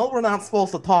 I know we're not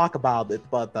supposed to talk about it,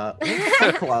 but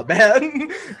Fight Club,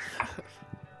 man.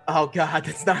 Oh god,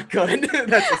 that's not good.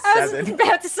 That's a I was 7.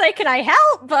 about to say, can I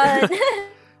help? But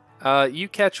You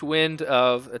catch wind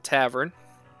of a tavern.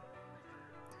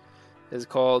 It's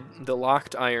called the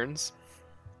Locked Irons.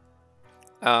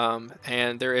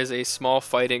 And there is a small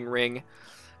fighting ring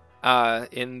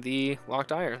in the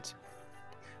Locked Irons.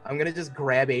 I'm gonna just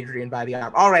grab Adrian by the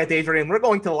arm. All right, Adrian, we're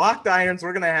going to Locked Irons.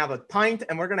 We're gonna have a pint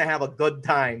and we're gonna have a good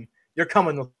time. You're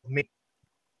coming with me.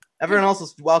 Everyone else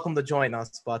is welcome to join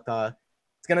us, but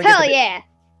it's gonna Hell get yeah.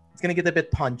 it's gonna get a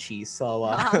bit punchy. So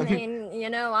I mean,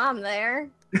 I'm there.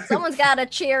 Someone's got to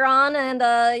cheer on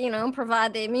and,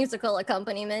 provide the musical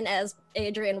accompaniment as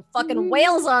Adrian fucking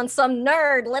wails on some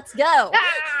nerd. Let's go.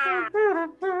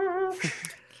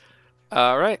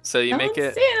 All right, so you John make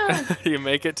it. Cena. You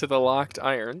make it to the Locked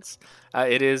Irons.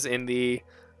 It is in the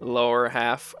lower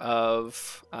half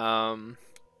of the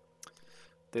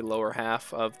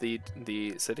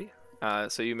city.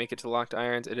 So you make it to the Locked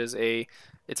Irons. It's a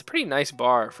pretty nice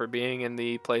bar for being in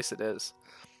the place it is.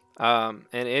 And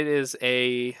it is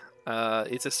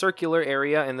it's a circular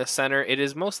area in the center. It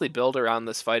is mostly built around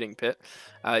this fighting pit.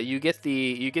 You get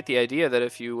the idea that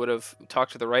if you would have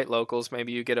talked to the right locals,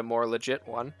 maybe you get a more legit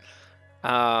one.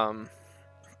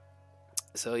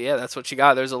 So yeah, that's what you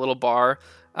got. There's a little bar,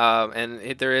 and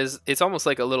it's almost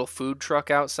like a little food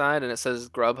truck outside, and it says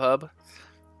Grubhub.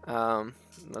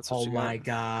 That's what oh you my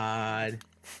got. god.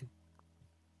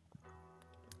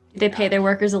 They pay their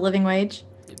workers a living wage.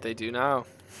 They do now.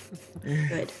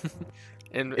 Good.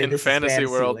 In This is fantasy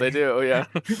world, they do, yeah.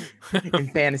 In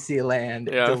Fantasyland,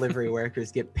 Yeah. delivery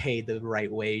workers get paid the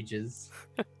right wages.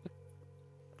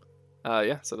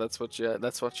 Yeah, so that's what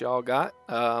y'all got.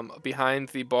 Behind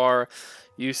the bar,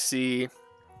 you see.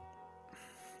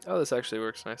 Oh, this actually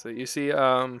works nicely. You see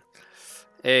another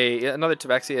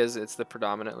Tabaxi, as it's the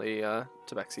predominantly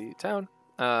Tabaxi town.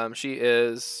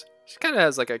 She kind of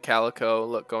has like a calico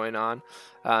look going on.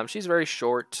 She's very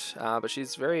short, but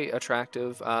she's very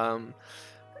attractive.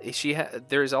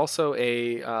 There's also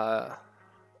a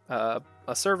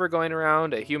server going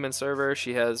around, a human server.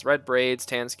 She has red braids,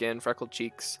 tan skin, freckled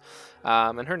cheeks,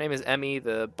 and her name is Emmy,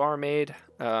 the barmaid.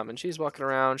 And she's walking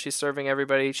around. She's serving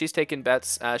everybody. She's taking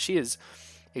bets. She is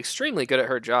extremely good at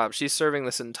her job. She's serving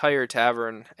this entire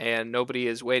tavern, and nobody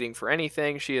is waiting for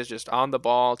anything. She is just on the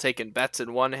ball, taking bets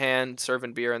in one hand,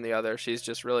 serving beer in the other. She's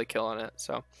just really killing it.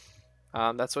 So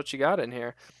that's what you got in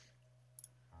here.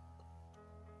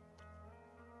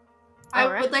 I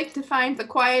Alright. would like to find the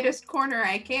quietest corner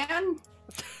I can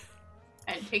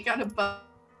and take out a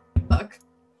book.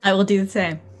 I will do the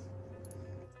same.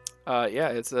 Yeah,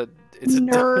 it's a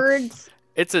Nerds.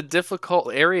 it's a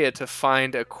difficult area to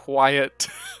find a quiet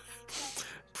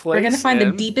place. We're gonna find the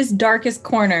in. deepest, darkest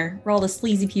corner where all the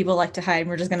sleazy people like to hide, and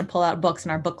we're just gonna pull out books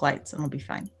and our book lights, and we'll be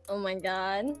fine. Oh my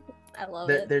god. I love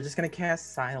They're, it. they're just gonna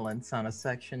cast silence on a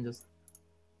section. Just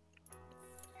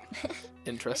Is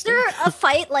Interesting. there a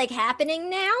fight like happening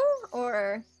now?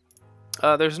 Or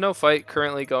There's no fight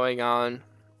currently going on.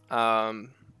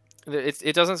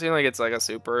 It doesn't seem like it's like a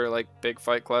super like big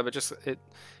fight club.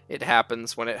 It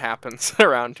happens when it happens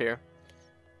around here.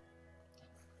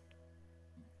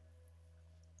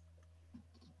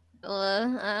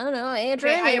 I don't know,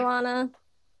 Adrian, Okay, you wanna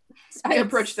I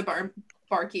approach the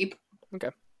barkeep.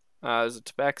 There's a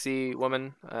tabaxi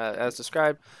woman, as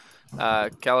described,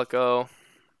 calico,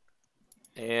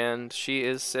 and she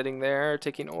is sitting there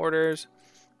taking orders.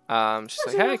 She's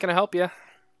like, "Hey, can I help you?"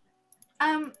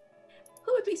 Who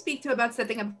would we speak to about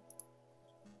setting up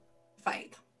a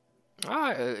fight?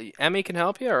 Emmy can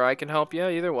help you, or I can help you.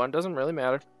 Either one doesn't really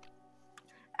matter.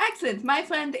 Excellent. My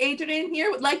friend Adrian here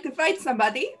would like to fight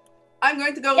somebody. I'm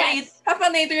going to go Yes. lead. Have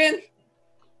fun, Adrian.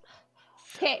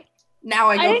 Okay. Now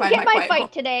I I go didn't find get my quiet fight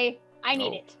book. today. I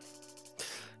need Oh. it.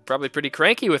 Probably pretty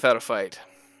cranky without a fight.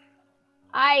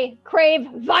 I crave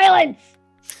violence.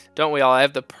 Don't we all? I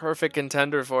have the perfect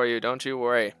contender for you. Don't you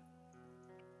worry.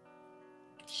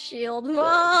 shield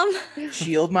mom?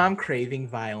 Shield Mom craving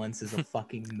violence is a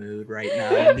fucking mood right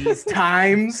now in these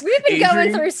times. We've been going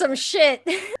Adrian- through some shit.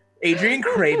 Adrian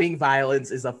craving violence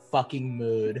is a fucking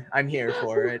mood. I'm here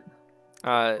for it.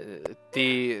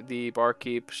 The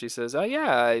barkeep, she says,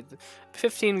 yeah,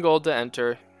 15 gold to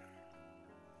enter.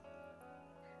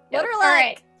 What are All like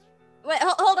right. wait,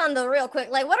 hold on though real quick.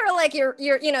 Like what are like your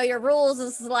your rules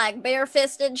is like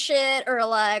bare-fisted shit or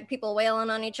like people wailing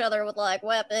on each other with like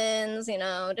weapons,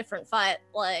 different fight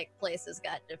like places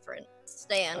got different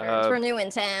standards. We're new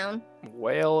in town.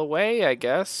 Wail away, I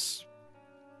guess.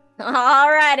 All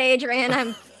right, Adrian,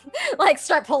 I'm like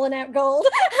start pulling out gold.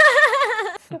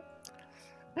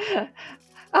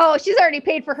 Oh, she's already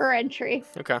paid for her entry.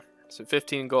 Okay, so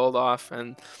 15 gold off,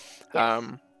 and Yes.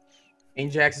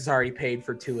 Ajax has already paid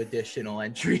for 2 additional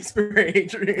entries for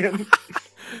Adrian.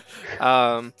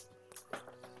 All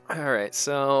right,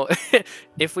 so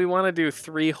if we want to do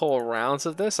 3 whole rounds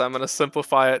of this, I'm going to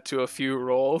simplify it to a few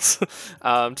rolls,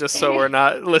 just so we're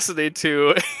not listening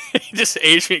to just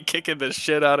Adrian kicking the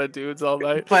shit out of dudes all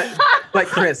night. But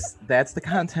Chris, that's the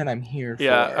content I'm here for.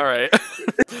 Yeah, all right.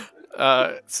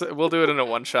 So we'll do it in a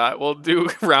one shot. We'll do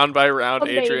round by round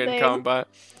Adrian Amazing. combat.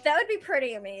 That would be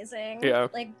pretty amazing. Yeah.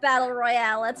 Like battle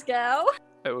royale, let's go.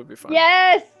 That would be fun.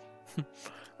 Yes.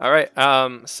 All right.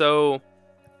 So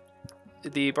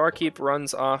the barkeep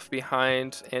runs off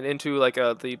behind and into like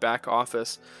the back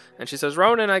office, and she says,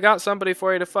 "Ronan, I got somebody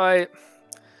for you to fight."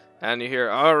 And you hear,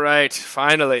 "All right,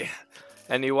 finally."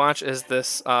 And you watch as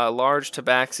this large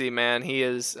tabaxi man,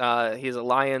 he's a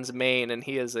lion's mane, and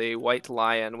he is a white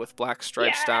lion with black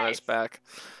stripes down his back.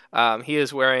 He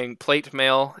is wearing plate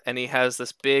mail, and he has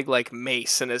this big like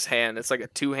mace in his hand. It's like a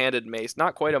 2-handed mace,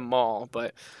 not quite a maul,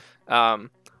 but and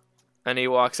he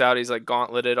walks out. He's like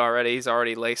gauntleted already. He's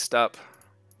already laced up.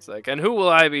 It's like, "And who will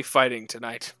I be fighting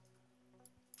tonight?"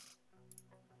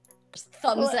 Just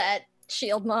thumbs at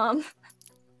shield mom.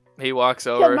 He walks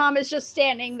Your over. mom is just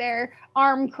standing there,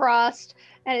 arm crossed,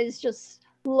 and is just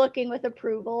looking with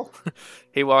approval.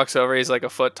 He walks over. He's like a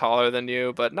foot taller than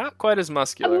you, but not quite as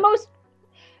muscular.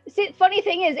 See, funny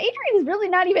thing is, Adrian's really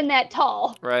not even that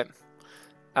tall. Right.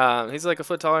 He's like a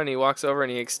foot taller, and he walks over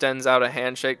and he extends out a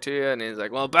handshake to you, and he's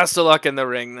like, "Well, best of luck in the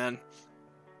ring, then."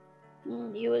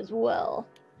 You as well.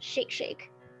 Shake,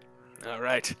 shake. All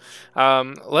right.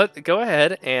 Go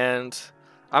ahead, and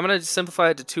I'm gonna simplify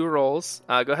it to 2 rolls.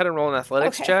 Go ahead and roll an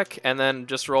athletics Okay. check, and then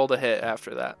just roll to hit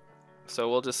after that. So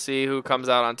we'll just see who comes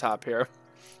out on top here.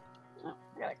 Oh,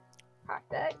 I gotta cock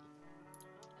that.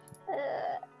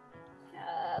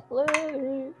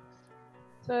 Athletics.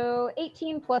 So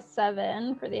 18 plus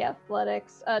 7 for the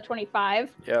athletics,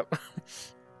 25. Yep.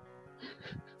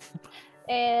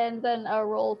 And then a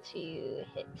roll to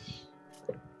hit.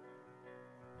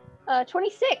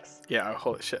 26. Yeah,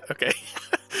 holy shit. Okay.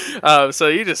 So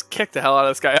you just kicked the hell out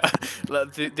of this guy.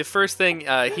 The first thing,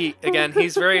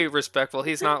 he's very respectful.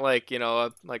 He's not like,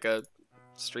 like a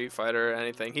street fighter or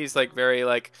anything. He's like very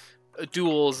like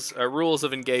duels, rules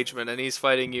of engagement, and he's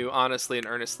fighting you honestly and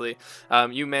earnestly.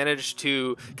 You manage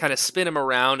to kind of spin him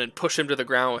around and push him to the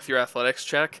ground with your athletics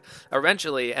check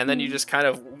eventually, and then you just kind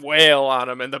of wail on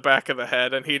him in the back of the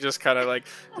head, and he just kind of like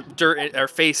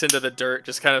face into the dirt,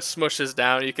 just kind of smushes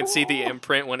down. You can see the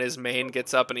imprint when his mane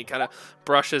gets up and he kind of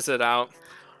brushes it out.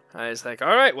 And he's like,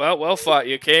 "All right, well fought.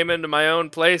 You came into my own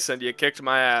place and you kicked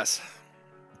my ass.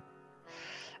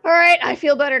 All right, I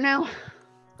feel better now.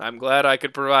 I'm glad I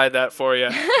could provide that for you."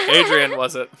 Adrian,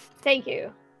 was it? Thank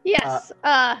you. Yes.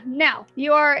 Now,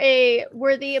 you are a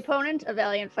worthy opponent, a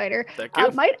valiant fighter. Thank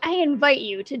you. Might I invite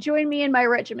you to join me in my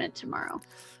regiment tomorrow?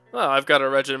 Well, I've got a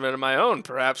regiment of my own.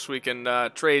 Perhaps we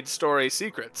can trade story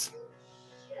secrets.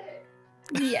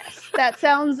 Yes, that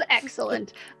sounds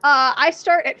excellent. I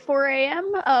start at 4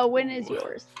 a.m. When is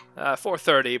yours?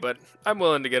 4:30, but I'm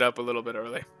willing to get up a little bit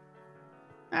early.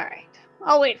 All right.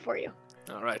 I'll wait for you.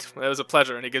 All right. Well, it was a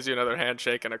pleasure, and he gives you another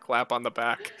handshake and a clap on the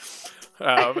back.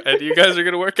 And you guys are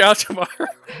going to work out tomorrow?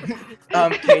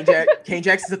 Kane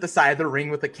Jax is at the side of the ring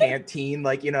with a canteen,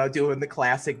 like, doing the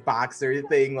classic boxer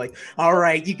thing, like, "All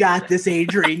right, you got this,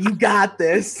 Adrian, you got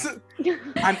this."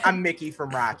 I'm Mickey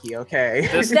from Rocky, okay?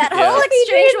 That whole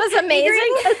exchange was amazing.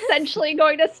 Adrian's essentially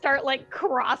going to start like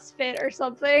CrossFit or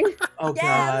something. Oh,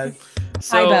 Yes. God.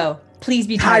 Tybo. Please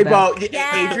be Tybo. Tybo.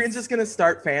 Yes. Adrian's just going to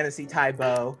start fantasy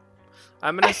Tybo.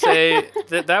 I'm going to say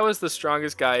that was the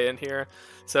strongest guy in here.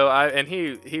 So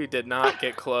he did not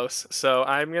get close. So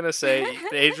I'm going to say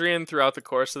Adrian, throughout the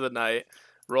course of the night,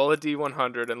 roll a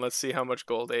D100 and let's see how much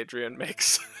gold Adrian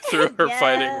makes through her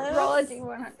fighting. Roll a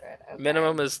D100. Okay.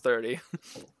 Minimum is 30.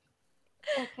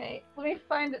 Okay, let me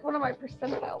find one of my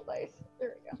percentile dice.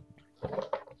 There we go.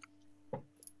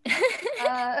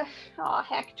 Oh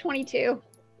heck, 22.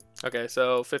 Okay,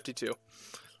 so 52.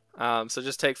 So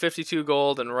just take 52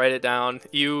 gold and write it down.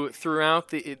 You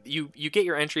throughout you get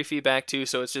your entry fee back too,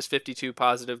 so it's just 52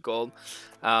 positive gold.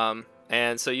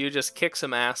 And so you just kick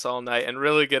some ass all night and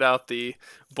really get out the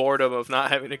boredom of not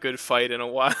having a good fight in a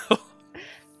while.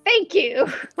 Thank you.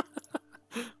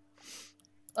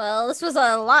 Well, this was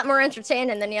a lot more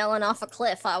entertaining than yelling off a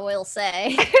cliff, I will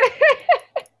say.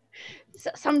 So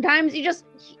sometimes you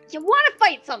want to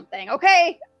fight something,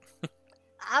 okay?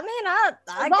 I mean, I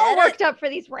I'm all get worked up for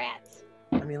these rats.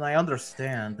 I mean, I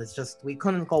understand. It's just we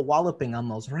couldn't go walloping on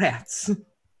those rats.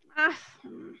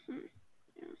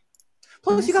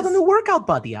 Plus, you got a new workout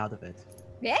buddy out of it.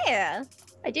 Yeah.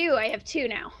 I do. I have 2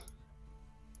 now.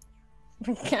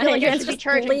 Kind like I of should be just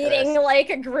charging for bleeding this. like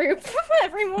a group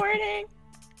every morning.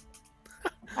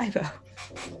 Tybo.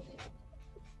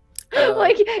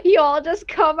 Like you all just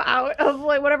come out of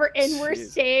like whatever inn we're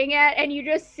Jeez. staying at, and you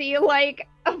just see like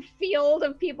a field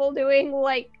of people doing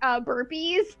like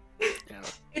burpees. Yeah.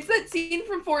 It's that scene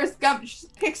from Forrest Gump. She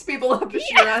just picks people up as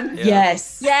she runs. Yeah.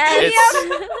 Yes. Yes.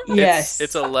 Yes.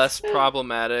 It's a less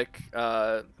problematic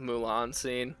Mulan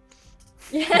scene.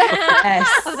 Yes.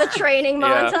 Of the training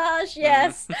Yeah. montage,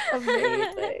 yes.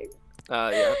 Amazing.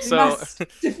 Yeah. We So must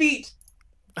defeat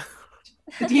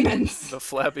the demons. the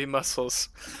flabby muscles.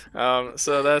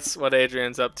 So that's what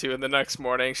Adrian's up to in the next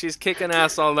morning. She's kicking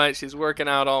ass all night. She's working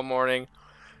out all morning.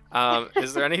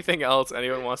 Is there anything else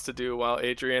anyone wants to do while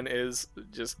Adrian is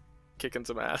just kicking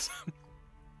some ass?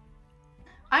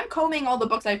 I'm combing all the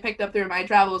books I picked up through my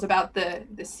travels about the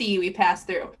sea we passed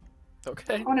through.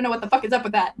 Okay. I want to know what the fuck is up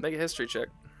with that. Make a history check.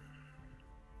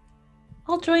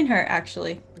 I'll join her,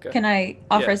 actually. Okay. Can I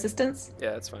offer Yeah. assistance?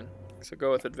 Yeah, it's fine. So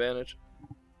go with advantage.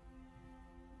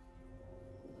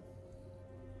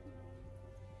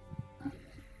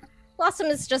 Blossom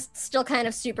is just still kind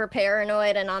of super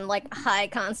paranoid and on like high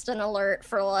constant alert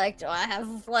for like, do I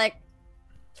have like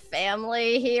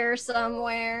family here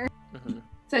somewhere? Mm-hmm.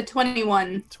 It's a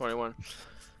 21. 21.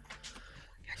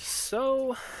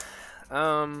 So,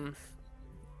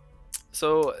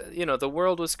 So, the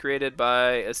world was created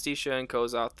by Asticia and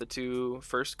Kozoth, the two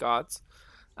first gods.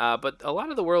 But a lot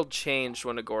of the world changed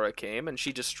when Agora came, and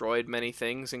she destroyed many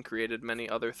things and created many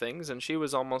other things, and she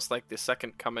was almost like the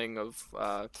second coming of,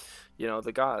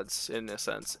 the gods, in a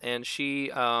sense. And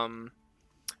she,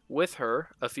 with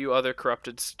her, a few other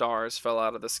corrupted stars fell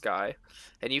out of the sky,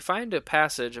 and you find a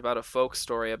passage about a folk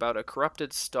story about a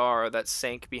corrupted star that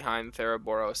sank behind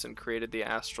Theroboros and created the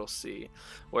astral sea,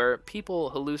 where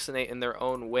people hallucinate in their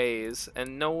own ways,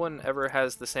 and no one ever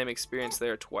has the same experience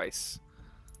there twice.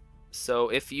 So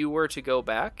if you were to go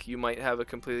back, you might have a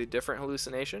completely different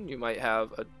hallucination. You might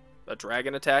have a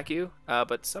dragon attack you,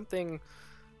 but something...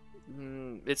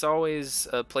 it's always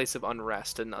a place of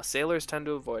unrest, and sailors tend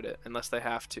to avoid it unless they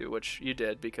have to, which you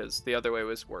did because the other way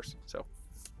was worse. So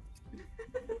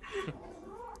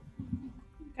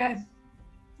Okay.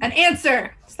 An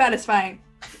answer! Satisfying.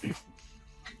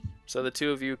 So the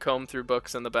two of you comb through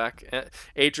books in the back.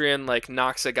 Adrian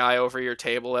knocks a guy over your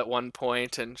table at one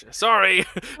point and sorry,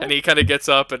 and he kind of gets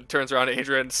up and turns around.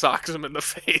 Adrian socks him in the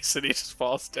face, and he just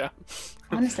falls down.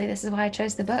 Honestly, this is why I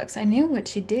chose the books. I knew what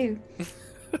she'd do.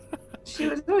 She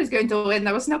was always going to win.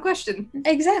 There was no question.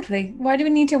 Exactly. Why do we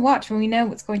need to watch when we know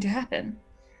what's going to happen?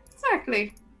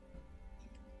 Exactly.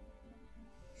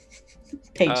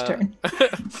 Page turn.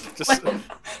 Just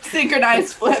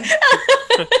Synchronized flip.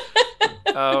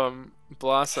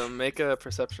 Blossom, make a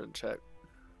perception check.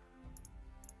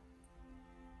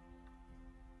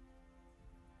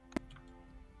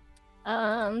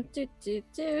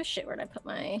 Shit, where'd I put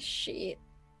my sheet?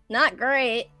 Not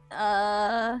great.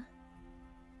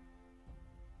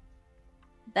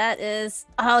 That is...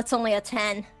 Oh, it's only a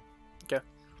 10. Okay.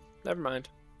 Never mind.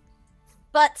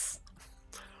 But...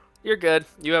 You're good.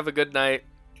 You have a good night.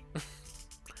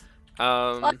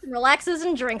 Fucking relaxes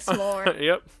and drinks more.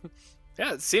 Yep.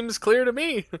 Yeah, it seems clear to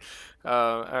me.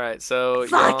 Alright, so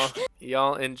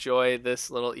y'all enjoy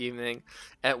this little evening.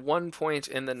 At one point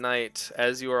in the night,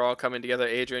 as you are all coming together,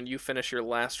 Adrian, you finish your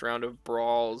last round of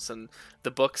brawls, and the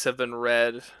books have been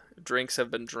read, drinks have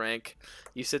been drank.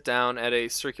 You sit down at a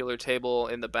circular table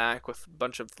in the back with a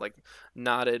bunch of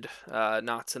knotted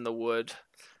knots in the wood,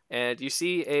 and you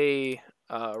see a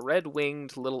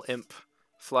red-winged little imp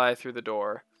fly through the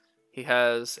door. He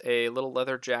has a little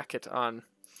leather jacket on,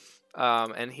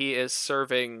 and he is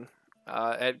serving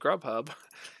at Grubhub.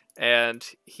 And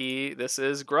this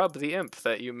is Grub the imp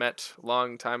that you met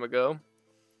long time ago.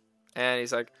 And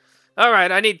he's like, all right,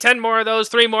 I need 10 more of those,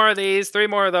 3 more of these, 3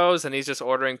 more of those. And he's just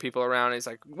ordering people around. He's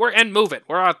like, move it.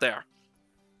 We're out there.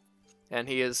 And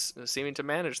he is seeming to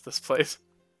manage this place.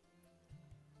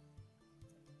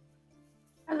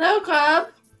 Hello, Grub.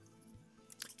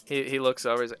 He looks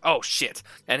over, he's like, oh shit,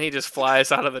 and he just flies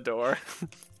out of the door.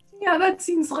 Yeah, that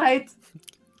seems right.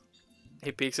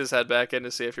 He peeks his head back in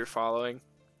to see if you're following.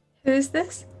 Who is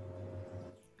this?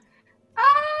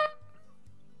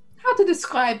 How to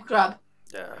describe Grub?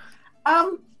 Yeah.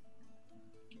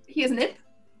 He is an imp.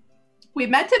 We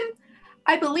met him.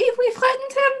 I believe we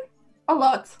threatened him a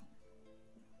lot.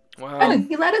 Wow. And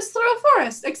he led us through a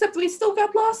forest, except we still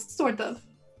got lost, sort of.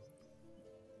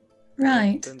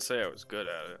 Right. Didn't say I was good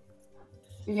at it.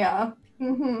 Yeah.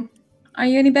 Mm-hmm. Are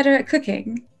you any better at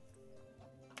cooking?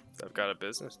 I've got a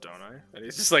business, don't I? And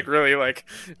he's just really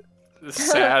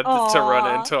sad to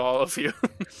run into all of you.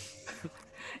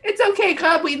 It's okay,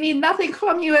 Grub. We need nothing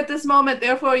from you at this moment.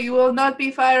 Therefore, you will not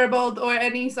be fireballed or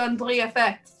any sundry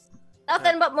effects.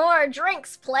 Nothing but more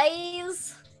drinks,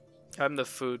 please. I'm the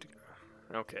food.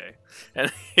 Okay. And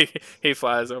he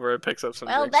flies over and picks up some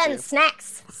Well drinks for then,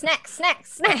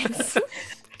 snacks.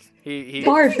 Did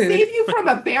Bar we food. save you from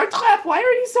a bear trap? Why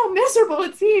are you so miserable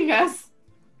at seeing us?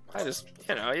 I just,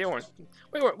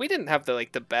 we didn't have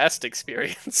the best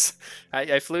experience.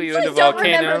 I flew you into a Don't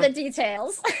volcano. remember the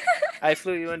details. I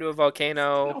flew you into a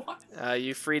volcano.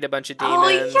 You freed a bunch of Oh,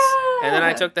 demons, yeah! and then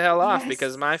I took the hell off Yes.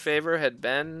 because my favor had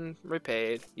been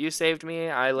repaid. You saved me.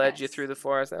 I led you Yes. through the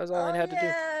forest. That was all I had to do.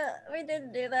 Yeah, we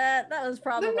didn't do that. That was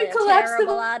probably we a collapsed the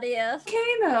terrible idea.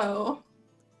 Volcano.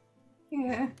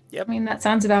 Yeah. I mean, that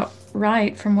sounds about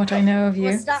right from what I know of you.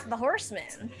 Let's stop the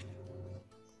horsemen.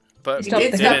 But We we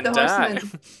did didn't stop the die.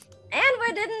 horsemen. And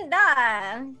we didn't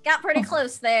die. Got pretty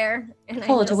close there. And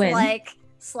Call I it a just win.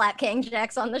 slap King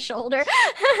Jax on the shoulder.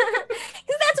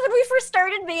 Because that's when we first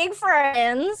started being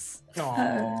friends.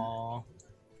 Aww.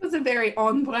 It was a very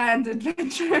on-brand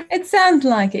adventure. It sounds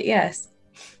like it, yes.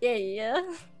 Yeah.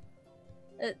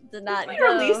 It did not We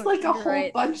go released a whole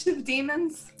great. bunch of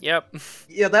demons. Yep.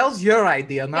 Yeah, that was your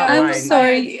idea, not Yeah, I'm mine. that was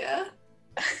sorry. my idea.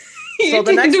 You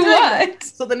the next did time- what?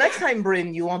 So the next time,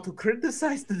 Bryn, you want to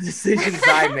criticize the decisions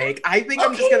I make, I think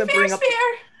I'm just Okay, gonna bring fair's up.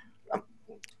 fair.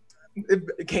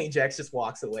 Kane Jax just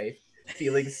walks away,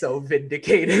 feeling so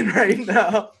vindicated right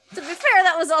now. To be fair,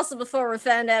 that was also before we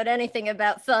found out anything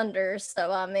about Thunder,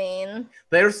 so I mean...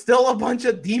 There's still a bunch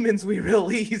of demons we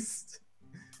released.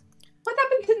 What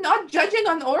happened to not judging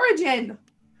on origin?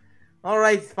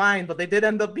 Alright, fine, but they did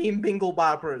end up being bingo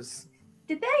boppers.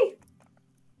 Did they?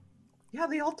 Yeah,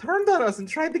 they all turned on us and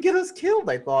tried to get us killed,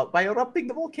 I thought, by erupting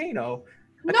the volcano.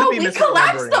 No, we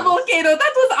collapsed the volcano.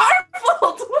 That was our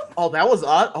fault. Oh, that was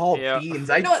us? Oh, Yeah. beans.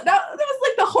 No, that was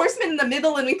like the horseman in the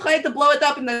middle, and we tried to blow it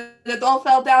up, and then it all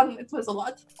fell down. It was a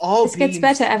lot. Oh, This gets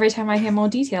better every time I hear more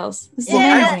details. This is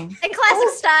Yeah, amazing. in classic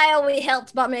style, we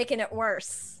helped by making it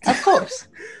worse. Of course.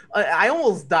 I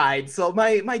almost died, so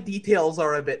my details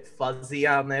are a bit fuzzy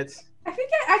on it. I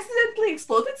think I accidentally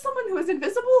exploded someone who was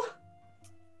invisible.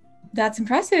 That's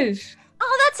impressive.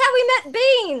 Oh, that's how we met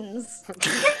Beans!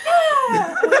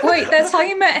 Wait, that's how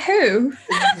you met who?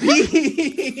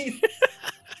 Beans!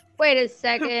 Wait a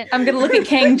second. I'm gonna look at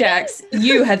King Jax.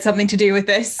 You had something to do with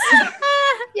this.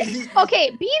 Yeah.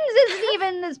 Okay, Beans isn't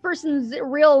even this person's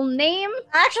real name.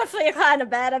 I actually feel kind of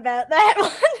bad about that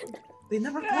one. They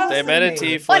never They told They us met a the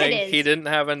name. What it tiefling. is. He didn't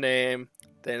have a name.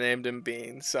 They named him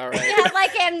Beans. All right. He had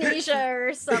like amnesia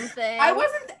or something. I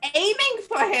wasn't aiming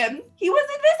for him. He was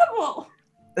invisible.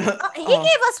 He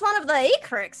gave us one of the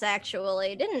acrics,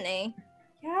 actually, didn't he?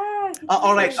 Yeah.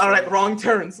 all right, wrong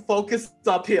turns. Focus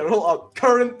up here. Hold on.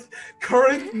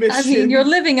 Current mission. I mean, you're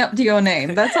living up to your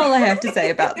name. That's all I have to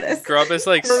say about this. Grub is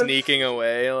like sneaking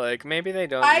away. Like maybe they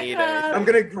don't need Icon. anything. I'm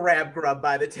gonna grab Grub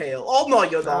by the tail. Oh no,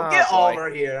 you don't. Oh, Get boy. over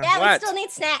here. Yeah, What? we still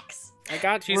need snacks. I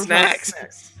got you Where's my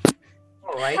snacks.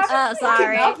 All right. Oh,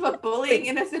 sorry. Enough of bullying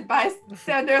innocent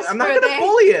bystanders. I'm not for a gonna day.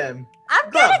 bully him. I'm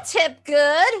gonna tip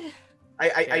good.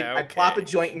 Yeah, I plop a okay.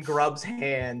 joint in Grub's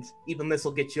hand. Even this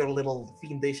will get your little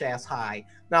fiendish ass high.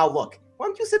 Now look, why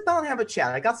don't you sit down and have a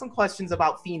chat? I got some questions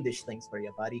about fiendish things for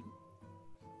you, buddy.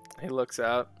 He looks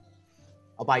out.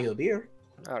 I'll buy you a beer.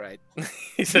 All right.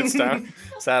 He sits down,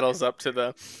 saddles up to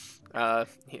the.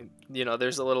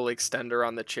 There's a little extender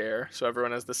on the chair, so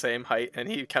everyone has the same height, and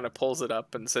he kind of pulls it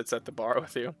up and sits at the bar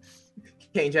with you.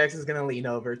 Kane Jax is gonna lean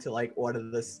over to like order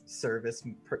this service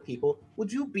people.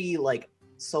 Would you be like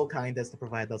so kind as to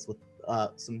provide us with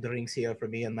some drinks here for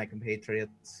me and my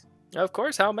compatriots? Of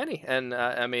course, how many? And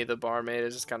Emmy, the barmaid,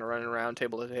 is just kind of running around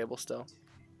table to table still.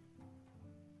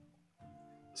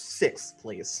 6,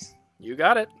 please. You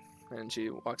got it. And she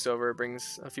walks over,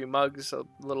 brings a few mugs a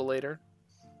little later.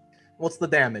 What's the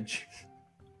damage?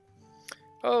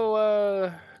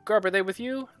 Oh, Grub, are they with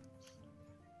you?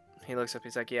 He looks up,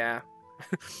 he's like, yeah.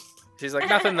 She's like,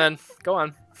 nothing then. Go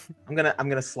on. I'm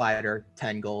gonna slide her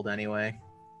 10 gold anyway.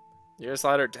 You're gonna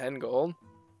slide her 10 gold?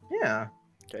 Yeah.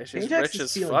 Okay, she's Jax rich is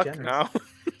as feeling fuck generous. now.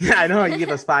 Yeah, I know you give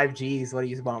us 5 Gs. What do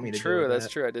you want me to do? True, with that's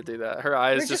it? true. I did do that. Her We're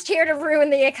eyes just here to ruin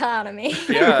the economy.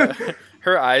 yeah,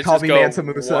 her eyes Call just me go Mansa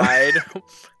Musa. wide,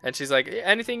 and she's like,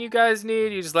 "Anything you guys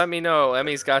need, you just let me know.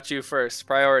 Emmy's got you first,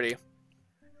 priority."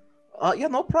 Yeah,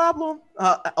 no problem.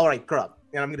 All right, Grub.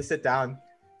 And I'm gonna sit down.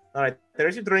 All right,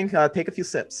 there's your drink. Take a few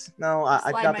sips. No, I've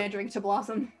Slide got. my drink to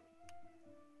Blossom.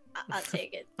 I'll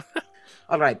take it.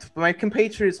 All right, my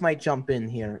compatriots might jump in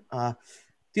here.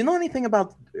 Do you know anything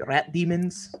about rat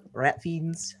demons, rat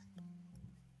fiends?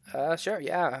 Sure,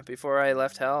 yeah. Before I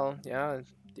left hell, yeah,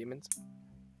 demons.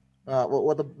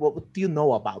 What do you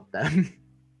know about them?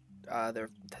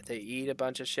 They eat a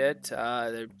bunch of shit.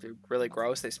 They're really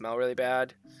gross. They smell really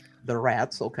bad. The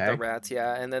rats, okay. The rats,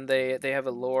 yeah. And then they have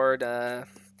a lord.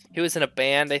 He was in a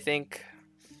band, I think.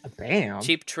 A band?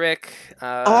 Cheap Trick.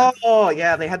 Oh,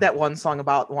 yeah, they had that one song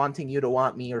about wanting you to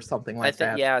want me or something like I think,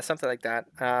 that. yeah, something like that.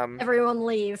 Everyone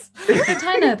leave. I think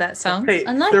I know that song. Hey,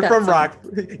 I like they're that from song. Rock.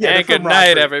 Yeah, And good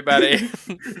night, everybody.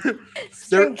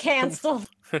 Stream canceled.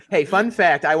 Hey, fun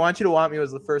fact: I Want You to Want Me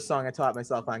was the first song I taught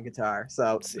myself on guitar.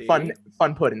 So See? fun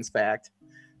puddings fact.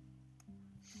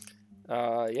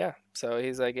 Yeah. So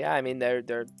he's like, yeah. I mean, they're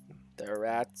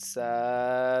rats. They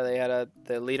had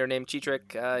the leader named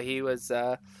Cheetrick. He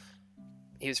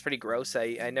was pretty gross.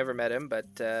 I never met him, but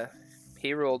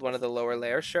he ruled one of the lower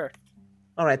layers. Sure.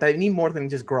 All right, I need more than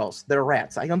just gross. They're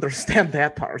rats. I understand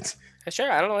that part.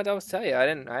 Sure. I don't know what else to tell you. I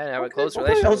didn't have a close Okay,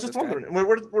 relationship. I was with just this guy.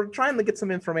 wondering. We're trying to get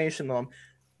some information on.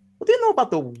 What do you know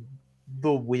about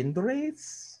the wind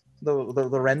wraiths? The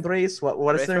rend wraiths?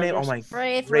 What is Wraith their name? Oh Renders? my.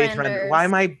 Wraith Wraith Renders. Render. Why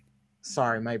am I?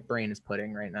 Sorry, my brain is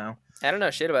pudding right now. I don't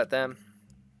know shit about them.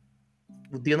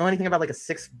 Do you know anything about like a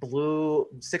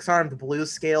six-armed blue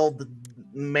scaled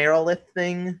Merilith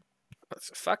thing?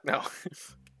 Fuck no.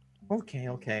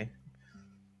 Okay.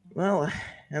 Well,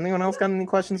 anyone else got any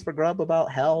questions for Grub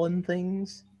about hell and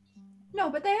things? No,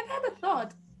 but I have had a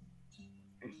thought.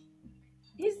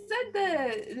 He said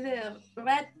the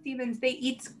rat demons, they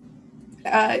eat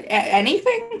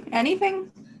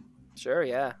anything. Sure,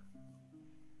 yeah.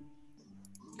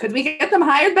 Could we get them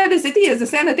hired by the city as a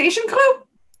sanitation crew?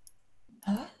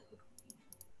 Oh.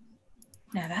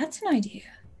 Now that's an idea.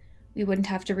 We wouldn't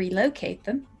have to relocate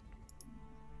them.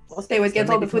 Well, they would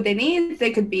get all the food they need. They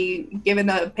could be given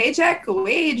a paycheck, a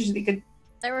wage. They could.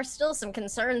 There were still some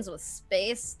concerns with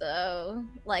space, though.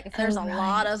 Like, if there's a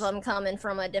lot of them coming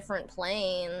from a different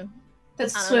plane.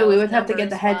 That's true. We would have to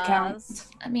get the head count.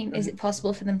 I mean, is it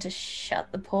possible for them to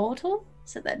shut the portal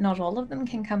so that not all of them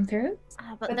can come through?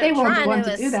 But they they're won't trying want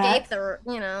to to do escape that.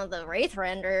 the Wraith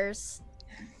Renders.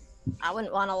 I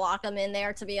wouldn't want to lock them in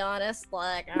there, to be honest.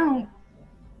 Like, I No. don't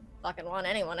fucking want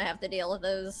anyone to have to deal with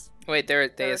those. Wait,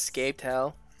 they escaped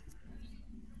hell?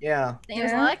 Yeah.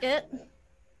 Seems like it.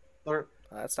 Or,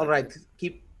 That's not all right, good.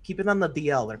 keep it on the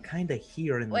DL. They're kind of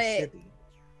here in the city.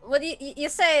 What do you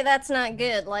say that's not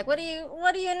good? Like, what do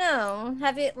you know?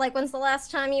 Have you, like, when's the last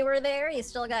time you were there? You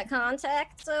still got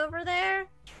contacts over there?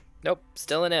 Nope,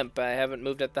 still an imp. I haven't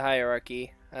moved up the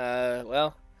hierarchy.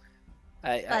 Well,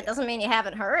 That doesn't mean you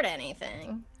haven't heard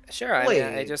anything. Sure, I mean,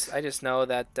 I just know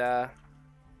that,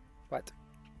 what?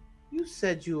 You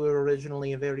said you were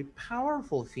originally a very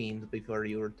powerful fiend before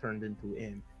you were turned into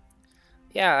imp.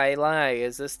 Yeah, I lie.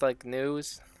 Is this, like,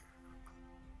 news?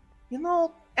 You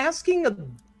know, asking a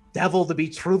devil to be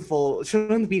truthful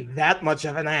shouldn't be that much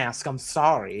of an ask. I'm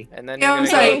sorry. And then Yeah, I'm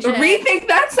sorry. Rethink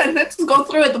that sentence, go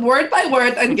through it word by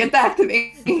word, and get back to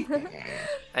me.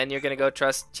 And you're gonna go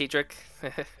trust Cheetrick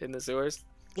in the sewers?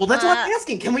 Well, that's what I'm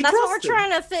asking. Can we That's trust what we're him?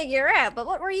 trying to figure out. But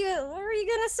what were you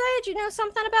gonna say? Did you know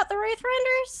something about the Wraith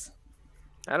Renders?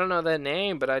 I don't know that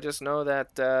name, but I just know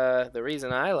that the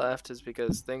reason I left is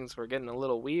because things were getting a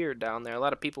little weird down there. A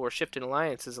lot of people were shifting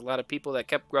alliances. A lot of people that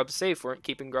kept Grub safe weren't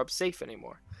keeping Grub safe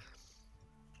anymore.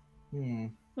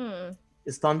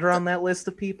 Is Thunder on that list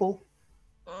of people?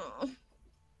 Who?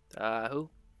 A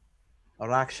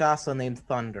Rakshasa named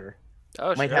Thunder.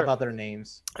 Oh, Might sure. have other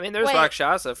names. I mean, there's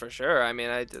Rakshasa for sure. I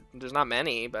mean, there's not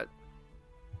many, but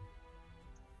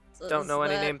don't know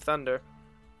any named Thunder.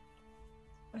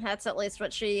 That's at least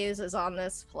what she uses on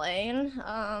this plane.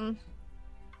 How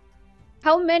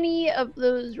many of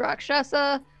those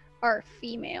Rakshasa are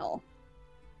female?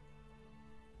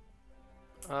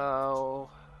 Oh,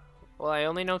 well, I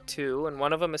only know 2, and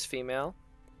one of them is female.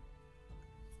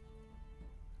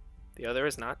 The other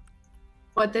is not.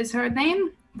 What is her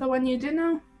name? The one you do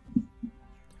know?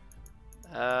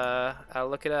 I'll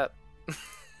look it up.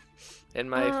 In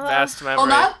my vast memory.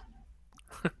 Hold up.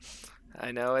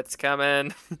 I know it's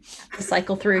coming.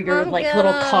 Cycle through your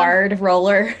little card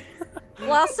roller.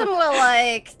 Blossom will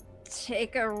like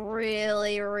take a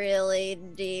really, really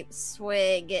deep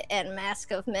swig and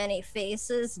Mask of Many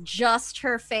Faces, just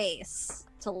her face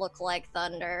to look like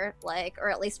Thunder, like, or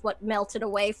at least what melted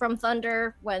away from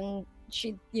Thunder when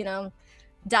she,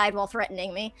 died while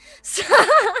threatening me. So...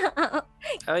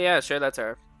 Oh yeah, sure, that's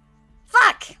her.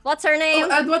 Fuck! What's her name?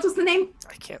 What was the name?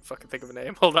 I can't fucking think of a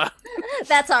name. Hold on.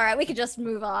 That's alright, we could just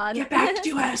move on. Get back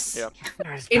to us. Yep.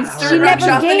 Insert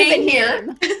Rakshasa name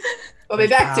here. We'll be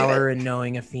back to Power it. in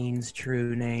knowing a fiend's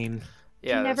true name. Yeah,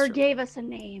 She that's never true. gave us a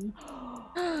name.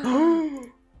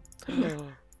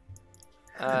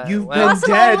 You've been Blossom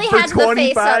dead only for had the face up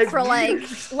 25 for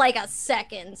like a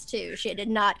second too. She did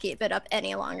not keep it up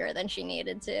any longer than she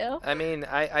needed to. I mean,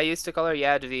 I used to call her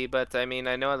Yadvi, but I mean,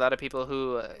 I know a lot of people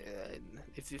who,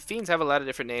 if fiends have a lot of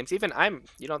different names. Even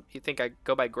you think I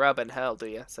go by Grub in hell, do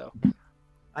you? So.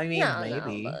 I mean, No,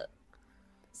 maybe. but...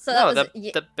 So No, that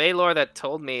was the Baylor that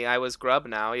told me I was Grub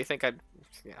now. You think I'd,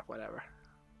 yeah, whatever.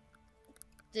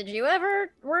 Did you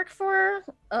ever work for?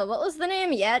 What was the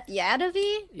name?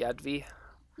 Yadavi? Yadvi.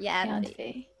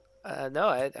 Yadavi.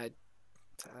 No,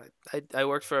 I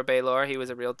worked for a Baylor. He was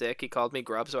a real dick. He called me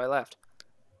Grub, so I left.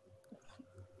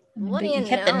 What do But you you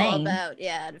kept the know name. about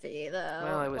Yadavi though?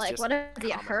 Well, it was like, just what have you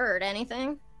common. heard?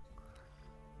 Anything?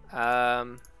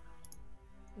 No,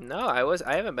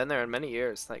 I haven't been there in many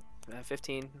years, like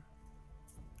 15.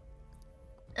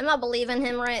 I'm not believing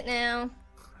him right now.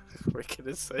 Wicked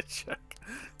is such check.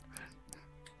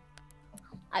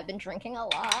 I've been drinking a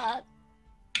lot.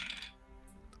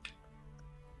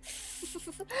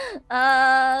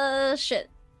 Shit.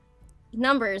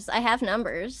 Numbers. I have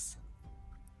numbers.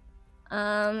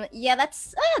 Yeah,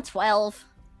 that's 12.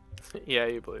 Yeah,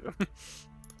 you believe him.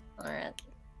 Alright.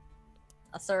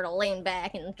 I'll sort of lean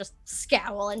back and just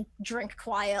scowl and drink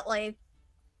quietly,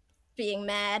 being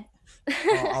mad.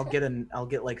 I'll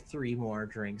get like 3 more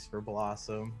drinks for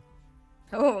Blossom.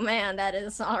 Oh man, that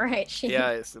is all right. She, Yeah,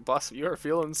 it's, Blossom, you are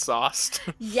feeling sauced.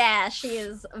 yeah, she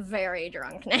is very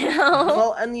drunk now.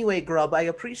 Well, anyway, Grub, I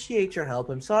appreciate your help.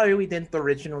 I'm sorry we didn't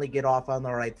originally get off on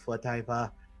the right foot. I've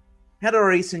had a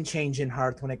recent change in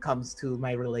heart when it comes to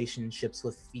my relationships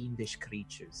with fiendish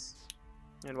creatures.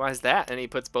 And why is that? And he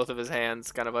puts both of his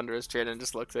hands kind of under his chin and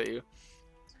just looks at you.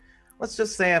 Let's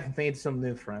just say I've made some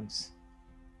new friends.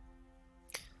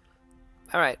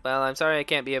 Alright, well, I'm sorry I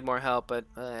can't be of more help, but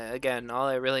again, all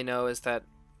I really know is that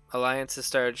alliances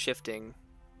started shifting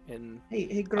in Hey,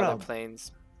 other Grub,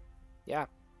 planes. Yeah.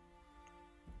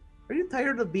 are you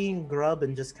tired of being Grub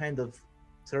and just kind of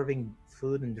serving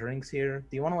food and drinks here?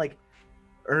 Do you want to, like,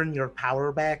 earn your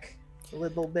power back a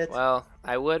little bit? Well,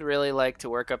 I would really like to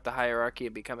work up the hierarchy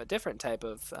and become a different type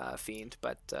of fiend,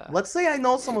 but Let's say I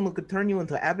know someone who could turn you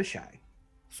into Abishai.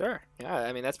 sure. Yeah,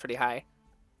 I mean, that's pretty high.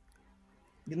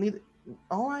 You need.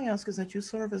 All I ask is that you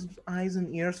serve as eyes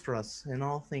and ears for us in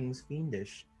all things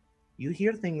fiendish. You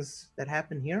hear things that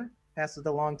happen here, pass it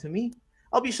along to me.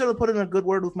 I'll be sure to put in a good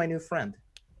word with my new friend.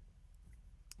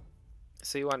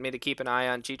 So you want me to keep an eye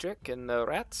on Cheetrick and the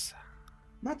rats?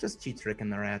 Not just Cheetrick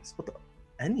and the rats, but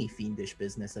any fiendish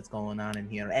business that's going on in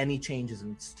here. Any changes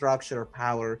in structure,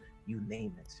 power, you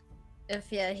name it.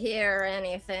 If you hear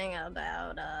anything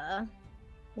about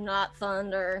not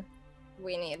Thunder,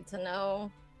 we need to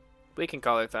know. We can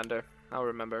call her Thunder. I'll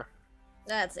remember.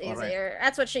 That's All right. easier.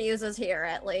 That's what she uses here,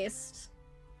 at least.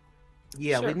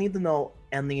 Yeah, Sure. we need to know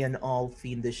any and all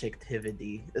fiendish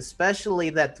activity, especially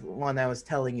that one I was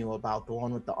telling you about, the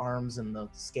one with the arms and the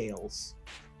scales.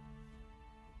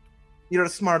 You're a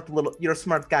smart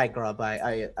guy, Grub.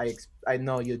 I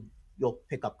know you'll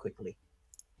pick up quickly.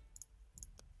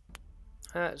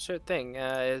 Sure thing.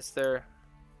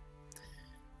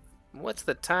 What's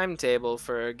the timetable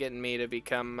for getting me to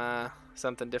become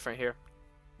something different here?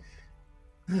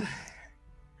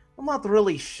 I'm not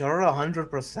really sure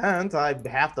 100%. I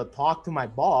have to talk to my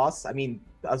boss. I mean,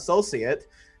 associate.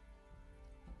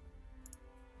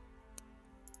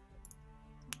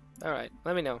 All right,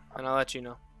 let me know, and I'll let you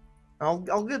know.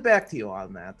 I'll get back to you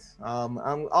on that.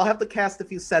 I'll have to cast a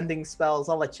few sending spells.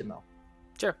 I'll let you know.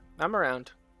 Sure, I'm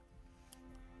around.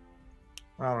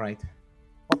 All right.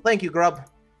 Well, thank you, Grub.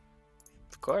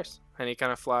 Of course. And he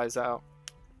kind of flies out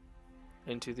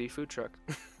into the food truck.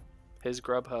 His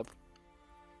grub hub.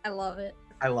 I love it.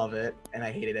 I love it, and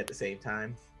I hate it at the same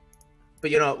time. But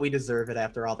you know what? We deserve it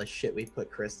after all the shit we put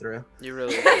Chris through. You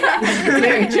really do.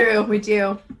 Very true. We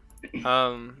do.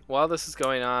 While this is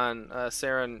going on,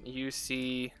 Saren, you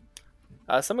see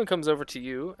someone comes over to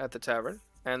you at the tavern,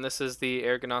 and this is the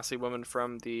Ergonasi woman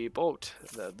from the boat.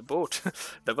 The boat.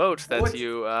 The boat that Boat.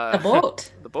 you... The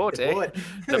boat. The boat, The eh? boat.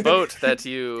 The boat that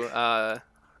you...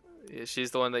 she's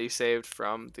the one that you saved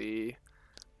from the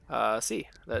sea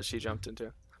that she jumped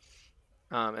into.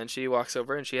 And she walks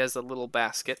over, and she has a little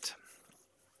basket.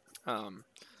 And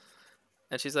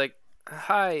she's like,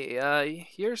 "Hi,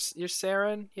 you're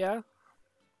Saren, yeah?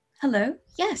 Hello.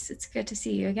 Yes, it's good to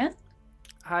see you again.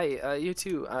 Hi, you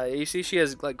too. You see she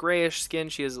has like grayish skin.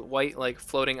 She has white, like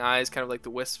floating eyes, kind of like the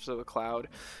wisps of a cloud.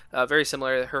 Very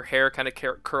similar. Her hair kind of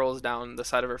curls down the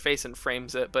side of her face and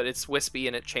frames it, but it's wispy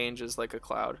and it changes like a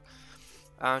cloud.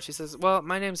 She says, "Well,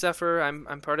 my name's Zephyr.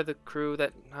 I'm part of the crew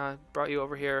that brought you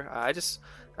over here. I just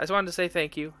wanted to say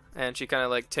thank you." And she kind of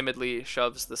like timidly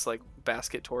shoves this like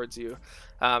basket towards you.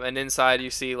 And inside you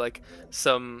see like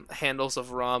some handles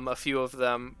of rum, a few of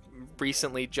them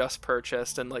recently just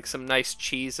purchased, and like some nice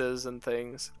cheeses and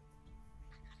things.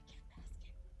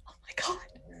 Oh my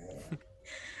god.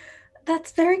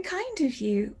 That's very kind of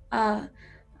you.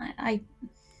 I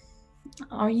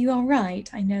are you all right?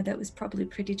 I know that was probably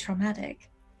pretty traumatic.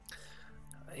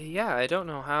 Yeah, I don't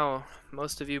know how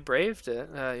most of you braved it.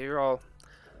 You're all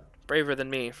braver than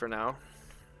me for now.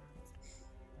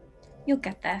 You'll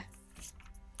get there.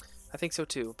 I think so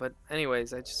too. But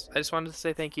anyways, I just wanted to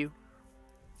say thank you.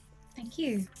 Thank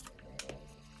you.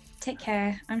 Take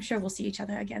care. I'm sure we'll see each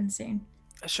other again soon.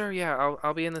 Sure, yeah,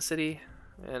 I'll be in the city,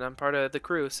 and I'm part of the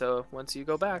crew. So once you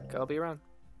go back, I'll be around.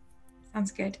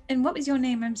 Sounds good. And what was your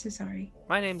name? I'm so sorry.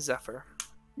 My name's Zephyr.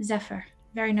 Zephyr.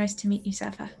 Very nice to meet you,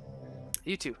 Zephyr.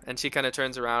 You too. And she kind of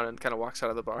turns around and kind of walks out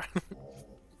of the bar.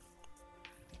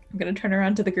 I'm gonna turn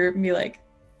around to the group and be like,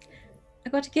 I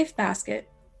got a gift basket.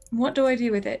 What do I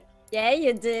do with it? Yeah,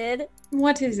 you did.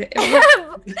 What is it?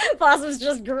 Blossom's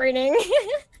just grinning.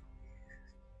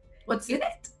 What's in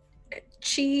it?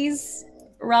 Cheese,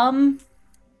 rum.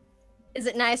 Is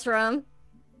it nice rum?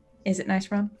 Is it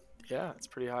nice rum? Yeah, it's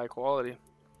pretty high quality.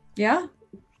 Yeah.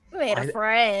 Made a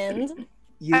friend.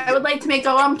 You I would like to make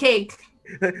a rum cake.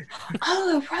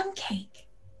 Oh, a rum cake.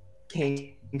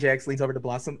 cake Jax leans over to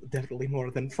Blossom. Definitely more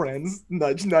than friends.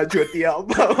 Nudge, nudge with the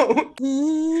elbow.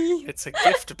 It's a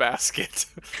gift basket.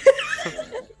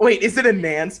 Wait, is it a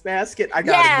Nance basket? I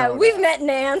gotta Yeah, know we've now. met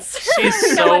Nance. She's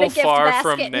We know what a so gift far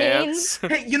from basket Nance.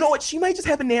 means. Hey, you know what? She might just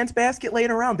have a Nance basket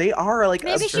laying around. They are like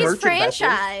Maybe a she's merchant vessel.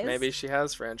 franchised. Maybe she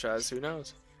has franchise. Who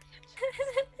knows?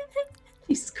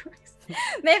 Jesus Christ.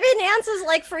 Maybe Nance is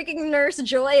like freaking Nurse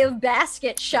Joy of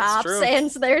basket shops, true. and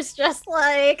there's just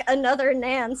like another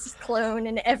Nance clone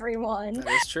in everyone. That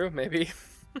is true. Maybe.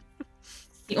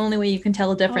 The only way you can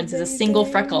tell a difference is a single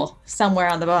freckle somewhere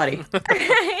on the body.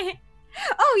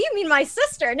 Oh, you mean my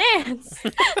sister, Nance?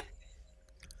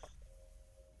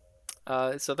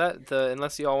 So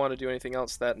unless you all want to do anything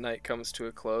else, that night comes to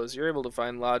a close. You're able to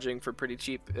find lodging for pretty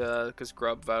cheap because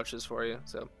Grub vouches for you.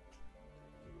 So.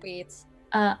 Sweet.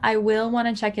 I will want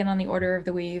to check in on the Order of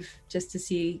the Weave just to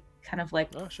see kind of like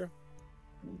Oh, sure.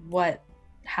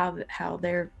 how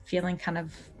they're feeling kind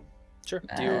of. Sure.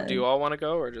 Do you all want to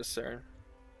go or just Saren?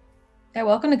 They're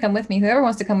welcome to come with me. Whoever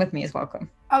wants to come with me is welcome.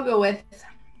 I'll go with.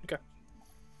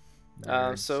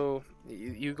 So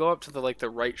you go up to the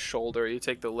right shoulder. You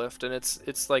take the lift, and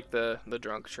it's like the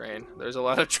drunk train. There's a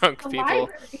lot of drunk A people.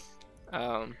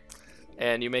 library.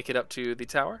 And you make it up to the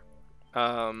tower.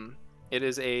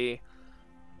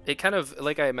 It kind of,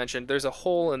 like I mentioned, there's a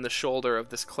hole in the shoulder of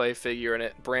this clay figure, and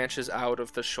it branches out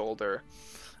of the shoulder.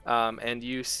 And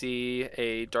you see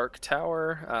a dark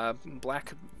tower,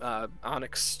 black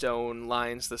onyx stone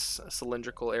lines this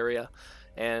cylindrical area,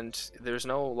 and there's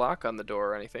no lock on the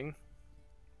door or anything.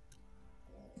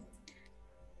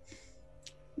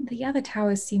 The other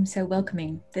towers seem so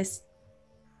welcoming. This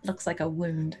looks like a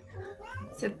wound.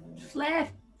 It's a flair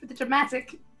for the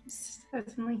dramatic,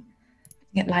 certainly.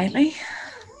 Taking it lightly.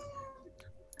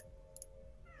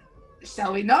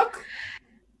 Shall we knock?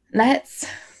 Let's.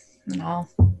 No.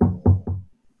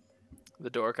 The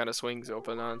door kind of swings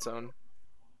open on its own.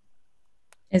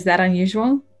 Is that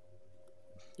unusual?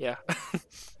 Yeah.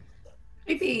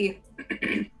 Creepy.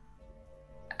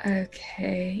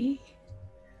 Okay.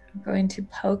 I'm going to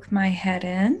poke my head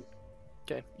in.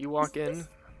 Okay, you walk in,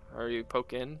 or you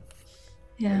poke in,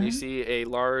 Yeah. and you see a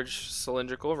large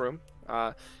cylindrical room.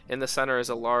 In the center is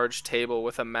a large table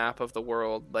with a map of the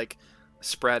world,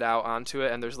 spread out onto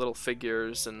it, and there's little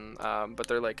figures, and but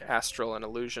they're like astral and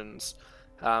illusions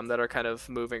that are kind of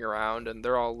moving around, and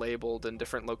they're all labeled in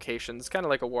different locations, kind of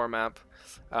like a war map.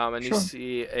 And Sure. you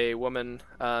see a woman.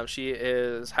 She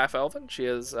is half elven. She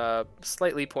has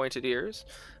slightly pointed ears,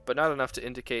 but not enough to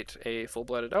indicate a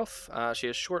full-blooded elf. She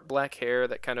has short black hair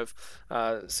that kind of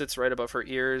sits right above her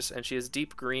ears, and she has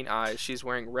deep green eyes. She's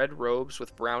wearing red robes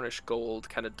with brownish gold,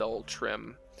 kind of dull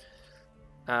trim.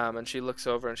 And she looks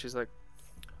over and she's like,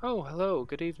 "Oh, hello,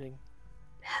 good evening."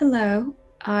 Hello.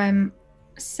 I'm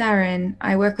Saren.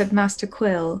 I work with Master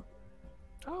Quill.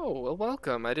 Oh, well,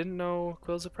 welcome. I didn't know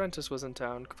Quill's apprentice was in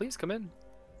town. Please come in.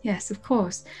 Yes, of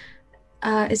course.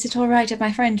 Is it all right if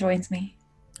my friend joins me?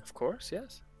 Of course,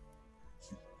 yes.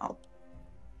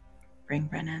 Bring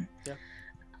Brennan.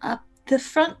 Yeah. The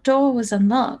front door was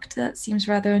unlocked. That seems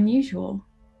rather unusual.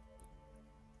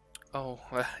 Oh,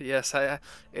 yes,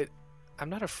 I'm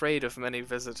not afraid of many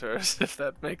visitors, if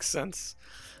that makes sense.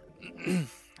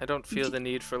 I don't feel the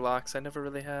need for locks. I never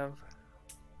really have.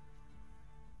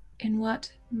 In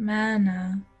what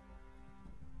manner?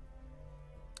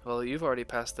 Well, you've already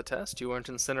passed the test. You weren't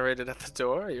incinerated at the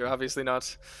door. You're obviously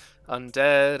not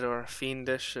undead or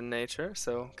fiendish in nature,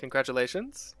 so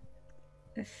congratulations.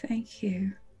 Thank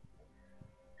you.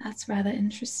 That's rather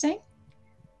interesting.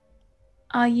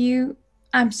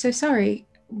 I'm so sorry.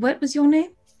 What was your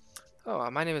name? Oh,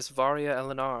 my name is Varia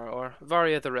Elenar, or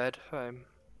Varia the Red, I'm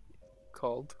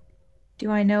called.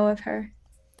 Do I know of her?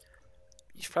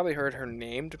 You've probably heard her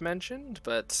name mentioned,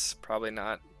 but probably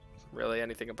not really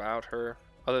anything about her,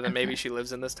 other than maybe Okay. she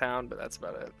lives in this town, but that's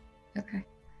about it. Okay.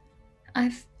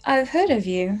 I've heard of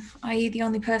you. Are you the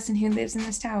only person who lives in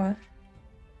this tower?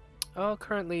 Oh,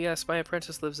 currently, yes, my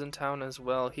apprentice lives in town as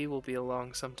well. He will be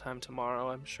along sometime tomorrow,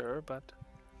 I'm sure, but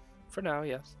for now,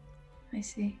 yes. I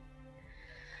see.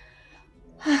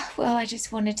 Well, I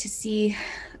just wanted to see.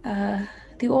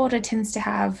 The Order tends to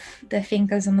have their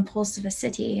fingers on the pulse of a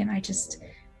city, and I just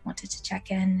wanted to check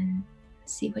in and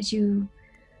see what you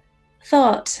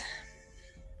thought.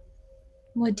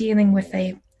 We're dealing with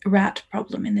a rat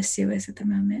problem in the sewers at the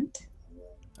moment.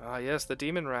 Ah, yes, the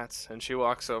demon rats. And she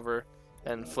walks over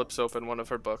and flips open one of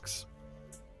her books.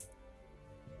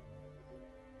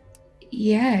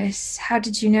 Yes. How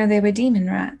did you know they were demon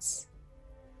rats?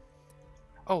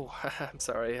 Oh, I'm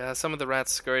sorry. Some of the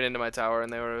rats scurried into my tower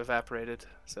and they were evaporated,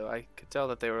 so I could tell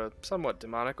that they were somewhat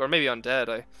demonic, or maybe undead.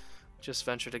 I just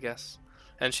venture to guess.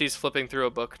 And she's flipping through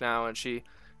a book now, and she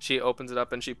opens it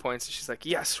up and she points and she's like,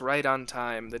 yes, right on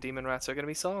time. The demon rats are going to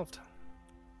be solved.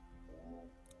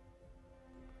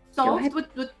 Solved?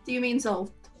 What do you mean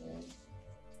solved?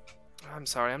 I'm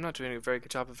sorry, I'm not doing a very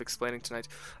good job of explaining tonight.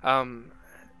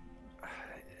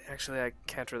 Actually, I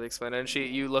can't really explain it. And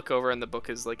you look over and the book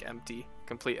is like empty,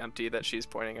 complete empty that she's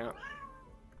pointing out.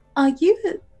 Are you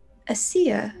a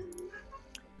seer?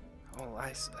 Well,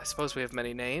 I suppose we have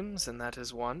many names, and that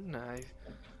is one.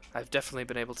 I've definitely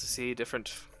been able to see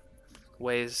different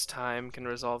ways time can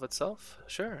resolve itself.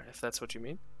 Sure, if that's what you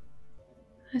mean.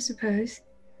 I suppose.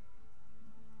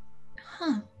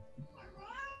 Huh.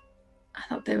 I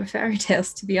thought they were fairy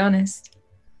tales, to be honest.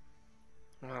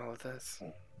 Well,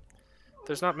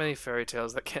 there's not many fairy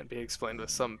tales that can't be explained with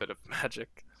some bit of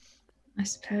magic. I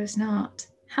suppose not.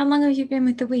 How long have you been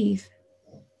with the weave?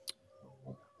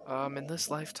 In this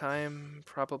lifetime,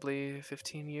 probably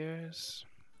 15 years.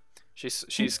 She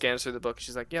scans through the book.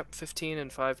 She's like, yep, 15 in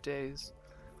 5 days.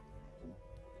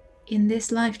 In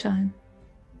this lifetime?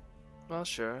 Well,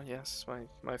 sure, yes.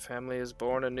 My family is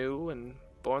born anew and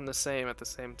born the same at the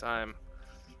same time.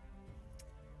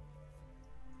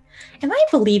 Am I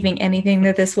believing anything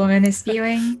that this woman is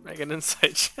spewing? Make an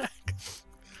insight check.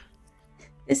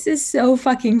 This is so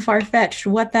fucking far-fetched.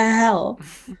 What the hell?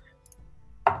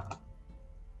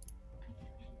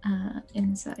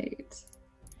 Insight.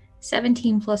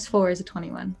 17 plus 4 is a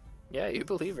 21. Yeah, you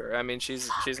believe her. I mean, she's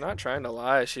not trying to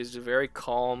lie. She's very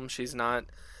calm. She's not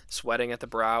sweating at the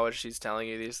brow as she's telling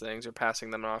you these things or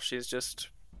passing them off. She's just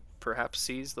perhaps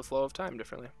sees the flow of time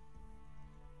differently.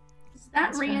 Does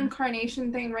that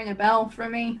reincarnation thing ring a bell for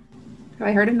me? Have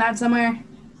I heard of that somewhere?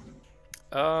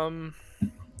 Yeah,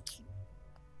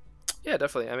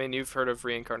 definitely. I mean, you've heard of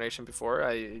reincarnation before.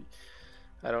 I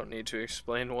don't need to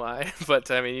explain why,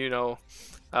 but I mean, you know,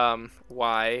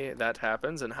 why that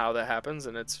happens and how that happens,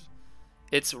 and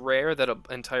it's rare that an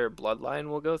entire bloodline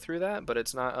will go through that, but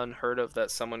it's not unheard of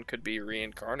that someone could be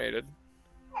reincarnated.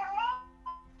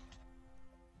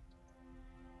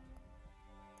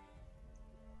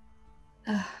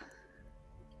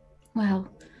 Well,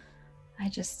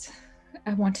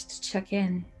 I wanted to check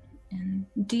in. And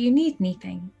do you need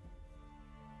anything?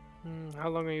 How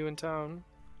long are you in town?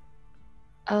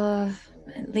 At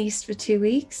least for 2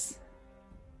 weeks.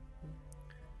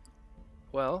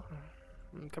 Well,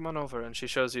 come on over. And she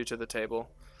shows you to the table.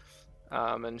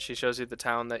 And she shows you the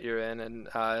town that you're in. And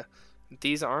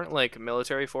these aren't like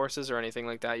military forces or anything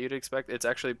like that you'd expect. It's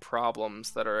actually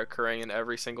problems that are occurring in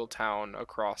every single town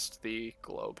across the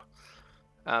globe.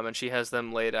 And she has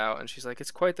them laid out. And she's like,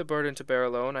 it's quite the burden to bear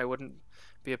alone. I wouldn't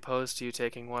be opposed to you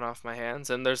taking one off my hands.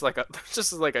 And there's like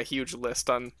just like a huge list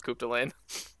on Coupe de Lane.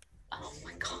 Oh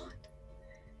my god.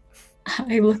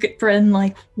 I look at Bryn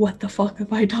like, what the fuck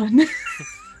have I done?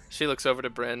 She looks over to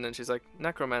Bryn and she's like,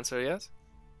 necromancer, yes?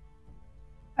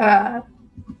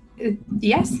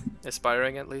 Yes.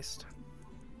 Aspiring, at least.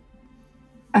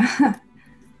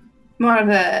 More of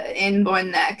an inborn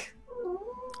neck.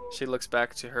 She looks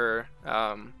back to her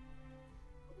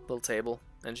little table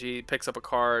and she picks up a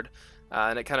card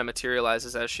and it kind of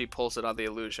materializes as she pulls it on the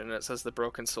illusion. And it says the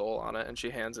broken soul on it and she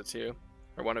hands it to you.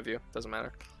 Or one of you, doesn't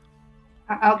matter.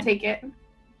 I'll take it.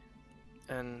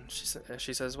 And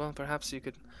she says, well, perhaps you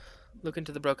could look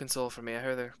into the broken soul for me. I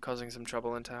hear they're causing some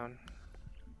trouble in town.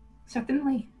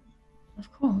 Certainly.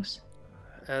 Of course.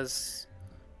 As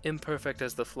imperfect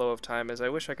as the flow of time is, I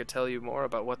wish I could tell you more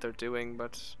about what they're doing,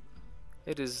 but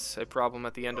it is a problem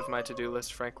at the end of my to-do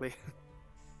list, frankly.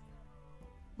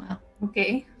 Well,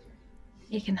 okay.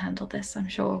 You can handle this, I'm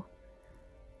sure.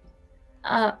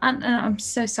 I'm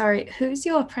so sorry. Who's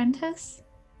your apprentice?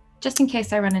 Just in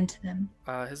case I run into them.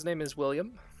 His name is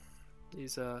William.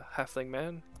 He's a halfling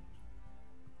man.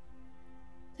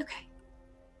 Okay.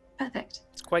 Perfect.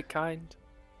 He's quite kind.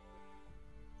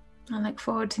 I look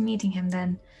forward to meeting him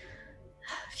then.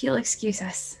 If you'll excuse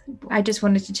us, I just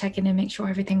wanted to check in and make sure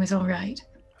everything was all right.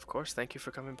 Of course, thank you for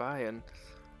coming by, and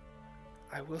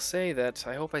I will say that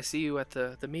I hope I see you at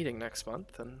the meeting next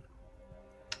month. And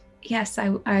yes,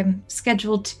 I'm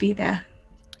scheduled to be there.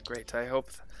 Great. I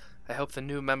hope the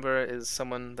new member is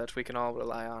someone that we can all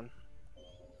rely on.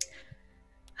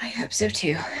 I hope so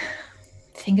too.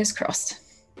 Fingers crossed.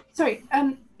 Sorry,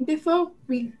 before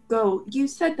we go, you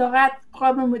said the rat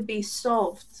problem would be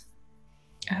solved.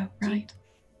 Oh, right.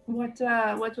 What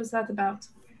was that about?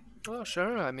 Oh,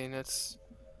 sure. I mean, it's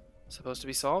supposed to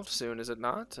be solved soon, is it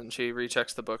not? And she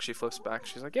rechecks the book. She flips back.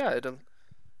 She's like, yeah,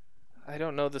 I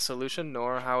don't know the solution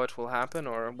nor how it will happen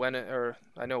or when it, or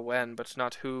I know when, but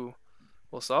not who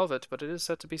will solve it, but it is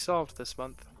set to be solved this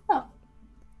month. Oh.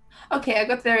 Okay, I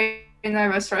got very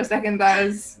nervous for a second. I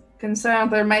was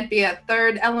concerned there might be a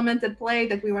third element at play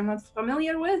that we were not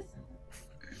familiar with.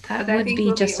 That But I would think be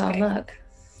we'll be just our okay. luck.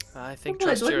 I think It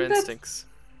would, trust your wouldn't it? instincts.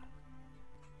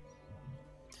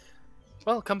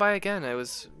 Well, come by again. It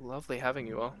was lovely having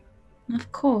you all.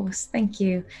 Of course, thank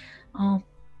you. I'll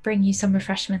bring you some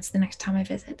refreshments the next time I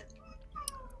visit.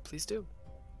 Please do.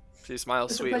 She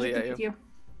smiles It's a sweetly pleasure at to you. meet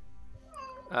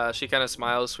you. She kind of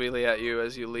smiles sweetly at you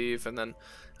as you leave, and then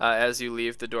as you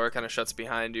leave, the door kind of shuts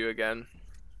behind you again.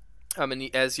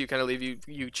 And as you kind of leave,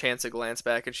 you chance a glance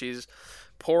back, and she's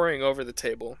poring over the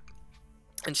table,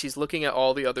 and she's looking at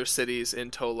all the other cities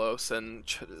in Tolos, and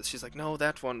she's like, "No,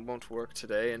 that one won't work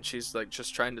today," and she's like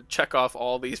just trying to check off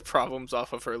all these problems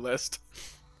off of her list.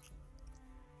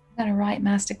 Got a right,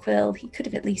 Master Quill. He could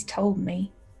have at least told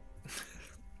me.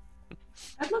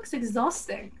 That looks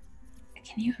exhausting.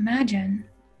 Can you imagine?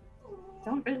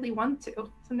 Don't really want to.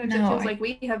 Sometimes No, it feels I- like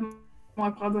we have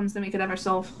more problems than we could ever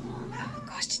solve. Oh,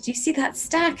 gosh, did you see that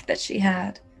stack that she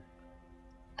had?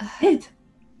 It.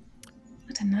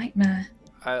 What a nightmare.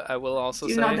 I will also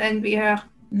Do say, not envy her.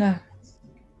 No.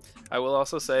 I will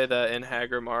also say that in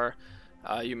Hagermar,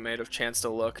 you may have chanced to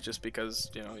look just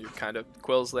because, you know, you're kind of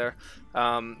Quill's there.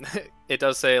 It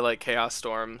does say, like, Chaos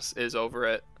Storms is over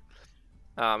it.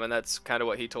 And that's kind of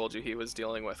what he told you he was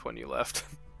dealing with when you left.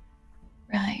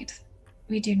 Right.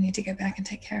 We do need to go back and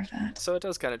take care of that. So it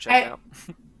does kind of check out.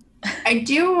 I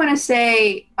do want to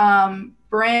say,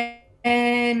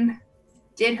 Bryn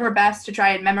did her best to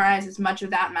try and memorize as much of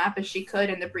that map as she could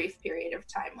in the brief period of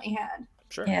time we had.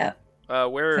 Sure. Yeah,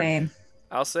 Where same.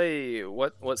 I'll say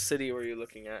what city were you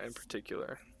looking at in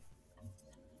particular?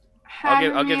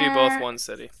 I'll give you both one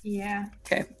city. Yeah.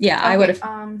 Okay. Yeah, Okay,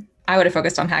 I would have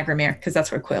focused on Hagrimere because that's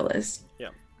where Quill is.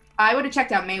 I would have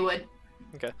checked out Maywood.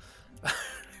 Okay.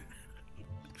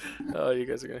 Oh, you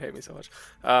guys are gonna hate me so much.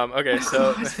 Okay,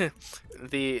 so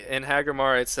in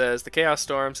Hagermar it says the Chaos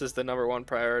Storms is the #1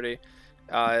 priority.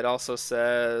 It also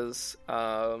says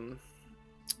the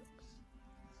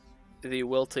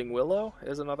Wilting Willow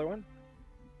is another one.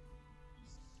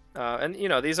 And you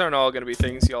know, these aren't all going to be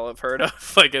things y'all have heard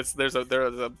of. Like there's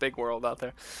a big world out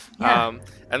there. Yeah.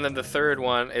 And then the third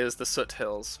one is the Soot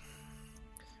Hills.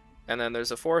 And then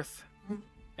there's a fourth,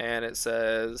 and it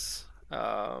says,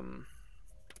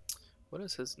 what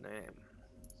is his name?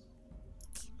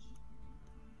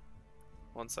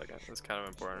 One second, it's kind of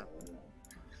important.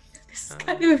 This is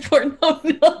kind of important. Oh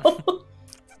no.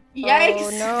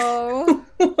 Yikes! Oh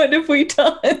no. What have we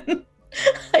done?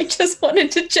 I just wanted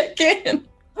to check in.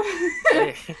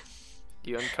 Hey,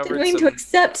 you uncovered Didn't mean to some.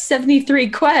 accept 73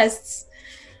 quests.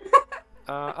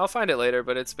 I'll find it later,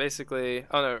 but it's basically.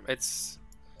 Oh no, it's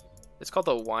called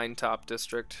the Wine Top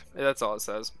District. That's all it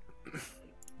says.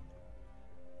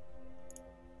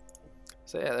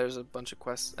 So yeah, there's a bunch of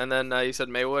quests, and then you said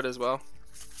Maywood as well.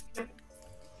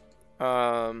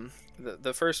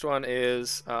 The first one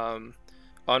is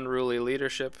unruly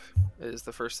leadership is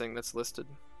the first thing that's listed.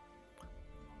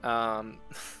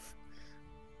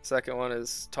 Second one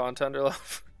is Taunt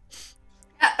Underlove.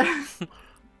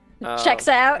 Checks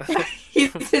out.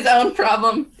 He's his own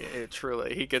problem. Yeah,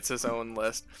 truly, he gets his own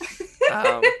list.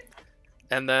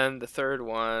 And then the third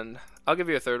one, I'll give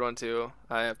you a third one too.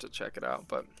 I have to check it out,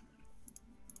 but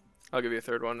I'll give you a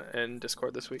third one in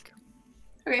Discord this week.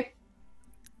 Okay.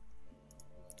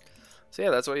 So yeah,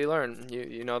 that's what you learn.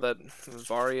 You know that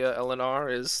Varia Eleanor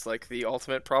is like the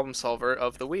ultimate problem solver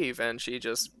of the Weave, and she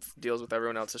just deals with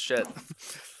everyone else's shit.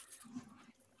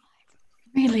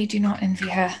 Really do not envy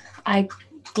her. I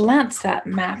glanced that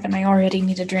map and I already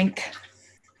need a drink.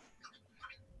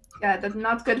 Yeah, that's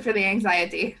not good for the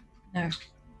anxiety. No.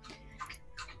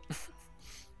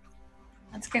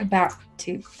 Let's go back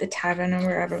to the tavern or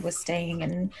wherever we're staying,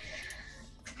 and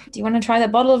do you want to try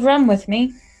that bottle of rum with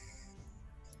me?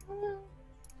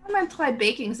 I might try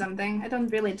baking something. I don't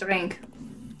really drink.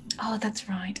 Oh, that's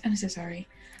right. I'm so sorry.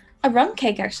 A rum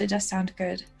cake actually does sound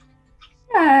good.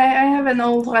 Yeah, I have an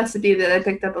old recipe that I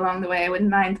picked up along the way. I wouldn't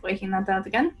mind breaking that out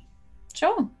again.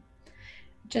 Sure.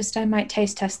 Just I might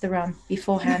taste test the rum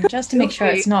beforehand, just to make sure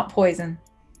it's not poison.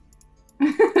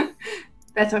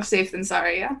 Better safe than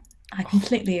sorry, yeah. I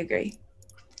completely agree.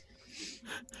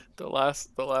 The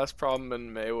last problem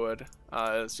in Maywood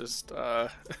is just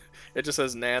it just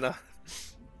says Nana.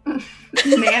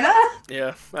 Nana?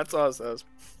 Yeah, that's all it says.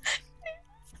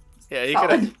 Yeah,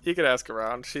 Solid. you could ask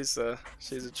around. She's a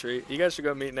treat. You guys should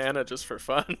go meet Nana just for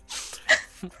fun.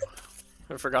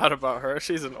 I forgot about her.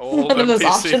 She's an old One of those NPC.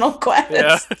 optional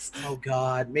quests. Yeah. Oh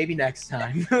god, maybe next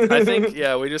time. I think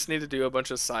we just need to do a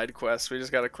bunch of side quests. We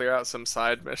just got to clear out some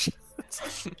side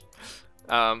missions.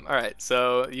 All right,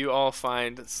 so you all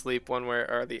find sleep one way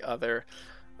or the other.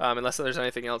 Unless there's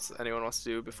anything else anyone wants to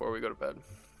do before we go to bed.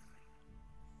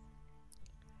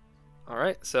 All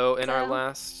right. So in our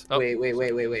last. Oh,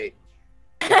 Wait.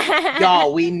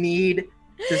 Y'all, we need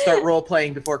to start role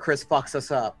playing before Chris fucks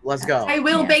us up. Let's go. I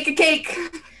will bake a cake.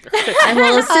 I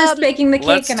will assist baking the cake,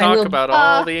 Let's and talk I will. about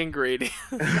all the ingredients.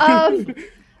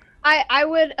 I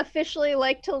would officially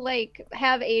like to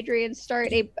have Adrian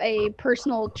start a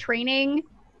personal training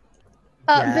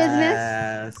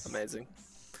business. Amazing.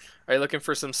 Are you looking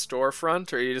for some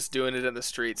storefront, or are you just doing it in the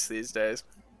streets these days?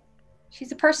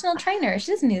 She's a personal trainer.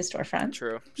 She doesn't need a storefront.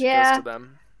 True. She goes to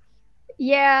them.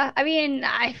 Yeah, I mean,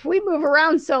 we move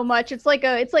around so much. It's like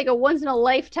a once in a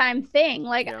lifetime thing.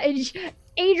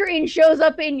 Adrian shows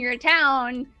up in your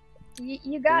town,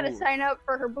 you gotta sign up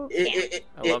for her boot camp.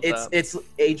 It's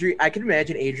Adrian. I can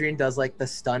imagine Adrian does like the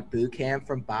stunt boot camp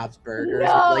from Bob's Burgers.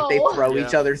 No! Like they throw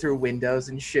each other through windows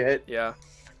and shit. Yeah.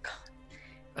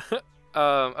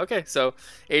 Okay, so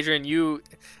Adrian, you,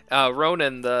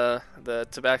 Ronan, the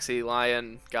Tabaxi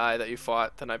lion guy that you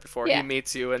fought the night before, he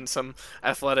meets you in some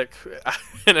athletic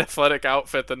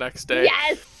outfit the next day.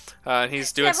 Yes. And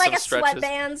he's doing some stretches.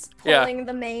 Sweatbands pulling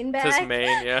the mane back. His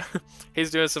mane, yeah. He's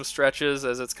doing some stretches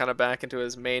as it's kind of back into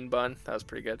his mane bun. That was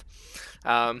pretty good.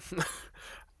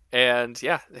 And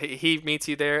yeah, he meets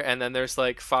you there, and then there's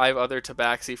like 5 other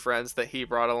Tabaxi friends that he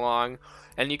brought along,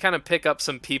 and you kind of pick up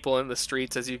some people in the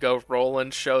streets as you go.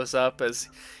 Roland shows up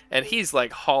and he's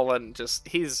like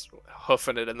he's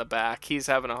hoofing it in the back. He's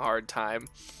having a hard time.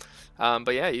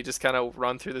 But yeah, you just kind of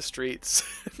run through the streets,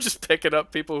 just picking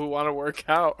up people who want to work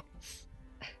out.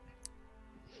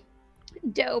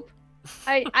 Dope.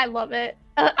 I love it.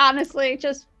 Honestly,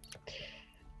 just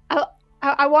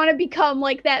I want to become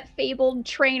like that fabled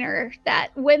trainer that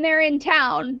when they're in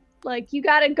town, like you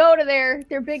got to go to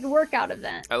their big workout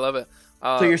event. I love it.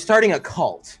 So you're starting a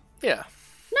cult? Yeah.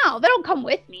 No, they don't come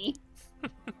with me.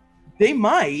 They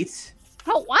might.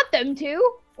 I don't want them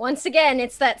to. Once again,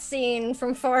 it's that scene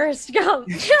from Forrest Gump.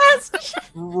 Just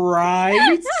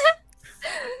right.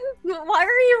 Why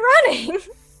are you running?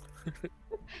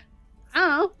 I don't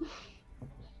know.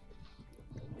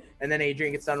 And then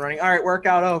Adrian gets done running. All right,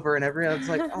 workout over, and everyone's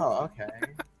like, "Oh, okay."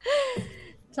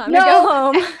 Time to go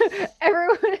home.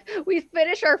 Everyone, we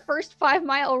finished our first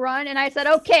 5-mile run, and I said,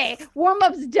 "Okay,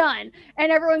 warm-up's done,"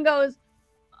 and everyone goes,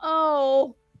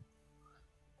 "Oh."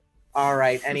 All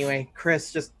right. Anyway,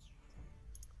 Chris, just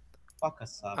fuck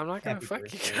us up. I'm not gonna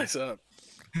fuck you guys up.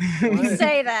 You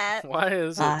say that. Why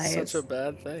is Lies. it such a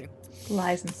bad thing?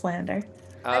 Lies and slander.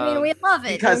 I mean, we love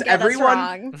it. Because Don't get us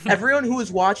wrong. everyone who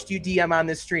has watched you DM on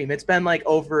this stream, it's been like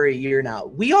over a year now.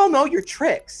 We all know your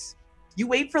tricks. You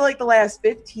wait for like the last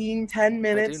 10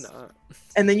 minutes. I do not.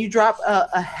 And then you drop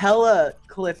a hella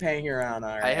cliffhanger on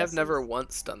our I have asses. never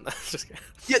once done that. Just kidding.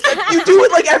 Yeah, you do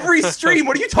it like every stream.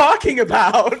 What are you talking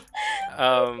about?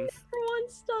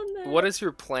 Everyone's done that. What is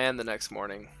your plan the next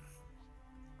morning?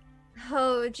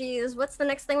 Oh, geez. What's the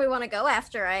next thing we want to go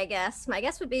after, I guess? My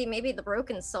guess would be maybe the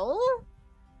Broken Soul?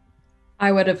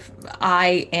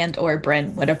 I and or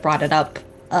Bryn would have brought it up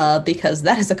because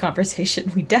that is a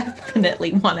conversation we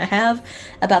definitely want to have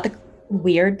about the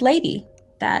weird lady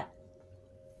that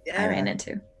I ran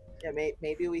into. Yeah,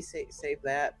 maybe we save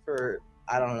that for,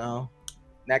 I don't know,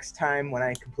 next time when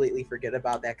I completely forget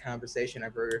about that conversation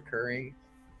ever occurring.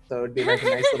 So it would be like a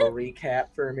nice little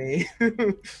recap for me.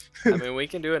 I mean, we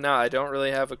can do it now. I don't really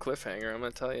have a cliffhanger. I'm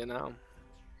going to tell you now.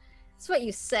 That's what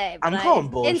you say. But I'm calling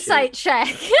bullshit. Insight check.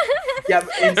 Yeah,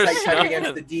 insight check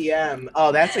against the DM.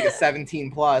 Oh, that's like a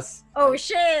 17 plus. Oh,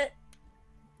 shit.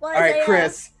 All right,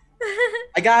 Chris.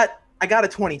 I got a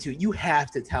 22. You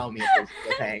have to tell me if there's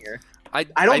a cliffhanger. I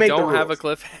don't have a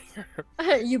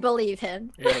cliffhanger. You believe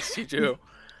him. Yes, you do.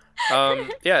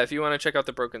 Yeah, if you want to check out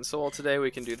the Broken Soul today, we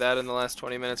can do that in the last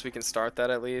 20 minutes. We can start that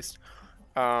at least.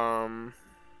 Yeah.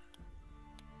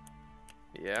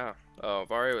 Oh,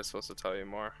 Vari was supposed to tell you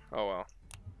more. Oh, well.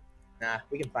 Nah,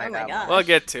 we can find Oh my out. God. We'll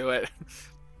get to it.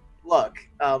 Look,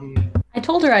 I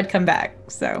told her I'd come back,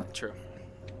 so. True.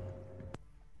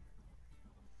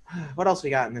 What else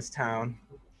we got in this town?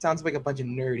 Sounds like a bunch of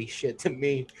nerdy shit to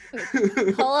me.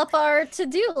 Pull up our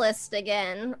to-do list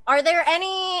again. Are there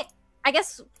any... I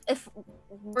guess if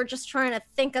we're just trying to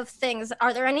think of things,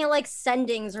 are there any like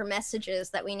sendings or messages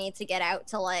that we need to get out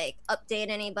to like update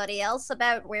anybody else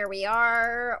about where we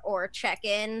are or check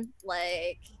in?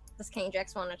 Like, does King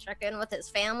Jax want to check in with his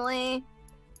family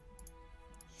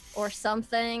or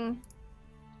something?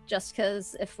 Just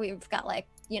because if we've got like,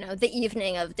 you know, the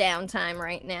evening of downtime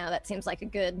right now, that seems like a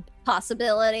good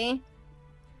possibility.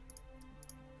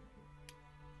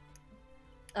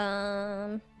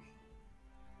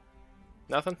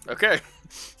 Nothing? Okay.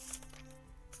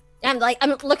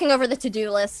 I'm looking over the to-do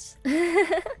list.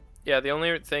 Yeah, the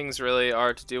only things really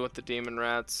are to deal with the demon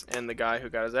rats and the guy who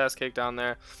got his ass kicked down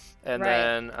there, and Right.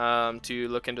 then to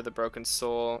look into the Broken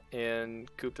Soul in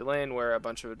Coupe de Lane, where a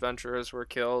bunch of adventurers were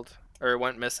killed or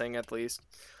went missing at least.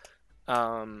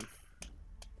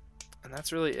 And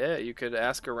that's really it. You could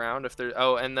ask around if there.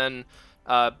 Oh, and then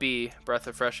B, Breath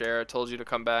of Fresh Air, told you to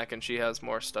come back, and she has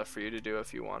more stuff for you to do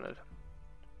if you wanted.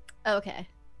 Okay.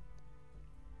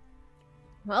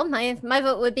 Well, my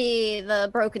vote would be the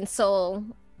Broken Soul,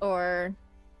 or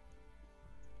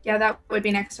Yeah, that would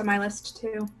be next on my list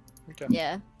too. Okay.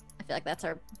 yeah, I feel like that's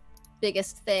our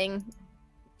biggest thing.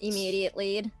 Immediate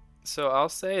lead. So I'll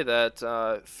say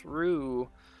that through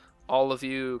all of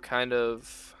you kind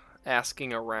of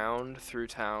asking around through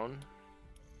town,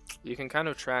 you can kind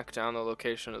of track down the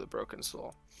location of the Broken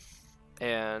Soul.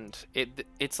 And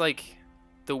it's like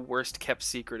the worst kept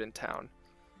secret in town.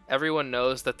 Everyone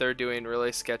knows that they're doing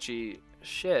really sketchy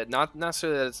shit. Not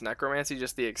necessarily that it's necromancy,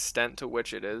 just the extent to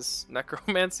which it is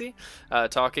necromancy.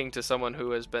 Talking to someone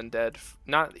who has been dead,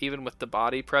 not even with the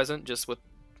body present, just with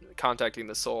contacting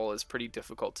the soul is pretty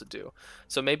difficult to do.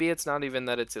 So maybe it's not even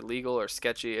that it's illegal or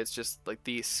sketchy, it's just like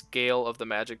the scale of the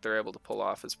magic they're able to pull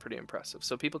off is pretty impressive.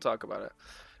 So people talk about it.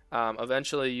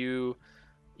 Eventually you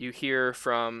hear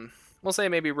from, we'll say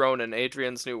maybe Ronan,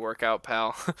 Adrian's new workout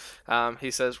pal. He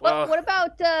says, well, What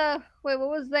about wait, what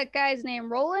was that guy's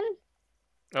name? Roland?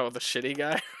 oh, the shitty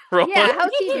guy. Roland? Yeah,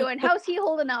 how's he doing? How's he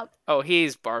holding up? Oh,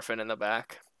 he's barfing in the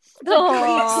back.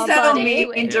 Oh, So buddy.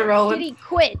 mean to Yeah. Roland. Did he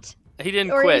quit? He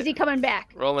didn't Or quit. is he coming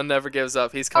back? Roland never gives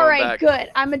up. He's All coming right, back.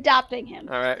 good. I'm adopting him.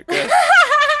 All right, good.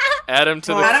 Add him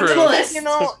to the Add him to crew. the list.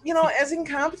 You know, as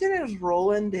incompetent as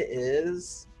Roland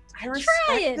is, I respect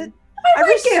Trying. it. I I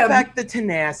like him. respect the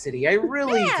tenacity. I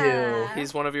really Yeah.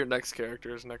 He's one of your next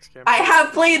characters next campaign. I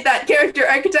have played that character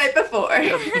archetype before.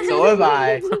 do. So have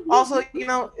I. Also, you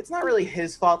know, it's not really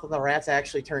his fault that the rats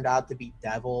actually turned out to be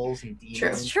devils and demons. True.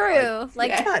 It's true.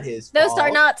 Like, It's not his those fault. are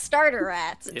not starter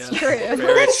rats. It's Yeah. true. Very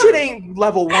That true. shit ain't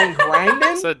level 1 grinding.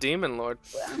 It's a demon lord.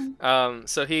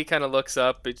 So he kind of looks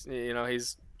up. You know,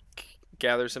 he's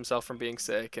gathers himself from being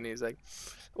sick, and he's like,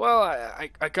 "Well, I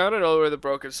kind of know where the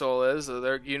Broken Soul is.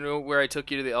 You know where I took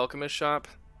you to the alchemist shop?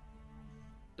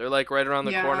 They're like right around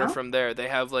the corner Yeah. from there. They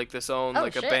have like this own Oh,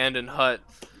 like shit. abandoned hut,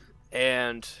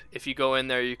 and if you go in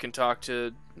there, you can talk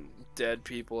to dead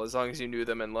people as long as you knew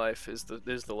them in life. Is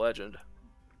the legend."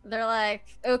 They're like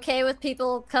okay with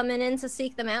people coming in to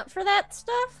seek them out for that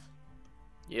stuff?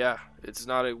 Yeah, it's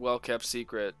not a well kept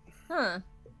secret. Huh.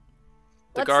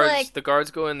 The guards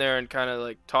go in there and kind of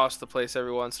like toss the place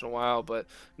every once in a while, but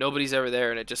nobody's ever there,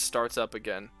 and it just starts up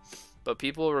again. But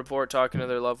people report talking to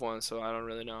their loved ones, so I don't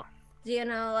really know. Do you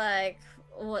know like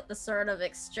what the sort of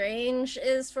exchange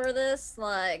is for this?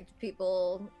 Like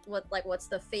people what's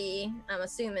the fee? I'm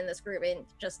assuming this group ain't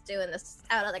just doing this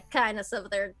out of the kindness of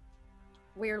their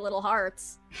weird little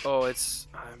hearts. Oh,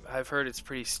 I've heard it's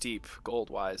pretty steep gold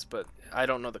wise, but I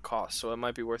don't know the cost, so it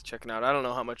might be worth checking out. I don't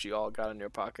know how much you all got in your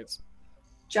pockets.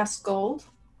 Just gold.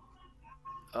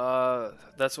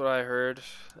 That's what I heard.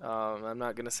 I'm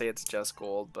not gonna say it's just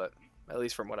gold, but at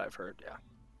least from what I've heard, yeah.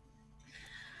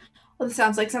 Well, this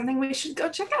sounds like something we should go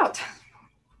check out.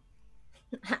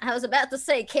 I was about to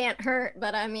say can't hurt,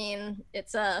 but I mean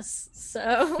it's us,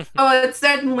 so Oh, it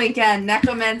certainly can.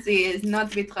 Necromancy is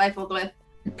not to be trifled with.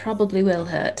 It probably will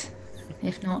hurt.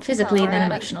 If not physically, then Alrighty.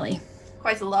 emotionally.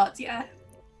 Quite a lot, yeah.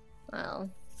 well,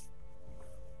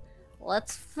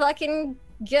 let's fucking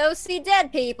go see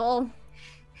dead people.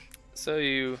 So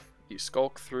you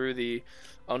skulk through the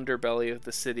underbelly of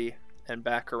the city and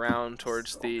back around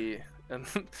towards the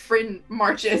Bryn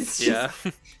marches. yeah.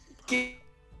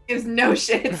 Gives no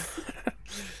shit.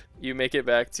 You make it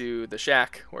back to the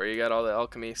shack where you got all the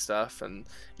alchemy stuff, and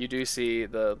you do see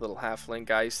the little halfling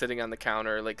guy sitting on the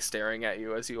counter, like staring at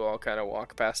you as you all kind of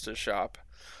walk past his shop.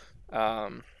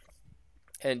 And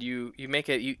you make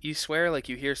it. You swear like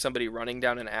you hear somebody running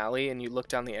down an alley, and you look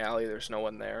down the alley. There's no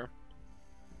one there.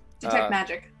 Detect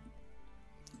magic.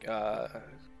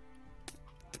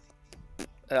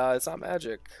 It's not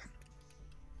magic.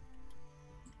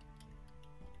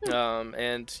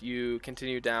 And you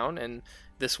continue down, and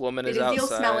this woman Did is outside.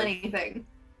 Ezeal smell anything?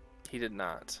 He did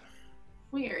not.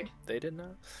 Weird. They did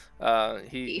not.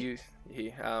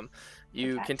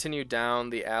 You Okay. continue down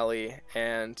the alley,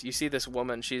 and you see this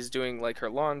woman. She's doing like her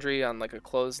laundry on like a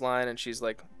clothesline, and she's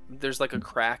like, there's like a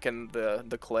crack in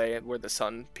the clay where the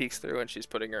sun peeks through, and she's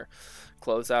putting her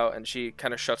clothes out, and she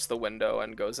kind of shuts the window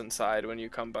and goes inside when you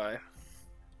come by.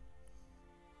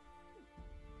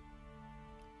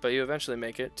 But you eventually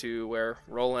make it to where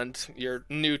Roland, your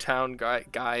new town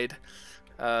guide,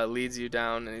 leads you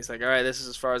down, and he's like, all right, this is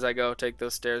as far as I go. Take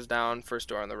those stairs down. First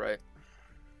door on the right.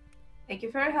 Thank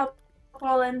you for your help,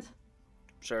 Roland.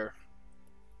 Sure.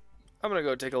 I'm gonna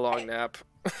go take a long nap.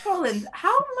 Roland,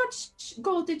 how much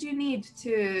gold did you need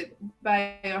to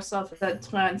buy yourself that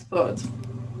transport?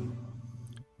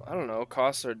 I don't know.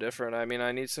 Costs are different. I mean,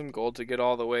 I need some gold to get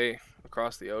all the way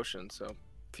across the ocean, so a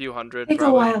few hundred. Take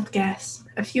probably. a wild guess.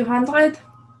 A few hundred?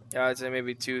 Yeah, I'd say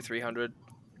maybe 200-300.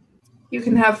 You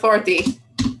can have 40.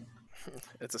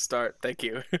 It's a start. Thank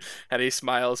you. And he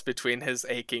smiles between his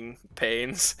aching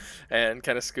pains and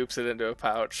kind of scoops it into a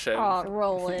pouch and Oh,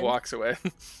 Roland. walks away.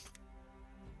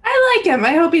 I like him.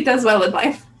 I hope he does well in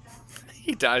life.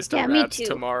 He dies to Yeah, me rats too.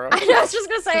 tomorrow. I was just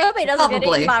gonna say, I hope he doesn't get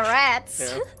Probably. eaten by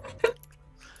rats.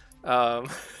 Yeah.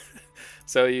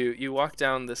 So you walk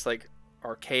down this like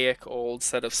archaic old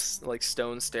set of like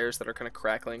stone stairs that are kind of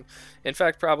crackling. In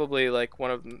fact, probably like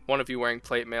one of you wearing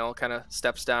plate mail kind of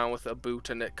steps down with a boot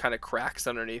and it kind of cracks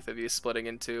underneath of you, splitting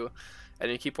in two.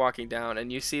 And you keep walking down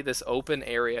and you see this open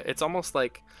area. It's almost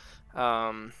like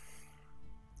a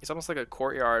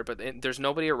courtyard, but there's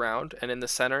nobody around. And in the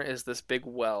center is this big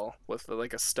well with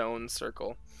like a stone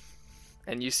circle.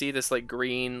 And you see this like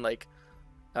green like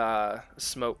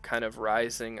smoke kind of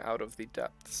rising out of the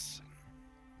depths.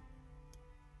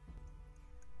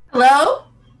 Hello?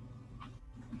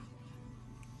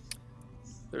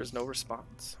 There's no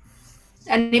response.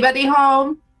 Anybody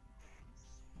home?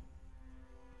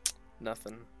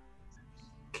 Nothing.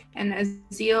 Can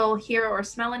Azil hear or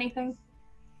smell anything?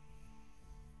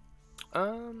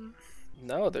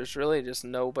 No, there's really just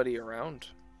nobody around.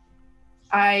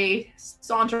 I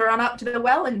saunter on up to the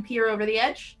well and peer over the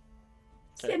edge.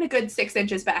 Okay. Stand a good 6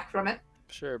 inches back from it.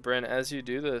 Sure, Bryn, as you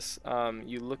do this,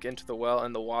 you look into the well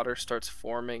and the water starts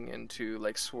forming into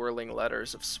like swirling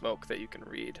letters of smoke that you can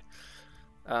read.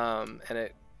 And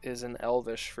it is in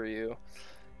Elvish for you.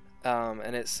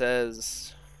 And it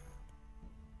says,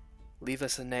 leave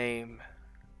us a name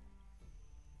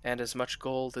and as much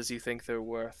gold as you think they're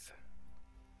worth.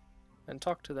 And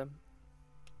talk to them.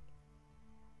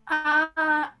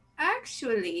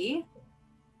 Actually,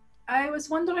 I was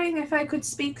wondering if I could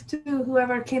speak to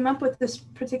whoever came up with this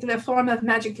particular form of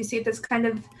magic. You see, that's kind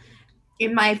of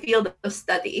in my field of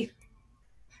study.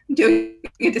 I'm doing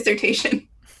a dissertation.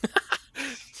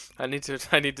 I need to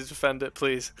defend it,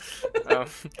 please.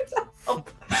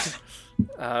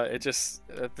 It just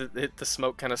the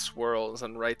smoke kind of swirls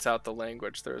and writes out the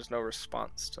language. There is no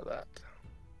response to that.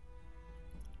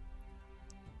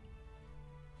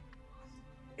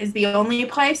 Is the only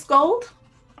price gold?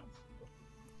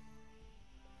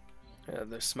 Yeah,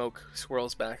 the smoke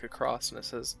swirls back across and it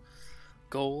says,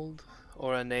 gold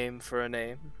or a name for a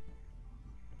name.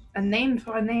 A name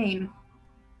for a name.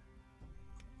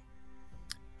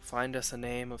 Find us a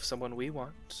name of someone we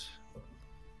want,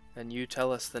 and you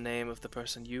tell us the name of the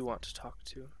person you want to talk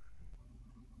to.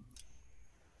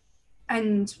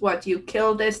 And what, you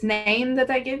kill this name that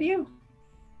I give you?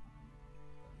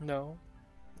 No.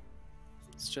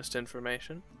 It's just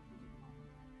information.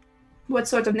 What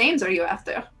sort of names are you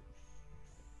after?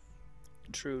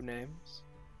 True names.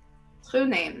 True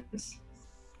names.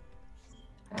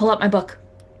 Pull up my book.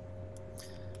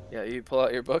 Yeah, you pull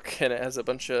out your book and it has a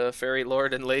bunch of fairy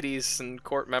lord and ladies and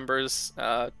court members'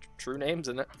 true names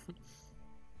in it.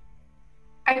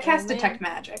 I cast man. detect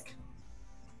magic.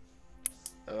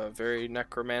 Very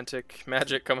necromantic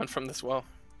magic coming from this well.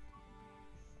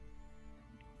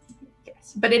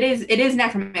 Yes, but it is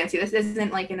necromancy. This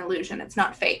isn't like an illusion. It's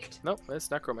not faked. Nope, it's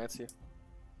necromancy.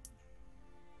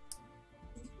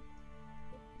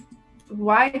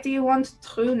 Why do you want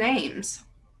true names?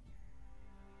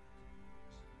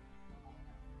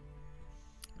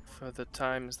 For the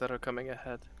times that are coming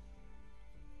ahead.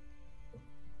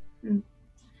 And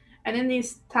in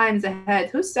these times ahead,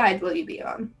 whose side will you be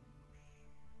on?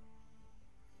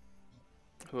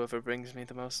 Whoever brings me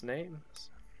the most names.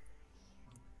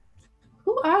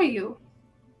 Who are you?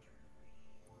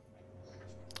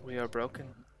 We are broken.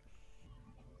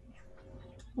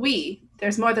 We?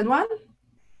 There's more than one?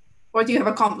 Or do you have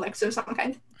a complex of some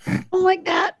kind? Don't like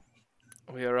that.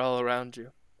 We are all around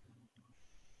you.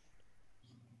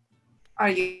 Are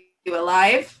you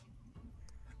alive?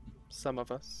 Some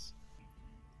of us.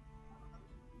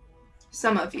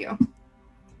 Some of you.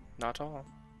 Not all.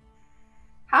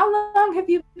 How long have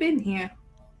you been here?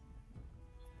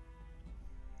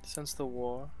 Since the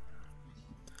war.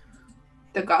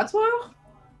 The Gods War?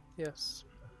 Yes.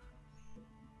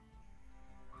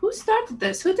 Who started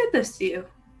this? Who did this to you?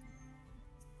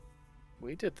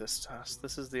 We did this to us.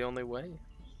 This is the only way.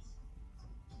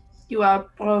 You are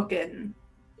broken.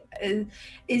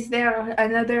 Is there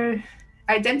another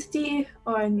identity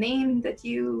or name that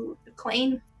you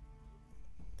claim?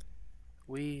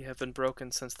 We have been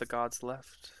broken since the gods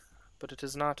left, but it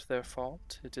is not their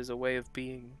fault. It is a way of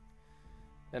being,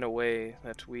 and a way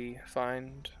that we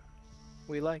find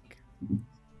we like.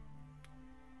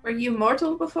 Were you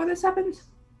mortal before this happened?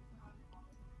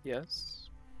 Yes?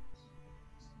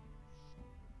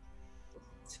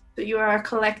 So you are a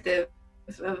collective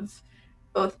of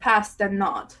both past and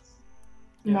not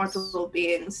Yes. mortal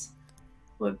beings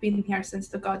who have been here since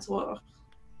the gods' war.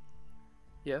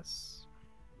 Yes?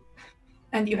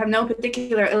 And you have no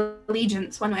particular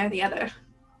allegiance one way or the other.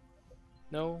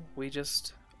 No, we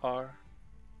just are.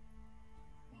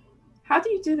 How do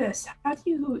you do this? How do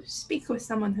you speak with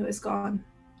someone who is gone?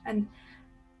 And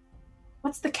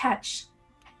what's the catch?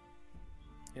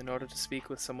 In order to speak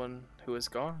with someone who is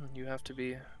gone, you have to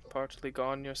be partly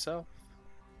gone yourself.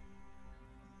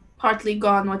 Partly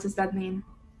gone, what does that mean?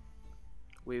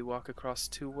 We walk across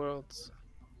two worlds.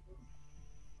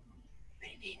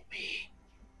 They need me.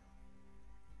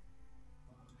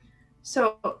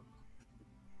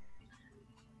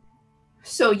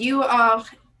 So you are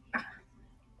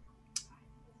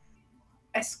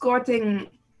escorting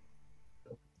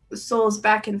souls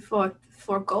back and forth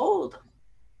for gold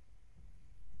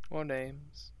Or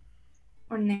names.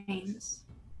 or names?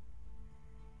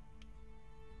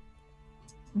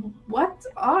 What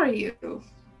are you?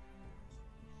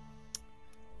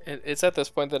 It's at this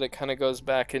point that it kind of goes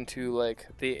back into like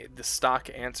the stock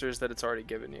answers that it's already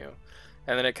given you,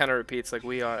 and then it kind of repeats like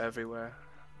we are everywhere.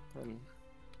 And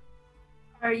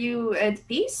Are you at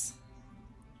peace?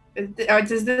 Or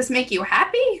does this make you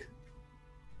happy?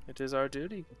 it is our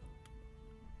duty.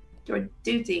 Your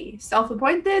duty,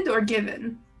 self-appointed or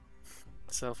given?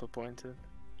 Self-appointed.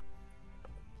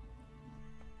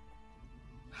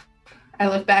 I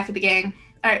look back at the gang.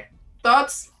 All right,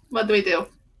 thoughts? What do we do?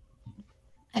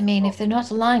 I mean, if they're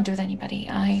not aligned with anybody,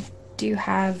 I do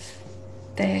have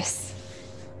this.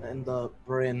 And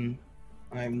Bryn,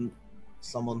 I'm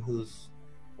someone who's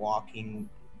walking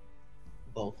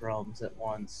both realms at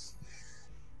once.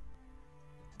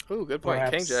 Ooh, good point.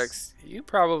 Perhaps- King Jax, you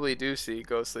probably do see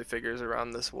ghostly figures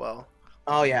around this well.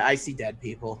 Oh yeah, I see dead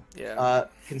people. Yeah.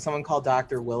 Can someone call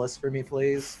Dr. Willis for me,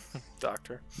 please?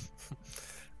 Doctor.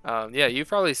 Yeah, you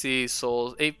probably see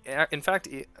souls. In fact,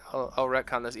 I'll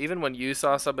retcon this. Even when you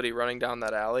saw somebody running down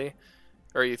that alley,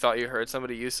 or you thought you heard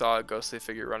somebody, you saw a ghostly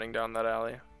figure running down that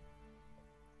alley.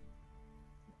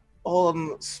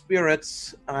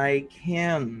 Spirits, I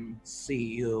can see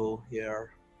you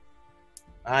here.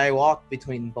 I walk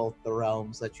between both the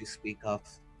realms that you speak of.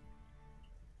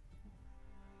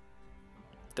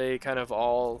 They kind of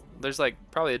all, there's like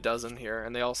probably a dozen here,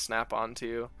 and they all snap onto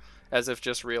you as if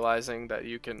just realizing that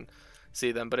you can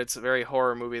see them. But it's a very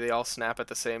horror movie. They all snap at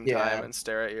the same time and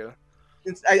stare at you.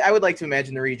 I would like to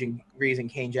imagine the reason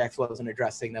Kane Jax wasn't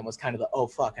addressing them was kind of the, oh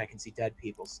fuck, I can see dead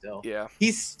people still. Yeah.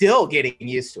 He's still getting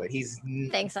used to it. He's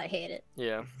Thanks, I hate it.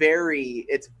 Yeah.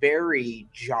 it's very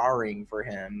jarring for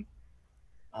him.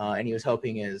 And he was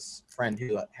hoping his friend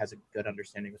who has a good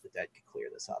understanding with the dead could clear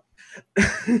this up.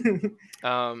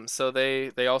 So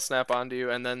they all snap onto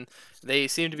you, and then they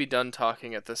seem to be done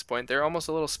talking at this point. They're almost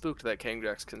a little spooked that King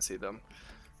Jax can see them.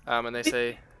 And they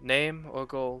say, name or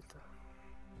gold?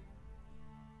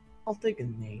 I'll take a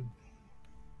name.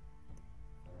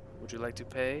 Would you like to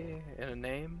pay in a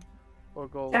name or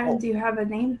gold? Darren, do you have a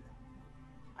name?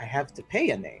 I have to pay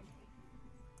a name.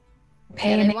 Pay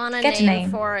Yeah, a they name, want a get a name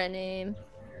name. for a name.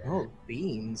 Oh,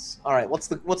 beans. All right, what's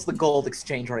the gold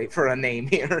exchange rate for a name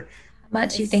here? How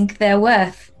much you think they're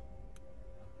worth?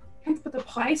 Can't put a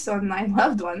price on my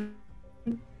loved one.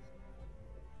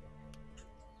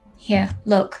 Here,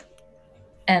 look.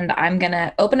 And I'm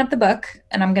gonna open up the book,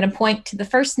 and I'm gonna point to the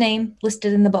first name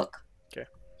listed in the book. Okay.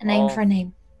 A name for a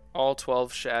name. All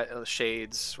 12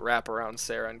 shades wrap around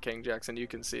Sarah and King Jackson. You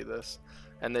can see this.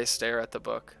 And they stare at the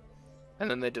book. And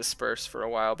then they disperse for a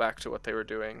while back to what they were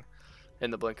doing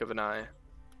in the blink of an eye.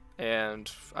 And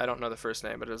I don't know the first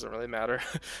name, but it doesn't really matter.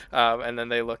 And then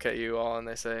they look at you all and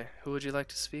they say, who would you like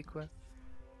to speak with?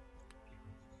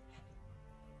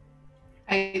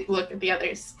 I look at the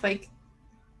others, like,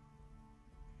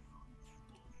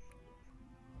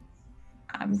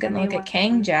 I'm gonna look at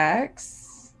King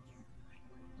Jax.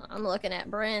 I'm looking at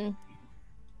Bryn.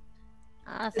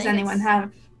 does anyone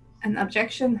have an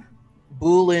objection?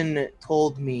 Bulin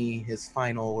told me his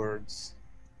final words.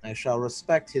 I shall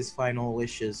respect his final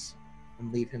wishes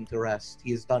and leave him to rest.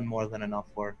 He has done more than enough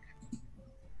work.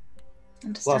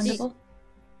 Understandable.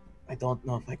 I don't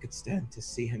know if I could stand to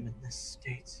see him in this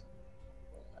state.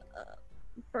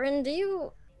 Bryn, do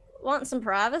you want some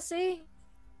privacy?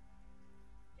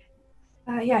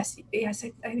 Yes,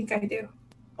 I think I do.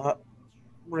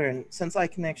 Rin, since I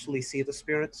can actually see the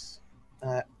spirits,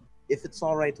 if it's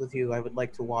all right with you, I would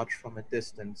like to watch from a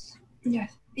distance.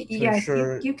 Yes,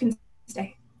 ensure- you can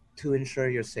stay. To ensure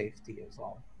your safety is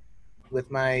all.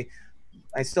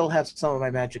 I still have some of my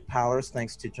magic powers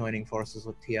thanks to joining forces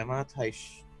with Tiamat. I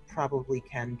probably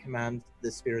can command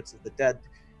the spirits of the dead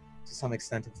to some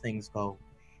extent if things go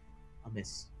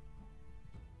amiss.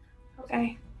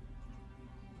 Okay.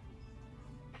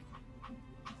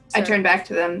 I turn back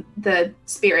to them. The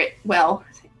spirit. Well,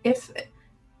 if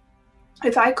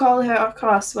I call her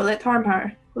across, will it harm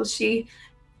her? Will she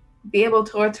be able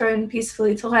to return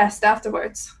peacefully to rest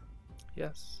afterwards?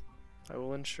 Yes, I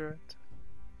will ensure it.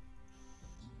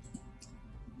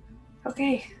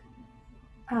 Okay.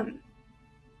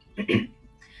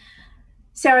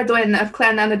 Sarah Dwyn of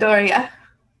Clan Anadoria.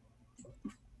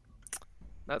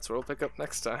 That's where we'll pick up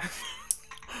next time.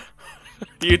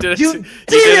 You did it. You You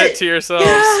did it to yourselves.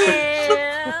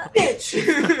 Yeah.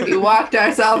 Bitch! We walked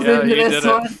ourselves Yeah, into you this did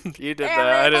one. it. You did that.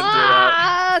 I didn't do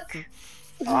that. Fuck!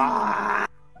 Ah,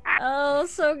 Oh,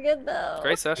 so good though.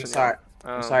 Great session. I'm sorry.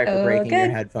 Yeah. I'm sorry for breaking your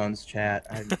good. headphones, chat.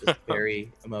 I'm just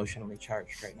very emotionally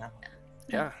charged right now.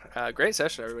 Yeah. Great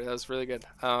session, everybody. That was really good.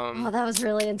 Oh, that was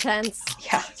really intense.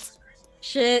 Yeah.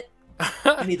 Shit.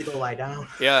 I need to go lie down.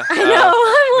 Yeah. I know.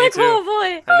 I'm me like, too. oh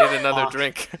boy. I need another Fuck.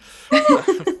 drink.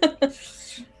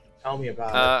 Tell me about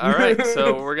it. All right,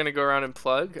 so we're gonna go around and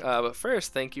plug. But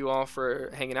first, thank you all for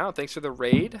hanging out. Thanks for the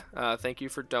raid. Thank you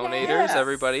for donators, Yes.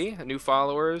 everybody, new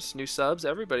followers, new subs,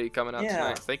 everybody coming out Yeah.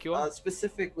 tonight. Thank you all.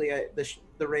 Specifically,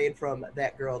 the raid from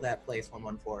that girl, that place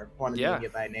 114. Wanted to Yeah. name you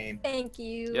by name. Thank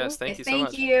you. Yes, thank you so Thank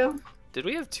much. you. Did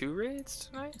we have 2 raids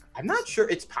tonight? I'm not sure.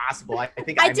 It's possible. I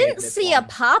think I may have didn't missed see one. a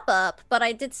pop up, but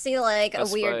I did see like A a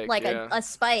weird, spike, like yeah. a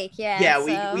spike. Yeah. Yeah,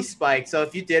 we so- spiked. So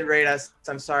if you did rate us,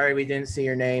 I'm sorry we didn't see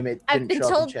your name. It I've didn't been show up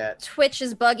in told chat. Twitch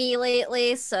is buggy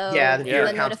lately, so Yeah, the viewer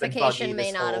the count's been notification buggy may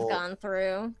this not have whole- gone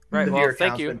through. Right. The Well, viewer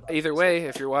thank count's you. been bugged Either this way,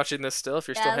 if you're watching this still, if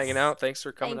you're still hanging Yes. out, thanks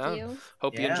for coming Thank out. you.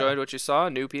 Hope you Yeah. enjoyed what you saw.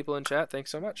 New people in chat, thanks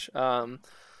so much.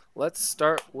 Let's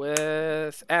start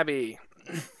with Abby.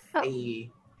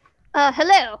 Hey.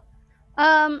 Hello.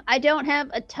 I don't have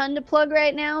a ton to plug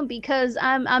right now because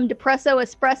I'm depresso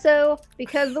espresso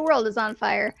because the world is on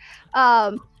fire.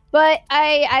 But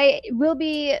I will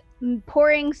be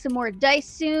pouring some more dice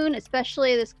soon,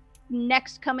 especially this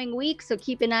next coming week. So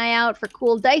keep an eye out for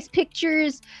cool dice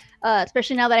pictures,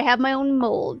 especially now that I have my own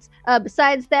molds.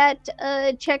 Besides that,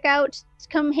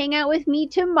 come hang out with me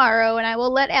tomorrow, and I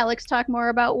will let Alex talk more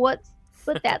about what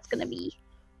that's gonna be.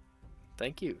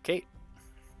 Thank you, Kate.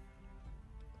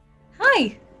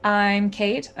 Hi, I'm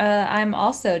Kate. I'm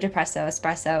also Depresso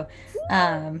Espresso.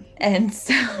 And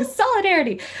so,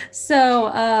 solidarity.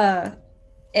 So,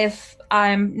 if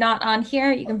I'm not on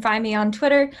here, you can find me on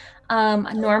Twitter.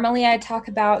 Normally I talk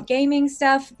about gaming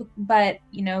stuff, but,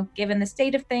 given the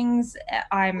state of things,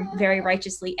 I'm very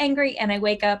righteously angry and I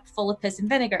wake up full of piss and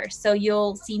vinegar. So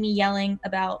you'll see me yelling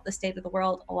about the state of the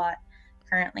world a lot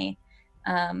currently.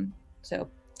 So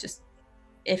just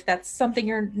if that's something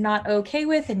you're not okay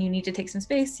with and you need to take some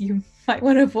space, you might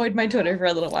want to avoid my Twitter for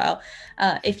a little while.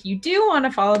 If you do want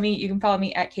to follow me, you can follow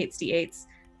me at KatesD8s.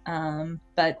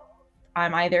 But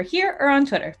I'm either here or on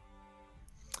Twitter.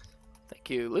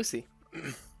 Thank you, Lucy.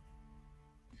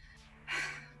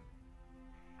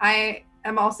 I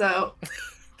am also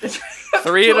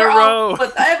 3 in a row.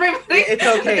 With everybody It's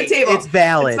okay. at the table. It's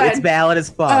valid. It's It's fine. valid as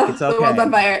fuck. It's The world's on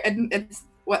okay. fire, and it's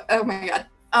what? Oh my god.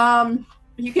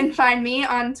 You can find me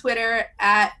on Twitter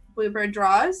at Bluebird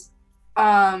Draws.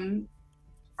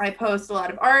 I post a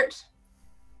lot of art.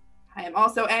 I am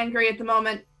also angry at the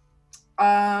moment.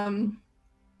 I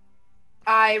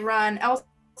run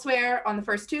elsewhere on the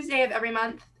first Tuesday of every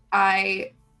month.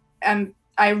 I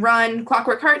run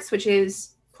Clockwork Hearts, which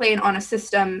is playing on a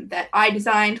system that I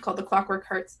designed called the Clockwork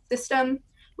Hearts system,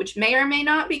 which may or may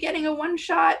not be getting a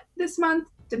one-shot this month,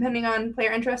 depending on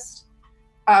player interest.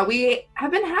 We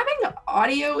have been having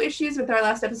audio issues with our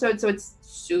last episode, so it's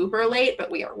super late,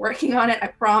 but we are working on it, I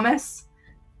promise.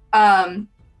 And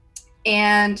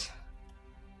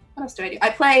what else do I do? I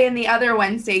play in the other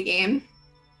Wednesday game,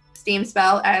 Steam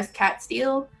Spell, as Cat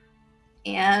Steel,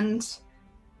 and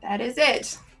that is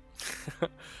it.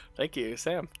 Thank you,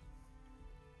 Sam.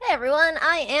 Hi everyone,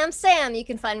 I am Sam. You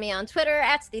can find me on Twitter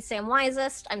at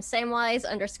 @TheSamWisest. I'm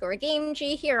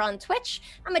Samwise_GameG here on Twitch.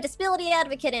 I'm a disability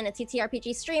advocate and a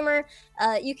TTRPG streamer.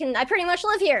 I pretty much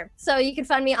live here, so you can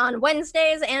find me on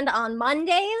Wednesdays and on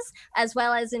Mondays, as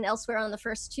well as in elsewhere on the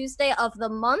first Tuesday of the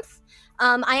month.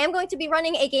 I am going to be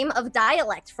running a game of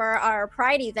Dialect for our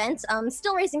Pride event.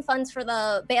 Still raising funds for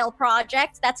the Bail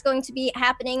Project. That's going to be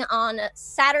happening on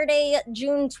Saturday,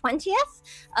 June 20th.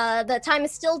 The time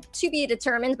is still to be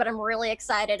determined, but I'm really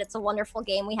excited. It's a wonderful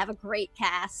game. We have a great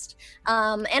cast.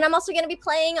 And I'm also going to be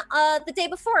playing the day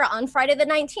before on Friday the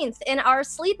 19th in our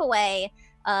Sleepaway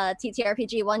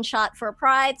TTRPG one-shot for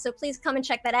Pride, so please come and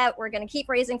check that out. We're going to keep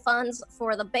raising funds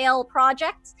for the Bail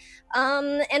Project.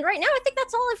 And right now, I think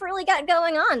that's all I've really got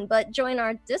going on, but join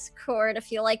our Discord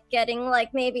if you like getting,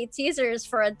 like, maybe teasers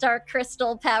for a Dark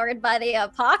Crystal powered by the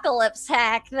Apocalypse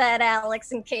hack that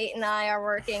Alex and Kate and I are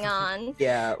working on.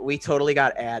 Yeah, we totally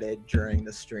got added during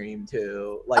the stream,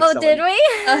 too. Like, oh, did we?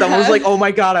 Someone was like, oh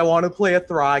my god, I want to play a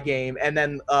Thra game, and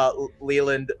then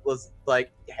Leland was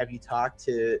like, have you talked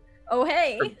to... Oh,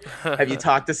 hey. Have you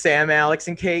talked to Sam, Alex,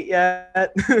 and Kate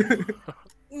yet?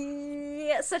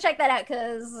 Yeah, so check that out,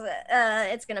 because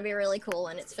it's going to be really cool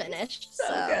when it's finished.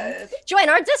 So good. Join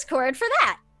our Discord for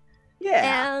that.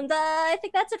 Yeah. And I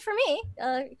think that's it for me.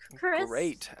 Chris?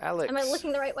 Great. Alex. Am I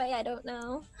looking the right way? I don't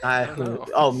know.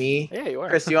 Oh, me? Yeah, you are.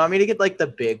 Chris, do you want me to get, like, the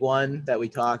big one that we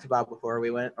talked about before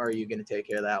we went, or are you going to take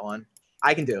care of that one?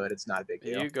 I can do it. It's not a big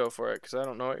deal. You go for it, because I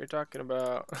don't know what you're talking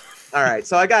about. All right,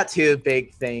 so I got two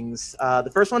big things. The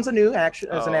first one's an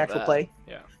actual play.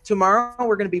 Yeah. Tomorrow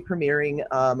we're going to be premiering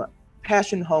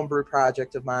passion homebrew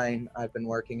project of mine I've been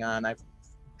working on. I've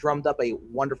drummed up a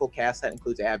wonderful cast that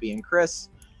includes Abby and Chris,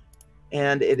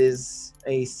 and it is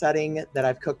a setting that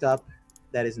I've cooked up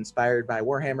that is inspired by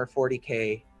Warhammer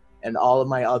 40K and all of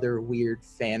my other weird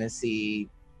fantasy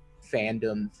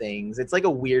fandom things. It's like a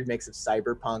weird mix of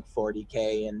cyberpunk,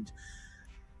 40K, and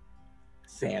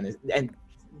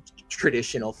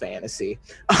traditional fantasy.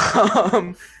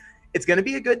 It's going to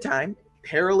be a good time.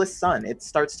 Perilous Sun. It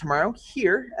starts tomorrow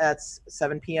here at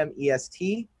 7 p.m.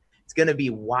 EST. It's going to be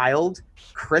wild.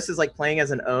 Chris is like playing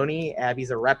as an Oni.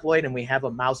 Abby's a Reploid, and we have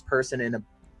a mouse person in a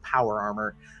power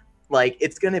armor. Like,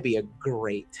 it's going to be a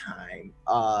great time.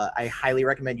 I highly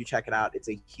recommend you check it out. It's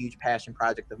a huge passion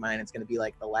project of mine. It's going to be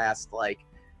like the last, like,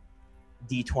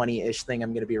 D20-ish thing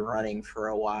I'm going to be running for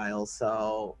a while.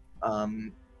 So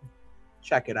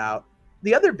check it out.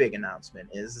 The other big announcement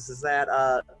is that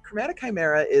Chromatic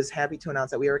Chimera is happy to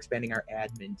announce that we are expanding our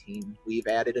admin team. We've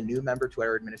added a new member to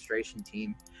our administration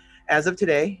team. As of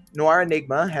today, Noir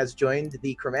Enigma has joined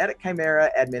the Chromatic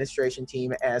Chimera administration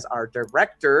team as our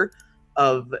director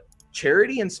of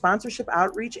charity and sponsorship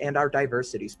outreach and our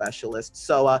diversity specialist.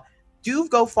 So do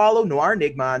go follow Noir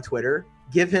Enigma on Twitter.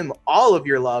 Give him all of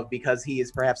your love, because he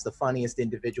is perhaps the funniest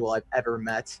individual I've ever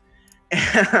met.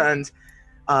 And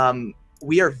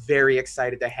we are very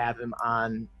excited to have him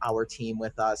on our team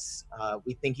with us.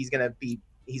 We think he's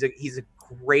a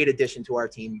great addition to our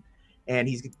team, and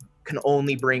can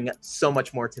only bring so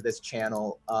much more to this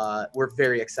channel. We're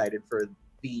very excited for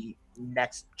the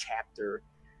next chapter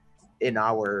in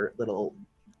our little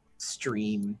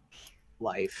stream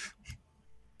life.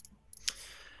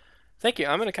 Thank you.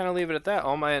 I'm going to kind of leave it at that.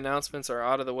 All my announcements are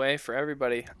out of the way for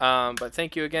everybody. But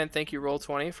thank you again. Thank you,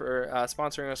 Roll20, for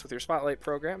sponsoring us with your Spotlight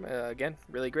program. Again,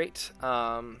 really great.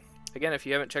 Again, if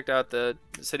you haven't checked out the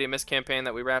City of Mist campaign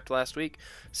that we wrapped last week,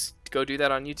 go do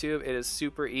that on YouTube. It is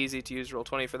super easy to use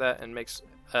Roll20 for that, and makes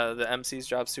the MC's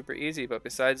job super easy. But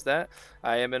besides that,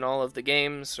 I am in all of the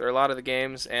games, or a lot of the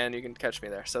games, and you can catch me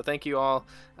there. So thank you all.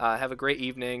 Have a great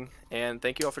evening, and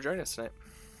thank you all for joining us tonight.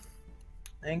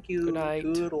 Thank you. Good night.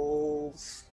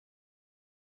 Doodles.